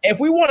discount them. If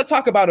we want to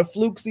talk about a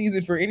fluke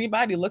season for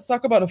anybody, let's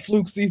talk about a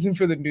fluke season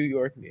for the New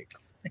York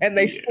Knicks. And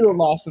they still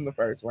lost in the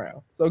first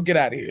round. So get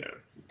out of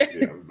here.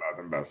 Yeah,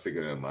 I'm about sick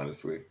of them,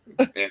 honestly.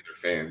 And their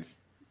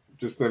fans.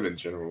 Just them in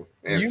general.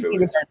 And you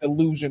niggas are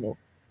delusional.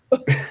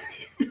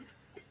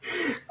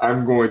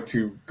 I'm going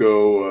to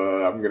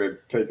go. I'm going to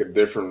take a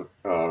different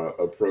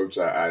approach.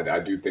 I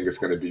do think it's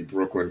going to be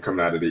Brooklyn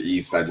coming out of the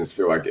East. I just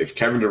feel like if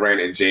Kevin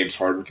Durant and James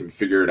Harden can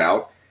figure it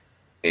out,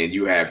 and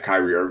you have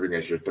Kyrie Irving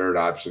as your third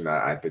option,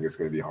 I think it's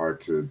going to be hard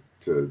to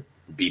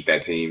beat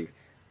that team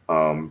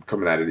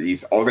coming out of the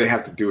East. All they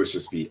have to do is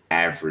just be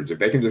average. If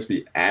they can just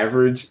be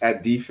average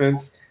at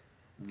defense,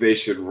 they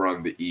should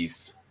run the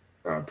East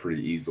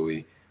pretty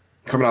easily.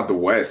 Coming out the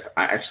West,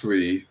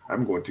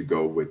 I'm going to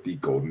go with the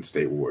Golden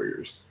State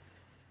Warriors.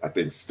 I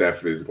think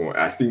Steph is going.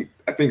 I think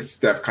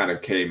Steph kind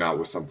of came out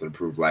with something to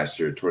prove last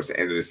year. Towards the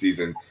end of the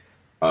season,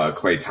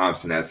 Klay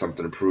Thompson has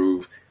something to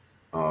prove.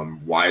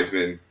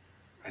 Wiseman,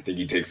 I think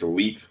he takes a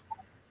leap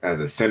as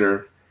a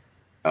center.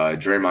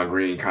 Draymond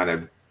Green kind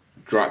of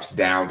drops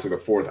down to the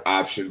fourth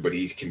option, but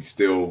he can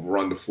still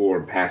run the floor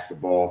and pass the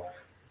ball.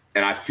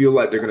 And I feel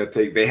like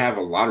they have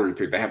a lottery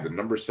pick. They have the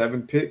number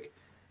 7 pick.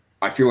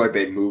 I feel like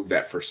they moved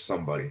that for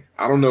somebody.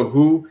 I don't know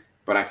who,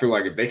 but I feel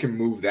like if they can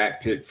move that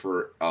pick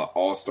for an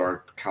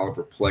all-star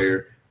caliber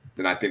player,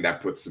 then I think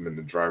that puts them in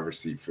the driver's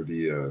seat for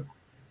to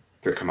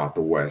come out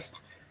the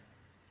West.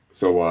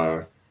 So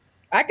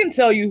I can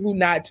tell you who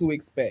not to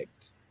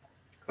expect.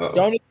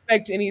 Don't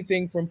expect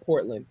anything from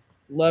Portland.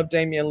 Love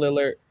Damian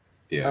Lillard.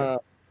 Yeah.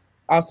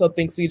 Also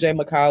think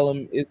CJ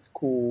McCollum is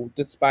cool,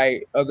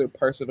 despite other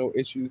personal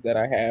issues that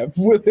I have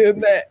with him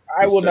that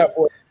I will not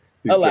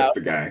allow.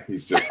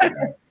 He's just a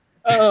guy.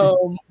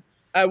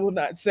 I will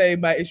not say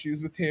my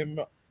issues with him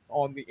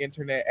on the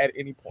internet at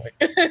any point.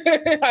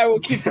 I will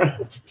keep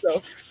it.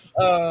 So,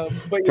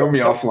 but tell me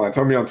offline.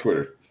 Tell me on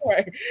Twitter.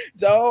 Right.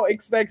 Don't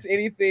expect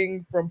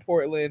anything from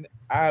Portland.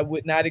 I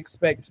would not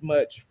expect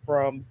much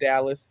from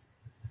Dallas.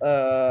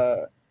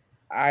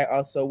 I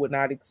also would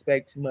not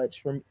expect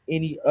much from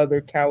any other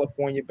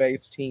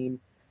California-based team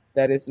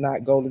that is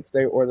not Golden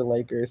State or the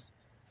Lakers.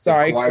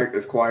 Sorry.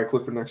 Is Kawhi a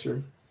Clipper next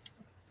year?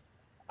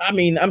 I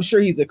mean, I'm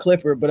sure he's a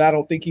Clipper, but I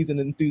don't think he's an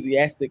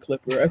enthusiastic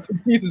Clipper. I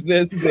think he's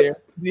this there.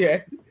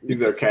 Yeah. He's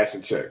there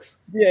cashing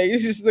checks. Yeah,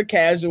 he's just a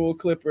casual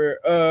Clipper.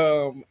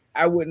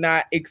 I would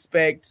not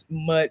expect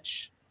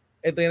much.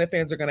 Atlanta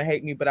fans are going to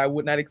hate me, but I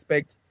would not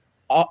expect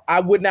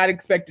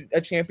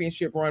a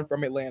championship run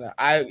from Atlanta.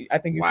 I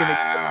think you can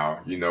expect. Wow.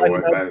 You know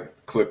what?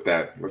 Clip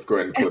that. Let's go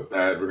ahead and clip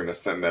that. We're going to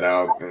send that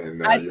out, and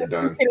you're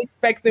done. You can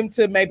expect them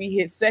to maybe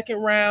hit second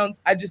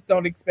rounds. I just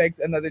don't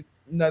expect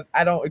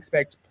I don't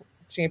expect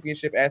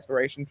championship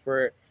aspiration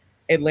for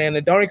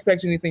Atlanta. Don't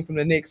expect anything from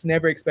the Knicks.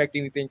 Never expect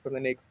anything from the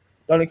Knicks.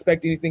 Don't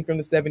expect anything from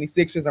the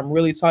 76ers. I'm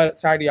really tired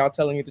of y'all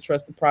telling me to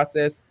trust the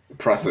process. The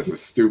process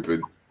is stupid.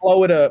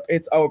 Blow it up.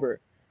 It's over.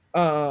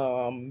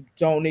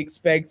 Don't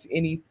expect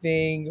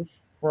anything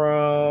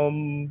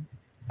from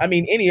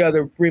any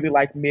other really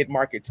like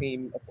mid-market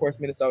team. Of course,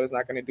 Minnesota's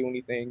not going to do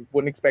anything.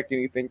 Wouldn't expect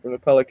anything from the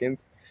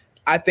Pelicans.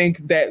 I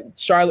think that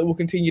Charlotte will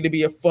continue to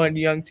be a fun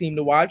young team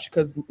to watch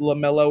because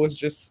LaMelo is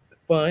just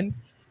fun.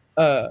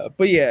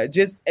 But yeah,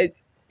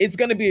 it's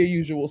going to be a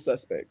usual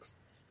suspects.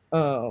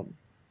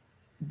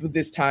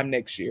 this time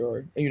next year,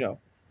 or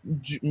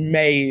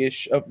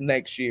May-ish of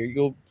next year.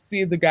 You'll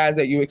see the guys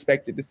that you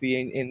expected to see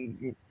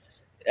in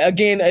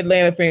again,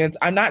 Atlanta fans,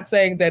 I'm not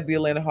saying that the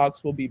Atlanta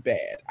Hawks will be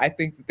bad. I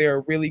think that they're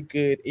a really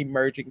good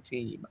emerging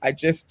team. I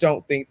just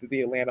don't think that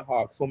the Atlanta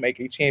Hawks will make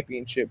a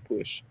championship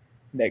push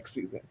next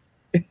season.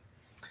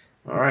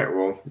 All right,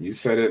 well, you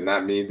said it,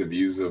 not me. The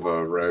views of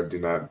Rev do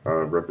not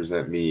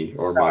represent me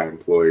or my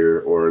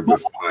employer or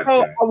this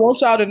podcast. I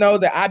want y'all to know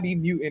that I be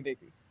muting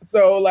niggas.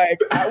 So, like,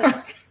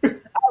 I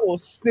will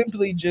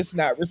simply just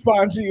not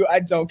respond to you. I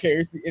don't care.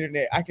 It's the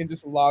internet. I can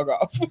just log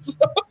off. So.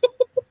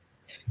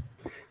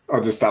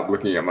 I'll just stop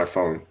looking at my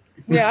phone.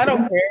 Yeah, I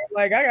don't care.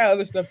 Like, I got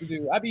other stuff to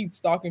do. I be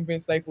stalking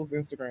Vince Staples'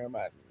 Instagram.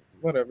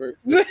 Whatever.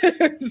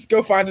 Just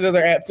go find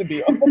another app to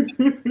be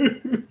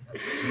on.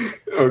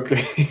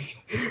 Okay.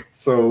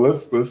 So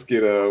let's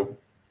get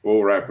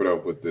we'll wrap it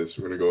up with this.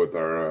 We're gonna go with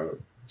our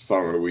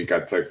song of the week.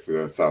 I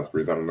texted South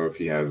Breeze. I don't know if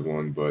he has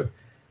one, but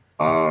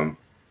I've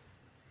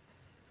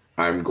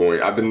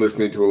been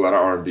listening to a lot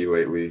of R&B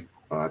lately.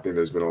 I think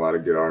there's been a lot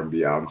of good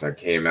R&B albums that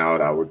came out.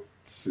 I would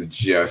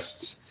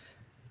suggest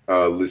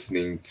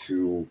listening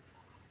to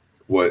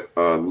what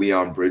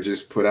Leon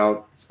Bridges put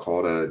out. It's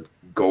called a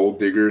Gold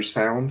Digger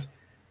Sound.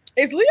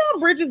 Is Leon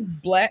Bridges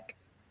black?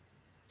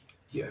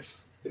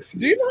 Yes.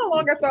 Do you know how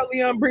long I thought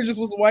Leon Bridges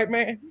was a white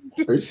man?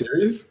 Are you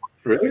serious?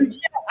 Really? Yeah,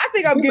 I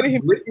think I'm getting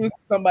him confused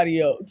with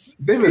somebody else.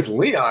 His name is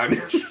Leon.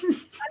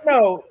 I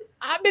know.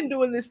 I've been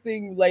doing this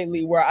thing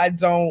lately where I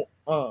don't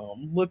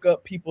look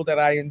up people that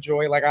I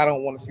enjoy. Like, I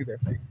don't want to see their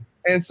faces.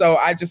 And so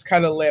I just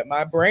kind of let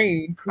my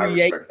brain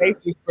create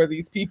faces for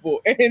these people.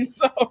 And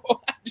so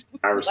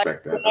I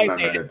respect that. I'm not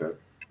mad at that.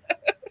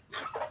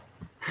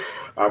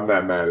 I'm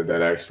not mad at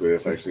that, actually.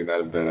 That's actually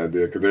not a bad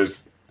idea,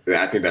 because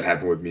I think that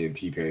happened with me and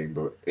T-Pain.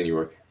 But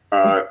anyway,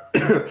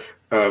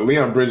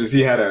 Leon Bridges,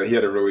 he had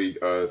a really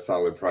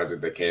solid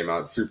project that came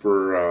out.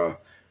 Super,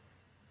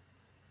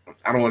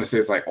 I don't want to say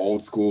it's like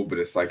old school, but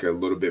it's like a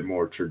little bit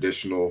more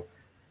traditional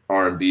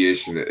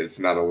R&B-ish, and it's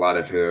not a lot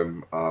of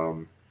him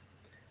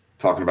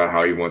talking about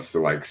how he wants to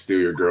like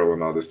steal your girl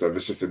and all this stuff.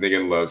 It's just a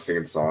nigga in love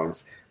singing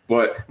songs.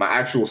 But my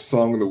actual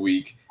song of the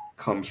week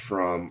comes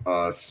from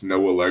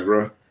Snow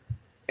Allegra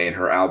and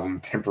her album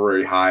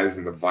Temporary Highs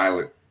in the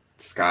Violet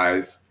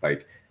Skies.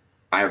 Like,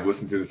 I have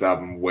listened to this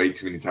album way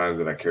too many times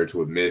that I care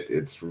to admit.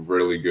 It's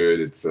really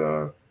good. It's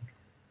a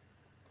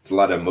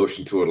lot of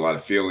emotion to it, a lot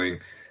of feeling.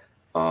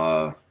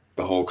 The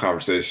whole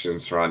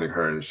conversation surrounding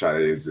her and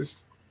Sade is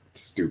just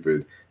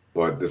stupid.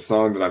 But the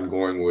song that I'm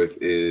going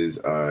with is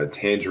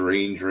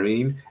Tangerine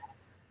Dream.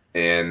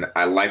 And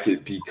I like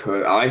it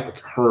because I like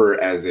her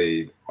as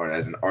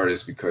an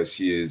artist because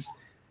she is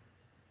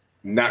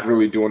not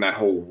really doing that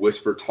whole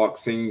whisper talk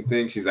singing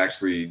thing. She's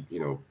actually,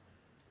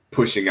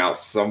 pushing out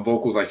some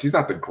vocals. Like, she's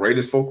not the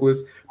greatest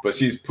vocalist, but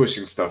she's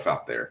pushing stuff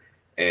out there.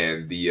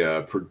 And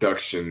the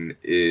production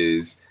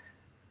is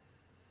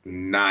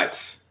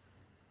not.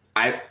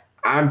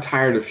 I'm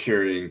tired of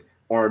hearing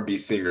R&B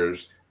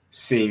singers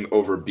sing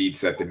over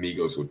beats that the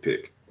Migos would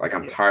pick. Like,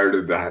 I'm tired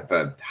of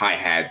the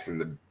hi-hats and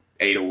the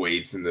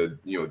 808s and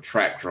the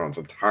trap drums.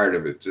 I'm tired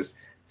of it. Just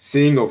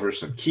sing over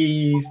some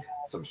keys,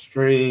 some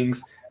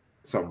strings,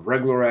 some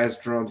regular ass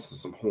drums, and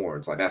some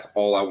horns. Like, that's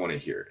all I want to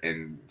hear.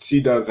 And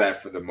she does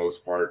that for the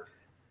most part.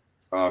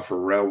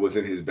 Pharrell was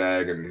in his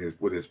bag, and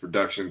with his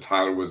production,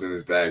 Tyler was in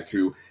his bag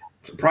too.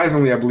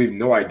 Surprisingly, I believe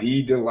No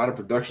ID did a lot of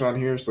production on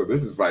here. So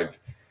this is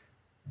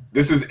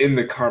in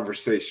the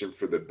conversation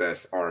for the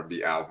best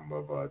R&B album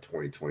of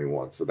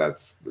 2021. So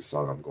that's the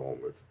song I'm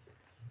going with.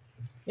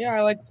 Yeah,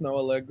 I like Snow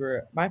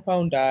Allegra. My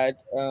phone died,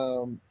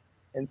 and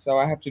so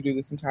I have to do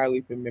this entirely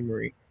from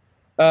memory.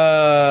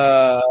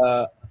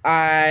 I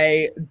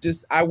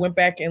went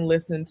back and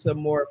listened to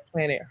more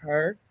Planet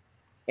Her,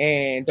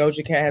 and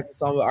Doja Cat has a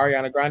song with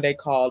Ariana Grande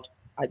called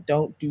 "I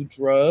Don't Do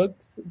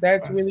Drugs."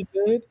 That's really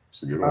good.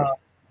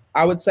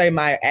 I would say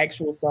my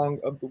actual song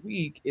of the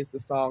week is the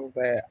song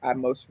that I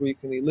most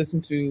recently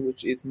listened to,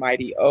 which is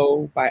 "Mighty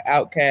O" by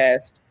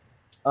Outkast.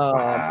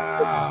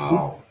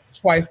 Wow.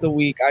 Twice a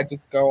week, I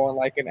just go on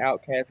like an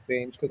Outkast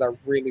binge because I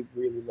really,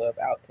 really love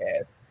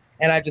Outkast.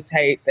 And I just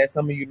hate that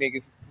some of you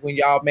niggas, when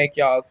y'all make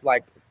y'all's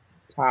like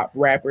top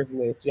rappers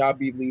list, y'all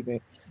be leaving.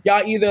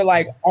 Y'all either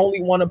like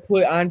only want to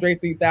put Andre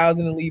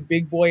 3000 and leave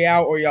Big Boy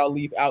out, or y'all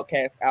leave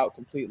Outkast out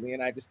completely.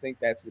 And I just think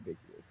that's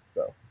ridiculous.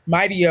 So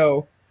Mighty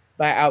O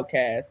by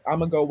Outkast. I'm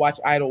gonna go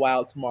watch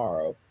Idlewild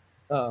tomorrow.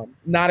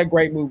 Not a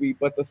great movie,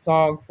 but the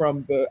song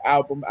from the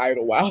album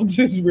Idlewild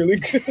is really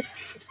good.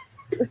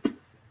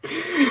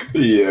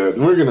 Yeah,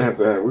 we're gonna have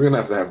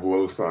to have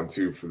Los on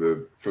too for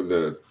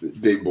the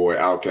Big Boy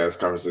Outkast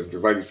conversation,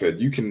 because like you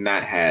said, you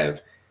cannot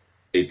have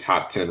a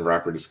top 10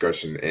 rapper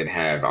discussion and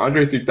have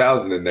Andre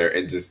 3000 in there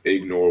and just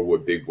ignore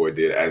what Big Boy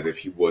did as if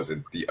he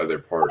wasn't the other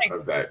part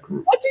of that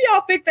group. What do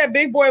y'all think, that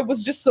Big Boy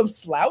was just some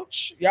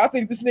slouch? Y'all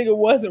think this nigga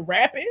wasn't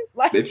rapping?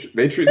 Like,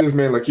 they treat this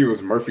man like he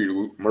was Murphy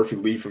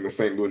Lee from the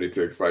Saint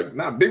Lunatics. Like,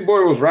 nah, Big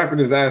Boy was rapping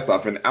his ass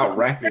off and out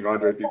rapping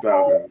Andre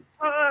 3000.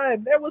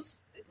 on. There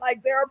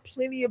are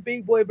plenty of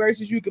big boy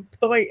verses you could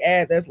point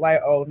at that's like,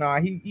 oh nah,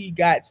 he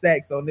got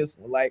stacks on this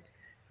one. Like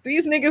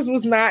these niggas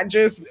was not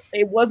just,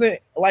 it wasn't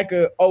like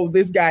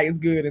this guy is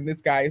good and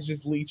this guy is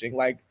just leeching.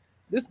 Like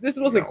this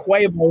wasn't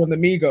Quavo and the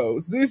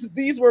Migos.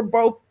 These were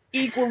both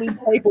equally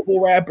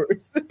capable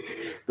rappers.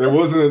 There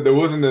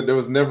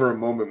was never a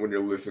moment when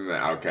you're listening to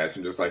Outkast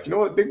and just like, you know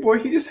what, Big Boy,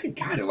 he just ain't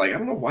got it. Like I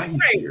don't know why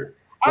he's here.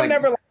 I'm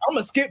never like, I'm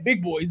gonna skip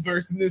Big Boy's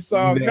verse in this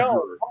song. Never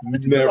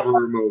a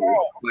moment.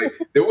 Like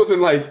it wasn't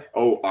like,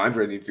 oh,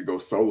 Andre needs to go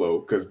solo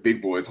because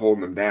Big Boy's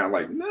holding him down.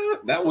 Like, nah,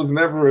 that was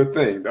never a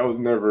thing. That was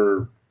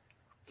never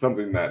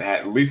something that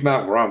had, at least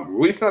not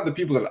the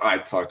people that I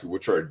talk to,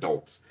 which are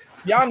adults.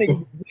 Y'all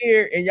niggas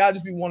weird, and y'all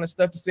just be wanting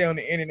stuff to say on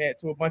the internet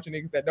to a bunch of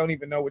niggas that don't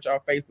even know what y'all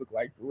face look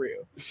like for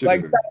real.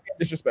 Like, stop being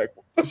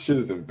disrespectful. Shit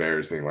is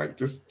embarrassing. Like,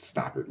 just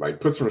stop it. Like,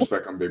 put some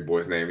respect on Big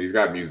Boy's name. He's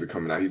got music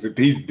coming out. He's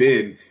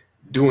been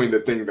doing the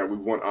thing that we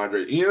want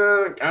Andre.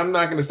 I'm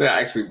not gonna say I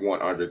actually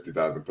want Andre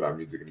 3000 to put out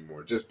music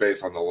anymore, just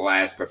based on the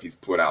last stuff he's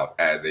put out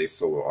as a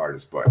solo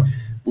artist. But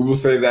we will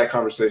save that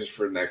conversation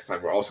for next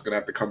time. We're also gonna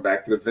have to come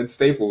back to the Vince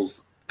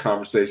Staples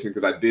conversation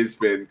because I did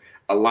spend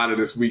a lot of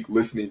this week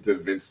listening to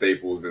Vince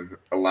Staples and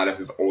a lot of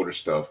his older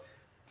stuff.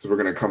 So we're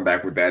gonna come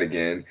back with that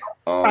again.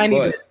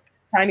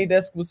 Tiny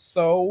Desk was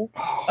so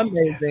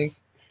amazing. Yes.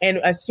 And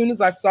as soon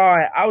as I saw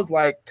it, I was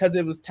like, because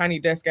it was Tiny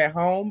Desk at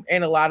home,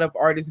 and a lot of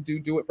artists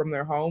do it from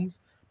their homes.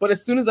 But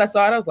as soon as I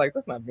saw it, I was like,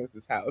 that's not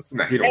Vince's house.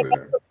 Nah, he don't live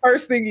there. The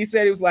first thing he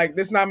said, he was like,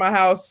 this is not my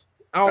house.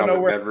 I don't know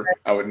where.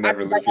 I would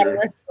never live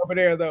here. Over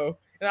there, though.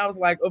 And I was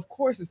like, of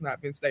course it's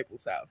not Vince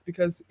Staples' house,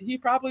 because he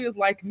probably is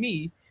like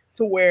me,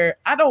 to where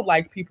I don't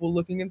like people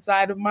looking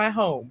inside of my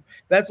home.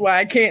 That's why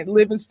I can't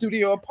live in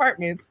studio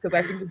apartments, because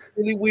I think it's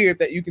really weird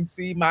that you can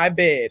see my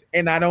bed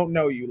and I don't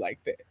know you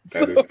like that.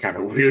 That is kind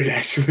of weird,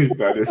 actually.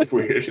 That is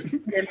weird.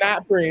 We're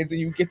not friends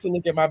and you get to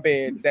look at my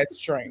bed. That's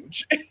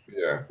strange.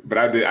 Yeah, but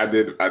I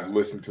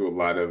listened to a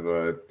lot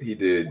of, he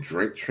did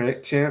Drink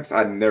Champs.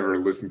 I never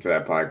listened to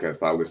that podcast,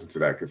 but I listened to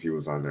that because he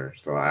was on there.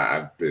 So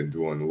I've been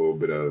doing a little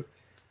bit of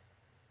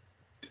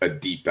a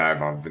deep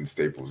dive on Vince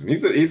Staples, and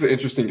he's an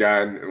interesting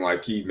guy, and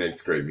like he makes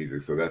great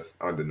music, so that's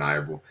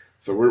undeniable.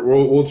 So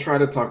we'll try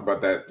to talk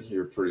about that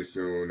here pretty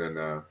soon,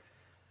 and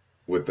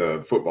with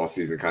the football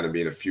season kind of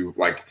being a few,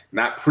 like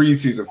not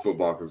preseason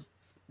football because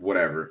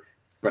whatever,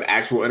 but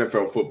actual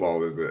NFL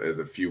football is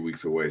a few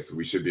weeks away, so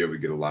we should be able to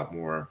get a lot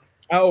more.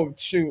 Oh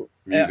shoot!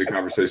 Music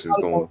conversations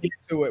going. Get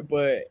to it,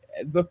 but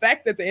the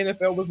fact that the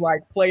NFL was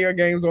like play your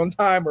games on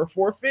time or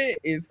forfeit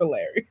is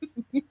hilarious.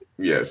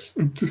 Yes.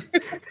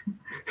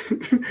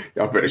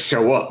 Y'all better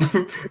show up.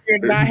 You're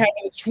not having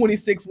a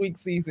 26-week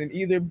season.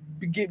 Either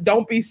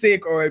don't be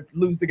sick or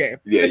lose the game.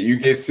 Yeah, you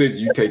get sick,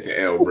 you take the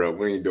L, bro.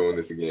 We ain't doing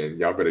this again.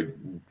 Y'all better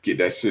get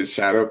that shit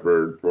shot up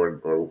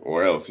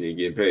or else you ain't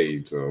getting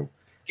paid. So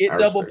get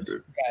double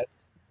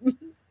guys.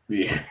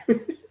 Yeah.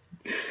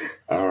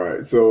 All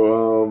right.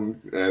 So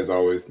as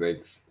always,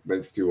 thanks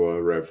to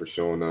Rev for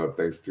showing up.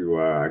 Thanks to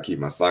I Keep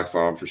My Socks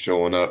On for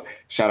showing up.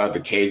 Shout out to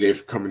KJ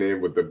for coming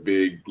in with the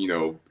big,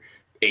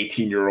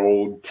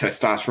 18-year-old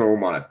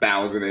testosterone on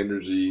 1,000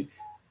 energy.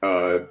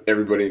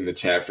 Everybody in the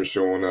chat for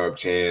showing up.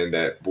 Chan,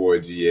 that boy,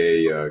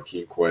 GA,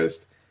 King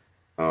Quest.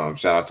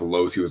 Shout out to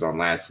Los, he was on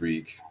last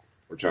week.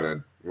 We're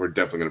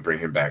definitely gonna bring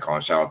him back on.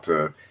 Shout out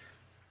to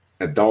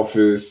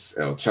Adolphus,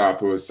 El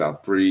Chapo,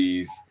 South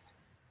Breeze.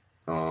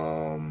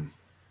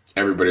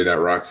 Everybody that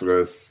rocks with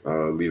us.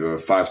 Leave a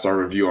 5-star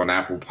review on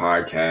Apple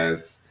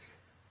Podcasts.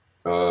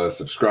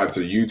 Subscribe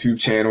to the YouTube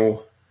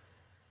channel.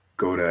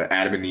 Go to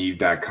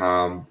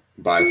adamandeve.com.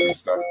 Buy some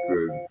stuff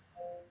to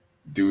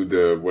do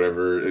the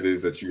whatever it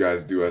is that you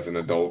guys do as an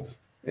adult,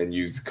 and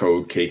use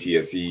code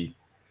KTSE.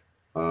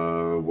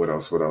 What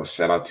else?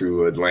 Shout out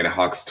to Atlanta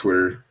Hawks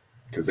Twitter,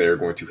 because they are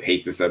going to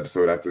hate this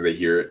episode after they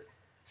hear it,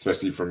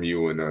 especially from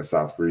you and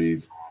South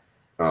Breeze.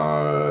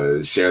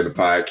 Share the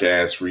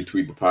podcast,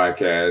 retweet the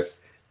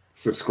podcast,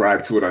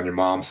 subscribe to it on your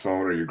mom's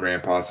phone or your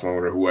grandpa's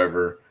phone or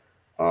whoever.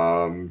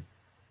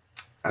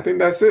 I think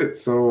that's it.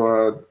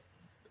 So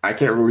I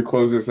can't really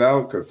close this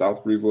out because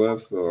South Breeze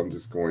left, so I'm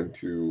just going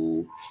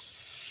to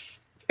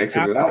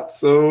exit it out.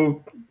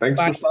 So thanks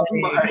for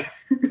stopping by.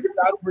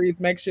 South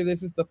Breeze, make sure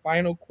this is the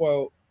final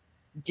quote.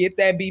 Get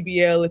that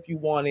BBL if you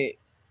want it,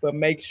 but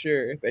make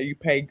sure that you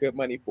pay good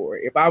money for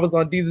it. If I was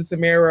on Deezus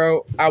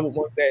Samero, I would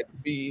want that to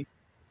be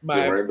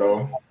my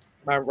rainbow.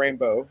 My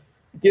rainbow.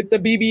 Get the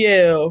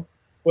BBL,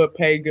 but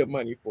pay good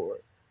money for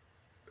it.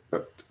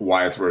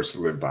 Wise words to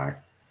live by.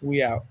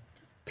 We out.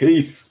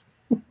 Peace.